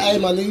Yeah. nigga, hey,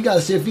 my nigga, you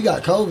gotta see if you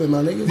got COVID, my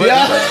nigga.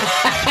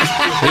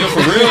 Yeah, for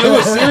real, it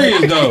was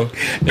serious though.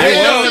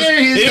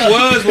 It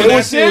was when It that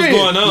was shit was serious.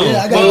 going on. Yeah,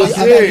 I But gotta, it's I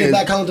gotta serious. get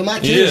back home to my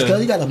kids, Yeah.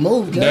 cuz you gotta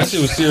move, cuz. That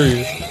shit was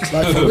serious.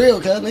 Like, for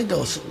real, cuz. They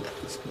go,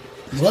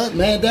 what,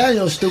 man? Down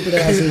your stupid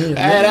ass in here. Hey,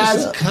 man. that's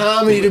What's up?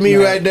 comedy to me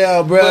right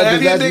now, bro. But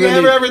have you That's nigga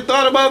really, ever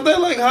thought about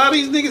that? Like, how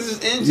these niggas is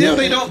in jail?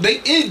 Yeah. They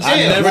in jail. I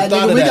never Like,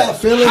 thought nigga, of we that. got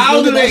feelings. How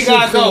nigga, do that they shit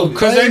got feel COVID?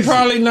 Cause they crazy.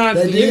 probably not.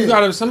 They You did.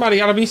 gotta. Somebody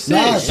gotta be sick.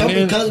 Nah, and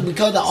then- because the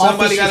Somebody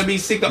officers, gotta be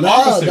sick. The nah,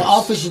 officers. the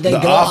officers, they The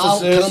go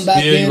officers. out, come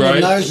back Yeah, in. right. The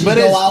nurses But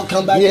go it's- out,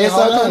 come back yeah, in. it's all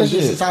Hold kind on, of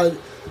this shit. is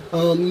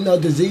how,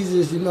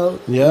 diseases,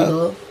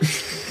 Yeah.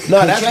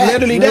 No, that's Contract,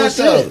 literally real that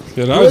shit.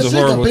 though. Yeah, that Real was a shit,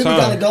 'cause horrible people time.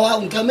 gotta go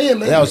out and come in,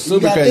 man. That was You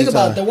super gotta crazy think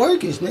about time. the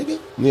workers, nigga.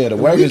 Yeah, the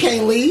We workers.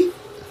 can't leave.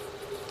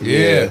 Yeah.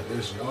 Yes,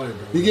 y'all ain't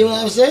You get what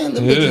I'm saying?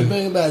 The Yeah. bitches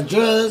bringing back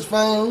drugs,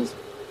 phones.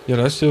 Yeah,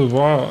 that shit was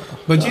wild.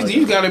 But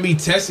you gotta be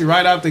tested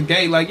right out the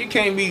gate. Like, you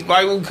can't be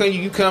like when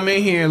you come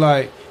in here,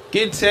 like,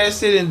 get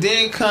tested and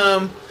then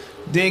come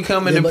Yeah, into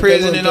but they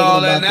prison wasn't and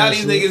all thinking that. about Now that these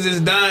shit. niggas is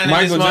dying.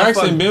 Michael and this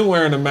Jackson motherfucker- been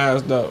wearing a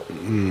mask though.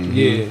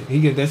 Yeah, he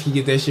get that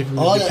shit from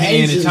All the Japan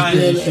and Asians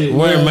China and been shit.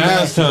 Wearing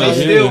masks, They huh?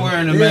 still Yeah.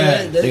 wearing the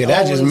mask. Nigga,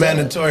 that's just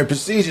mandatory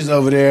procedures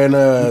over there in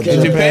can't-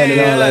 Japan Japan,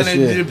 and all that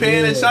and shit.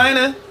 Japan and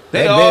China,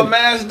 they They all been-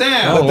 masked I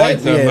down. don't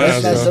like that yeah, mask.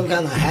 That's like though. some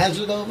kind of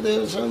hazard over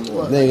there or something.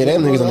 What? Nigga,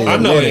 them niggas don't I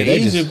even know admit in it. They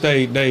Egypt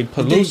just, they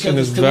pollution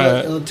is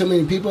bad. Too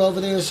many people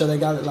over there, so they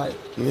got it like.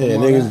 yeah,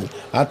 niggas.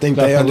 I think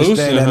That they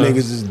understand that pollution, huh?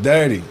 niggas is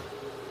dirty.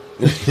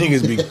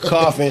 Niggas be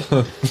coughing.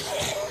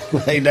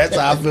 Like that's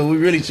how I feel. We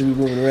really should be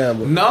moving around,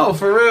 but No,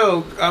 for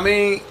real. I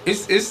mean,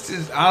 it's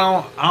just,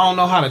 I don't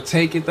know how to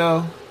take it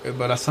though.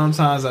 But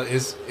sometimes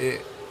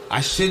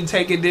I shouldn't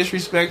take it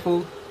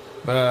disrespectful.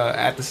 But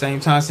at the same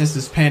time, since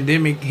this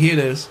pandemic hit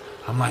us,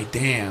 I'm like,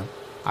 damn,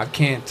 I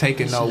can't take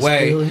it no This is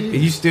way. still here.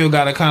 You still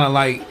gotta kind of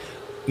like,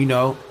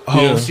 hold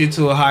Yeah. shit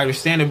to a higher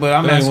standard. But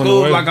I'm That at ain't went school,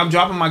 away. like I'm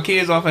dropping my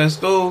kids off at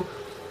school,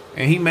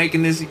 and he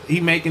making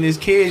his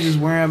kid just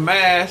wearing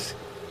masks.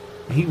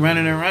 And he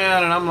running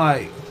around, and I'm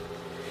like,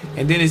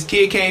 and then his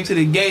kid came to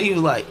the gate. He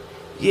was like,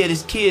 yeah,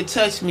 this kid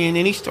touched me, and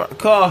then he started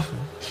coughing.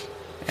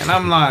 And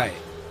I'm like,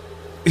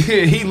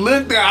 he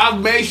looked at, I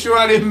made sure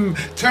I didn't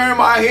turn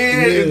my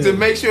head to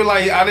make sure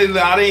like I didn't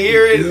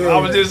hear it. Yeah. I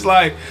was just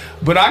like,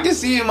 but I can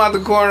see him out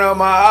the corner of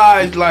my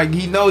eyes, like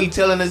he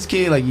telling his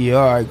kid, like, yeah,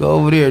 all right, go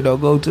over there, don't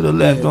go to the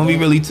left, Yeah, don't be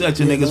really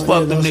touching niggas,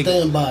 fuck them niggas.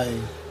 Stand by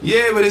him.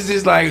 Yeah, but it's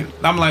just like,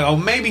 I'm like, oh,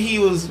 maybe he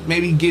was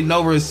getting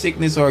over a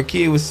sickness or a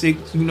kid was sick.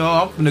 I'm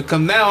finna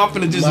come now. I'm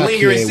finna just My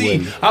linger and kid see.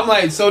 wouldn't. I'm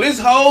like, so this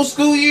whole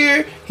school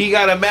year, he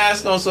got a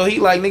mask on. So he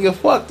like, nigga,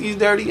 fuck these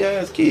dirty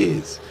ass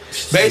kids.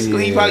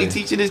 Basically, he probably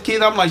teaching his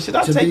kids. I'm like, should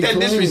I take that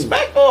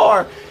disrespect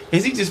or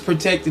is he just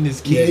protecting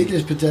his kid? Yeah, he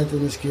just protecting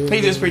his kid.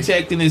 He just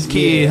protecting his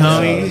kid,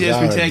 homie. He just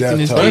protecting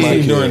his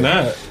Especially kid. doing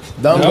that.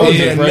 Don't go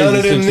to none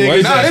of them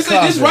niggas.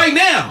 No, this right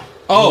now.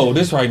 Oh,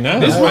 this right now.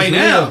 This right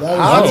now.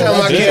 I'll tell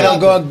my kid I'm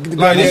going to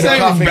like this get a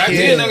ain't coffee back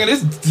kid. then, nigga.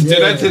 This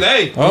did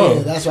today. Oh,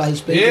 yeah, that's why he's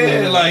speaking.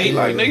 Yeah, like he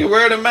like nigga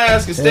wear the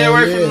mask and stay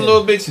away from the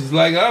little bitches.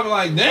 Like I'm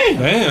like, damn,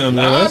 man,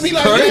 I'll be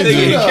like crazy. that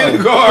Nigga in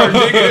kindergarten,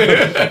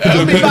 nigga.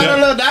 I'll be like,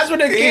 look, that's what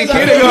the kids are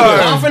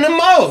kindergarten. offering the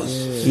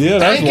most. Yeah,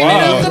 that's Thanking it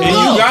wild. up the And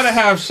you most. gotta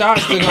have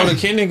shots to go to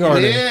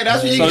kindergarten. Yeah,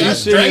 that's what you So got. you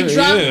Straight should-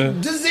 drop yeah.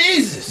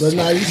 diseases. But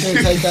nah, you can't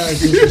take that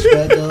as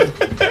disrespect, though.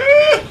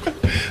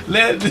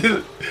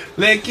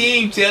 Let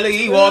Keem tell it.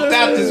 He walked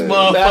out this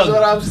motherfucker. That's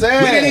what I'm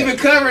saying. We didn't even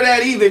cover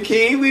that either,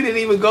 Keem. We didn't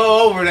even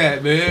go over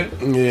that, man.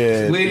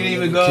 Yeah. We didn't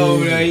even go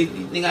over that.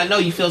 Nigga, I know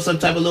you feel some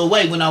type of little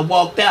way when I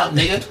walked out,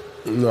 nigga.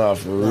 No,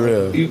 for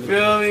real. You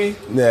feel me?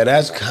 Yeah,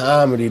 that's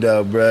comedy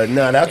though, bro.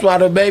 No, that's why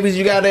the babies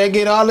you gotta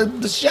get all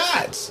of the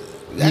shots.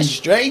 That's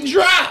straight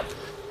drop.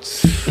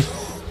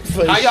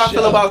 How y'all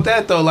feel about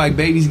that though? Like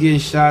babies getting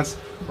shots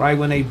right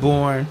when they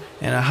born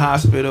in a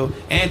hospital,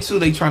 and two,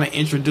 they trying to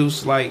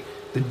introduce like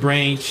the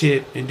brain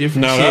chip and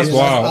different No, shit. that's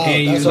wild.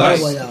 And That's you like,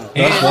 way out.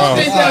 and That's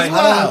wild.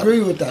 I don't agree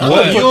with that.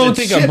 What? put You don't the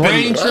think a chip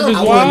brain in- trip is I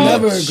would wild?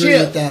 never agree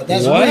with that.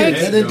 That's What? weird. They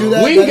didn't do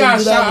that. We They got didn't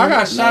do that shot. I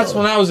got no. shots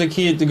when I was a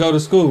kid to go to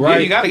school, Yeah,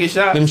 right? you gotta get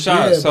shot. Them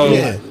shots. Yeah, So,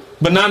 yeah.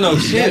 but not no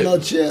chip. No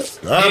chip.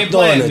 I'm Implant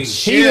throwing a me.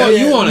 chip.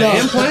 You want an No.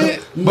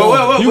 implant? But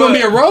what? You gonna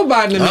be a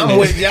robot in a I'm minute?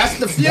 with that's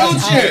the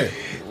future.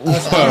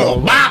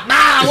 Well,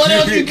 What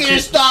else you can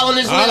install on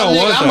this I little don't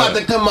nigga? want I'm that. about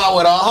to come out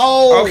with a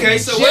whole Okay,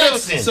 so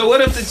Jetson.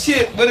 what if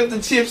the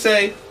chip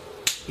say,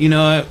 you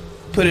know what,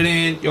 put it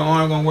in, your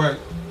arm gonna work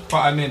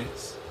 5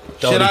 minutes.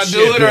 Throw Should the I chip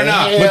do it or in.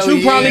 not? Hell But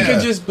you probably yeah.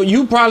 could just. But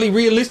you probably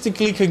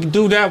realistically could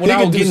do that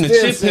without could do getting the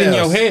stem chip in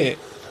your cells. head.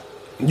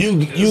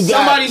 You got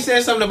Somebody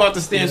said something about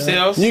the stem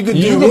cells. you could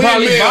You do could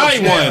probably windmills buy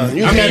now. one.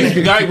 You I mean,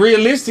 can- like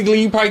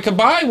realistically, you probably could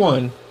buy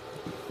one.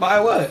 Buy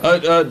what?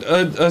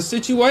 A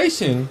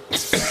situation.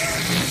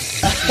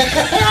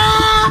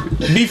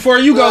 Before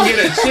you go get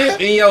a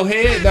chip in your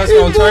head, that's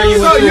gonna turn you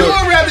So into. you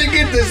would rather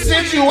get the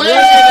situation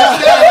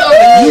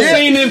You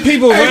seen them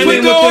people running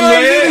with them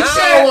legs?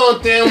 I don't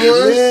want them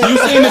ones. You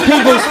seen the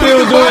people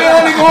still doing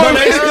it, but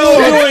they still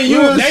doing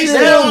you. They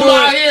still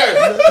doing.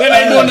 Then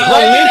they doing the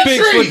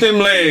Olympics with them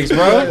legs,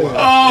 bro.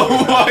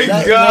 Oh my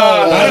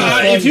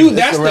god! If you,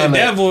 that's the around that.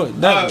 devil.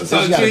 That,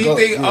 So gotta you go.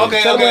 think? Yeah.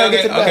 Okay, Tell me when I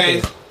get to the okay.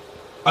 bathroom.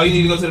 Oh, you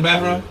need to go to the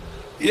bathroom?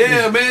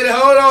 Yeah, man.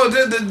 Hold on.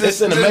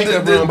 It's in the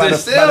makeup room by the the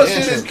cell shit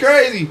entrance. is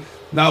crazy.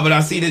 No, but I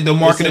see that the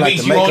mark of the like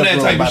beach. the You on makeup that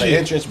room type by of the shit?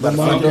 entrance, by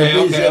the Okay, front door.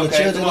 okay. Come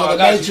Children on, of I the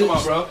got you. Come Matrix.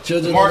 on, bro.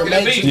 Children Mark of of the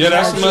the Matrix. beach. yeah,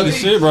 that's some other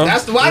shit, bro.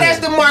 That's that's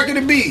the mark of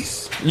the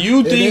beast.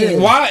 You think is.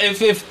 why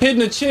if pitting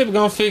the chip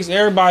gonna fix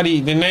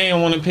everybody, then they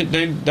don't want to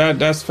pit.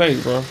 That's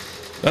fake, bro.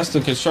 That's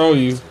to control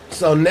you.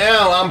 So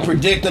now I'm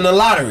predicting a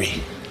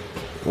lottery.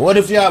 What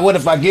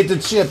if I get the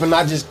chip and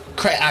I just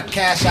I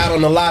cash out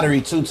on the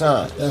lottery 2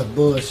 times? That's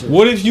bullshit.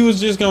 What if you was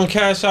just gonna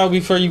cash out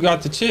before you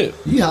got the chip?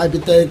 You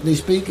hypothetically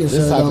speaking, so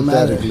it don't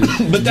matter.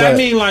 But that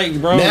mean like,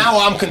 bro, Now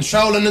I'm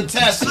controlling the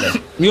Tesla.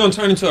 you gonna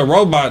turn into a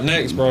robot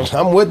next, bro.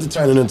 I'm with the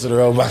turning into the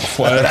robot.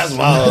 That's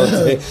my whole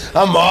thing.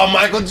 I'm all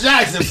Michael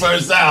Jackson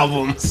first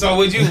album. So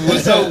would you?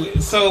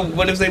 So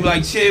what if they be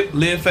like, Chip,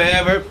 live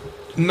forever?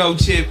 No,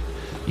 Chip,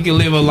 you can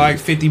live like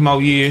 50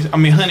 more years. I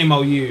mean, 100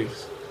 more years.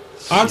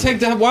 I'll take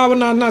that. Why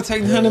would I not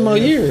take 100 more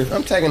years?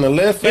 I'm taking a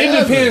lift. It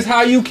depends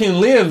how you can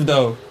live,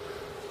 though.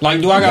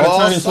 Like, do I gotta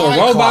turn into a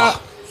robot?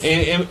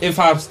 And if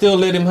I still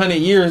live them 100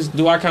 years,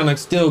 do I kind of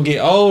still get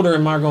old, or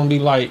am I gonna be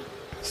like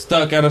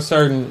stuck at a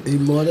certain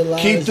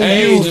Immortalized. Keep the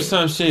age youth. or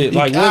some shit?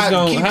 Like, what's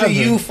gonna keep happen? the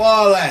youth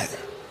all that.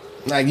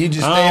 Like you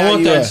just stay I how don't want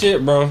you that are.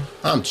 shit, bro.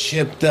 I'm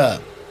chipped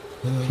up.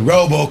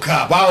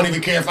 RoboCop. I don't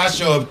even care if I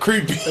show up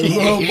creepy.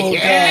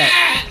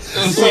 RoboCop.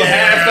 So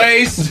half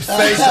face.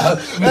 Face up.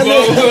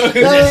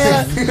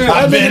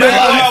 I've been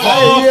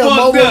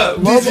all fucked up.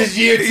 This is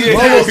year 2.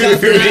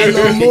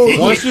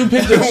 Once you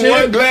pick the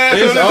chip,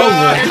 it's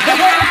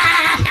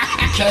over.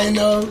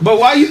 But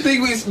why you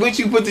think once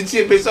you put the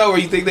chip, it's over?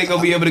 You think they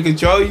gonna be able to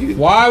control you?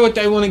 Why would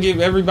they want to give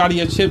everybody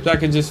a chip that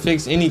can just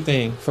fix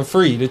anything for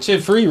free? The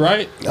chip free,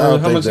 right? Or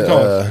how much it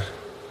cost?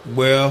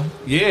 Well,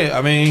 yeah,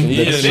 I mean,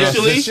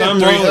 essentially,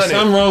 something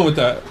wrong with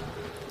that.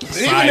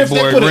 Even if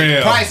they put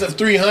a price of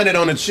 $300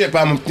 on the chip,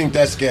 I'm gonna think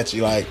that's sketchy.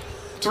 Like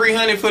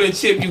 $300 for the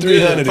chip, you $300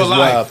 good for is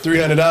life. wild.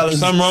 $300.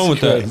 Something wrong with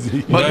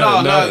that. But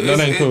that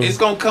ain't cool. it's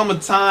gonna come a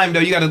time though.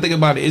 You got to think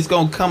about it. It's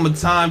gonna come a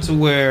time to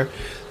where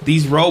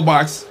these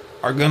robots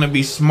are gonna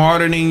be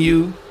smarter than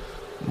you,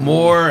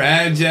 more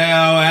agile,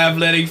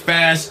 athletic,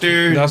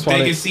 faster. That's why they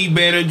they can see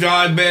better,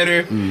 drive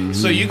better.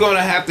 So you're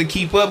gonna have to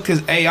keep up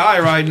because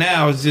AI right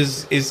now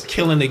is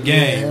killing the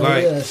game.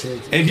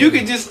 If you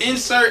could just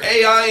insert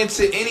AI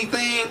into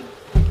anything,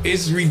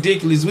 it's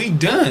ridiculous. We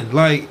done.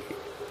 Like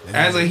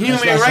As a human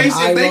That's like race,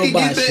 some if they could iRobot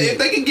get shit. if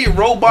they could get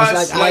robots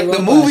That's like like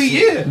the iRobot movie,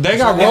 shit. yeah. They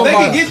got If they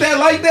robots. could get that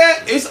like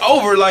that, it's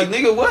over. Like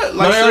nigga, what?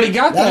 Like No, they already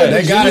got That-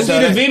 that. they got you it, see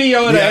though. the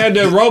video of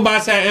the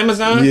robots at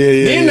Amazon? Yeah,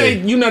 yeah, Then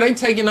yeah. they, they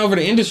taking over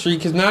the industry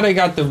because now they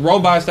got the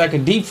robots that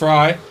can deep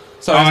fry.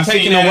 So I it's seen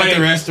taking that away at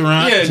the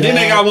restaurant. Yeah, then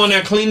they got one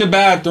that clean the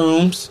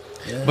bathrooms.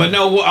 But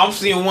no, I'm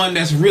seeing one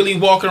that's really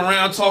walking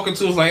around talking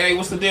to us like, hey,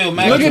 what's the deal,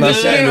 man? Look at what the I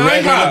shit said, at the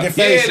regular IHOP. looking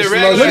face Yeah, is the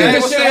regular- Look slow at Hey, the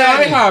what's shit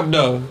happening? at IHOP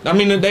though. I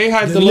mean, they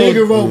had The the nigga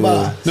little,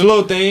 robots. the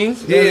little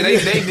things. Yeah, they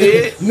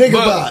did. Nigga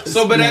but, bots.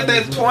 but at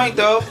that point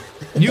though,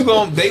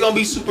 they gonna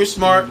be super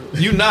smart.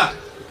 You not.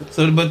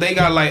 So, but they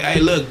got like, hey,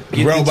 look,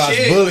 get Robots the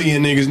chip.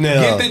 bullying niggas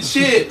now. Get the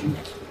chip.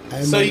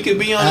 Hey, So man, you can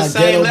be on I the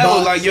same ghetto level.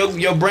 bots. Like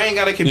your brain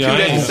got to compute Yeah, I at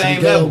the ain't- Some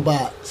same ghetto level.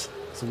 bots.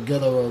 Some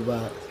ghetto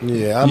robots.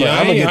 Yeah, I'm Yeah,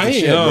 gonna get I the ain't,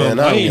 chip, man.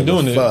 I I ain't don't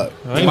doing give it. a fuck.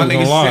 I ain't My gonna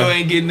niggas lie. still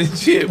ain't getting the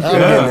chip. I'm bro.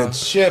 getting the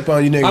chip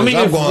on you niggas. I mean,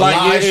 I'm if, going like,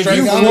 live if straight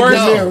you from the force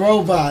Give me a go.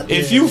 robot.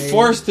 If there, you man.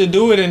 forced to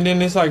do it and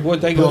then it's like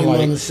what they put gonna him on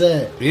the like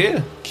set.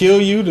 Yeah. kill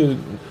you to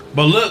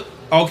But look,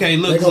 okay, They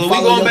look, gonna so we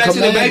follow going your back to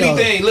the baby commando.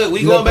 thing. Look, we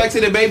Yeah, going but- back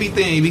to the baby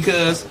thing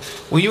because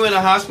when you in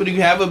a hospital,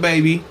 you have a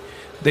baby,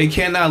 they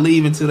cannot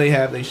leave until they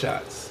have their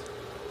shots.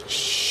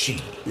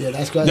 Shit. Yeah,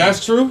 that's crazy.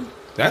 That's true.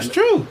 That's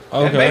true. That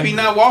Okay. baby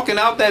not walking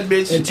out that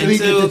bitch until he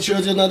get the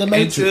children of the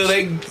Matrix. until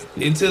they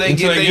Until get they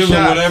their give them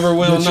shots. whatever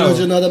we don't The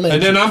children of the know. And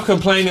Matrix. then I'm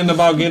complaining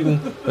about getting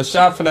a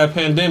shot for that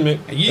pandemic.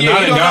 Yeah, and you I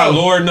done don't got know.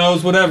 Lord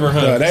knows whatever,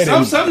 huh? No, they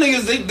Some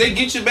didn't. niggas they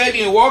get your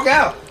baby and walk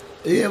out.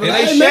 Yeah, but And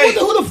hey, they man, shake.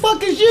 who the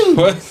fuck is you?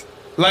 What?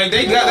 Like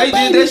they Get my did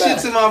baby that back. shit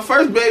to my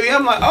first baby.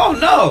 I'm like, oh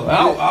no.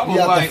 I was You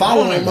have like, to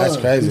follow on him. it. That's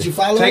crazy. Did you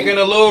follow Taking him?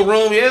 a little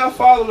room, yeah, I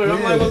followed her. I'm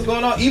Yeah. like, what's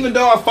going on? Even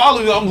though I follow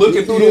you, I'm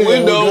looking through Yeah, the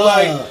window oh,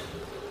 like, God.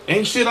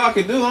 ain't shit I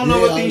can do. I don't know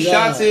Yeah, what these oh,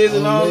 shots God. is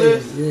and Oh, all man.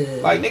 this.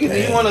 Yeah. Like, nigga, do you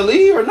Damn. want to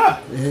leave or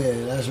not? Yeah,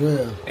 that's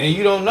real. And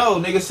you don't know,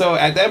 nigga. So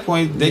at that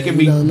point, they Yeah, can you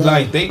be don't know.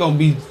 like, they gonna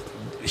be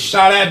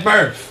shot at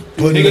birth.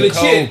 Putting Nigga, the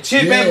the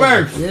chip yeah, at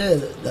birth. Yeah,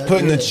 that,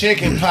 Putting yeah. the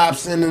chicken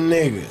pops in the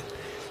nigga.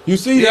 You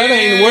see, that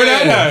ain't where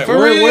that at. For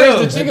Where's real.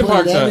 the They chicken put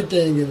parks at?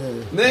 everything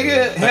in there.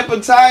 Nigga,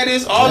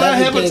 hepatitis, all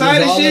that Everything is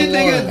hepatitis all shit, in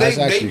nigga. one. That's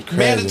They actually crazy.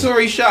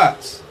 mandatory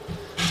shots.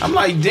 I'm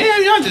like,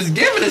 damn, y'all just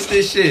giving us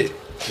this shit.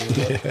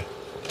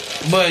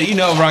 But you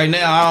know, right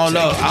now, I don't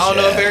know. I don't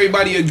know if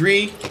everybody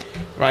agree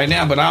right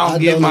now, but I don't I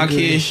give don't my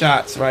agree. kids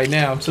shots right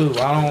now too.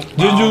 I don't.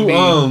 Did you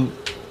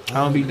I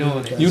don't be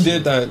doing it. you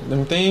did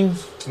them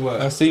things What?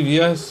 at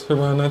CVS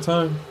around that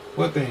time?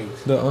 What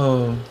things?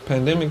 The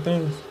pandemic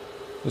things?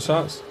 The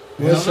shots?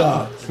 What Hell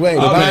shots? Wait,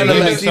 Okay, buying them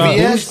yeah, at it's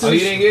CVS? Oh, you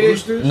didn't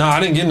get it? No, I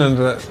didn't get none of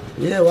that.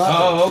 Yeah, well,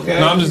 Oh, okay.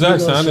 No, I'm just I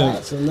asking. I didn't.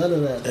 shots and none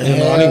of that. Yeah,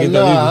 no, I didn't get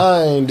that either.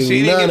 I ain't do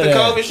She didn't none get of the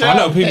that. COVID shot. I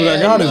know people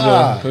that got it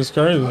Nah. though. It's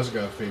crazy. I just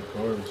got fake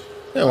cards.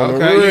 Yeah, on the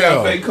Okay, you got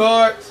real. fake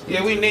cards.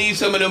 Yeah, we need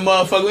some of them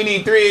motherfuckers. We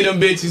need 3 of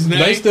them bitches, man.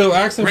 They still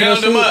asking for that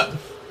round them shit? up.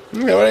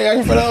 Yeah, where they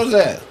asking for those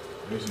at?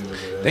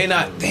 They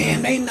not.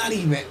 Damn, they not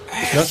even.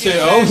 That shit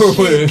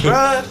over with.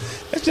 Bruh.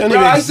 That shit don't Bro,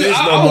 even I, exist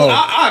no more.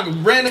 I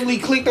randomly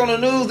clicked on the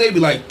news. They be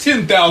like,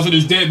 10,000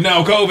 is dead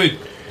now, COVID.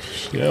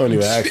 You don't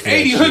even ask for that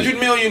 80, shit. 100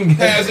 million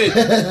has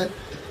it.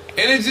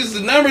 And it's just,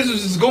 the numbers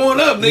is just going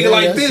up, nigga, Yeah,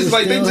 like that this. shit's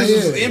Like, they still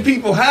just here. in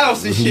people's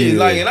house and shit. Yeah.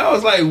 Like, and I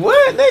was like,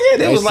 what, nigga? That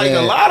They was like a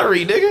said-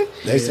 lottery, nigga.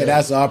 They said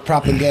that's all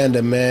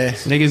propaganda, man.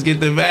 Niggas get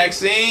the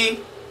vaccine.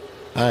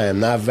 I am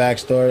not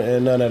vaxxed or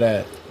and none of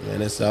that.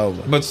 Man, it's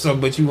over.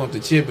 But you want the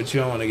chip, but you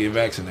don't want to get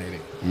vaccinated.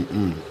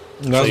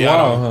 That's So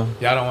wild, huh?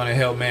 Y'all don't want to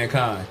help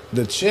mankind.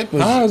 The chip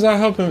is How is that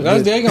helping?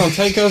 They gonna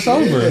take us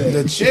over.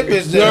 the chip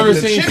is the, You ever the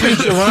seen chip is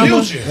the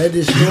Futurama? future. They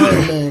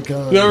destroyed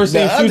mankind. You ever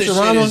seen The other shit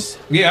Futurama? is-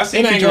 Yeah, I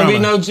seen It ain't gonna be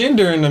Futurama. no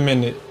gender in a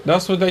minute.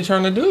 That's what they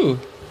trying to do.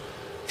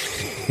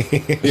 Yo,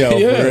 Yeah.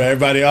 for real,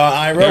 everybody all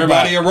iRobot.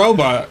 Everybody a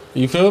robot.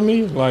 You feel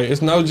me? Like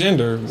it's no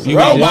gender. You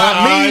Robot got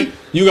one me? eye.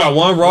 You got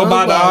one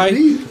robot eye,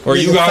 me. or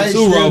you Nigga got face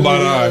 2 really,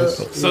 robot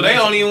eyes. So they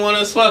don't even want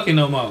us fucking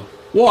no more.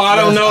 Well, I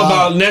don't That's know odd.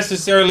 about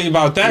necessarily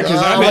about that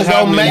because Nah, I've been that's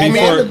gonna happening make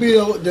That me-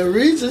 before. to be the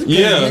reason. 'Cause,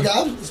 Yeah. nigga,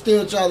 I'm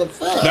still trying to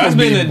fuck. That's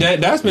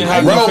been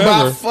happening Robot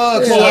forever.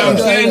 fucks. Well, what I'm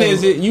Yeah. saying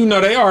is,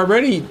 they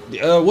already.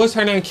 What's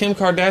her name? Kim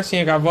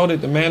Kardashian got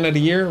voted the Man of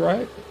the Year,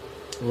 right?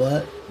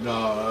 What?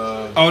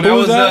 No, Oh, Who that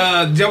was was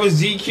that? that was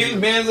GQ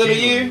Bands of the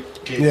Year.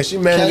 Yeah, she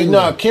man of the Kim.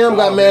 No, Kim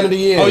got man of the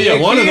year. Oh yeah,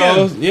 one of Kim.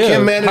 those. Yeah,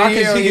 Kim Man of how the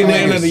Year can on she you get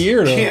Man niggas. of the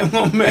Year though? Kim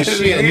on Man of the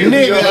She a Year.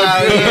 nigga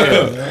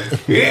out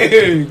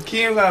here. Yeah,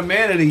 Kim got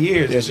Man of the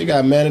Year. Yeah, she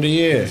got man of the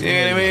year. You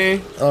know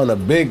what I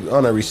mean?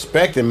 On a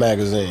respected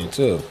magazine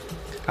too.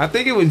 I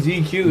think it was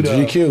GQ though.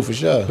 GQ for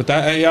sure. But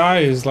that AI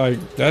is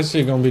like that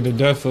shit gonna be the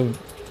death of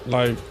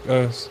like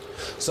us.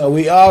 So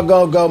we all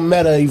gonna go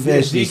meta Yeah,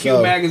 eventually. GQ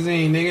So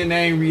magazine, nigga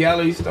named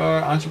reality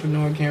star,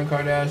 entrepreneur Kim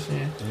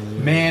Kardashian,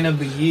 Man of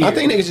the Year. I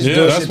think niggas just Yeah,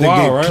 doing that's shit to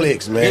wild, get right?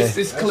 clicks, man.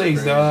 it's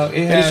clicks, dog. It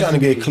They has just trying to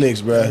be. get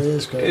clicks, bro. It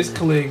is crazy. It's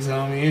clicks,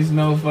 homie. It's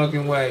no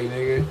fucking way,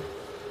 nigga.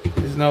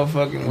 There's no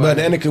fucking way. But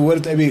then it could. What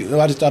if they be?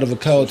 I just thought of a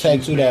cold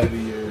take to that.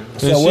 And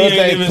So she what if ain't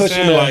they even pushing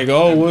saying the, like,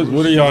 oh,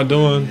 what are y'all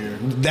doing?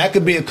 That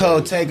could be a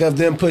cold take of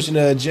them pushing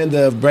the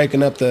agenda of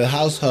breaking up the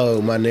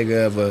household, my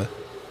nigga.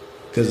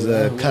 Because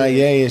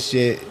Kanye and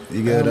shit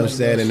You get what I'm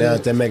saying? And now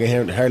they're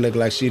making her look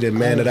like she the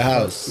man of the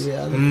house.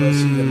 Yeah, I look like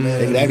she the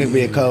man. That could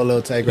be a cold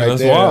little take right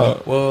That's there.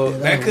 wild. Well,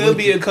 that could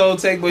be a cold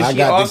take, but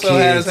she also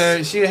has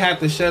her. She'd have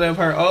to shut up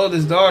her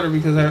oldest daughter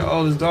because her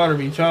oldest daughter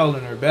be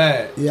trolling her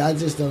bad. Yeah, I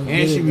just don't.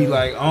 And she be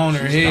like on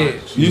her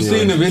head. You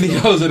seen the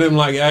videos of them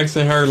like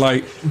asking her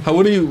like,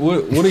 what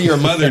do your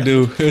mother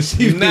do?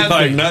 She be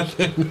like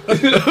nothing.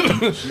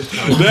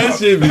 That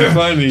shit be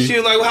funny. She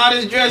was like, well, how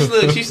does dress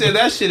look? She said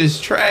that shit is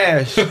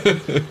trash.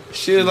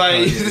 She was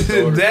like,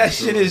 that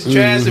shit is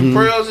trash and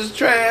pearls is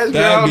trash. I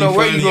don't know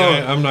where you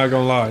going. I'm not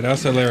gonna lie,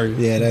 that's hilarious.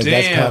 Yeah,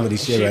 that's comedy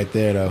shit right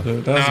there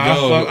though. That's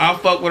I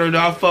fuck with her.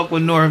 I fuck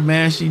with North,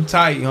 man. She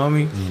tight,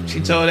 homie. She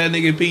told that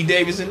nigga Pete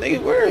Davidson,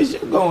 nigga, where is you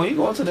going? You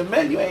going to the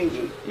Met? You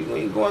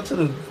ain't going to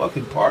the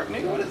fucking park,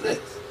 nigga. What is this?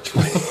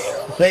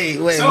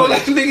 Wait. So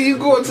like, nigga, you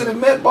going to the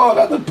Met Ball,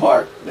 not the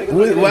park,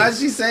 nigga. Why'd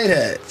she say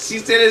that? She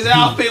said his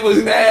outfit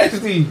was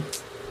nasty.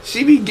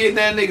 She be getting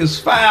that nigga's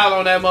file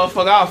on that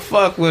motherfucker. I'll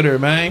fuck with her,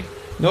 man.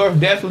 North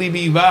definitely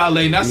be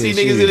violating. I see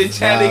niggas in the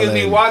chat, niggas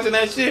be watching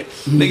that shit.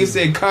 Niggas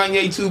said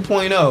Kanye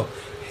 2.0.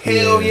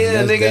 Hell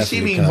yeah, nigga.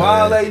 She be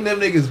violating them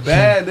niggas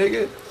bad,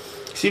 nigga.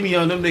 She be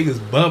on them niggas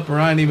bumper.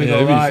 I ain't even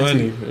gonna lie to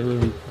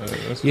you.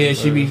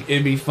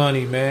 It'd be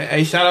funny, man.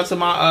 Hey, shout out to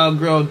my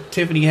girl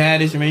Tiffany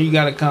Haddish, man. You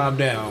gotta calm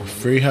down.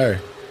 Free her.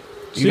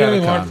 You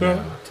gotta calm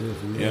down. You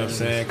know what I'm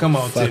saying? Come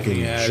on,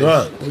 Tiffany Haddish.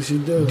 Drunk. What she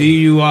do?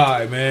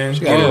 DUI, man.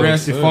 She got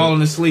arrested,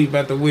 falling asleep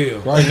at the wheel.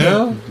 Right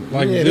now?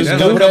 Like this a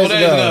couple days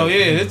ago.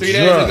 Yeah, this 3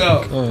 days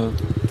ago.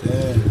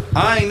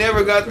 I ain't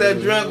never got that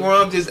drunk where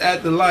I'm just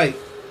at the light.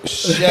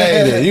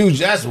 Shady, you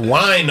just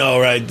wino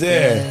right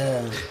there.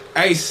 Yeah.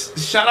 Hey,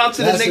 shout out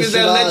to the niggas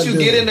that let you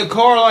get in the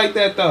car like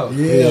that though.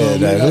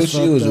 Yeah, who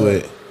she was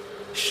with.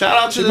 Shout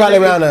out to she the probably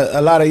niggas. around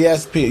a lot of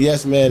yes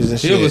managers and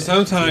shit. Yeah, but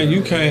sometimes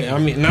you can't. I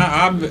mean,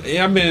 I've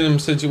been in them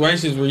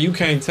situations where you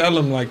can't tell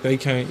them like they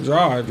can't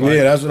drive. Like,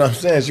 yeah, that's what I'm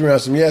saying. She around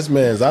some yes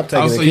mans. I'm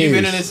taking the so keys. you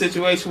been in a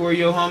situation where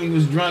your homie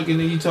was drunk and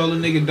then you told a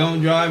nigga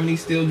don't drive and he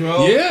still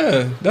drove?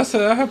 Yeah, that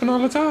happen all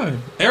the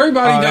time.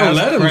 Everybody don't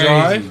let him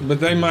drive, but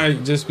they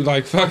might just be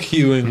like, "Fuck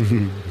you,"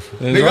 and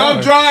nigga,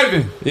 I'm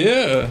driving.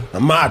 Yeah,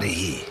 I'm out of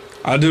here.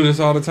 I do this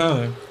all the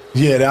time.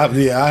 Yeah,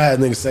 I had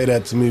niggas say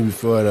that to me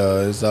before.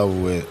 It's over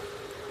with.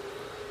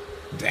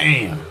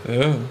 Damn.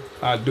 Yeah.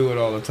 I do it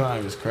all the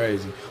time. It's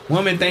crazy.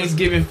 Woman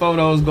Thanksgiving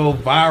photos go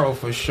viral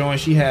for showing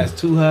she has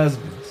 2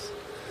 husbands.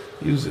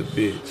 You's a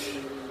bitch.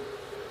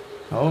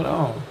 Hold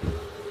on.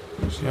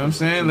 You know what I'm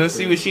saying? Let's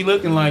see what she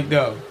looking like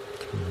though.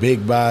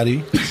 Big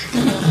body.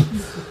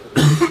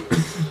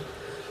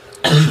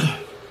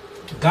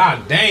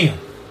 God damn.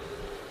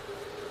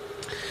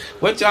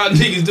 What y'all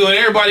niggas doing?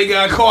 Everybody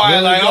got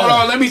quiet. Like, hold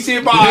on, let me see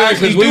if I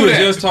actually we do were that.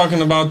 just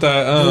talking about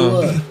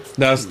that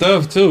that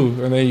stuff too,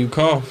 and then you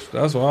coughed.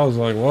 That's why I was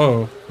like,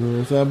 whoa.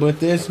 What's up with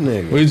this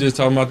nigga? We just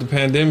talking about the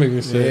pandemic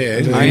and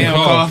shit. Yeah, I am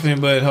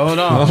coughing, but hold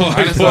on.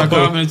 I just start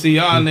coughing to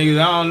y'all niggas.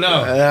 I don't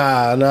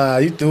know. Nah,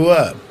 you threw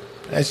up.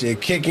 That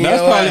shit kicking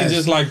That's your probably ass.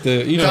 just like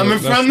the, you know. Coming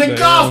from the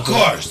golf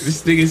course.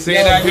 This nigga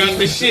said I got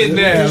the shit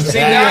now. See,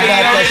 now he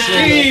on this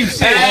Keem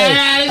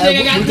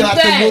shit. We got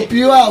to whoop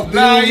you out.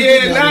 Now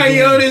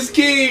he on this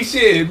Keem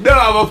shit. No,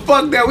 but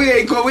fuck that. We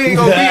ain't gonna be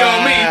on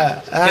me.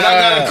 And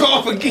I gotta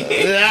cough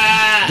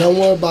again. Don't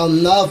worry about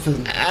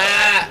nothing.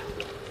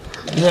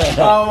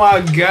 Oh my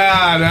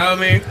God, I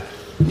mean.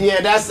 Yeah,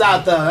 that's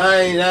out there.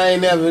 I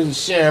ain't never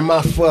sharing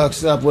my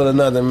fucks up with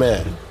another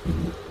man.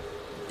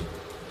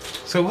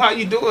 So how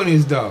you doing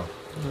this though?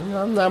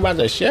 I'm not about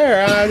to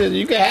share.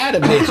 You can have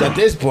the bitch at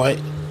this point.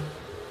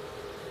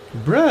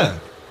 Bruh.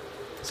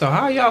 So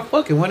how y'all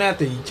fucking went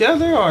after each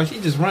other, or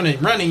she just running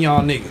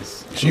y'all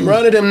niggas? She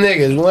running them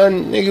niggas.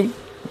 One nigga,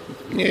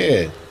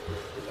 yeah.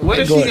 What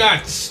if she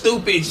got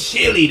stupid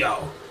chili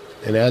though?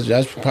 And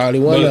that's probably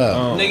one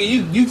of.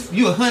 Nigga,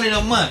 you 100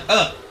 a month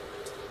up.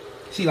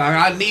 She like,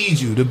 I need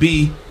you to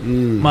be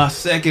my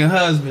second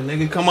husband,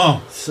 nigga. Come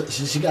on. So,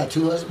 she got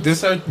 2 husbands?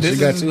 This she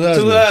got 2 husbands.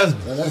 2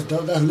 husbands. That's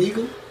dope. That's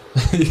legal?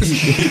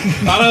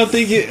 I don't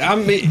think it. I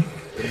mean,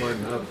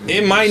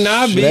 it might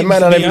not be. They might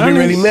not even be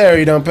really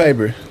married on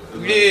paper.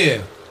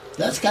 Yeah.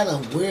 That's kind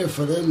of weird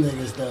for them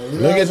niggas, though. You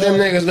know Look at them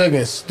niggas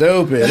looking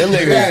stupid. Them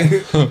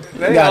niggas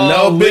they got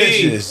no all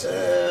bitches.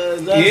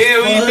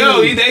 Yeah, we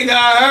know. They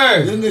got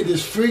her. Them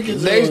niggas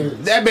freaking.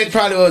 That bitch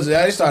probably was.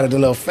 They started the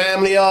little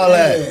family, all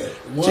that.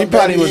 She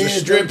probably was a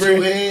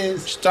stripper.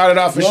 Started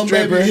off a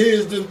stripper. One baby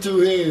here's them 2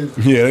 hands.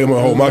 Yeah, they gonna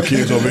hold my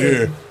kids over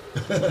here.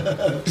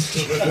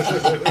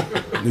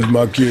 These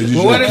my kids.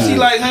 But what if she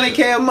like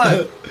 100K a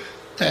month?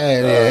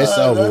 Hey, yeah, it's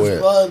over with.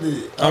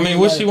 Funny. I mean,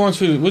 what you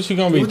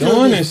gonna be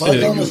doing and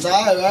shit? On the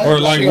side, right? Or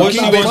like, what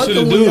she wants you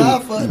to do?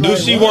 Do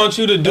she want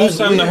you to do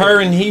something to her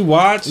and he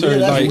watch, or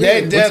like,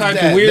 what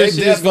type of weird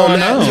shit is going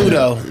on? Too,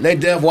 though. They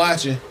deaf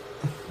watching.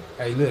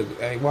 Hey, look,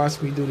 watch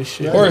me do the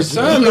shit. Or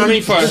something. I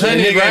mean, for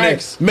 100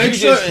 racks. Make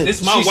sure this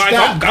is my wife.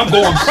 I'm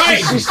going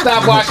crazy. She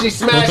stop while she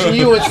smashing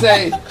you and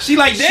say, she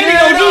like, Daddy,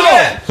 don't do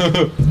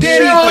that.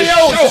 Daddy, on your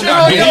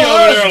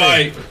over there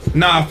like,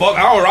 nah, fuck,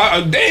 all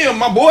right. Damn,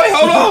 my boy,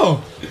 hold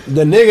on.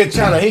 The nigga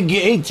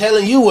he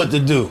telling you what to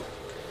do.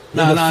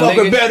 Nah, fuck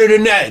her better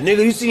than that.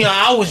 Nigga, you see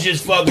how I was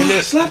just fucking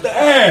this. Slap the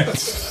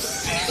ass.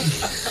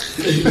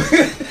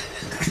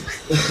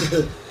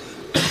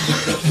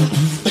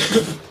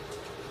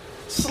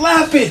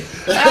 Slap it.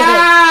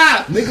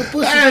 Ah! Nigga,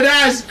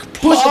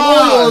 Push some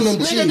oil on them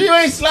Nigga, cheeks. you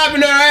ain't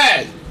slapping her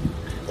ass.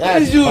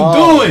 What is you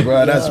doing?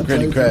 Bro, that's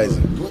pretty crazy.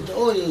 Put the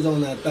oils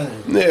on that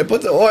thing. Yeah,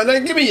 put the oil.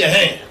 Like, give me your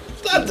hand.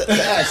 Slap the.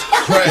 That's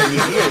crazy.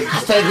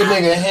 Just take a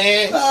nigga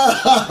hand.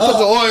 Put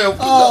the oil.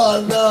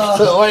 Oh no.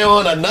 Put the oil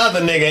on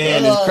another nigga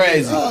hand is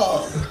crazy.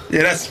 Oh.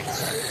 Yeah, that's.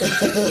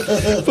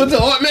 Put the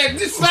oil, man.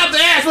 Just slap the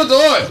ass with the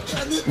oil.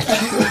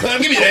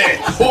 Give me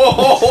that.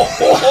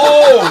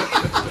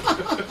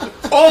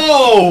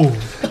 Oh.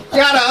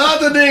 Got a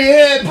other nigga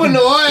head putting the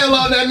oil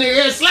on that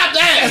nigga head. Slap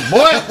the ass,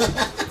 boy.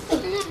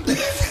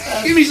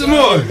 Give me some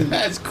more.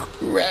 That's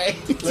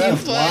crazy.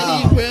 That's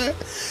funny, wild. man.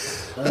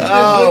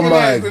 Oh my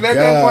God. That's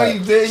that funny,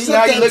 dude. You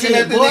know, you looking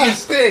at the boy. nigga's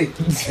stick.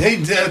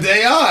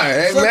 They are.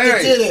 They Suck the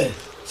married. titty.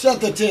 Suck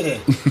the titty.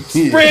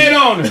 Spread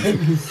on it.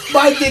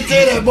 Bite the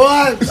titty,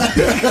 boy.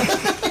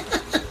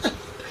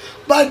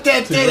 Bite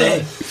that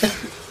titty.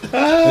 It's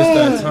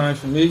that time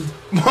for me.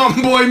 My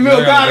boy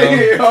Milk out of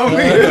here,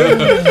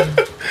 homie.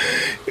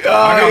 I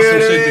got some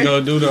shit to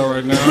go do though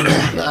right now.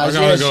 Nah,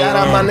 shout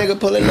out my nigga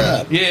pulling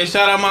up. Yeah,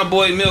 shout out my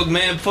boy Milk,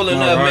 man, pulling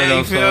up, Right, man.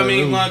 You feel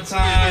me? One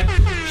time.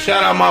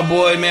 Shout out my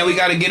boy, man. We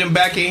gotta get him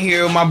back in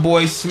here with my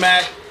boy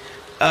Smack.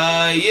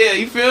 Yeah,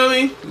 you feel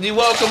me? You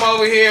welcome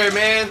over here,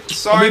 man.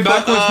 Sorry, I'll be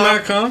back when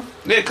Smack come.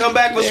 Yeah, come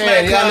back with Yeah,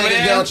 Smack, y'all come, niggas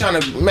man. y'all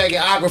trying to make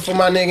it awkward for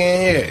my nigga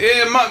in here.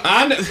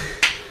 Yeah,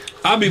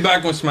 I'll be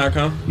back when Smack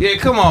come. Yeah,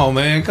 come on,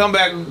 man. Come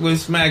back with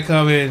Smack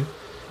coming,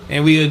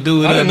 and we'll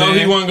do it. I didn't know man.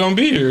 he wasn't gonna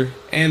be here.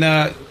 And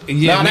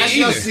yeah, nah, that's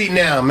your seat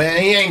now,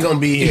 man. He ain't gonna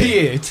be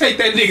here. Yeah, take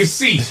that nigga's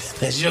seat.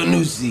 That's your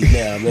new seat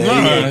now, man.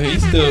 Nah,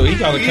 he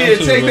gotta come Yeah, to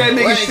take it, that man.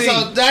 nigga's Wait, seat.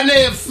 so that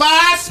nigga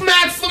 5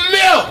 smacks for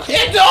Milk.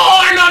 Hit the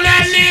horn on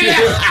that nigga.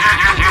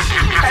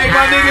 Hey,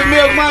 my nigga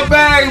Milk, my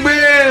bag,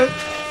 man.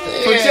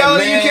 For Yeah,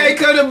 telling you man. can't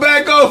cut the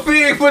back off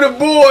Fig for the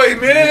boy,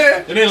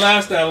 man. It didn't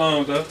last that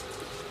long though.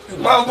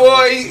 My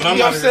boy, you know I'm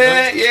what out I'm here,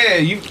 saying? Yeah,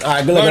 you All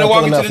right, good luck. going to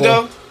walk I'm into the pulling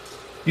up door?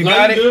 You No,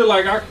 got you it? good.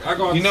 Like I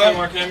go You you know know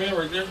what? when I came in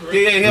right there. Right?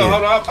 Yeah,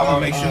 hold up. I'm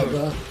gonna make Alright, sure.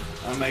 bro.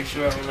 I'm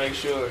gonna make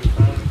sure.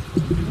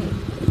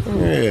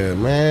 Yeah,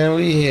 man,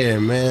 we here,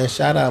 man.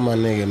 Shout out my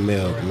nigga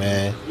Milk,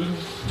 man.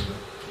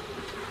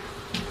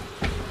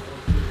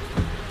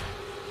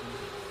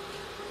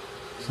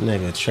 This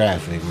nigga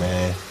Traffic,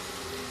 man.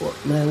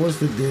 Man, what's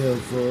the deal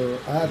for?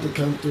 I had to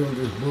come through and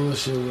this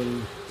bullshit with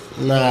him.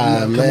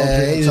 Nah, Come up man,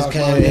 here he and just talk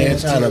came my in here man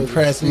trying to to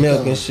press speak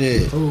Milk on. and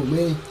shit. Who,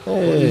 me?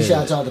 Yeah. You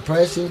shot y'all to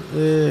press him?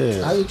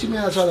 Yeah. How did you mean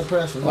I tried to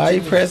press him? Why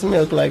you press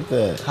Milk like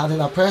that? How did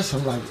I press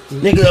him? Like,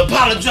 Nigga,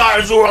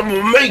 apologize or I'm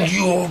gonna make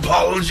you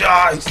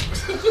apologize.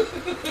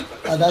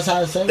 that's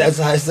how it sounded? That's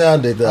how it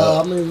sounded,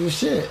 though. I mean,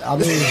 shit. I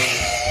mean,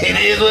 It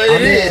is what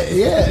it is.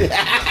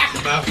 Yeah.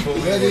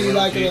 Whether you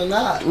like it or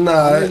not. Nah.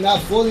 I mean,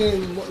 not fully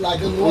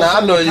like in Nah,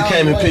 I know you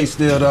came in peace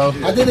still, though.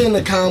 I did it in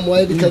a calm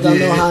way because I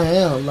know how I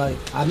am. Like,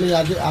 I mean,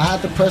 I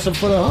had to press him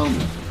for the homie.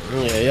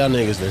 Yeah, y'all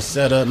niggas done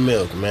set up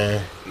Milk,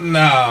 man.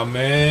 Nah,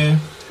 man.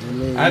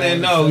 mean, I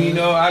didn't know. You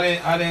know, I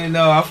didn't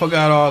know. I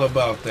forgot all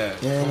about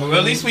that. Yeah, well,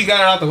 at least we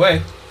got it out the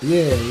way.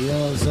 Yeah, you know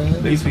what I'm saying?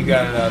 At least we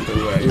got it out the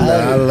way. Nah,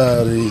 I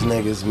love these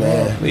niggas,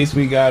 man. At least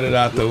we got it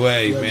out the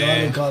way, Yeah,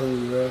 man. calling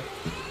you, bro.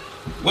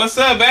 What's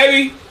up,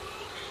 baby?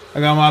 I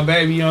got my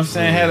baby, you know what I'm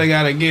saying? Hella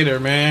gotta get her,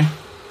 man.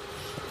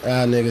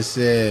 Y'all niggas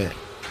said,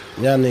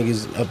 y'all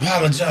niggas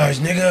apologize,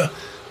 nigga.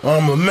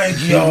 I'ma make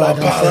y'all Like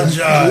I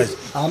apologize.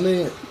 said, I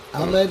mean,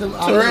 I made them.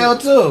 Terrell,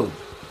 too.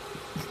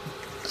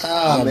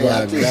 Oh, I my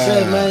just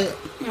said, God. man.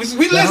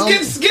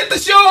 Let's get the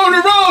show on the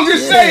road.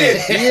 Just say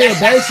it. Yeah,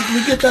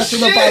 basically, get that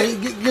shit up out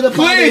of here. Get up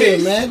out of here,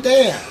 Please. man.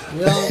 Damn.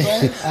 You know what I'm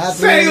saying? I have to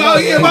Say, let oh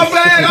yeah, my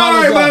bad. All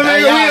right, my man,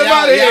 Hey, we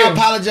about y'all here.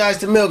 apologize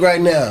to Milk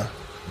right now.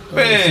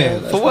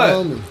 Man, for what? I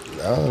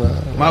don't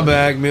know. My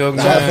bag, Milk,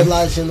 Traffic man.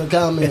 lights in the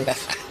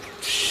comments.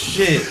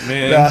 Shit,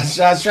 man. Nah,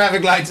 shout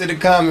traffic lights in the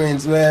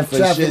comments, man, for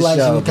Traffic shit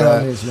lights show, in the bro.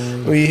 comments,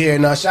 man. We here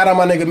now. Shout out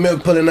my nigga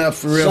Milk pulling up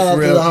for real, Shout out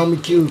for to real. the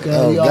homie Q, cuz.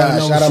 Oh You already God,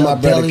 know shout out what's my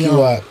up. brother Belly Q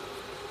on. up.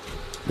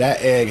 That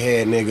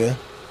egghead nigga.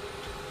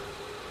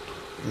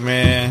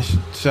 Man,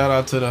 shout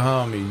out to the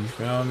homie. You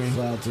feel me?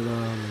 Shout out to the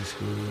homies,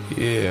 school.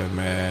 Yeah,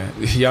 man.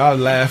 Y'all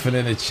laughing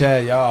in the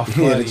chat. Y'all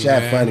funny, Yeah, the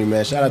chat man. funny,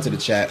 man. Shout out to the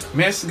chat.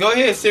 Man, go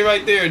ahead, sit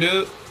right there,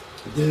 dude.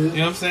 You know what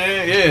I'm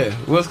saying? Yeah.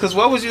 Well, cause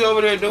what was you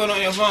over there doing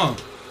on your phone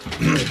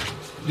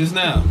just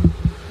now?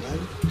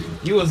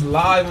 You was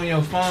live on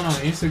your phone on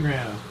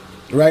Instagram.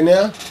 Right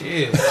now?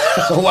 Yeah.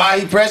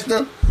 Why he pressed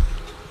him?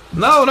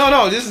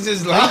 No. This is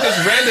just he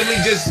just randomly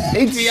just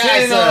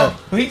sitting on.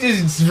 He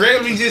just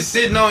randomly just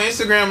sitting on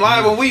Instagram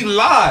live, but we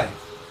live.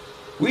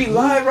 We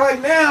live right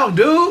now,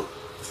 dude.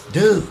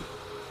 Dude.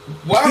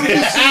 Why would you?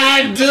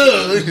 I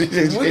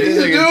do. What are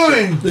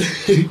you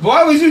doing?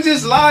 Why was you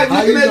just live How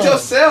looking you at know?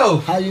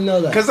 yourself? How you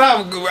know that? Cause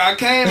I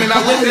came and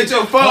I looked at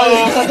your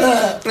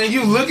phone and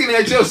you looking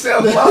at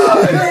yourself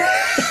live.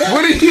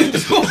 What are you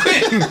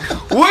doing?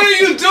 What are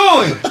you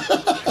doing?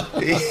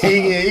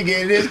 He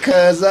getting his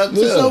cuz up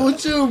too. What's up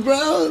with you,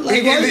 bro? Like,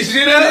 He getting this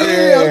shit up?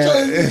 Yeah, I'm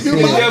trying to do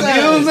Get my your thing.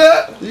 views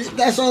up?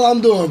 That's all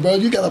I'm doing, bro.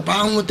 You got a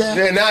problem with that?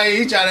 Yeah, now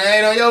he trying to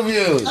hate on your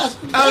views.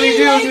 How many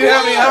views you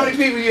have? How many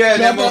people you had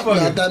that Not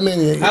motherfucker? that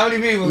many. How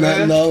many people,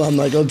 man? No, I'm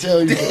not gonna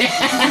tell you.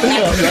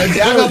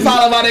 Y'all gonna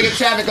follow my nigga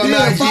Traffic on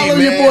Yeah, IG, follow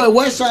man. your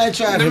boy Westside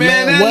Traffic, Man,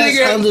 man. that West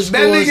nigga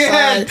underscore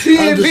had side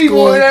 10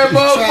 people in that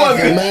underscore motherfucker.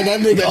 traffic, man. That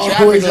nigga The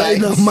always traffic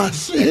hating lights. on my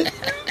shit.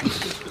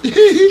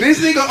 This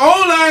nigga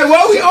online,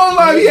 while we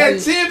online, he had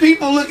 10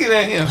 people looking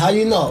at him. How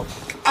you know?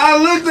 I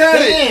looked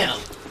at it. Damn.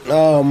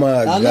 Oh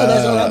my god. I know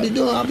that's what I be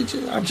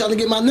doing. I'm trying to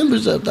get my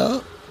numbers up,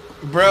 dog.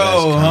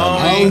 Bro,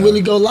 I don't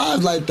really go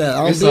live like that. I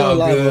don't It's be on all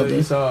live all good. day.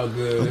 It's all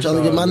good. I'm It's trying to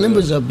all get my good.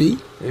 numbers up, B.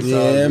 It's Yeah,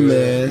 all good.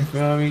 man. You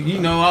feel me? You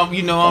know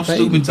I'm Hey,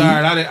 stupid B.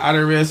 tired. I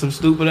done read some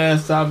stupid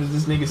ass topics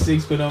this nigga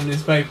 6 put on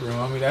this paper.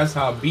 I mean, that's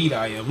how beat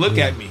I am. Look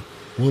at me.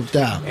 Whooped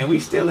out. And we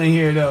still in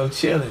here though,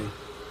 chilling.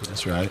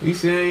 That's right. We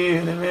still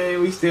in here,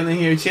 man. We still in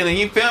here chilling.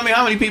 You feel me?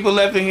 How many people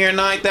left in here?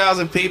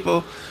 9,000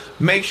 people.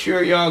 Make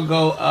sure y'all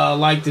go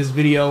like this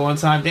video one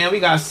time. Damn, we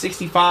got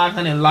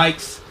 6,500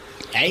 likes.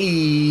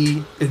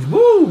 Hey,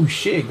 woo,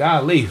 shit,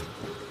 golly.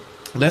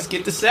 Let's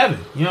get to 7.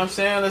 You know what I'm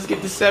saying? Let's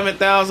get to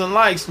 7,000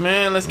 likes,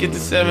 man. Let's get to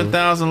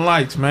 7,000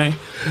 likes, man.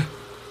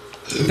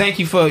 Thank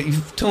you for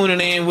tuning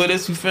in with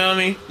us. You feel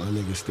me? My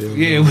nigga still.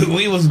 Yeah,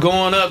 we was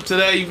going up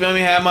today. You feel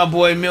me? Had my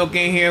boy Milk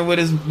in here with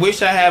us.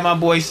 Wish I had my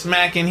boy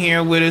Smack in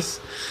here with us.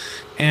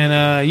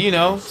 And you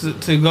know,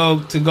 to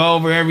go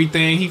over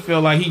everything. He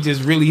felt like he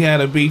just really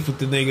had a beef with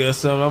the nigga or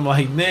something. I'm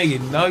like,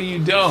 nigga, no, you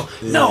don't.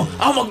 Yeah. No,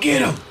 I'm gonna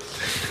get him.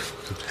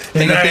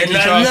 Nigga think he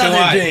Charleston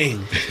White.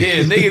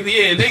 Yeah,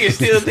 nigga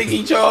still think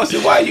he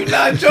Charleston White. You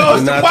not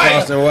Charleston Not White.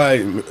 Charleston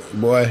White,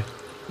 boy.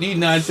 You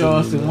not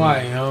Charleston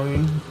White,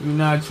 homie. You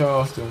not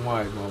Charleston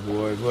White, my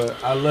boy. But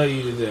I love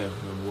you to death,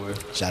 my boy.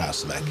 Shout out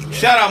Smacky, man.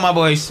 Shout out my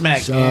boy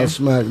Smack, Shout man. out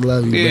Smack,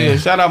 love you, Yeah, man.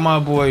 shout out my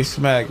boy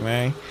Smack,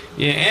 man.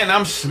 Yeah, and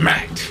I'm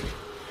smacked.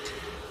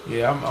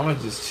 Yeah, I'm gonna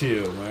just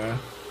chill, man.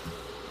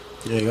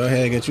 Yeah, go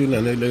ahead and get you.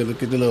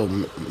 Look at the little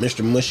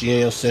Mr. Mushy in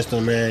your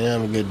system, man. You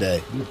have a good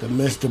day. The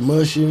Mr.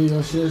 Mushy in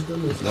your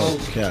system is No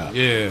cap.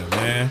 Yeah,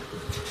 man.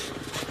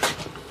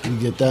 You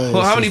get that. in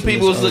Well, your how many system,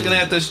 people it's was looking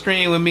over. at the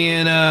stream with me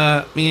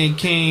and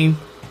King?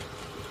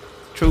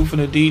 Truth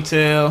and the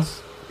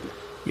details.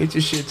 Get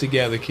your shit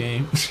together,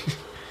 King.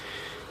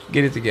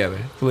 Get it together,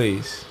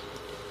 please.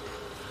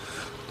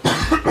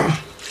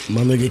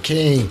 My nigga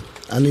King.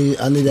 I need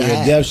a Yeah,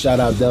 hat. Def shout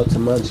out Delta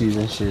Munchies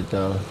and shit,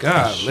 though.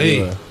 Golly.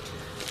 Sure.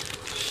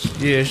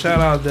 Yeah, shout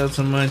out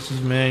Delta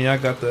Munchies, man. Y'all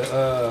got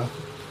the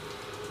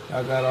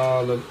y'all got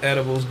all the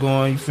edibles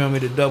going. You feel me?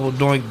 The double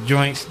doink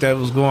joints that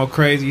was going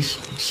crazy.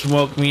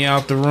 Smoked me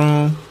out the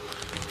room.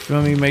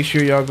 Feel me? Make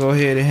sure y'all go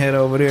ahead and head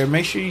over there.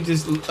 Make sure you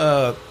just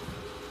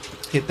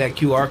hit that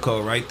QR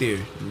code right there.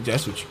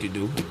 That's what you can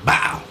do.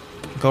 Bow.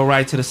 Go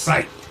right to the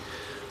site.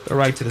 Go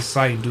right to the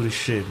site and do the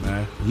shit,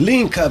 man.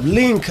 Link up.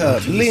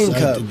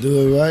 To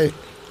do it right.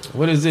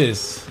 What is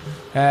this?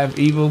 Have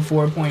Evo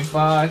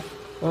 4.5?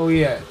 Where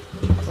we at?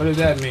 What does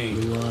that mean?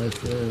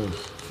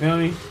 Feel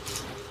me?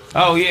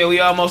 Oh yeah, we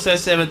almost at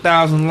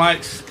 7,000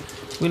 likes.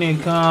 We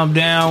didn't calm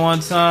down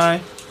one time.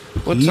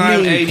 What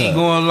time Link AD up.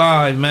 going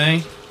live,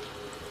 man?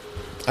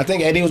 I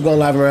think AD was going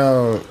live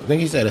around, I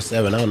think he said at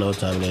 7. I don't know what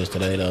time it is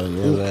today, though. You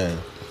know what I'm saying?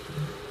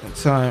 What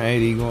time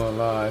AD going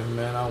live,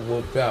 man? I'm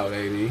whooped out,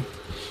 AD.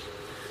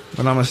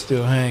 But I'ma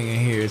still hang in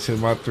here till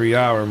about 3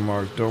 hour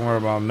mark. Don't worry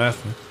about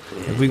nothing.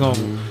 If we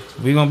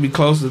gonna be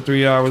close to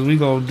 3 hours, we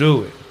gonna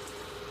do it.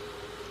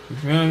 You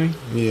feel me?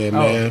 Yeah,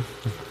 man.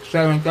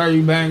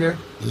 7:30 banger.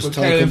 Let's With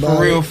talk Taylor about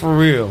for real, it. for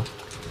real.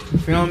 You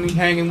feel me?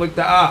 Hanging with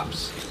the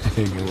ops.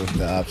 Hanging with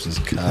the ops is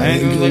kind.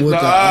 Hanging with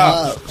the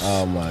ops.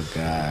 Oh my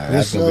god,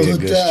 What's that's gonna be a up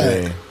good with that?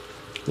 stream.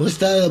 What's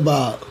that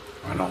about?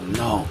 I don't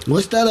know.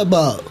 What's that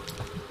about?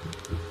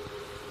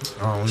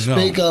 I don't know.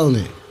 Speak on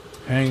it.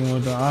 Hanging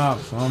with the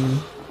ops, homie.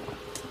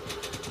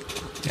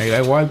 Hey,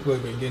 that white boy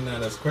been getting out.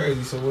 That's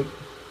crazy. So what?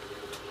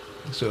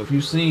 So if you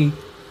seeing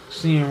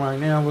right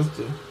now, what's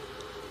the?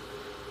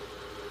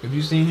 If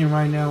you seen him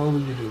right now, what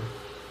would you do?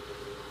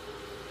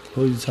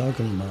 Who you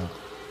talking about?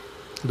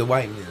 The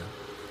white man.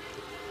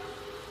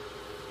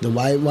 The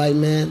white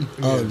man?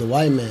 Oh, Yeah. the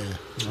white man.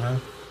 Uh-huh.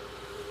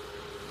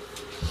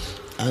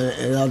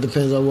 It all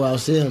depends on where I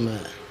see him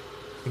at.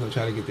 You gonna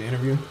try to get the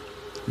interview?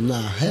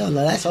 Nah, hell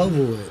no, that's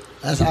over with.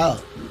 That's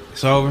out.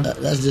 It's over.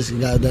 That's just a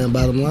goddamn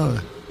bottom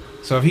line.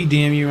 So if he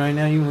DM you right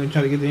now, you want to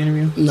try to get the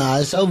interview? Nah,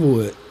 it's over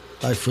with.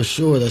 Like, for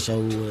sure that's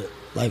over with.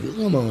 Like,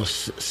 come on,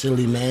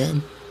 silly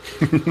man.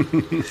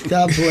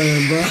 Stop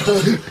playing, bro.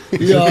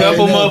 There's a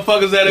couple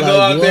motherfuckers that'll go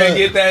out there and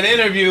get that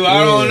interview.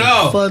 I don't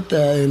know. Fuck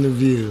that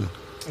interview.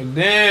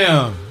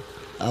 Damn.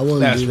 I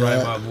wouldn't That's do right,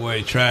 that. my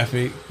boy.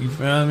 Traffic. You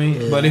feel me?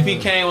 Yeah. But if he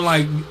came with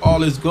like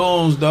all his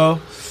goons though,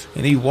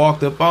 and he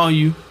walked up on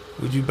you,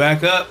 would you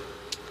back up?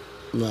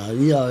 Nah,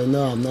 you already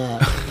know I'm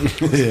not.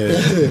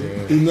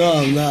 Yeah. You know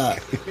I'm not.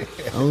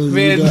 I'm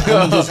Man,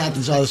 just have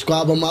to try to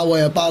squabble my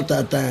way up out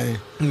that thing.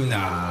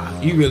 Nah,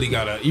 you really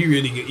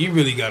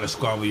gotta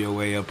squabble your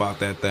way up out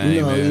that thing,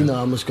 You know, man.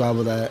 I'm gonna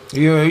squabble that.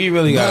 You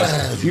really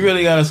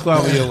gotta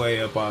squabble your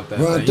way up out that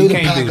Run thing. through You the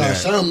can't pack do or that.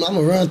 something. I'm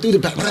gonna run through the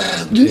pack.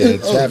 Yeah,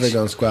 traffic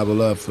gonna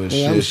squabble up for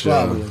Yeah, I'm shit. Sure.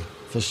 squabbling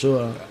for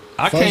sure.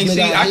 I First can't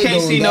nigga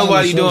see down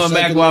nobody the doing show,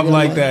 second Mackwop nigga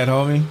like like- that,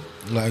 homie.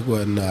 Like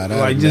what? Nah, that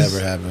Like would just,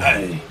 never happen.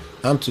 hey,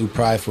 I'm too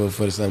prideful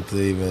for something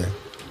to even.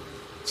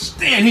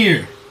 stand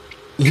here.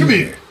 Come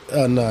here.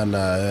 Oh no,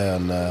 hell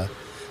no.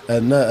 A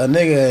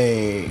nigga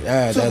ain't.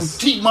 Alright, that's.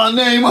 Keep my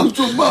name out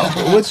your mouth.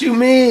 What you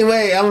mean?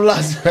 Wait, I'm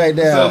lost right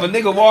So now. if a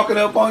nigga walking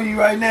up on you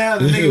right now,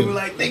 the nigga be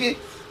like, nigga,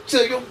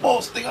 tell your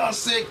boss, nigga, I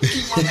said,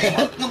 keep my name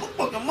out your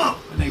motherfucking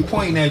mouth. And they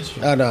pointing at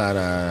you. Oh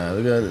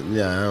no.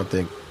 Yeah, I don't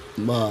think.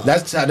 Ma.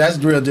 That's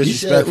real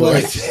disrespectful. what?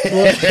 Right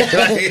there.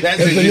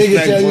 That's If the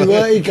nigga tell you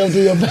what, he come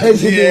to your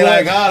face. and Yeah, be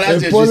like, oh,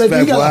 that's and pull up, you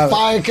disrespectful. got a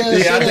fire cut.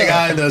 Yeah, I think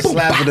I end up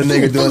slapping the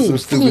nigga doing some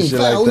stupid shit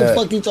like Who the that.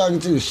 fuck you talking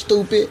to?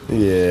 Stupid.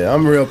 Yeah,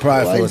 I'm real Why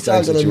prideful you in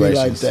certain talking to me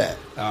like situations. that?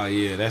 Oh,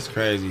 yeah, that's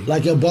crazy.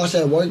 Like your boss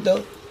at work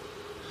though?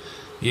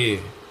 Yeah.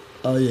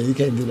 Oh yeah, you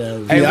can't do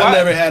that. Hey, Yeah, why- I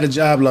never had a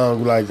job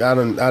long. Like I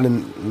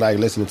didn't like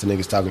listening to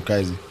niggas talking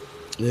crazy.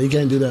 Yeah, you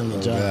can't do that on the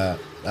Oh, job. God.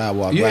 I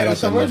walk Yeah, right out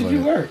so that where did you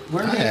motherfucker. work?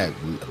 Where I did you had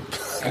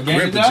a grip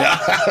game of job?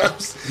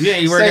 jobs. Yeah,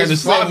 you work at the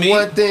swap meet?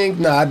 One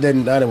thing, no, I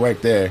didn't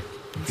work there.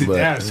 But,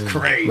 That's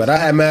crazy. but I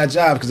had mad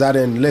job because I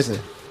didn't listen.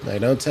 Like,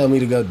 don't tell me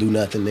to go do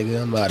nothing,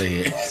 nigga. I'm out of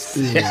here.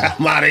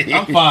 I'm out of here.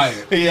 I'm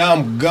fired. Yeah,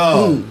 I'm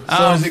gone. As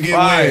soon as it get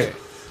fired. weird.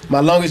 My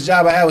longest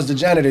job I had was the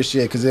janitor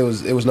shit because it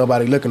was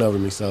nobody looking over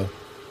me. So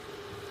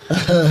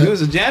You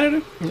was a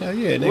janitor? yeah,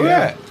 nigga. Where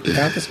at?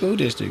 Out the school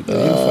district.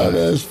 Oh,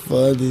 that's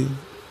funny.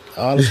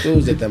 All the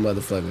schools at that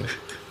motherfucker.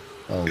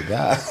 Oh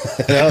God,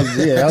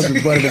 that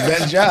was one of the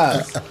best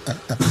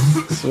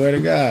jobs. Swear to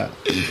God.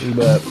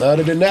 But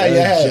other than that,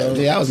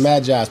 I was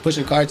mad jobs.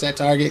 Pushing carts at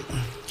Target.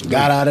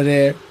 Got out of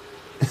there.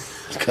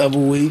 A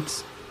couple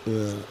weeks.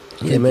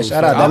 Yeah, man.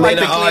 Shout out. I That like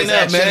man to always clean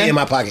had up, shit man. in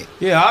my pocket.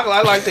 Yeah,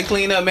 I like to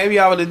clean up. Maybe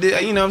I would have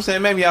did. You know what I'm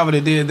saying? Maybe I would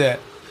have did that.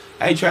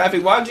 Hey,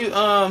 Traffic,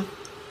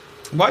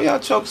 why y'all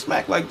choke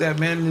Smack like that,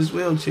 man, in his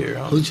wheelchair?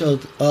 Huh? Who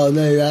choked? Oh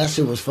no, that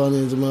shit was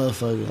funny as a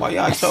motherfucker. Why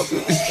y'all choking?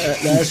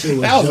 That shit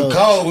was. That was a jokes.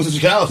 cold.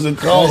 That was a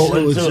cold. That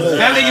shit was one, too. jokes.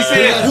 That nigga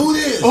said, Who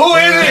this? who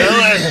is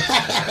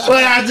it?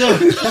 What I do?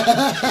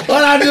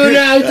 What I do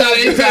now?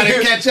 He trying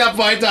to catch up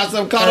on. He thought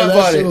some caught Hey, up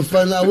that on shit it. was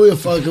funny. Now we were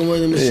fucking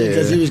with him and shit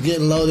because Yeah. he was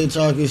getting loaded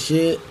talking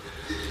shit.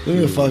 We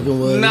were fucking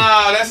with him.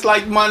 Nah, that's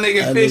like my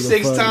nigga That Fish nigga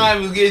 6 funny.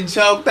 times was getting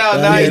choked out.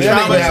 That Now he nigga-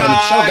 That nigga having a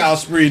choke traumatized. out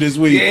spree this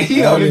week. Yeah,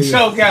 he That on the nigga-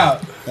 choke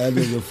out. That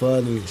nigga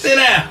funny. Sit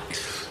down.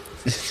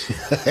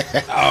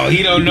 Oh,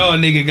 he don't know a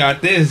nigga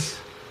got this.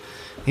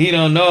 He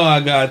don't know I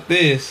got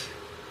this.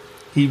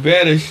 He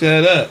better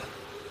shut up.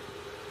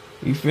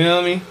 You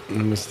feel me?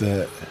 What's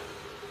that?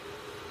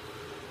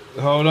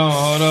 Hold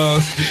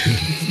on.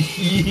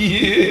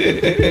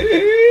 Yeah.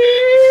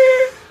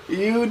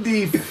 You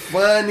the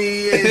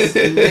funniest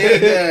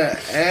nigga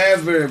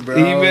ever, bro.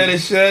 He better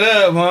shut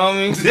up,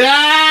 homie.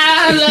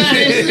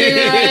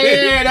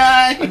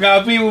 I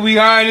got people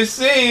behind the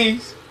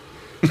scenes.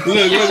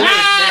 Look.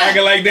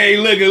 Acting like they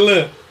ain't looking,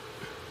 look.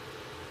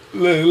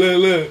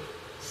 Look.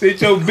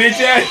 Sit your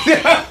bitch ass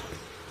down.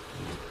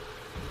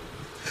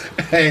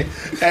 Hey,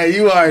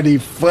 you are the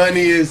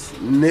funniest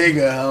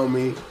nigga,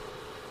 homie.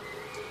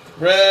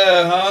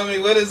 Bruh,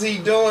 homie, what is he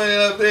doing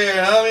up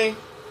there, homie?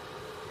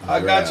 I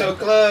got your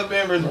club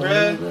members,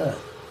 bruh.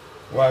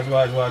 Watch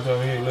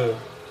over here, look.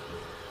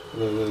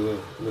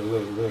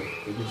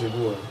 Look at your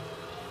boy.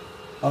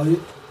 Oh,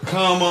 you,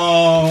 Come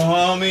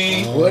on,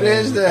 homie. What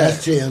is that?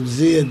 that's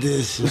TMZ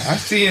edition. I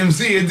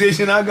CMC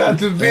edition, I got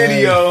the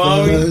video,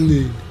 homie.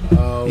 Funny.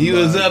 Oh, He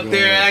was my up God.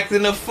 there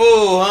acting a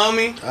fool,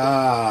 homie.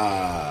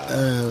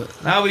 Ah.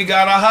 Now we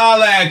gotta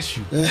holler at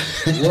you.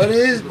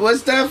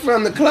 What's that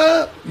from the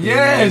club?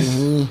 Yes.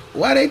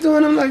 Why they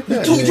doing him like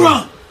that? Too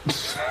drunk.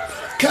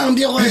 Calm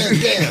your ass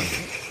down.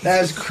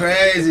 That's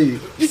crazy.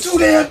 You too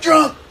damn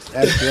drunk.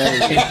 That's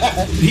crazy.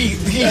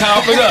 He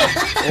hopping up.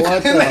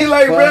 What And they the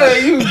like, fuck?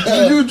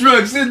 bro, you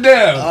drunk, sit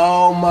down.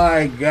 Oh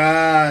my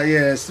God.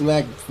 Yeah,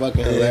 Smack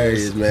fucking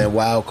hilarious, man.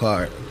 Wild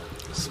card.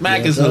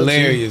 Smack Yeah, is don't you?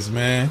 hilarious,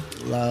 man.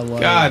 God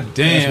God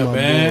damn,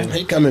 man.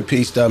 He come in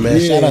peace though, man.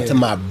 Yeah. Shout out to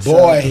my Shout out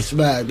boy. to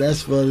Smack.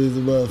 That's funny as a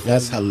motherfucker.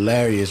 That's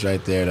hilarious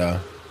right there, though.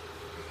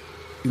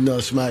 You know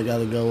Smack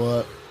gotta go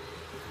up.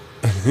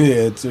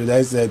 Yeah,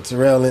 they said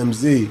Terrell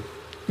MZ.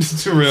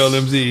 Terrell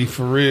MZ,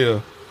 for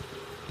real.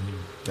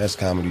 That's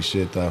comedy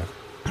shit, though.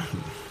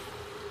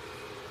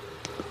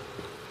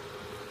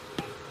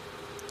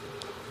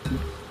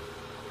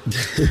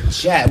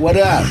 Chat, what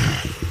up?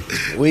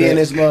 We in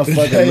this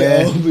motherfucker, They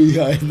man. on me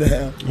right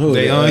now. Who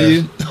They the on hell?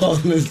 you?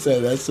 Oh,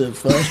 listen, that shit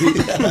funny.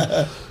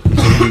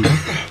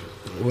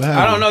 What I don't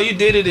happened? know. You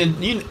did it,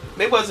 and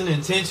it wasn't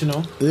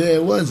intentional. Yeah,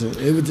 it wasn't.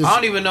 It was just. I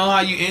don't even know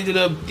how you ended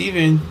up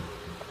even.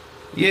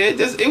 Yeah,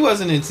 it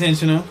wasn't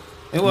intentional.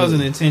 It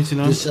wasn't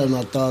intentional. Just something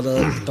I thought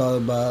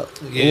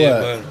about. Yeah,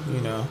 but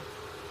you know,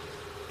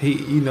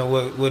 you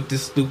know what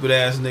this stupid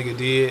ass nigga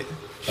did.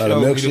 The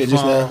milk shit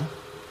just now.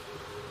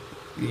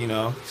 You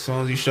know, as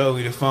soon as you showed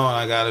me the phone,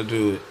 I gotta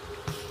do it.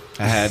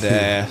 I had to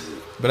ask,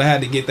 but I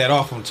had to get that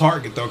off from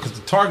Target though, because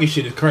the Target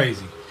shit is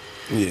crazy.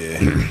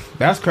 Yeah,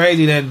 that's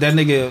crazy. That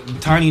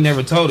nigga Tiny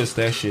never told us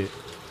that shit.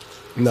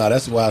 No,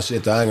 that's wild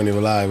shit. Though. I ain't gonna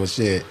even lie with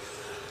shit.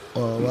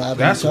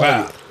 That's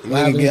wild.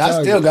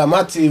 I still got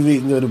my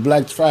TV, the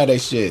Black Friday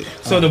shit.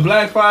 So the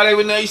Black Friday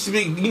when they used to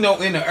be, you know,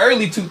 in the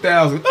early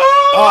 2000s.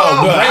 Oh,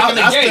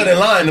 bro, I stood in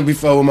line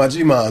before with my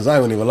G-Moms. I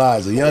ain't gonna even lie.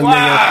 As a young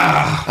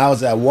nigga, I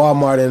was at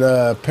Walmart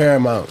and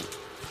Paramount.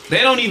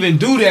 They don't even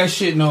do that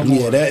shit no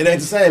more. Yeah, it ain't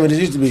the same as it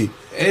used to be.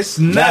 It's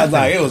nothing.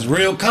 Like, it was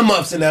real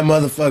come-ups in that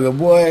motherfucker,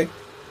 boy.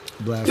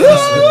 Black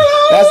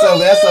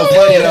that's so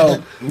funny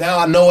though. Now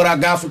I know what I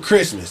got for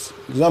Christmas.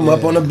 Cause I'm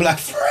up on the Black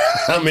Friday.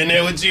 I'm in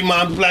there with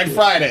G-Mom Black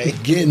Friday.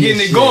 Getting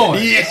it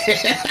going.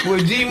 Yeah.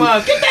 With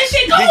G-Mom. Get that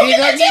shit going.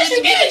 Get that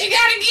shit. Get what you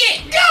gotta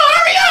get. Go,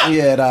 hurry up.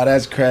 Yeah, nah,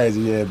 that's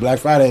crazy. Yeah, Black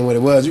Friday ain't what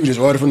it was. You just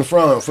order from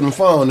the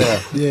phone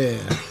now. Yeah.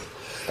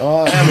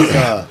 Oh,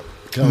 Amazon.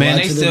 Man,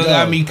 they still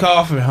got me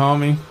coughing,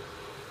 homie.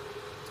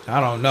 I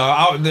don't know.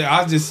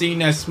 I just seen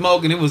that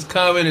smoke and it was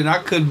coming and I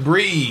couldn't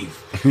breathe.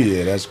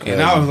 Yeah, that's crazy.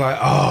 And I was like,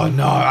 oh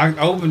no. I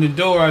opened the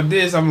door of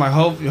this. I'm like,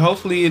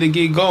 hopefully it'll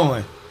get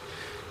going.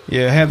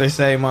 Yeah, Heather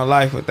saved my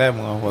life with that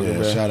motherfucker. Yeah,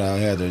 bro. shout out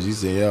Heather. You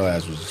said your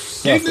ass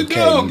was Get in the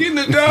door. Get in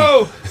the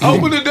door.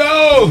 Open the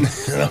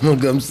door. I'm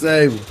gonna come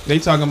save him. They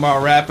talking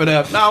about wrap it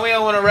up. No, we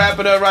don't want to wrap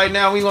it up right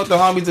now. We want the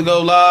homies to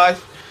go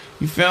live.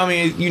 You feel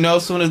me? You know,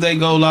 as soon as they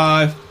go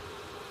live,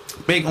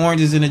 Big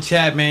Orange is in the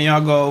chat, man.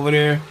 Y'all go over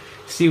there.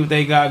 See what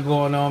they got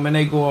going on, man.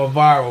 They going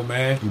viral,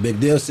 man. Big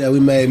Deal said we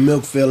made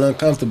Milk feel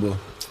uncomfortable.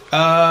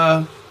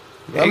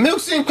 Milk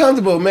seemed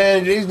comfortable,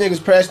 man. These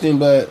niggas pressed him,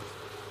 but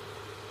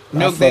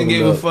Milk didn't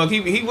give a fuck.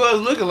 He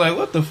was looking like,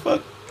 what the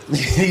fuck?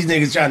 These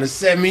niggas trying to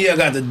set me up.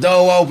 Got the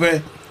door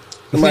open.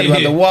 Somebody about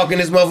to walk in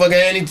this motherfucker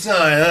anytime,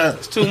 huh?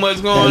 It's too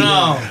much going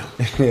on.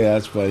 Yeah,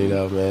 that's funny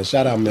though, man.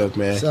 Shout out Milk,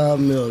 man. Shout out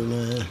Milk,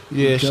 man.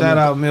 Yeah, shout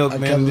out Milk,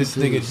 man. This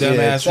nigga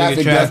dumbass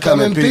nigga traffic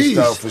come in peace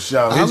though, for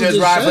sure. He just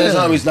ride for his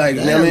homies, like,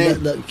 you know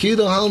what I mean? Cue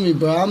the homie,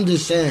 bro. I'm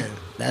just saying.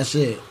 That's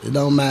it. It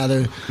don't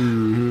matter.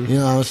 Mm-hmm. You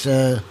know what I'm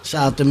saying?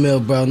 Shout out to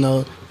Milk, bro.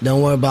 No,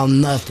 don't worry about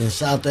nothing.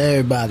 Shout out to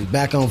everybody.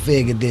 Back on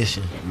Fig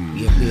edition.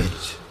 Yeah,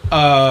 bitch.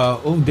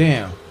 Oh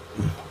damn.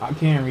 I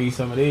can't read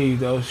some of these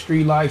though.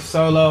 Street Life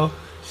Solo.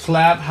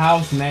 Slap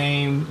House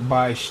Name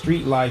by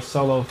Street Life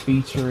Solo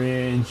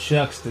featuring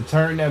Chucks to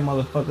turn that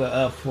motherfucker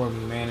up for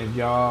me, man. If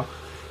y'all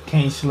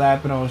can't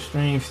slap it on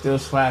stream, still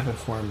slap it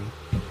for me.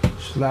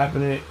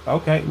 Slapping it.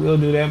 Okay, we'll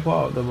do that,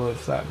 Paul. Double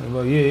slapping it.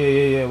 But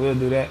yeah, we'll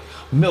do that.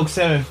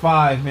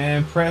 Milk75,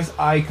 man. Press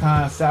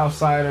icon,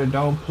 Southsider.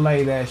 Don't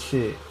play that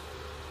shit.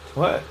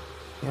 What?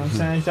 You know what I'm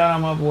saying? Shout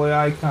out my boy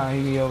Icon.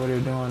 He be over there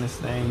doing this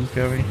thing. You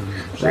feel me?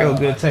 Real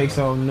good takes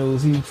on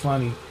news. He's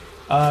funny.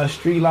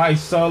 Street Life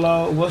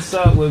Solo. What's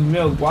up with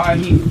Milk? Why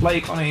he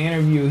flake on the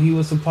interview? He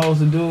was supposed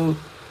to do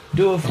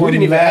it for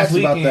me last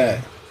weekend. About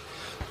that.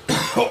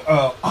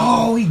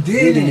 Oh, he did.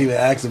 We didn't even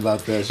ask about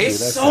that shit. It's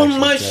that's so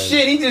much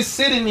shit. He just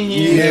sitting in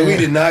here. Yeah, we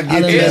did not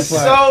get it's that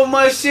part. So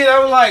much shit.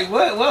 I'm like,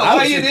 what?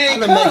 Why you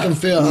didn't come? I didn't make him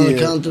feel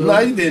uncomfortable.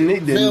 No, he didn't. He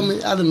didn't. Feel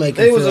me? I didn't make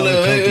him feel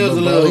uncomfortable. It was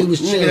a little. He was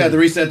chilling. Had to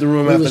reset the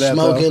room after that. He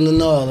was smoking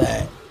and all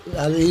that.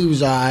 He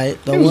was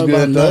alright. Don't worry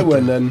about nothing. It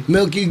wasn't nothing.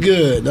 Milky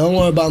good. Don't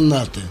worry about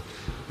nothing.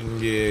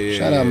 Yeah.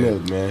 Shout out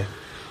Milk, man.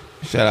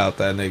 Shout out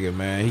that nigga,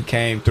 man. He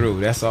came through.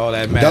 That's all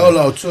that matters.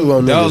 Dolo too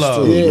on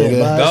Dolo. Too,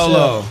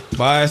 Dolo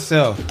by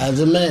itself. As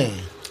a man.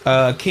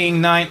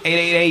 King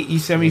 9888, you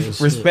sent me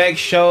respect,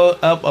 showed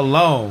up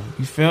alone.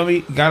 You feel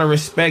me? Gotta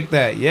respect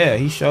that. Yeah,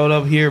 he showed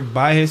up here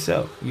by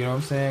himself. You know what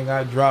I'm saying?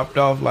 Got dropped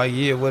off like,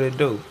 yeah, what it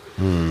do?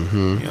 Mm-hmm.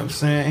 You know what I'm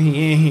saying?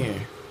 He in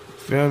here.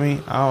 Feel me?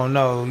 I don't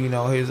know. You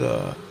know, his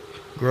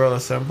girl or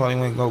something probably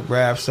went to go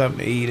grab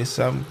something to eat or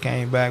something.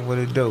 Came back, what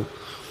it do?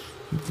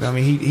 I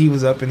mean, he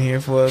was up in here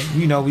for,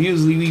 you know,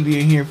 usually we be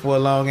in here for a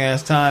long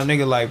ass time.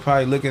 Nigga, like,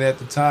 probably looking at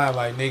the time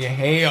like, nigga,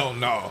 hell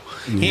no.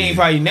 Yeah. He ain't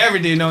probably never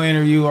did no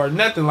interview or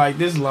nothing like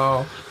this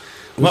long.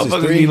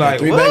 Motherfuckers be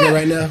like, what?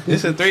 Right now?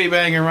 It's a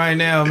 3-banger right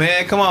now,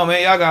 man. Come on,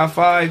 man. Y'all got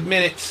 5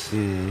 minutes.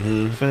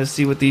 Mm-hmm. Finna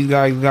see what these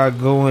guys got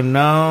going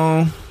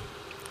on.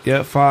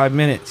 Yep, 5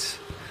 minutes.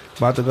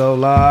 About to go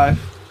live.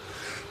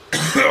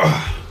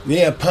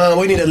 Yeah, Pun,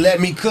 we need to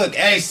let me cook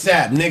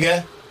ASAP,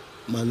 nigga.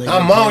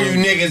 I'm on you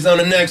niggas on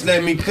the next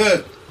Let Me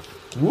Cook.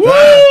 Woo!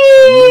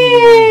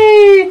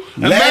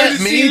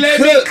 Let me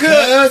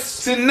cook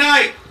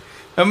tonight.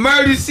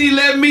 Emergency,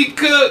 let me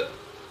cook.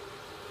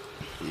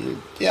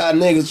 Y'all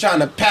niggas trying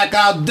to pack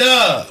out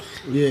Dub.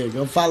 Yeah,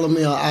 go follow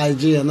me on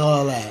IG and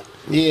all that.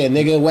 Yeah,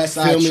 nigga,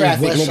 Westside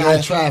Traffic.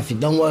 Westside Traffic.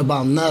 Don't worry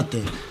about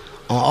nothing.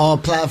 On all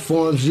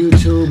platforms,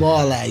 YouTube,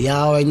 all that.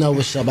 Y'all already know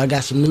what's up. I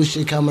got some new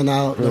shit coming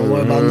out. Don't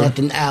worry about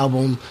nothing.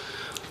 Album.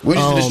 We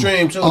used to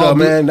stream too, though,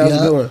 man. That's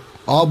good.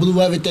 All Blue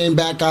everything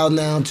back out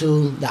now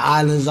too. The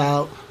island's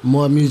out.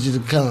 More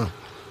music to come.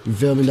 You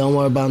feel me? Don't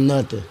worry about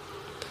nothing.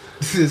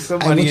 Hey,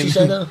 Somebody what you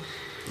say though?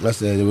 I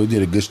said we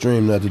did a good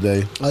stream the other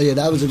day. Oh yeah,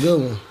 that was a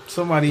good one.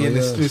 Somebody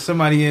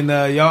in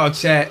y'all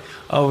chat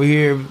over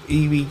here,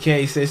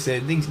 EBK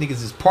said these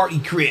niggas is party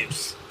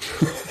crips.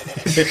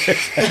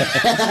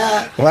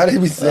 Why did he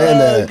be saying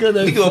that?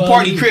 Nigga a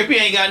party crip, he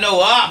ain't got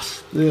no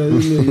ops. Yeah,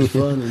 this nigga's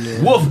funny,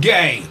 man. Wolf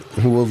gang.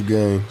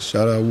 Wolfgang.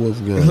 Shout out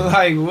Wolfgang.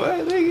 Like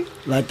what, nigga?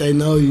 Like they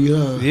know you,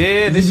 huh?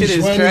 Yeah, this You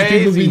shit be is swearing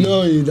People crazy. be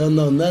knowing you, don't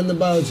know nothing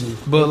about you.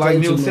 But like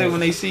Don't Neil you said, know? when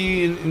they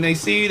see you and they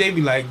see you, they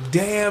be like,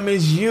 damn,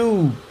 it's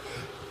you.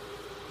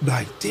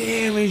 Like,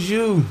 damn, it's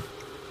you.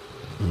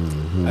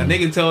 A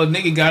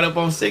nigga got up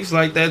on 6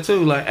 like that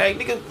too. Like, hey,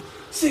 nigga,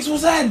 6,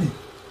 what's happening?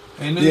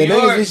 In New Yeah,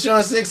 niggas York. be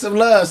showing 6 some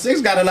love. 6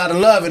 got a lot of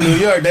love in New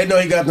York. They know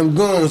he got them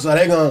goons, so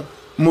they gonna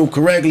move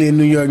correctly in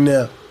New York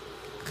now.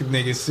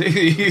 Nigga, 6.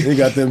 He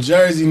got them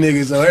Jersey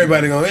niggas, so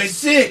everybody going, hey,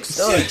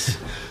 6.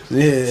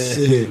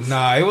 Yeah.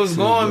 Nah, it was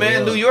going,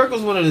 man. New York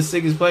was one of the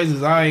sickest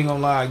places. I ain't gonna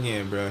lie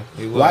again, bro.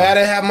 It was. Why I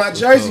didn't have my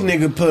Jersey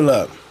nigga pull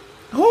up?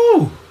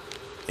 Who?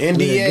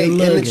 NDA in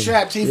the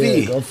Trap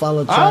TV. Yeah, go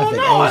follow I traffic. don't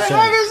know. I didn't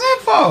have his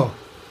info.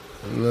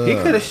 No. He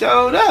could have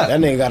showed up. That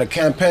nigga got a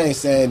campaign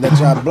saying that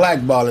y'all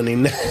blackballing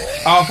him.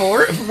 Oh, for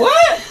real?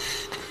 What?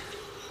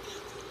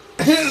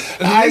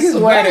 I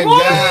swear to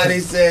God, he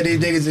said these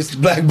niggas is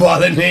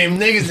blackballing him.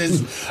 Niggas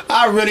is,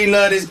 I really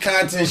love this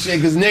content shit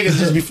because niggas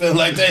just be feeling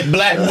like they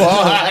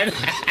blackballed.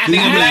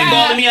 Nigga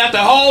blackballing me out the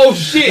whole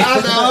shit.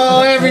 Out the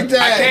whole everything.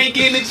 I can't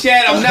get in the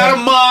chat. I'm not a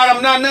mod.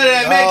 I'm not none of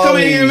that, man. Come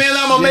in here, man.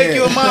 I'm gonna make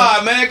you a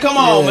mod, man. Come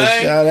on,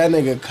 man. Shout that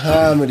nigga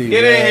comedy,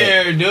 Get bro. in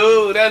here,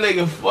 dude. That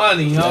nigga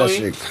funny, That homie.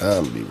 shit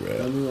comedy,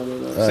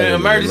 bro. Say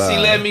emergency,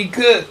 let me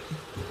cook.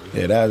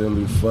 Yeah, that's gonna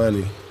be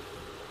funny.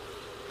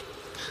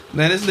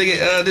 Now this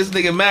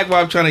nigga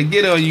Mackwop trying to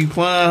get on you,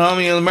 Quan,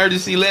 homie.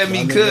 Emergency, let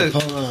me cook.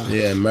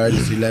 Yeah,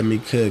 emergency, let me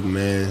cook,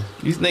 man.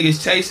 These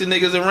niggas chasing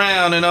niggas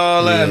around and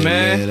all that,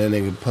 man. Yeah, that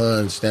nigga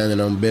Pun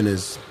standing on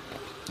business.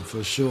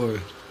 For sure.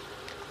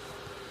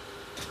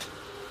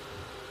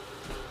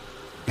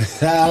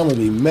 I'm gonna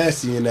be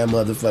messy in that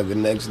motherfucker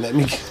next. Let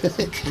me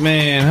cook.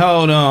 Man,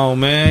 hold on,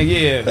 man.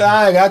 Yeah.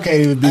 I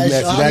can't even be Hey,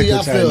 messy. so how That do y'all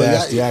could turn feel?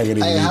 nasty. I can't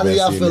even Hey, be how do messy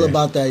y'all in feel there.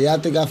 about that? Y'all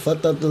think I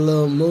fucked up the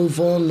little move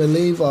for him to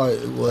leave, or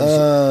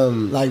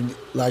was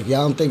like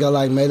y'all don't think I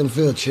like made him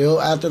feel chill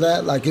after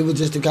that? Like it was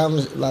just a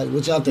conversation. Like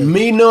what y'all think?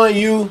 Me knowing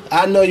you,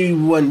 I know you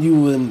wasn't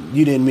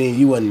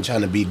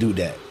trying to do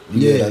that.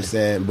 You know what I'm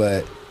saying?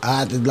 But I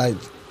had to like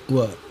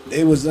what?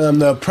 It was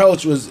the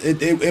approach was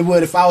it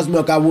would, if I was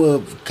Milk, I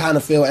would kind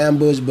of feel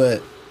ambushed,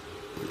 but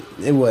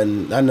it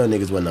wasn't. I know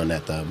niggas wasn't on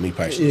that though. Me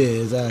personally,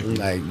 Yeah, exactly.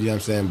 like, you know what I'm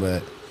saying.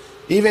 But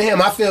even him,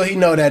 I feel he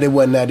know that it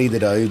wasn't that either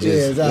though. He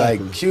just exactly.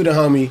 like Q the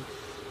homie. You know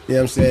what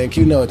I'm saying?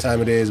 Q know what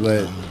time it is,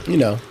 but you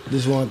know.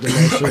 Just wanted to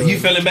make sure. You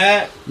feeling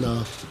bad?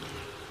 No.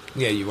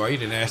 Yeah, you are. You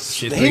didn't ask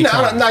shit. He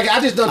not, like, I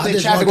just don't think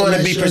traffic going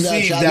to be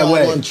perceived that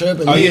way.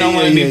 Oh, you don't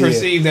want to be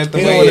perceived that the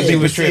He way don't want that to you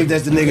be was perceived tripping.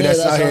 as the nigga that's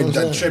out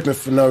here tripping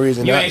for no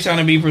reason. You ain't trying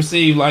to be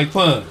perceived like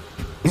Pun.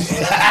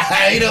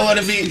 You don't want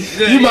to be.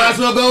 You might as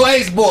well go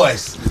Ace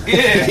Boys.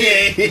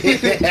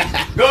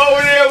 Yeah. Go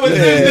over there with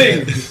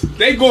them niggas.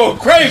 They going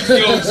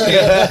crazy on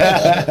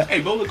shit.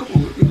 Hey, Bola, come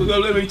on.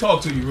 Let me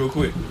talk to you real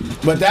quick.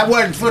 But that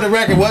wasn't, for the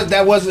record,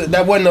 that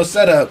wasn't no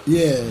setup.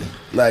 Yeah.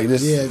 Like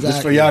this, exactly.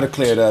 just for y'all to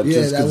clear it up. Yeah,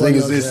 just because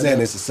niggas is saying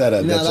it's a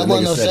setup. No, that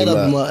wasn't no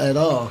setup at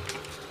all.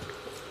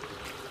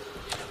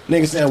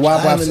 Niggas saying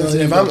wop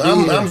sensitive.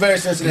 I'm very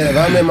sensitive.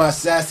 I'm in my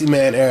sassy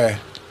man era.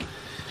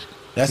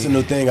 That's a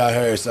new thing I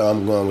heard, so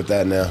I'm going with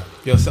that now.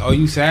 Yo, so are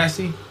you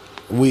sassy?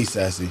 We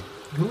sassy.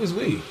 Who is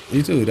we?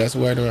 You too. That's the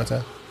word around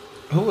time.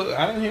 Who?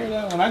 I didn't hear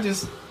that one. I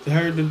just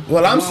heard the.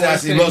 Well, I'm the one where I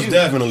sassy said most you.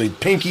 definitely.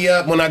 Pinky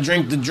up when I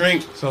drink the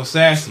drink. So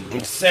sassy. I'm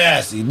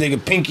sassy,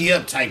 nigga. Pinky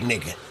up type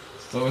nigga.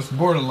 So it's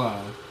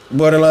borderline.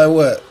 Borderline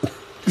what?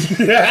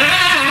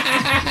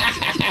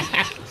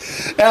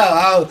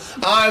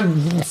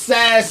 I'm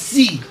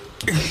sassy.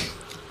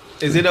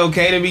 Is it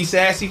okay to be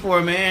sassy for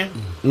a man?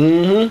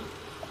 Mm-hmm.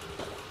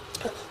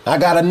 I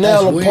got a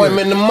nail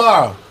appointment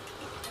tomorrow.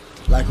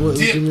 Like what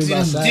you mean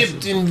by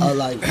dipped in,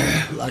 like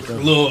a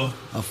little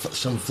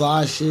some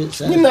fly shit.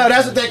 Sassy. You know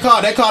that's what they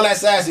call. They call that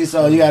sassy.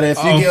 So you gotta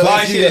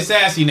fly shit is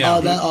sassy now.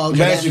 Okay,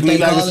 basically,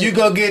 like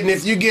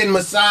if you getting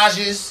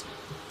massages,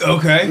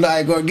 okay,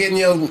 like or getting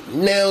your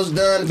nails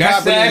done.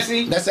 That's properly,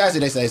 sassy. That's sassy.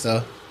 They say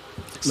so.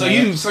 So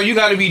you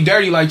got to be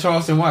dirty like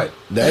Charleston White.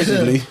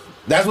 Basically.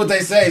 That's what they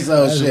say,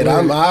 so That's shit. weird.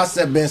 I'll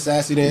accept being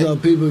sassy then. You know,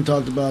 people who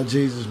talked about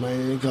Jesus,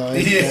 man. They call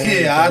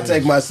I'll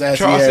take my sassy.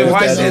 Charleston ass.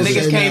 White That's said what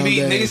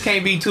they niggas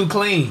can't be too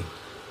clean.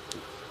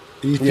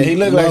 Yeah, he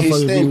look like he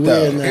stink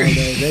though.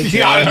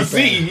 Yeah, I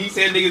see. He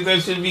said niggas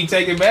that shouldn't be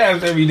taking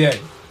baths every day.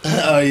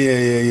 Oh yeah.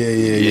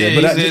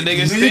 Yeah, But he said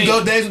niggas do you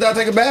go days without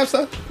taking baths,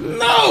 though?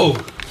 No.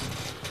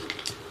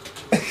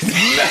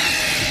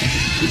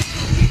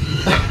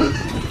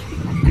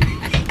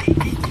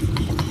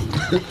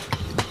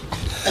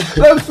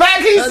 The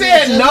fact he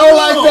said no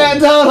like that,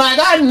 though, like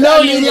I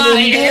know you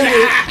like it.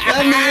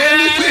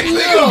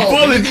 No,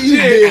 bullet you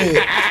shit.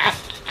 did.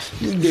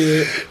 You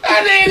did.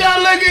 That nigga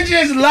gonna look at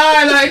just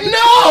lie like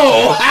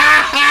no.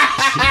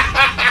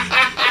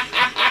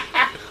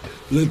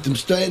 Looked him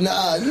straight in the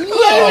eye. No.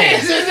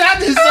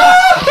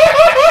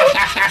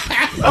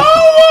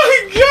 Oh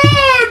my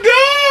god,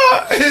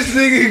 dog! This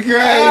nigga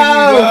crazy.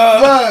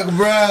 Oh, fuck,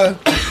 bro.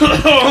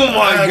 Oh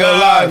my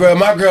God, bro.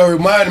 My girl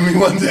reminded me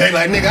one day,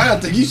 like, nigga, I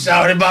don't think you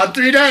showered in about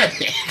 3 days.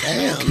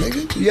 Damn,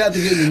 nigga. You have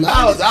to get him.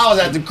 I was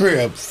at the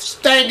crib,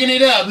 stanking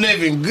it up,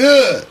 living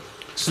good.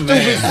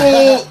 Stupid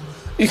fool.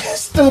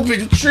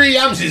 Stupid tree.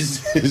 I'm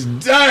just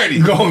dirty.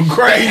 Going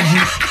crazy.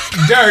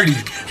 Dirty.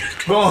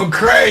 Going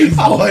crazy.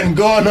 I wasn't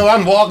going no.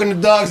 I'm walking the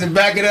dogs and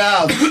back of the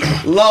house.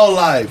 Low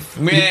life.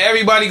 Man,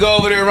 everybody go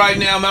over there right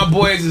now. My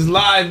boys is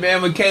live,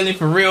 man, with Kaylee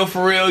for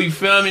real, you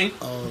feel me?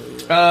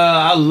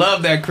 I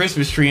love that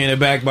Christmas tree in the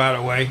back, by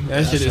the way.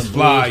 That shit is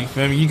fly, you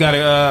feel me? You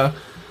gotta,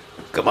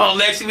 come on,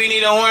 Lexi, we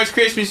need an orange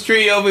Christmas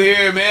tree over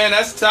here, man.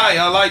 That's tight.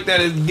 I like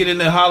that. It's getting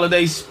the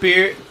holiday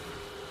spirit.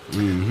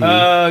 Mm-hmm.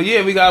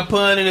 Yeah, we got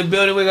Pun in the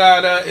building. We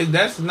got,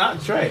 that's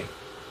not Trey.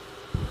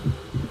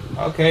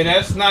 Okay,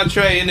 that's not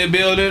Trey in the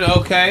building.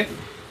 Okay.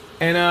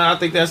 And I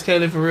think that's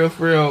Kaylee for real,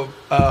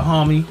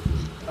 homie.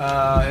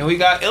 And we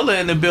got Illa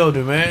in the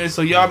building, man.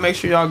 So y'all make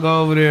sure y'all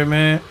go over there,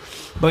 man.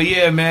 But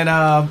yeah, man,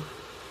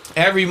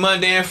 every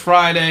Monday and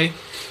Friday,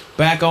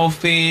 back on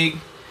Fig,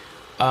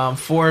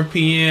 4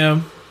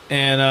 p.m.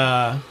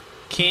 And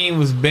King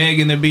was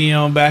begging to be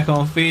on back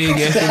on Fig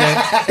yesterday.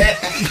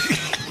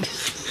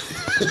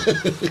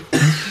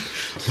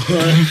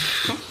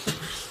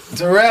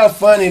 Terrell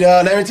funny,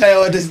 dog. Let me tell you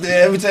what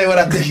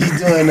I think he's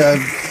doing.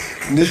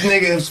 This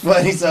nigga is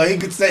funny, so he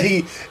could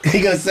say he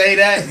gonna say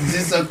that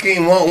just so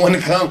King won't want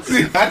to come.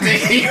 I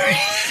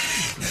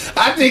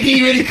think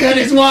he really cut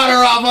his water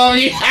off on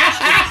me.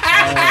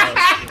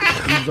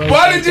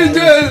 Why did you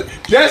do it?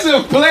 That's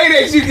a play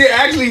that you can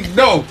actually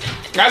know.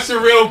 That's a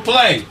real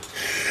play.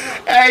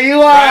 Hey,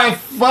 you are a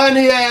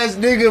funny ass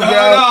nigga, bro.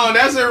 No,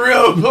 that's a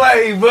real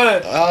play,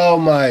 but oh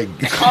my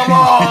god, come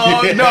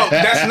on, no,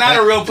 that's not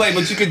a real play.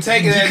 But you can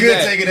take it as that. You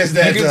can take it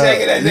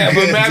as that.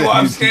 But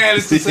Mackwop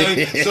scared,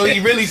 so he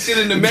really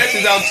sending the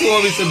message out to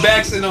him. It's a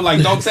backseat. I'm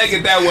like, don't take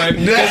it that way,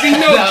 because he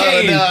know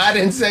King. No, I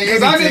didn't say anything.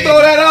 Because I can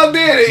throw that out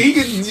there. He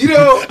could, you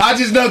know. I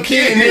just know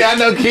King. I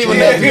know King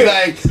enough to be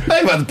like, I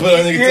ain't about to put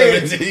on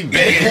nigga till he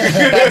begging.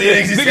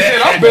 Nigga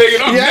said, I'm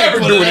begging. I'm never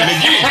doing it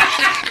again.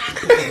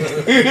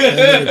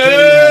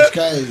 That's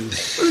crazy.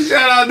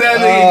 Shout out that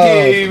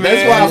nigga King, man.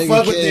 That's why I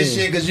fuck with this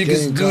shit, because you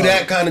can do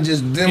that kind of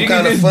just them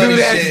kind of funny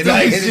shit,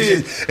 like, and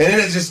then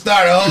it just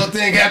start a whole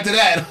thing after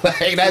that.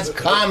 Like, that's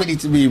comedy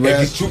to me, bro. If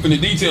he's trooping the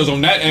details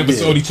on that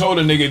episode, he told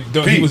a nigga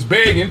he was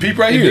begging. Peep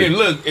right here.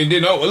 And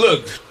then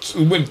look,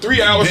 within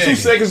 3 hours, 2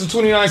 seconds, and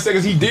 29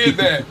 seconds, he did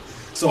that.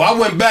 So I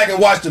went back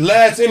and watched the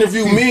last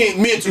interview me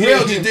and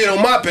Terrell just did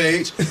on my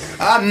page.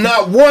 I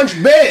not once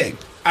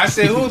begged. I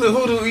said, who's the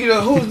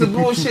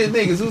bullshit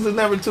niggas? Who's the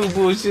number 2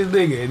 bullshit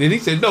nigga? And then he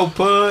said, no,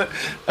 Pun.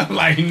 I'm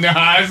like,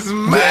 nah, it's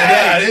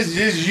mad. Nah, this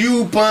is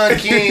you, Pun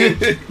King.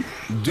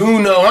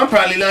 Do know I'm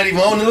probably not even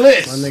on the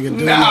list.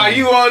 Nah,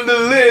 you on the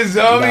list,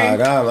 homie.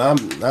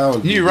 Nah,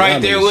 you right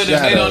there with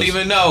them. They don't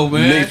even know,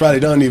 man. Niggas probably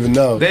don't even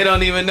know. They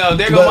don't even know.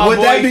 There go my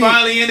boy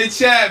finally in the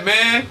chat,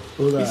 man.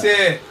 He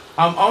said,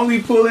 I'm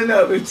only pulling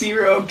up if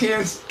T-Rail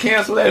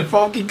cancel that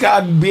Funky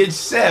Cotton Bitch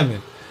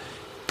 7.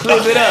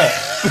 Clip it up.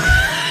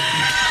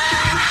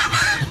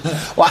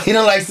 Why you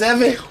don't like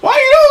 7? Why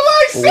you don't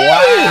like 7?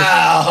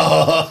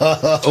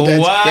 Wow.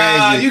 That's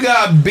crazy. You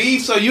got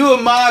beef, so you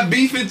and my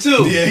beefing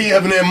too. Yeah, he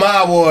up in there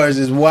my wars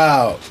is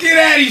wild. Get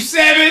at him,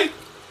 7.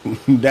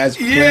 That's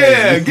crazy.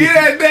 Yeah, get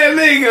at that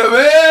nigga,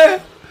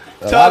 man.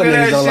 A lot of niggas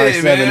that don't shit, like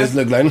 7. man. This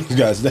look like these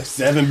guys. That's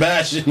 7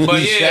 bashing.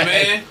 But yeah,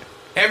 man.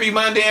 Every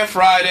Monday and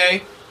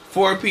Friday,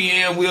 4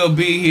 p.m. we'll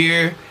be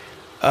here.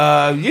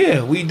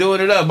 Yeah, we doing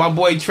it up. My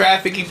boy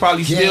Traffic, he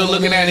probably still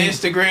looking at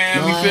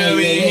Instagram. You feel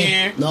me? In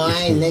here. No, I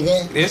ain't,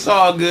 nigga. It's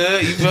all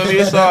good. You feel me?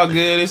 It's all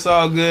good. It's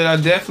all good. I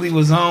definitely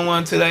was on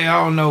one today.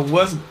 I don't know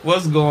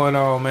what's going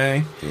on,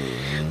 man.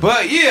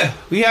 But yeah,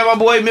 we have my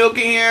boy Milk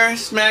in here.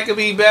 Smack will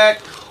be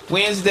back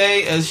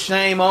Wednesday. A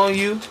shame on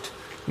you.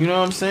 You know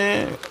what I'm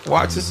saying?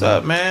 Watch us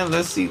up, man.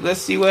 Let's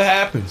see what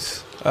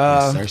happens.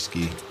 Don't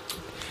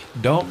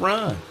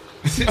run.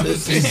 Do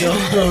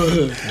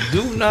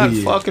not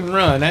fucking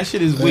run. That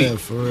shit is weak. Yeah,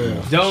 for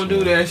real. Don't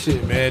do that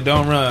shit, man.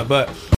 Don't run. But